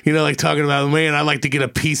 like talking about, man, I'd like to get a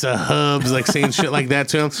piece of Hubs, like saying shit like that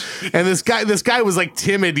to him. And this guy was like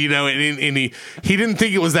timid, and he didn't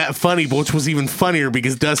think it was that funny, but which was even funnier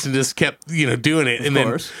because Dustin just kept, doing it. Of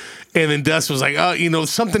course. And then Dustin was like, oh,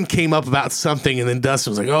 something came up about something. And then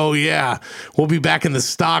Dustin was like, oh, yeah, we'll be back in the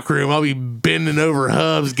stock room. I'll be bending over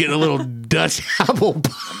Hubs, getting a little Dutch apple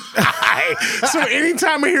pie. So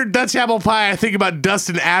anytime I hear Dutch apple pie, I think about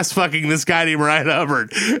Dustin ass fucking this guy named Ryan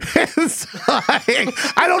Hubbard. It's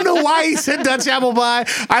like, I don't know why he said Dutch apple pie.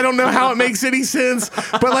 I don't know how it makes any sense.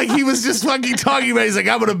 But like he was just fucking talking about it. He's like,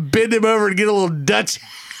 I'm going to bend him over and get a little Dutch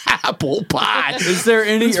apple pie. Is there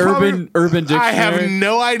any It's probably- urban dictionary? I have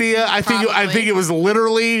no idea. I think Probably. it was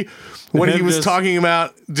literally when Him he was just- talking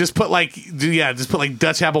about just put like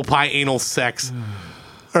Dutch apple pie anal sex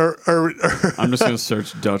or I'm just gonna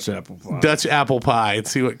search Dutch apple pie. Dutch apple pie and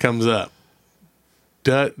see what comes up.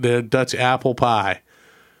 The Dutch apple pie.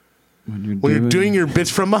 When you're doing your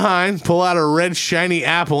bitch from behind, pull out a red shiny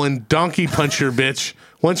apple and donkey punch your bitch.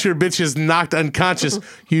 Once your bitch is knocked unconscious,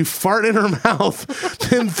 you fart in her mouth,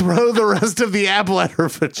 then throw the rest of the apple at her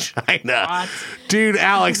vagina. Dude,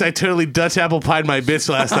 Alex, I totally Dutch apple pied my bitch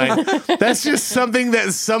last night. That's just something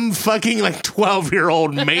that some fucking like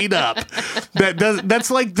 12-year-old made up.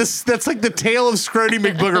 That's like the tale of Scrody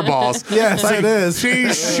McBooger Balls. yes, it is.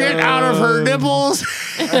 She shit out of her nipples.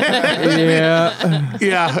 Yeah.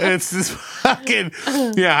 Yeah, it's this fucking.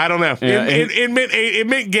 Yeah, I don't know. Yeah, It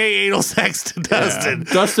meant gay anal sex to Dustin.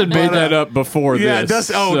 Dustin made that up before Yeah, this.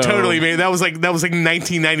 Dustin. Oh, so- totally, man. That was like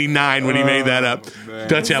 1999 when he made that up.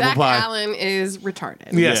 Dutch apple Zach pie. Allen is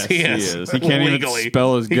retarded. Yes, he is. He can't Legally. even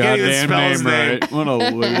spell his He can't even goddamn spell his name name. right. What a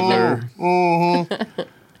loser.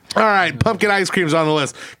 All right, pumpkin ice cream's on the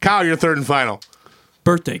list. Kyle, you're third and final.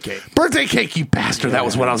 Birthday cake. Birthday cake, you bastard. That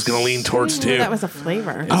was what I was going to lean towards Ooh, too. that was a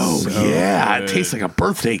flavor. Oh So yeah, good. it tastes like a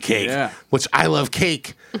birthday cake. Yeah. Which I love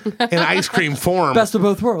cake in ice cream form. Best of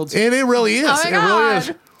both worlds. And it really is. Oh my it really is.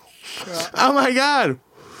 God. Oh my god.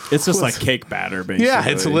 It's just like cake batter, basically. Yeah,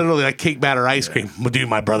 it's literally like cake batter ice cream. Well, dude,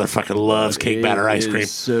 my brother fucking loves cake batter ice cream.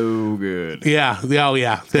 So good. Yeah, oh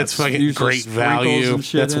yeah, that's fucking use some great sprinkles value. and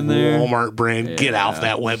shit That's in there. Walmart brand. Get off Yeah.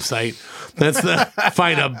 that website. That's the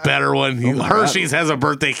find a better one. Hershey's has a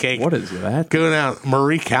birthday cake. What is that? Going out?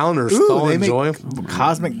 Marie Callender's Ooh, still they make enjoy.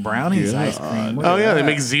 cosmic brownies ice cream. Look Oh at yeah, they that.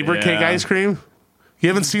 make zebra cake Yeah. ice cream. You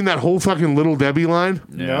haven't seen that whole fucking Little Debbie line?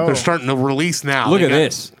 No. They're starting to release now. Look They at got-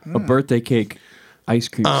 this. A birthday cake ice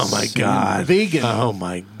cream. Oh my sandwich. god. Vegan. Oh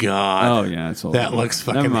my god. Oh yeah, it's all That looks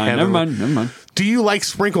fucking Never mind. Never heavenly. mind. Never mind. Do you like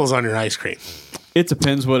sprinkles on your ice cream? It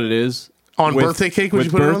depends what it is. On birthday cake, would with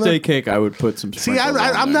you put it on birthday there? cake, I would put some. See, sprinkles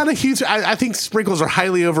on I'm there. not a huge. I think sprinkles are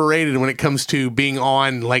highly overrated when it comes to being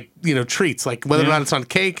on, like, treats, like whether or not it's on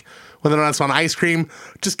cake, whether or not it's on ice cream,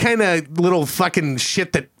 just kind of little fucking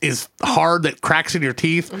shit that is hard that cracks in your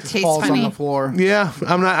teeth. It tastes Falls on funny. the floor. Yeah,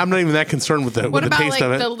 I'm not even that concerned with What with the about taste like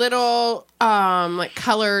of it. the little like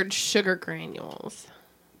colored sugar granules?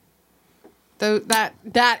 Though that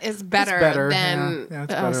is better, better, than yeah. Yeah,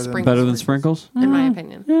 it's better than- sprinkles. Better than sprinkles? in my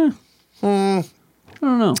opinion. I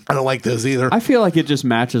don't know. I don't like those either. I feel like it just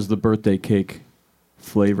matches the birthday cake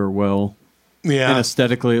flavor well. And Yeah,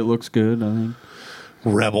 aesthetically, it looks good. I think.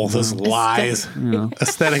 Rebel, those lies.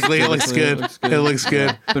 Aesthetically, it looks good. It looks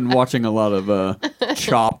good. Been watching a lot of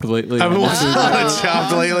Chopped lately. I've been watching a lot of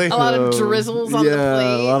Chopped lately. A lot of drizzles on the yeah,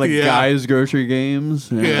 plate. a lot of Yeah. guys' grocery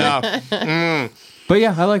games. Yeah, But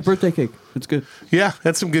yeah, I like birthday cake. It's good. yeah,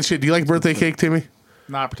 that's some good shit. Do you like birthday cake, Timmy?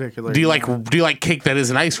 Not particularly. Do you like cake that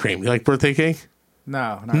isn't ice cream? Do you like birthday cake?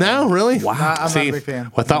 No. No, really? Wow. I'm not a big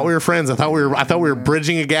fan. I thought we were friends. I thought we were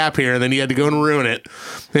bridging a gap here, and then you had to go and ruin it.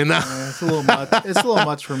 And It's a little much. It's a little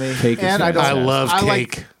much for me. Cake is and I don't. I love I cake.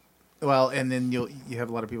 like- well, and then you have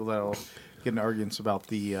a lot of people that'll get in arguments about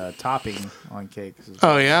the topping on cakes.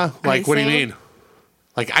 Oh yeah, like what do you Icing? mean?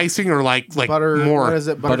 Like icing or like Butter. more? What is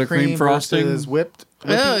it? Buttercream Buttercream frosting? versus whipped. Oh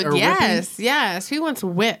Whippy- or yes, yes. Who wants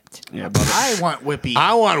whipped? Yeah, but whippy? I want whippy.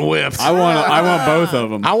 I want whipped. I want both of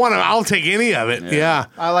them. I'll take any of it. Yeah.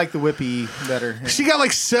 I like the whippy better. Yeah. She got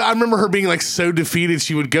like so. I remember her being like so defeated.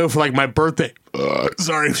 She would go for like my birthday.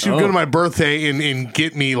 Sorry, she would go to my birthday and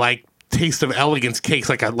get me like Taste of Elegance cakes,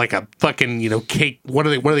 like a fucking cake. What are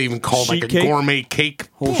they even called? Sheet like a cake? gourmet cake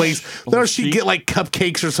place. No, she'd sheet? get like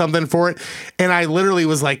cupcakes or something for it. And I literally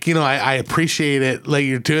was like, I appreciate it, like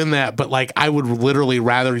you're doing that, but like I would literally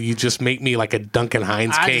rather you just make me like a Duncan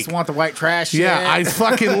Hines I cake. just want the white trash. Yeah, shit. I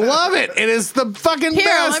fucking love it. It is the fucking Here,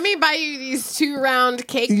 best. let me buy you these 2 round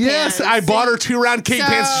cake Yes, pans. I bought her 2 round cake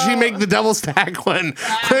pans. She make the double stack one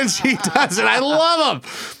when she does it. I love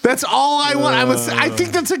them. That's all I want. I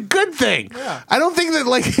think that's a good thing. I don't think that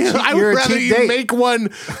like I You're would a rather cheap you date. make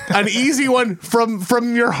an easy one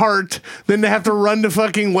from your heart than to have to run to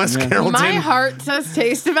fucking West Carrollton. My heart says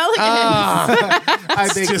taste of elegance. I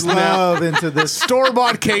think just love into this. Store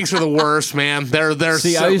bought cakes are the worst, man. They're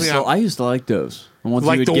See, so, I used to like those. The ones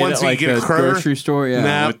Like you would the get ones at you like get at the Kroger? grocery store, yeah,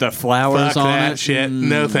 Nah. with the flowers Fuck on that it. shit.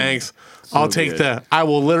 No thanks. I'll take good. I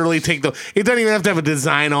will literally take it doesn't even have to have a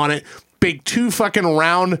design on it. Big 2 fucking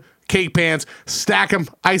round cake pans, stack them,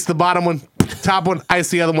 ice the bottom one, top one, ice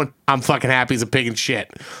the other one. I'm fucking happy as a pig and shit.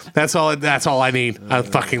 That's all I need. I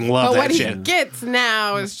fucking love But that what he shit. gets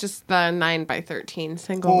now is just the 9x13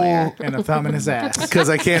 single layer. And a thumb in his ass. Because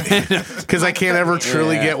I can't ever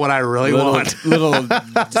truly get what I really want. Little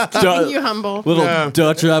Keeping you humble.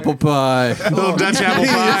 Dutch apple pie. Little Dutch apple He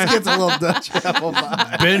just pie. gets a little Dutch apple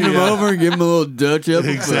pie. Bend them over and give them a little Dutch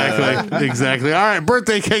apple pie. Exactly. All right,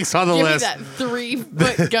 birthday cakes on the Give me list. that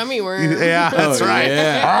 3-foot gummy worm. Yeah, that's Oh, right.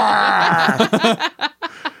 Yeah.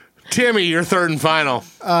 Timmy, your third and final.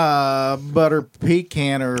 Butter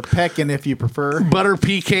pecan or pecan if you prefer. Butter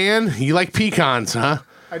pecan. You like pecans, huh?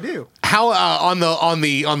 I do. How on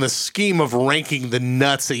the scheme of ranking the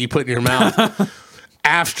nuts that you put in your mouth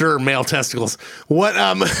after male testicles? What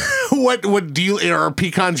what do you are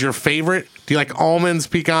pecans your favorite? Do you like almonds,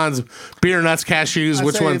 pecans, beer nuts, cashews? I'd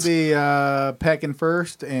Which say ones? The pecan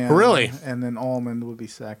first, and Really? and then almond would be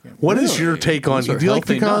second. What is your take on? Those Do are you like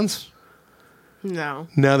healthy pecans? nuts. No.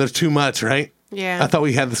 No, there's too much, right? Yeah. I thought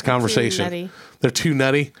we had this conversation. nutty. They're too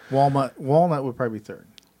nutty. Walnut would probably be third.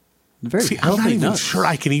 Very See, I'm healthy not even nuts. sure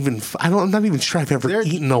I can even. I'm not even sure I've ever They're-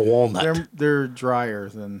 eaten a walnut. They're drier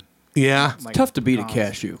than Yeah. like Tough to beat a pecans.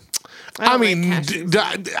 cashew. I don't like mean,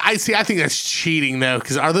 cashews. I see. I think that's cheating though,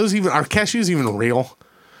 because are cashews even real?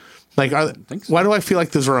 Like, think so. why do I feel like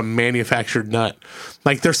those are a manufactured nut?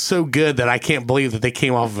 Like, they're so good that I can't believe that they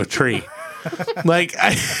came off of a tree. Like,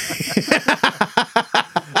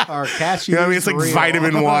 Our cashews. you know what I mean? It's like real.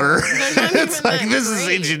 vitamin water. They're not It's even like that this is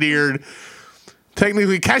great. engineered.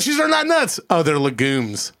 Technically, cashews are not nuts. Oh, they're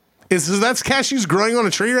legumes. So that's cashews growing on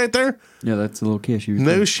a tree right there? Yeah, that's a little cashew.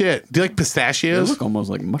 No shit. Do you like They pistachios? look almost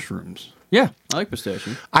like mushrooms. Yeah, I like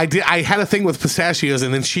pistachio. I had a thing with pistachios,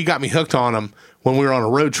 and then she got me hooked on them when we were on a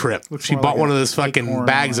road trip. She more bought like one of an those fucking acorn,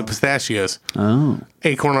 bags of pistachios. Oh.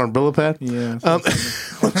 Acorn on a billow pad? Yeah.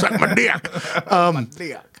 Looks like my dick.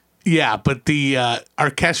 Yeah, but the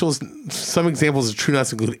our cashews, some examples of true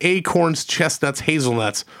nuts include acorns, chestnuts,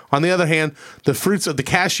 hazelnuts. On the other hand, the fruits of the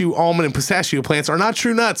cashew, almond, and pistachio plants are not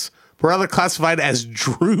true nuts, but rather classified as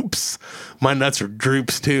drupes. My nuts are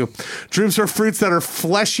drupes too. Drupes are fruits that are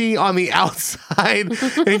fleshy on the outside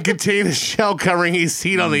and contain a shell covering a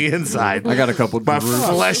seed on the inside. I got a couple My droops.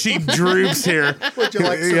 fleshy drupes here. Would you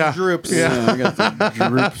like some droops? Yeah, I got some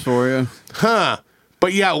droops for you.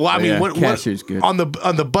 But yeah, well, I mean, yeah, what cashew's good. on the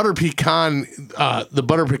butter pecan,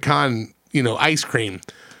 ice cream?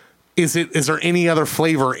 Is there any other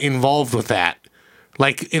flavor involved with that?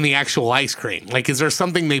 Like in the actual ice cream? Like, is there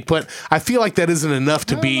something they put? I feel like that isn't enough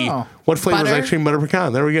to be. know. What flavor is Butter? ice cream? Butter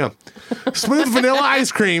pecan. There we go. Smooth vanilla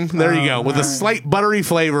ice cream. There you go, with a slight buttery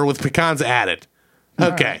flavor with pecans added.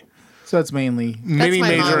 Okay, So it's mainly mini my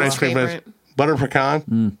major mom's ice cream. favorite. Butter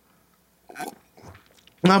pecan.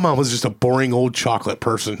 My mom was just a boring old chocolate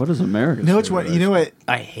person. What is America's You know which favorite one? You know what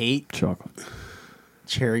I hate? chocolate?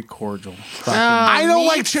 Cherry cordial. I don't me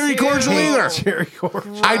like cherry too. cordial either. Cherry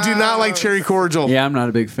cordial. I do not like cherry cordial. Yeah, I'm not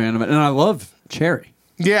a big fan of it, and I love cherry.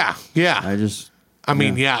 Yeah, yeah. I just I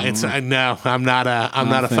mean, yeah, it's no, I'm not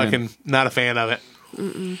a fan. fucking not a fan of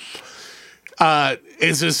it.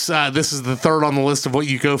 Is this this is the third on the list of what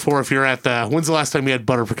you go for if you're at the? When's the last time you had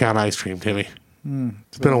butter pecan ice cream, Timmy?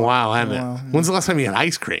 It's been a while, hasn't it? When's the last time you had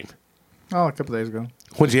ice cream? Oh, a couple days ago.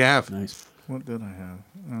 What'd you have? nice. What did I have?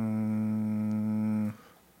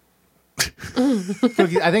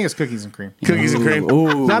 Cookies. I think it's cookies and cream. Cookies and cream.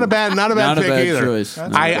 Ooh. Not a bad Not a pick bad either. choice.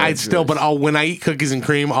 Not a I'd bad still, choice. but when I eat cookies and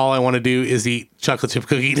cream, all I want to do is eat chocolate chip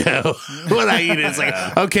cookie dough. When I eat it, it's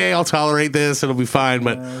like, okay, I'll tolerate this, it'll be fine.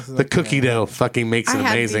 But the cookie dough fucking makes I it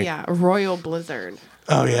had amazing. the Royal Blizzard.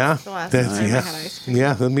 Oh yeah, The last That's- time I yeah, had ice cream.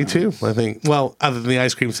 yeah. Me too. I think. Well, other than the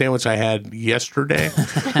ice cream sandwich I had yesterday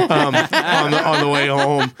on the way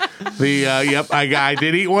home. I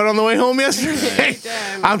did eat one on the way home yesterday.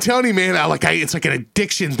 I'm telling you, man. It's like an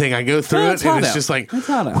addiction thing. I go through Well, it, it's and hot it's out. just like It's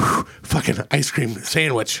hot out. fucking ice cream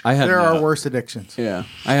sandwich. I had There are worse addictions. Yeah,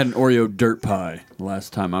 I had an Oreo dirt pie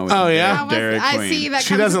last time I was. Oh, in yeah? That was- Dairy I Queen. see that She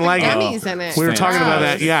comes doesn't with like the it. gummies in it. We were talking about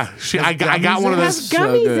Gross. that. Yeah, I got one of It those. has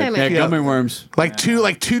gummies in Yeah, it. gummy worms.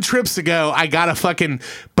 Like two trips ago, I got a fucking.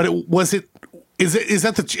 But is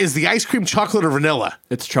the ice cream chocolate or vanilla?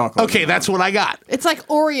 It's chocolate. Okay, that's what I got. It's like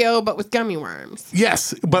Oreo, but with gummy worms.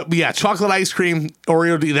 Yes, but yeah, chocolate ice cream,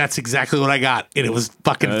 Oreo. That's exactly what I got, and it was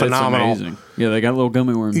fucking It's phenomenal. amazing. Yeah, they got little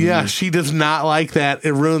gummy worms. in Yeah, there. she does not like that.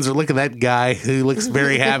 It ruins her. Look at that guy who looks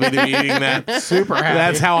very happy to be eating that. Super happy.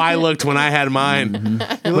 That's how I looked when I had mine.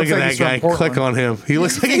 Look looks at like that he's from guy. Portland. Click on him. He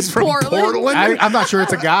looks like he's from Portland? Portland. I'm not sure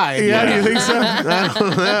it's a guy. Yeah, you think so? I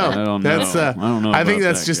don't know. I don't know. That's I don't know I think about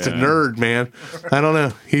that's that just a guy. nerd, man. I don't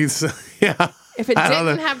know. He's yeah. If it I don't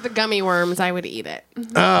didn't know. have the gummy worms, I would eat it.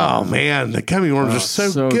 Oh man, the gummy worms are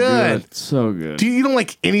so good. So good. You don't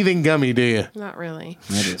like anything gummy, do you? Not really.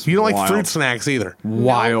 That is You don't like wild. fruit snacks either.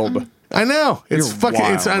 Wild. I know. It's You're fucking.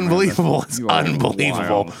 It's wild, man. unbelievable. It's You are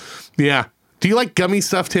unbelievable. wild. Yeah. Do you like gummy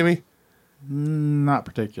stuff, Timmy? Not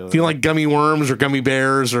particularly. Do you like gummy worms or gummy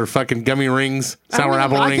bears or fucking gummy rings, sour really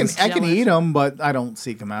apple like rings? I can eat them, but I don't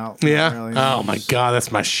seek them out. Yeah. Not really. Oh my god,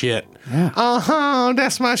 that's my shit. Yeah.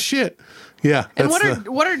 That's my shit. Yeah. And that's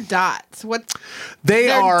what are dots? What they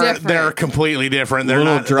they're are? different. They're completely different. They're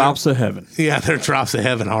Little not drops of heaven. Yeah, they're drops of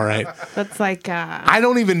heaven. All right. that's like I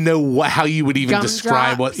don't even know how you would even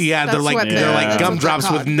describe what. Gumdrops? Yeah, they're That's like what they're like that's what gumdrops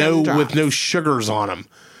they're with called, no gumdrops. sugars on them.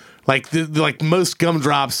 Like most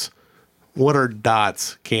gumdrops. What are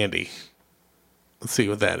dots candy? Let's see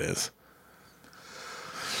what that is.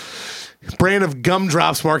 Brand of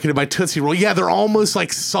gumdrops marketed by Tootsie Roll. Yeah, they're almost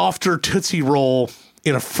like softer Tootsie Roll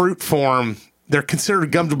in a fruit form. They're considered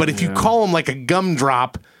gumdrops, but if you call them like a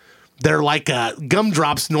gumdrop, they're like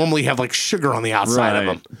gumdrops normally have like sugar on the outside of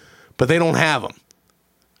Right. them, but they don't have them.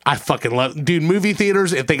 I fucking love, dude. Movie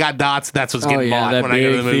theaters, if they got dots, that's what's Oh getting yeah, bought that when I go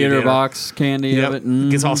to the big movie theater box candy Yep. of it. Mm.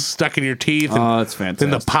 Gets all stuck in your teeth. And Oh, it's then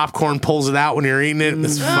fantastic. the popcorn pulls it out when you're eating it.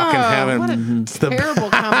 It's fucking heaven. What a It's the terrible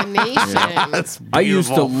combination. It's I used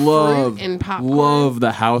to beautiful. love Fruit and popcorn. love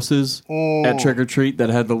the houses at Trick or Treat that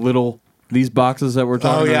had these boxes that we're Oh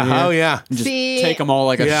talking yeah, about here. oh yeah. And just See, take them all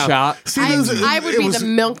like a Yeah. shot. See, I would it be was- the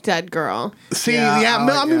milk dud girl. See, Yeah, yeah, I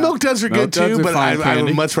like I mean, that. milk duds are Milk good duds too, are but fine I would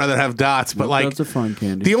candy. much rather have dots. But like That's a fun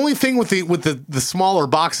candy. the only thing with the smaller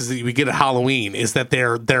boxes that you would get at Halloween is that they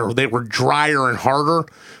were drier and harder,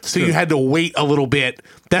 so you had to wait a little bit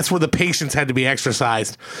That's where the patience had to be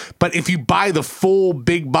exercised. But if you buy the full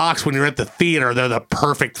big box when you're at the theater, they're the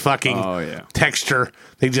perfect fucking texture.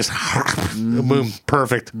 They just boom,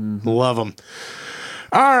 perfect. Love them.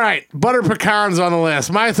 All right, butter pecans on the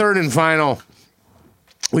list. My third and final.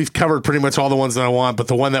 We've covered pretty much all the ones that I want, but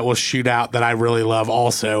the one that will shoot out that I really love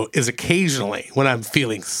also is occasionally when I'm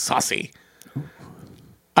feeling saucy,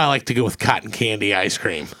 I like to go with cotton candy ice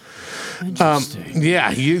cream. Interesting.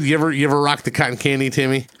 Yeah, you ever rock the cotton candy,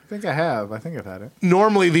 Timmy? I think I have. I think I've had it.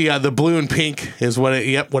 Normally the blue and pink is what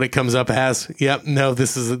it comes up as. Yep. No,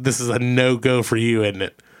 this is a no go for you, isn't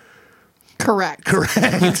it? Correct.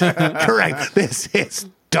 Correct. This is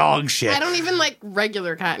dog shit. I don't even like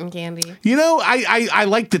regular cotton candy. You know, I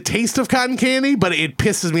like the taste of cotton candy, but it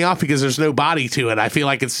pisses me off because there's no body to it. I feel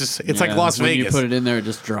like it's like Las when Vegas. you put it in there, it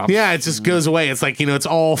just drops. Yeah, it just goes away. It's like, it's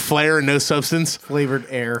all flair and no substance. Flavored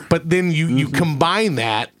air. But then you combine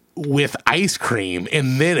that with ice cream,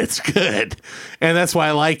 and then it's good. And that's why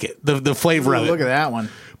I like it. The flavor of it. Look at that one.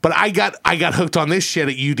 But I got hooked on this shit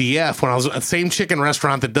at UDF when I was at the same chicken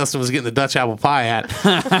restaurant that Dustin was getting the Dutch apple pie at.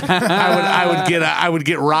 I would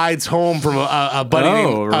get rides home from a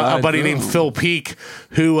buddy named Phil Peak,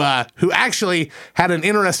 who actually had an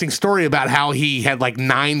interesting story about how he had like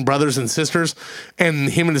 9 brothers and sisters, and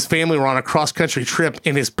him and his family were on a cross country trip,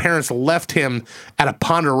 and his parents left him at a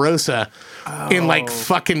Ponderosa in like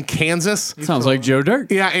fucking Kansas. Sounds like Joe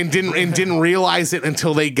Dirt. Yeah, and didn't realize it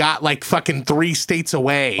until they got like fucking 3 states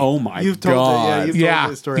away. Oh my You've told god! it. Yeah, you've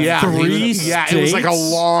told this story. Yeah, 3 yeah, it was like a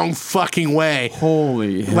states? long fucking way.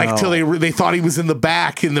 Holy hell! Like till they thought he was in the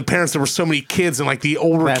back, and the parents, there were so many kids, and like the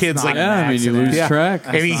older That's kids, not like an yeah, I mean you lose yeah. track.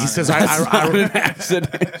 And he says, an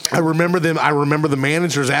accident. I remember them. I remember the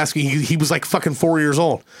managers asking. He was like fucking 4 years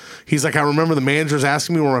old. He's like, I remember the managers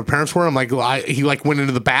asking me where my parents were. I'm like, well, he like went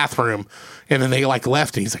into the bathroom, and then they like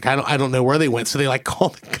left. And he's like, I don't know where they went. So they like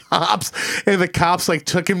called the cops, and the cops like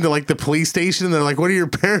took him to like the police station. And they're like, what are your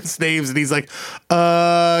parents' names? And he's like,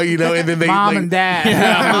 and then they Mom like, and Dad.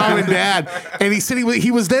 yeah, mom and dad. And he said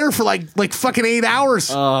he was there for like fucking 8 hours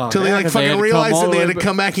till they like 'cause they had fucking to realized come that all they the had way to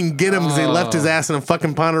come back and get him because they left his ass in a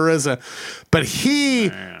fucking Ponderosa. But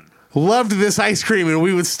he loved this ice cream, and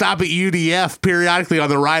we would stop at UDF periodically on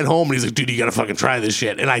the ride home. And he's like, dude, you gotta fucking try this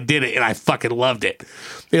shit. And I did it, and I fucking loved it.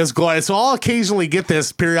 It was glorious. So I'll occasionally get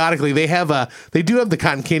this periodically. They do have the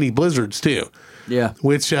cotton candy blizzards too. Yeah.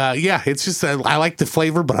 Which, it's just, I like the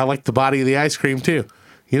flavor, but I like the body of the ice cream too.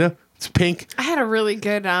 It's pink. I had a really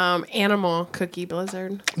good animal cookie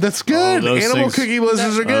blizzard. That's good. those Animal things- cookie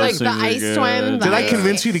blizzards are good. Like the things are iced good. one. Did I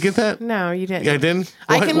convince you to get that? No, you didn't. Yeah, I didn't.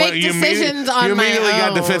 I can make you decisions on You my immediately got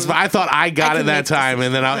own. defensive. I thought I got I it can that make time,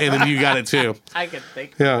 and then you got it too. I could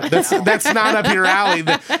think. Yeah, that's not up your alley.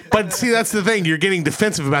 But see, that's the thing. You're getting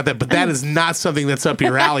defensive about that, but that is not something that's up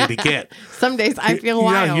your alley to get. Some days I feel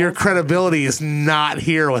wild. Your credibility is not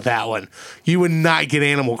here with that one. You would not get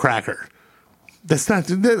Animal Cracker. That's not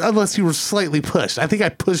unless you were slightly pushed. I think I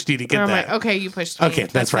pushed you to get I'm that. like, okay, you pushed me. Okay,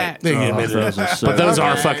 that's right. that. You admitted it. those are so But those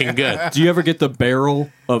are good. fucking good. Do you ever get the barrel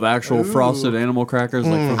of actual frosted animal crackers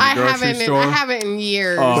like from the I grocery store? haven't in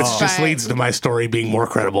years. Which just but- leads to my story being more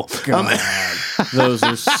credible. Those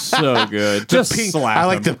are so good. Just Pink, slap I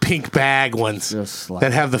like them. the pink bag ones Just slap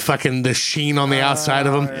that have the sheen on the outside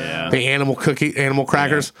of them. The animal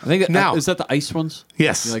crackers. I think now is that the ice ones?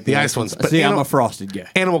 yes, You like the ice ones. See, I'm a frosted guy.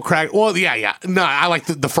 animal crack. Well, yeah. No, I like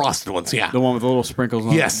the frosted ones. Yeah, The one with the little sprinkles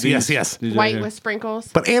on Yes, it. yes, yes. These White right with sprinkles.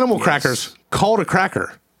 but animal crackers called a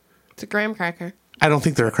cracker. It's a graham cracker. I don't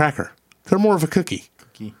think they're a cracker. They're more of a cookie.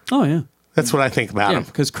 here. Oh yeah. That's what I think about Yeah, them.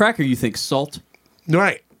 because cracker you think salt,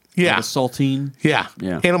 Right? Yeah, like a saltine, yeah.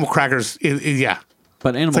 Yeah. Animal crackers. Yeah.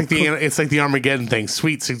 but animal. It's like the Armageddon thing.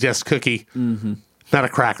 Sweet suggests cookie, not a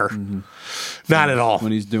cracker. Not at all.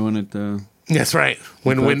 when he's doing it. That's right.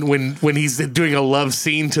 When he's doing a love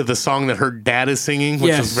scene to the song that her dad is singing, which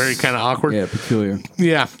Yes. is very kind of awkward. Yeah, peculiar.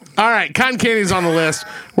 Yeah. All right. Cotton candy's on the list.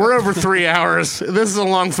 We're over 3 hours. This is a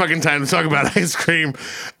long fucking time to talk about ice cream.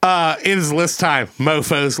 It is list time,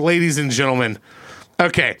 mofos, ladies and gentlemen.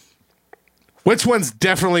 Okay. Which ones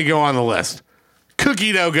definitely go on the list?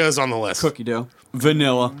 Cookie dough goes on the list. Cookie dough,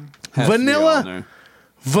 vanilla, has to be Vanilla? on there.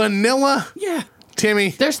 Vanilla? Yeah. Timmy?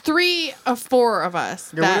 There's 3 of 4 of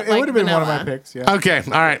us. It that would have been one of vanilla. my picks. Yeah. Okay.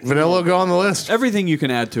 All right. Vanilla will go on the list. Everything you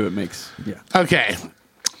can add to it makes Okay.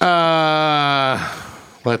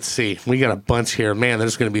 Let's see. We got a bunch here. Man,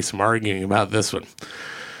 there's going to be some arguing about this one.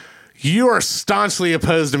 You are staunchly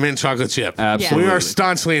opposed to mint chocolate chip. Absolutely. We are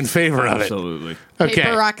staunchly in favor of it. Absolutely. Okay.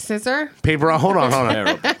 Paper, rock, scissor. Paper. Hold on.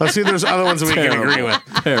 Terrible. Let's see if there's other ones we can agree with.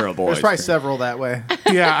 Terrible. There's ice probably cream. several that way.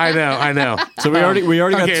 Yeah, I know. So we already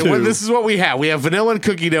got Okay, two. well, this is what we have. We have vanilla and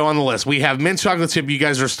cookie dough on the list. We have mint chocolate chip. You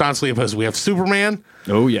guys are staunchly opposed. We have Superman,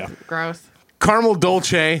 Oh yeah. Gross. caramel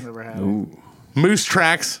dolce, Never had it. Ooh. Moose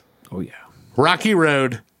Tracks, Oh yeah. Rocky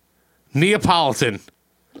Road, Neapolitan.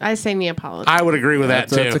 I say Neapolitan. I would agree with that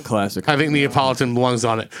too. That's a classic. I think Neapolitan belongs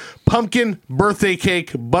on it. Pumpkin, birthday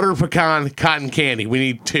cake, butter pecan, cotton candy. We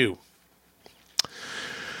need 2.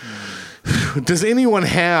 Does anyone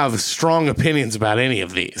have strong opinions about any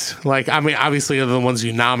of these? Like, I mean, obviously, other than the ones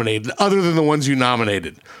you nominated. Other than the ones you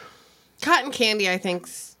nominated, Cotton candy, I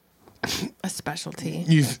think's a specialty.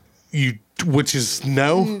 you, which is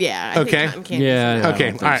no. Yeah. I Okay. Think cotton candy. Yeah. I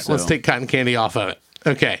Okay, don't all right. think Let's so. take cotton candy off of it.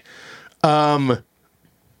 Okay.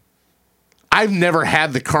 I've never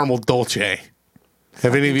had the caramel dolce.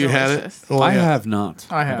 Have any of you had it? delicious. Well, I yeah. have not.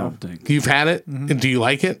 I have. don't think. You've had it, and do you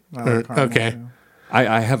like it? I like Or- caramel, okay. yeah.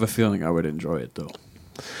 I have a feeling I would enjoy it though.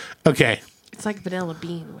 Okay. It's like vanilla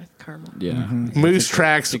bean with caramel. Yeah. Moose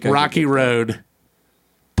Tracks, think I could Rocky get that. Road,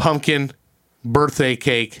 pumpkin, birthday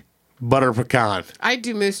cake, butter pecan. I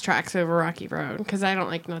do Moose Tracks over Rocky Road because I don't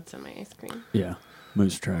like nuts in my ice cream. Yeah.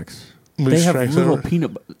 Moose Tracks. Moose they have Tracks little over-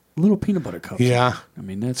 peanut butter cups. Yeah, I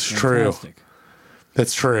mean that's It's true. fantastic.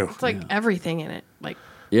 that's true. It's like everything in it. Like,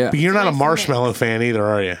 Yeah. But you're not a nice marshmallow mix. fan either,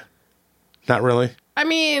 are you? Not really. I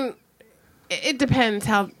mean, it depends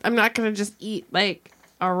how. I'm not gonna just eat like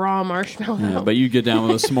a raw marshmallow. Yeah, but you get down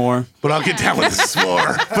with a s'more. But I'll get down with the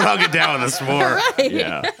s'more.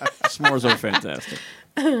 Yeah. S'mores are fantastic.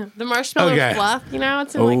 the marshmallow Okay. fluff, you know,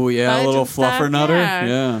 it's in, Oh like, yeah, fudge a little and stuff. fluffer nutter. Yeah.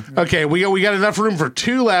 Yeah. Okay, we got enough room for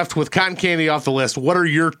 2 left with cotton candy off the list. What are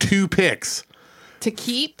your 2 picks To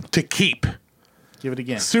keep to keep? Give it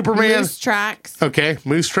again. Superman. Moose Tracks Okay,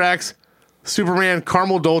 Moose Tracks, Superman,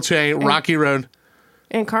 Caramel Dolce, Rocky Road,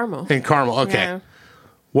 and caramel. and Caramel. Okay, Yeah.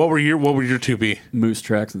 what were your 2 B? Moose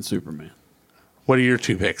Tracks and Superman. What are your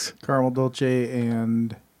 2 picks? Caramel Dolce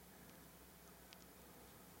and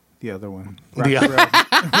the other one. The- Rocky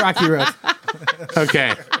Road. Rocky Road.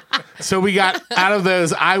 Okay, so we got out of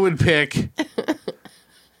those. I would pick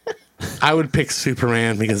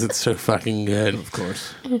Superman because it's so fucking good, Of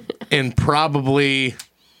course. and probably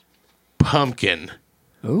Pumpkin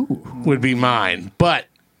Oh. would be mine. But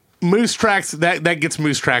Moose Tracks, that gets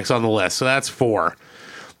Moose Tracks on the list, so that's 4.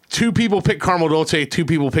 2 people pick Caramel Dolce, 2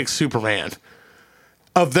 people pick Superman.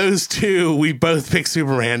 Of those 2, we both pick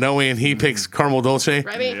Superman, don't we? And he picks Caramel Dolce.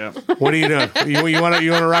 Ready? Yeah. What are you doing? You want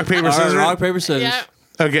to rock paper All scissors? right, rock paper scissors. Yeah.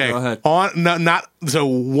 Okay. Go ahead. On not so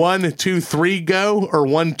 1, 2, 3 go or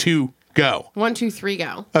 1, 2 go. 1, 2, 3,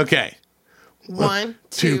 go. Okay. 1,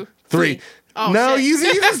 2, 2, 3. 3. Oh, No, shit. you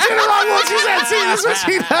just did it wrong once. You said, see, that's what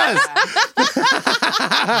she does.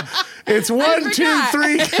 It's 1, 2,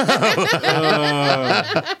 forgot.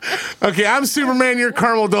 3. Okay, I'm Superman. You're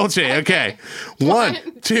Caramel Dolce. Okay, 1,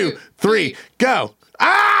 2, 3, go.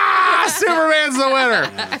 Ah, Superman's the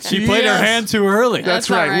winner. She played her Yes. hand too early.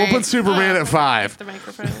 That's all right. We'll right. put Superman at 5 The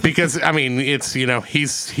microphone. because I mean it's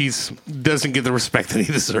he's doesn't get the respect that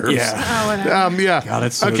he deserves. Yeah. Oh, whatever. Yeah. God,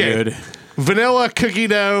 it's so okay. good. Vanilla cookie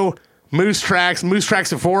dough, Moose Tracks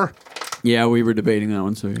at 4. Yeah, we were debating that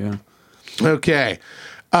one, so yeah. Okay.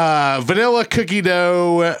 Vanilla cookie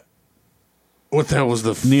dough. What the hell was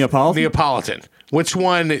the Neapolitan? Neapolitan. Which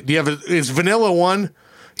one do you have? Is vanilla one?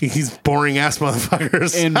 He's boring ass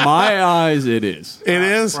motherfuckers. In my eyes, it is. It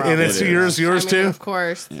is, and it's It yours I mean, too. Of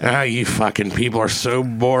course. Ah, you fucking people are so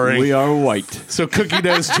boring. We are white. So cookie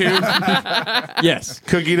dough's 2, Yes.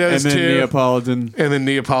 cookie And dough's then 2, Neapolitan. and then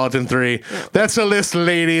Neapolitan 3. That's a list,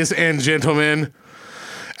 ladies and gentlemen.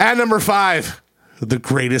 At number 5, the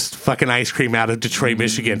greatest fucking ice cream out of Detroit,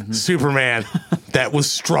 Michigan, Superman. That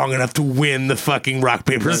was strong enough to win the fucking rock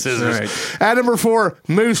paper scissors. right. At number 4,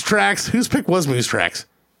 Moose Tracks. Whose pick was Moose Tracks?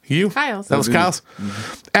 You? Kyle's. That was Kyle's.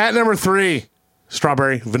 At number 3,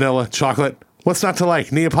 strawberry, vanilla, chocolate. What's not to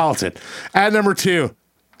like? Neapolitan. At number 2,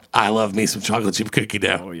 I love me some chocolate chip cookie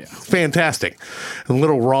dough. Oh, yeah. Fantastic. A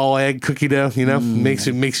little raw egg cookie dough, you know, makes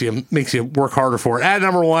you work harder for it. At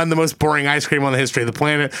number 1, the most boring ice cream on the history of the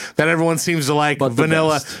planet that everyone seems to like, But the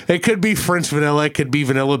vanilla. best. It could be French vanilla, it could be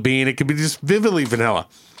vanilla bean, it could be just vividly vanilla.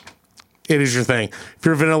 It is your thing. If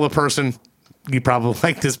you're a vanilla person, you probably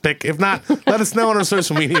like this pick. If not, let us know on our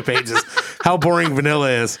social media pages how boring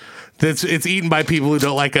vanilla is. It's eaten by people who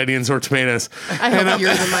don't like onions or tomatoes. I hope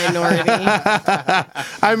you're the minority.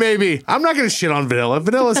 I may be. I'm not going to shit on vanilla.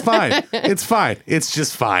 Vanilla's fine. It's fine. It's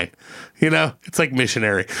just fine. You know, it's like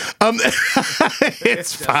missionary.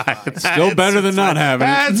 It's fine. Still better than not having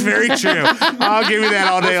it. That's very true. I'll give you that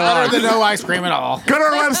all day long. Better than no ice cream at all. Go to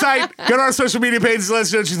our website. Go to our social media pages. Let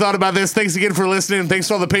us know what you thought about this. Thanks again for listening. Thanks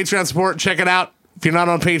for all the Patreon support. Check it out. If you're not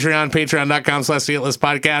on Patreon,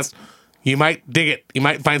 patreon.com/TheItlistPodcast. You might dig it. You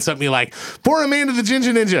might find something you like. For Amanda the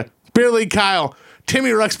Ginger Ninja, Bear League Kyle,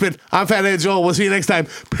 Timmy Ruxpin, I'm Fathead Joel. We'll see you next time.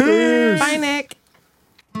 Peace. Bye, Nick.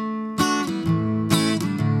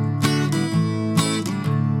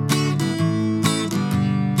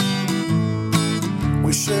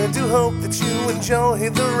 We sure do hope that you enjoy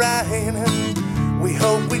the ride. We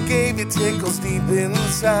hope we gave you tickles deep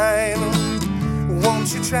inside.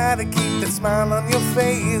 Won't you try to keep that smile on your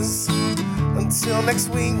face? Until next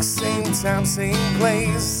week, same time, same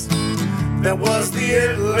place. That was the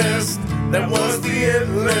It List. That was the It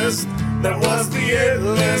List. That was the It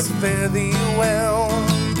List. Fare thee well.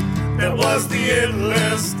 That was the It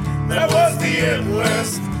List. That was the It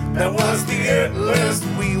List. That was the It List.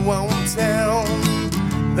 We won't tell.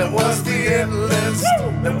 That was the It List.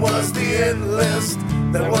 That was the It List.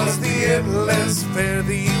 That was the It List. Fare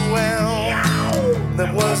thee well.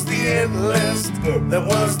 That was the It List. That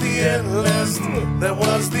was the It List. That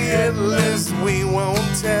was the It List. We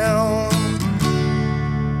won't tell.